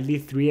till at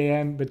least 3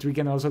 a.m. but we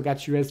can also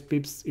catch US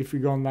pips if we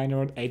go online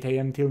around 8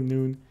 a.m. till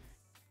noon.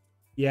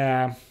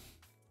 Yeah.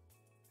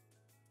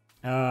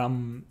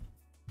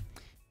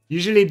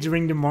 Usually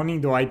during the morning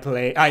though I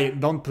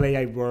don't play,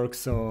 I work,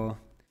 so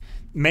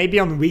maybe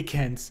on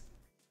weekends.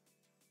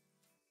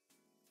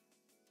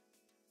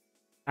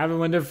 Have a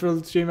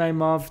wonderful stream.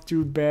 I'm off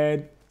to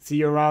bed. See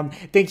you around.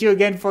 Thank you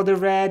again for the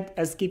red.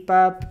 Keep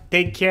up.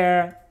 Take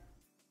care.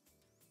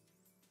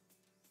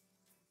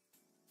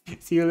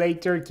 See you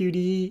later,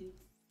 cutie.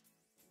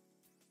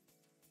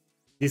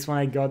 This one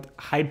I got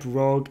Hype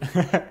Rogue.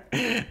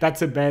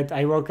 That's a bet.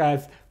 I woke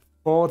at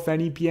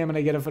 4:30 p.m. and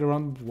I get up at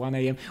around 1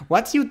 a.m.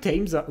 What's your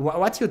time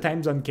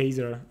zone,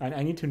 Kaiser?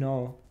 I need to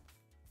know.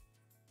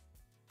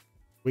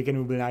 Weekend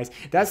will be nice.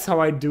 That's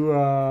how I do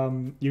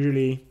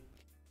usually.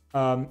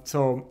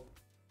 So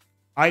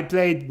I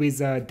played with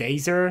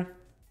Dazer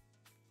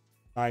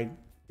like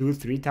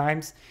 2-3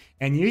 times,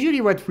 and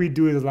usually what we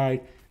do is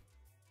like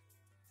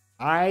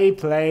I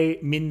play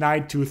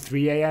midnight to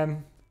 3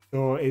 a.m.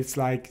 so it's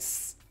like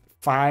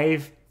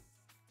 5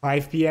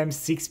 p.m.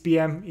 6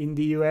 p.m. in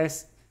the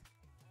US.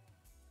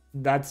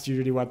 That's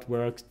usually what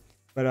works,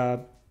 but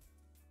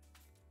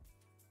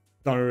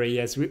don't worry,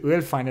 yes, we'll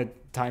find a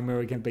time where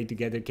we can play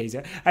together,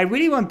 Kaiser. I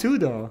really want to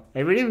though. I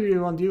really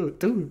want you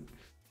too.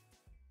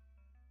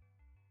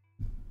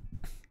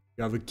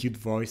 You have a cute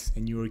voice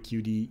and you're a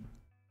cutie.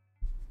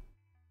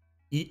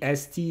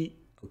 EST.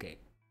 Okay.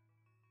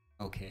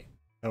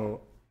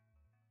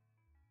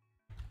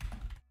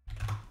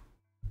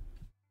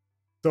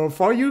 So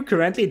for you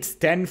currently it's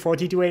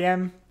 10:42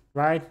 a.m.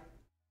 right?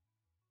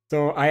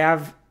 So I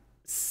have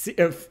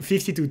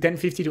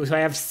 10:52. So I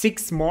have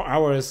 6 more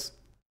hours.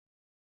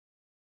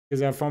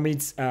 Because for me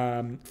it's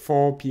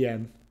 4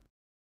 p.m.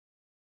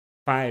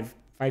 5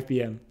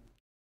 p.m.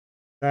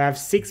 So I have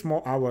 6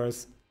 more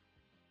hours.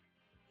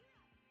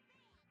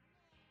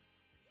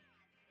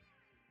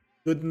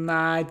 Good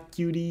night,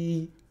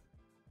 cutie.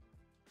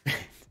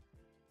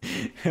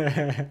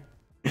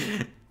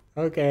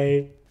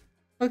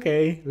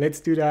 Okay, let's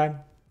do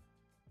that.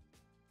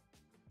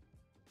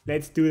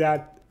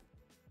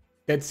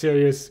 That's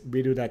serious.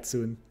 We do that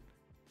soon.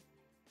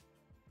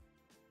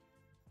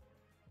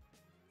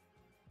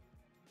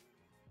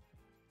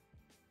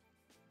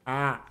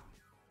 Ah.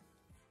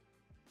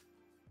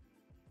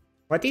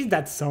 What is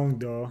that song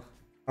though?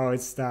 Oh,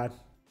 it's that.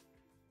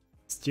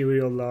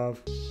 Stereo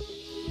Love.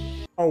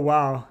 Oh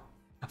wow.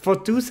 For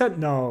 2 set?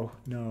 No.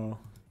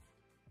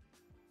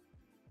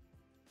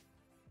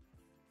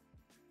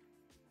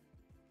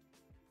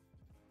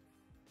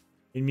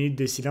 Une minute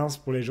de silence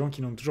pour les gens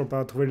qui n'ont toujours pas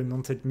retrouvé le nom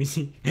de cette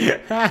musique.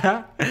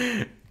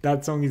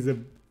 That song is a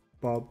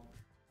pop.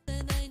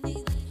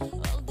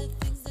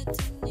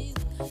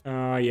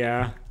 Oh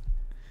yeah.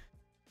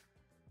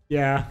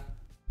 Yeah.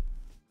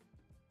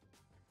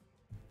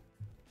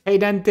 Hey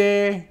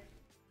Dante.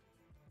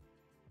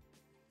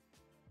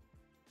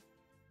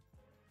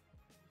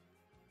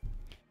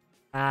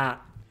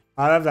 Ah,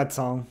 I love that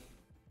song.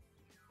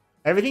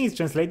 Everything is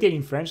translated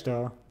in French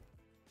though.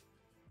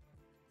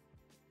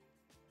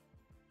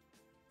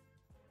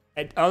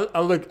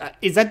 Oh look,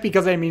 is that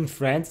because I'm in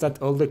France that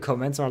all the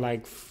comments are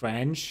like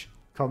French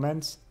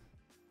comments?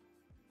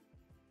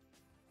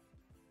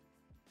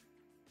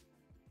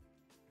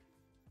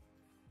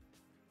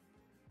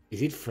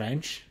 Is it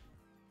French?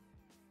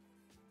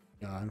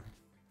 God.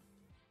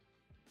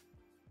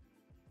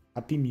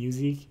 Happy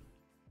music.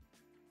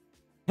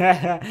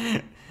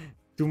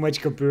 Too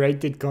much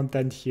copyrighted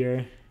content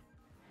here.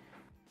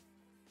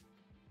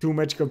 Too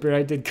much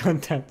copyrighted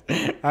content.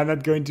 I'm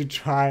not going to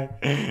try.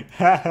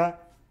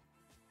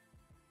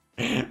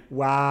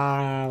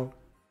 Wow.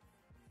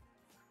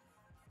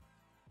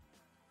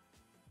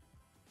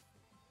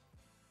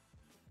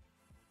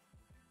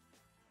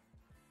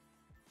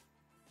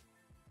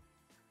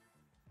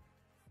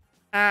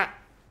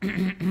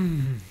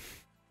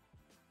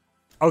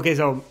 Okay,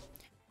 so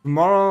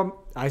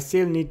tomorrow I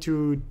still need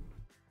to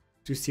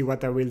see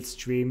what I will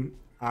stream.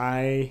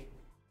 I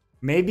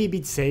maybe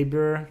Beat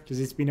Saber,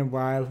 because it's been a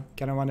while.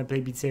 Kinda wanna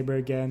play Beat Saber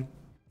again.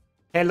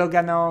 Hey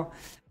Logano,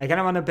 I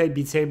kinda wanna play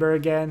Beat Saber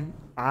again.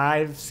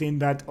 I've seen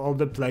that all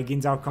the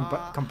plugins are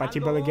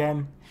compatible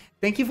again.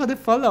 Thank you for the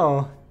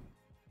follow.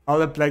 All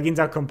the plugins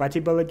are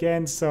compatible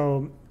again,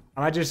 so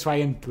I might just try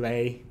and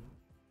play.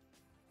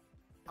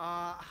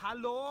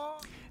 Hello?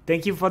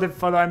 Thank you for the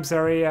follow. I'm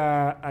sorry,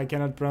 I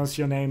cannot pronounce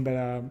your name,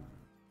 but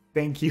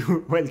thank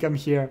you. Welcome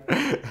here.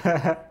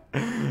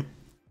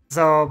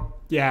 So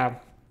yeah,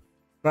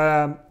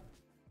 but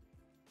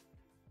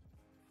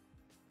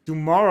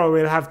tomorrow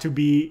will have to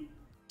be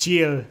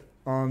chill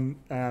on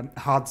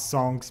hard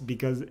songs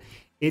because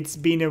it's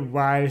been a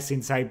while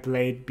since I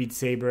played Beat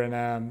Saber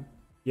and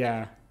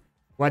yeah.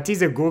 What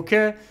is a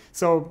Gurke?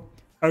 So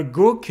a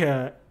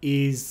Gurke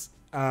is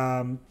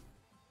a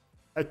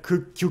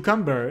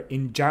cucumber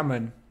in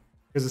German.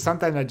 Because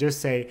sometimes I just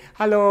say,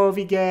 Hallo,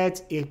 wie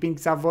geht's? Ich bin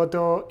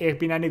Xavoto, ich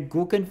bin eine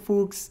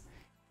Gurkenfuchs.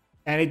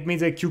 And it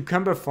means a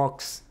cucumber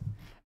fox.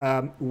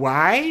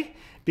 Why?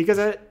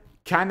 Because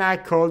Kana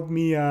called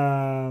me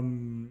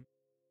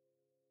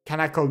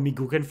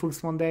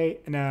Gurkenfuchs one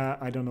day. And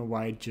I don't know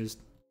why, just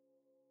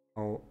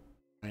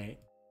I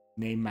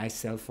name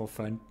myself for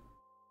fun.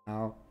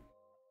 Now,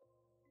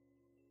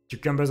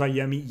 cucumbers are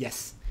yummy.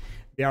 Yes,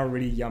 they are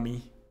really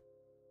yummy.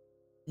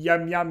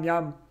 Yum, yum,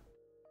 yum.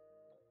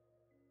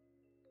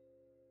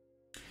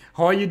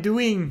 How are you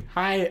doing?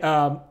 Hi,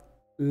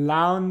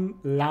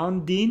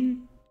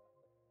 Loundin.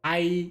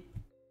 I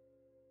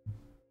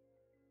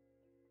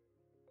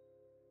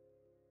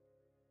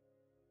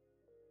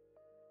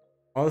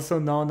also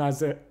known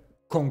as a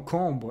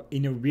concombre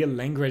in a real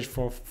language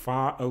for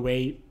far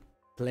away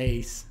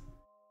place.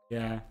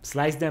 Yeah,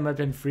 slice them up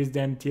and freeze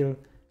them till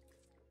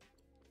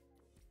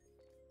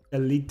a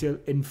little,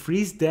 and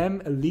freeze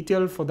them a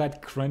little for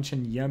that crunch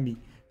and yummy.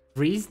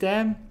 Freeze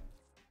them?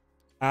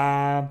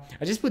 I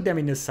just put them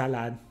in a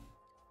salad,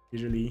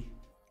 usually.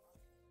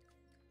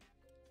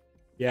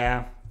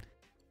 Yeah,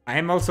 I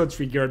am also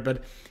triggered,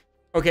 but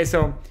okay.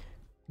 So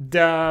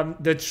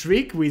the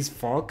trick with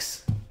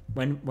Fox,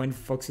 when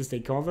foxes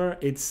take over,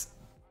 it's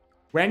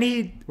when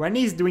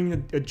he's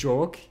doing a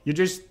joke, you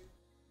just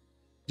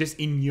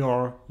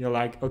ignore. You're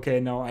like,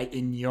 okay, no, I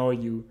ignore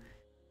you.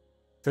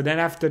 So then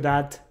after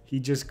that, he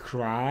just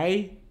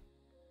cry,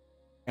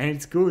 and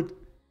it's good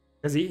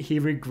because he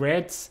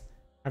regrets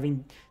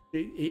having.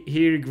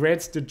 He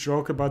regrets the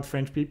joke about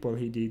French people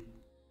he did.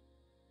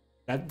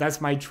 That's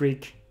my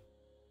trick.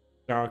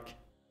 Dark.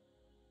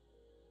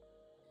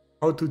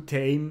 How to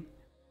tame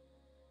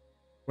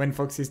when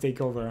foxes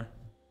take over.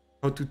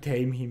 How to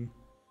tame him.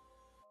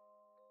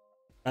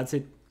 That's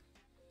it.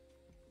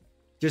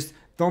 Just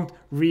don't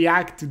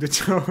react to the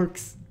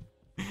jokes.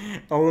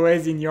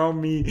 Always ignore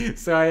me,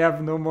 so I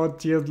have no more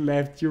tears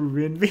left. You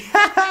ruined me.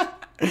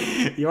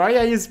 Why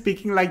are you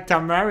speaking like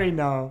Tamari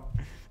now?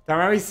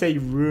 Tamari say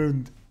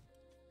ruined.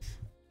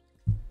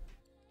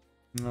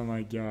 Oh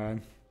my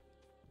god.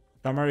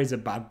 Tamari is a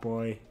bad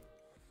boy.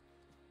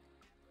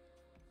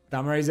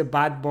 Tamari is a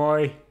bad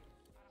boy.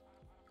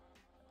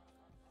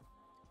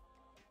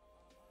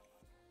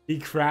 He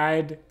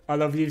cried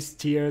all of his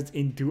tears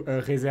into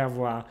a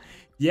reservoir.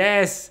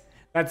 Yes,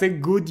 that's a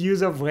good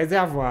use of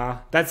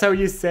reservoir. That's how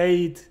you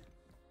say it.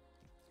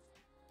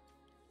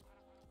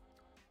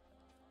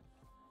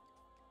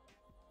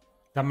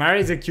 Tamari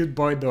is a cute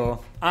boy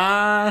though.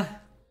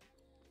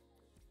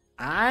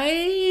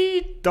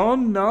 I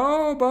don't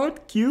know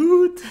about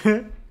cute.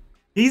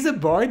 He's a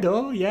boy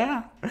though,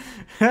 yeah.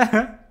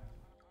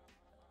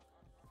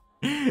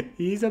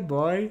 He's a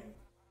boy.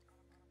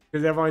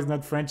 Reservoir is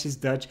not French, it's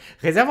Dutch.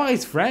 Reservoir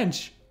is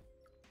French.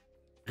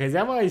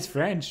 Reservoir is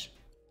French.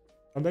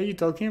 What are you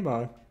talking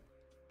about?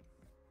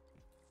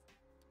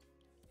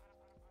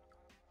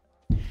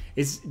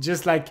 It's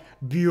just like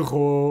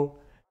bureau,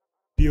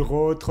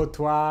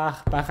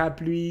 trottoir,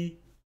 parapluie.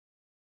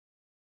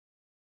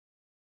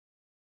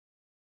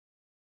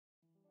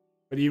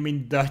 What do you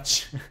mean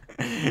Dutch?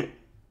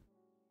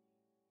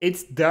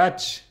 It's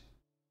Dutch.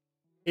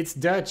 It's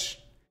Dutch.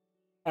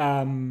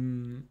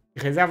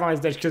 Reservoir is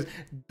Dutch because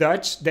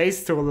Dutch, they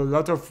stole a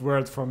lot of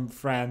words from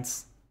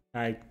France.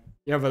 Like,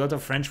 you have a lot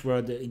of French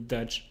words in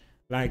Dutch.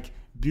 Like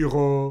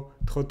bureau,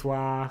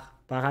 trottoir,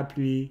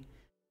 parapluie.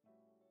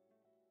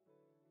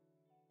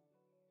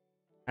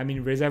 I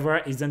mean,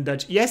 reservoir isn't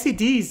Dutch. Yes, it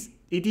is.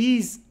 It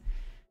is.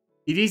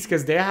 It is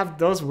because they have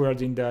those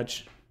words in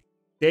Dutch.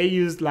 They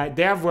use like,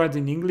 they have words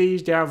in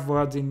English, they have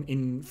words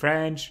in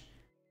French.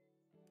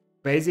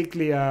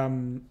 Basically,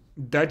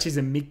 Dutch is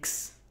a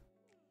mix.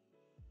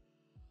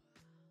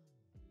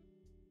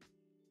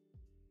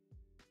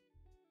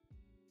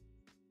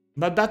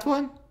 Not that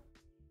one?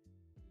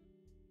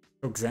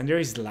 Alexander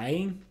is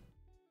lying?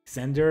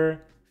 Xander,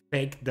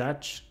 fake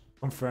Dutch,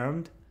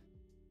 confirmed.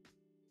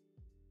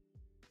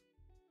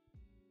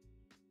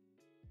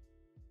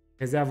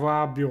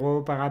 Réservoir,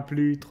 bureau,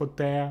 parapluie,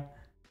 trotteur.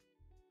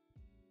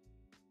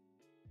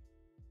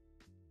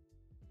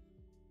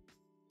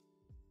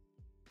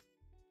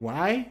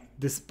 Why?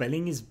 The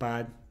spelling is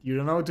bad. You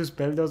don't know how to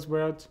spell those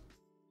words?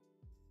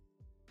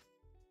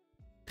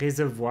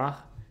 Réservoir.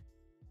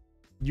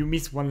 You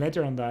missed one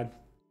letter on that.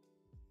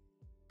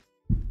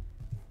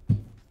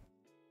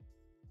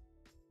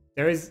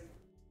 There is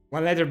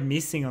one letter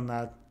missing on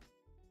that.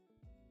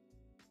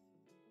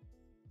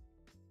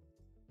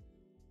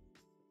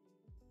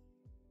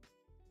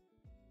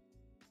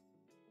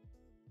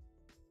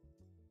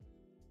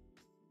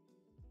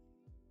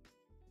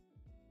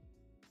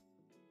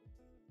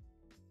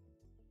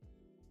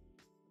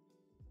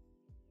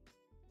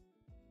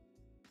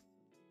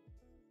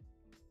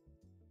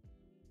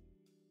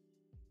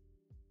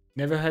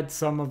 Never had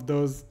some of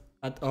those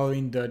at all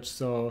in Dutch,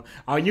 so...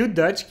 Are you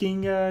Dutch,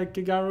 King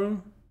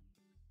Kigaru?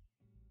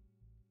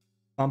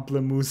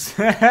 Pamplemousse.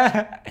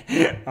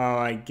 Oh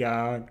my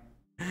god.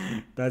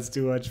 That's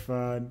too much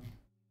fun.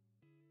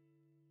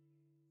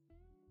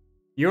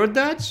 You're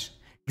Dutch?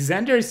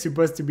 Xander is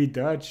supposed to be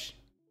Dutch.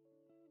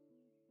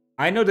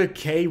 I know the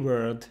K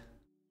word.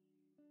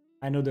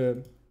 I know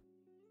the...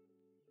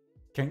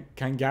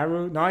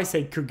 Kangaroo? No, I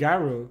say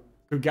Kugaru.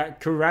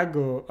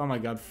 Kurago. Oh my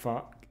god,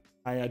 fuck.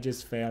 I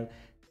just failed.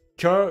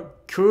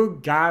 Kurago.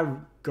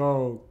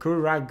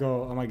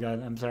 Oh my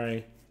god, I'm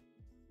sorry.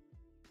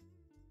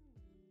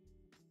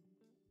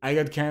 I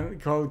got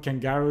called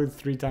kangaroo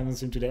 3 times on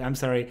stream today. I'm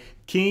sorry.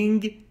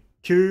 King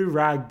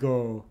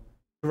Kurago.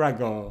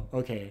 Kurago.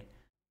 Okay.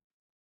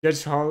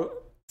 Dutch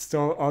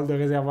stole all the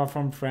reservoir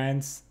from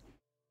France.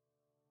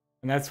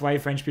 And that's why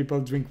French people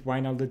drink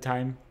wine all the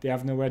time. They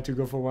have nowhere to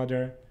go for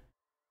water.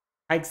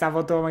 Hi,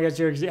 Xavoto. Oh my god,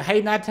 you're...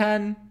 Hey,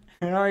 Nathan.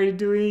 How are you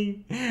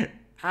doing?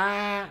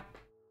 Ah.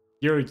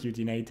 You're a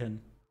cutie,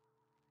 Nathan.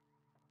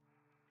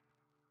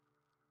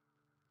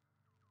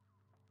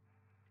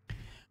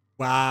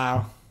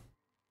 Wow.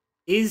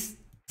 Is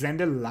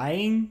Xander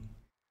lying?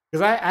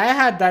 Because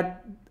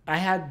I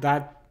had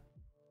that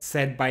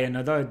said by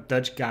another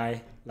Dutch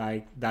guy,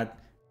 like that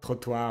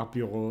trottoir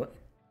bureau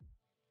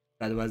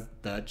that was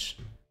Dutch.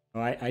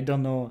 So I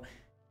don't know.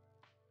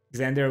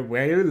 Xander,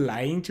 were you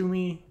lying to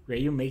me? Were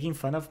you making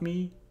fun of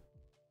me?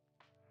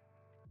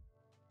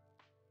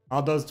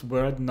 Are those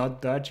words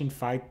not Dutch in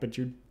fact, but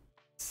you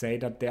say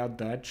that they are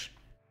Dutch?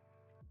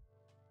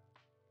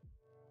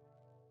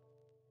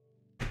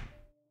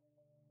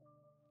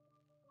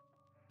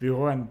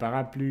 Bureau and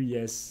parapluie,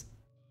 yes.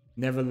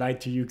 Never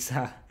lied to you,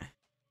 Xa.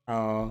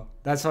 Oh,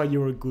 that's why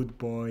you're a good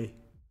boy.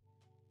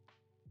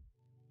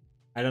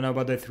 I don't know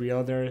about the 3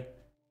 other.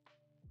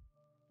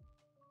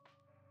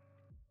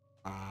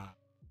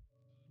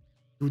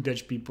 2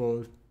 Dutch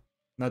people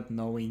not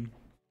knowing.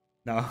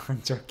 No,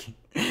 I'm joking.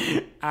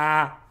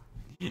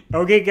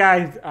 Okay,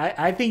 guys,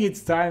 I think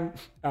it's time.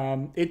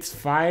 It's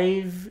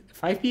 5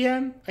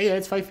 p.m. Oh, yeah,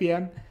 it's 5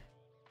 p.m.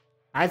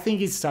 I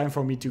think it's time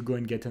for me to go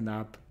and get a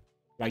nap,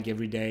 like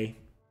every day.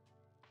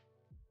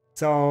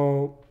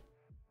 So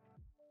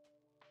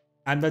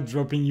I'm not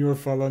dropping you a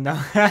follow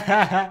now.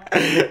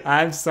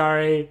 I'm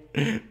sorry.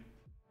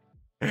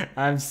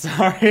 I'm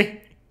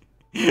sorry.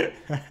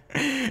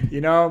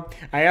 You know,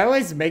 I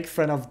always make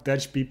fun of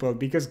Dutch people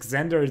because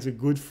Xander is a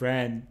good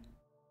friend.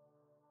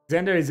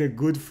 Xander is a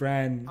good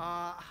friend.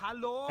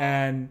 Hello?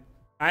 And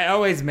I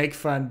always make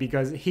fun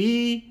because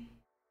he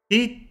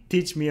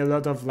teach me a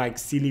lot of like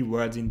silly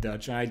words in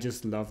Dutch. I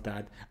just love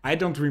that. I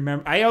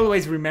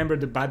always remember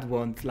the bad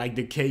ones, like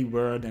the K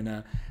word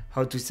and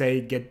how to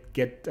say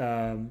get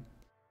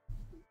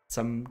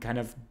some kind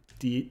of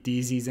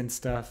disease and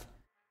stuff.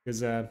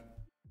 Because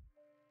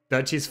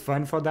Dutch is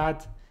fun for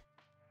that.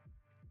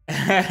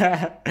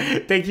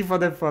 Thank you for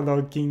the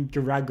follow, King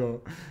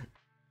Kurago.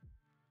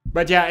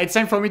 But yeah, it's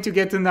time for me to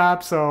get a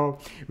nap. So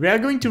we are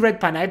going to read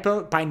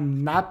Pineapple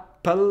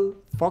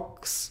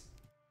Fox.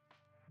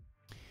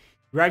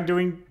 We are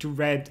going to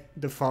read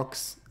the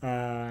fox.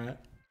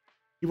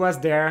 He was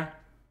there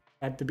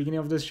at the beginning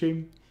of the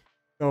stream.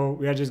 So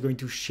we are just going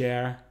to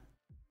share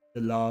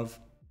the love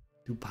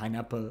to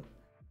Pineapple,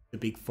 the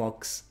big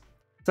fox.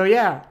 So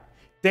yeah,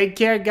 take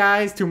care,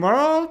 guys.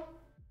 Tomorrow,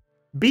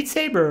 Beat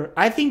Saber.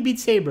 I think Beat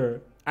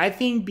Saber.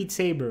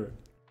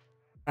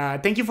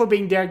 Thank you for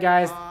being there,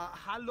 guys.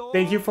 Hello?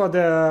 Thank you for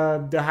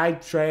the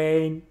hype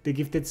train, the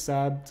gifted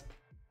sub.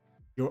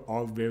 You're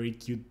all very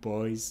cute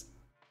boys.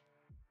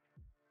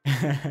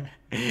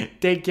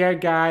 Take care,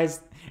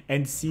 guys,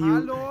 and see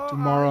you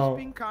tomorrow.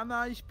 Ich bin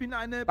Kana, ich bin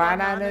eine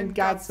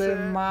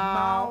Bananenkatze,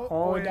 Mau,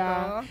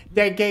 oder?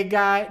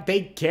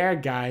 Take care,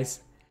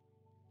 guys.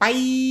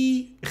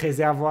 Bye.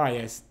 Réservoir,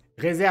 yes.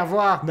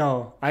 Réservoir,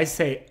 no. I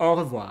say au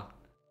revoir.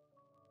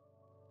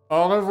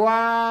 Au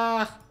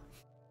revoir.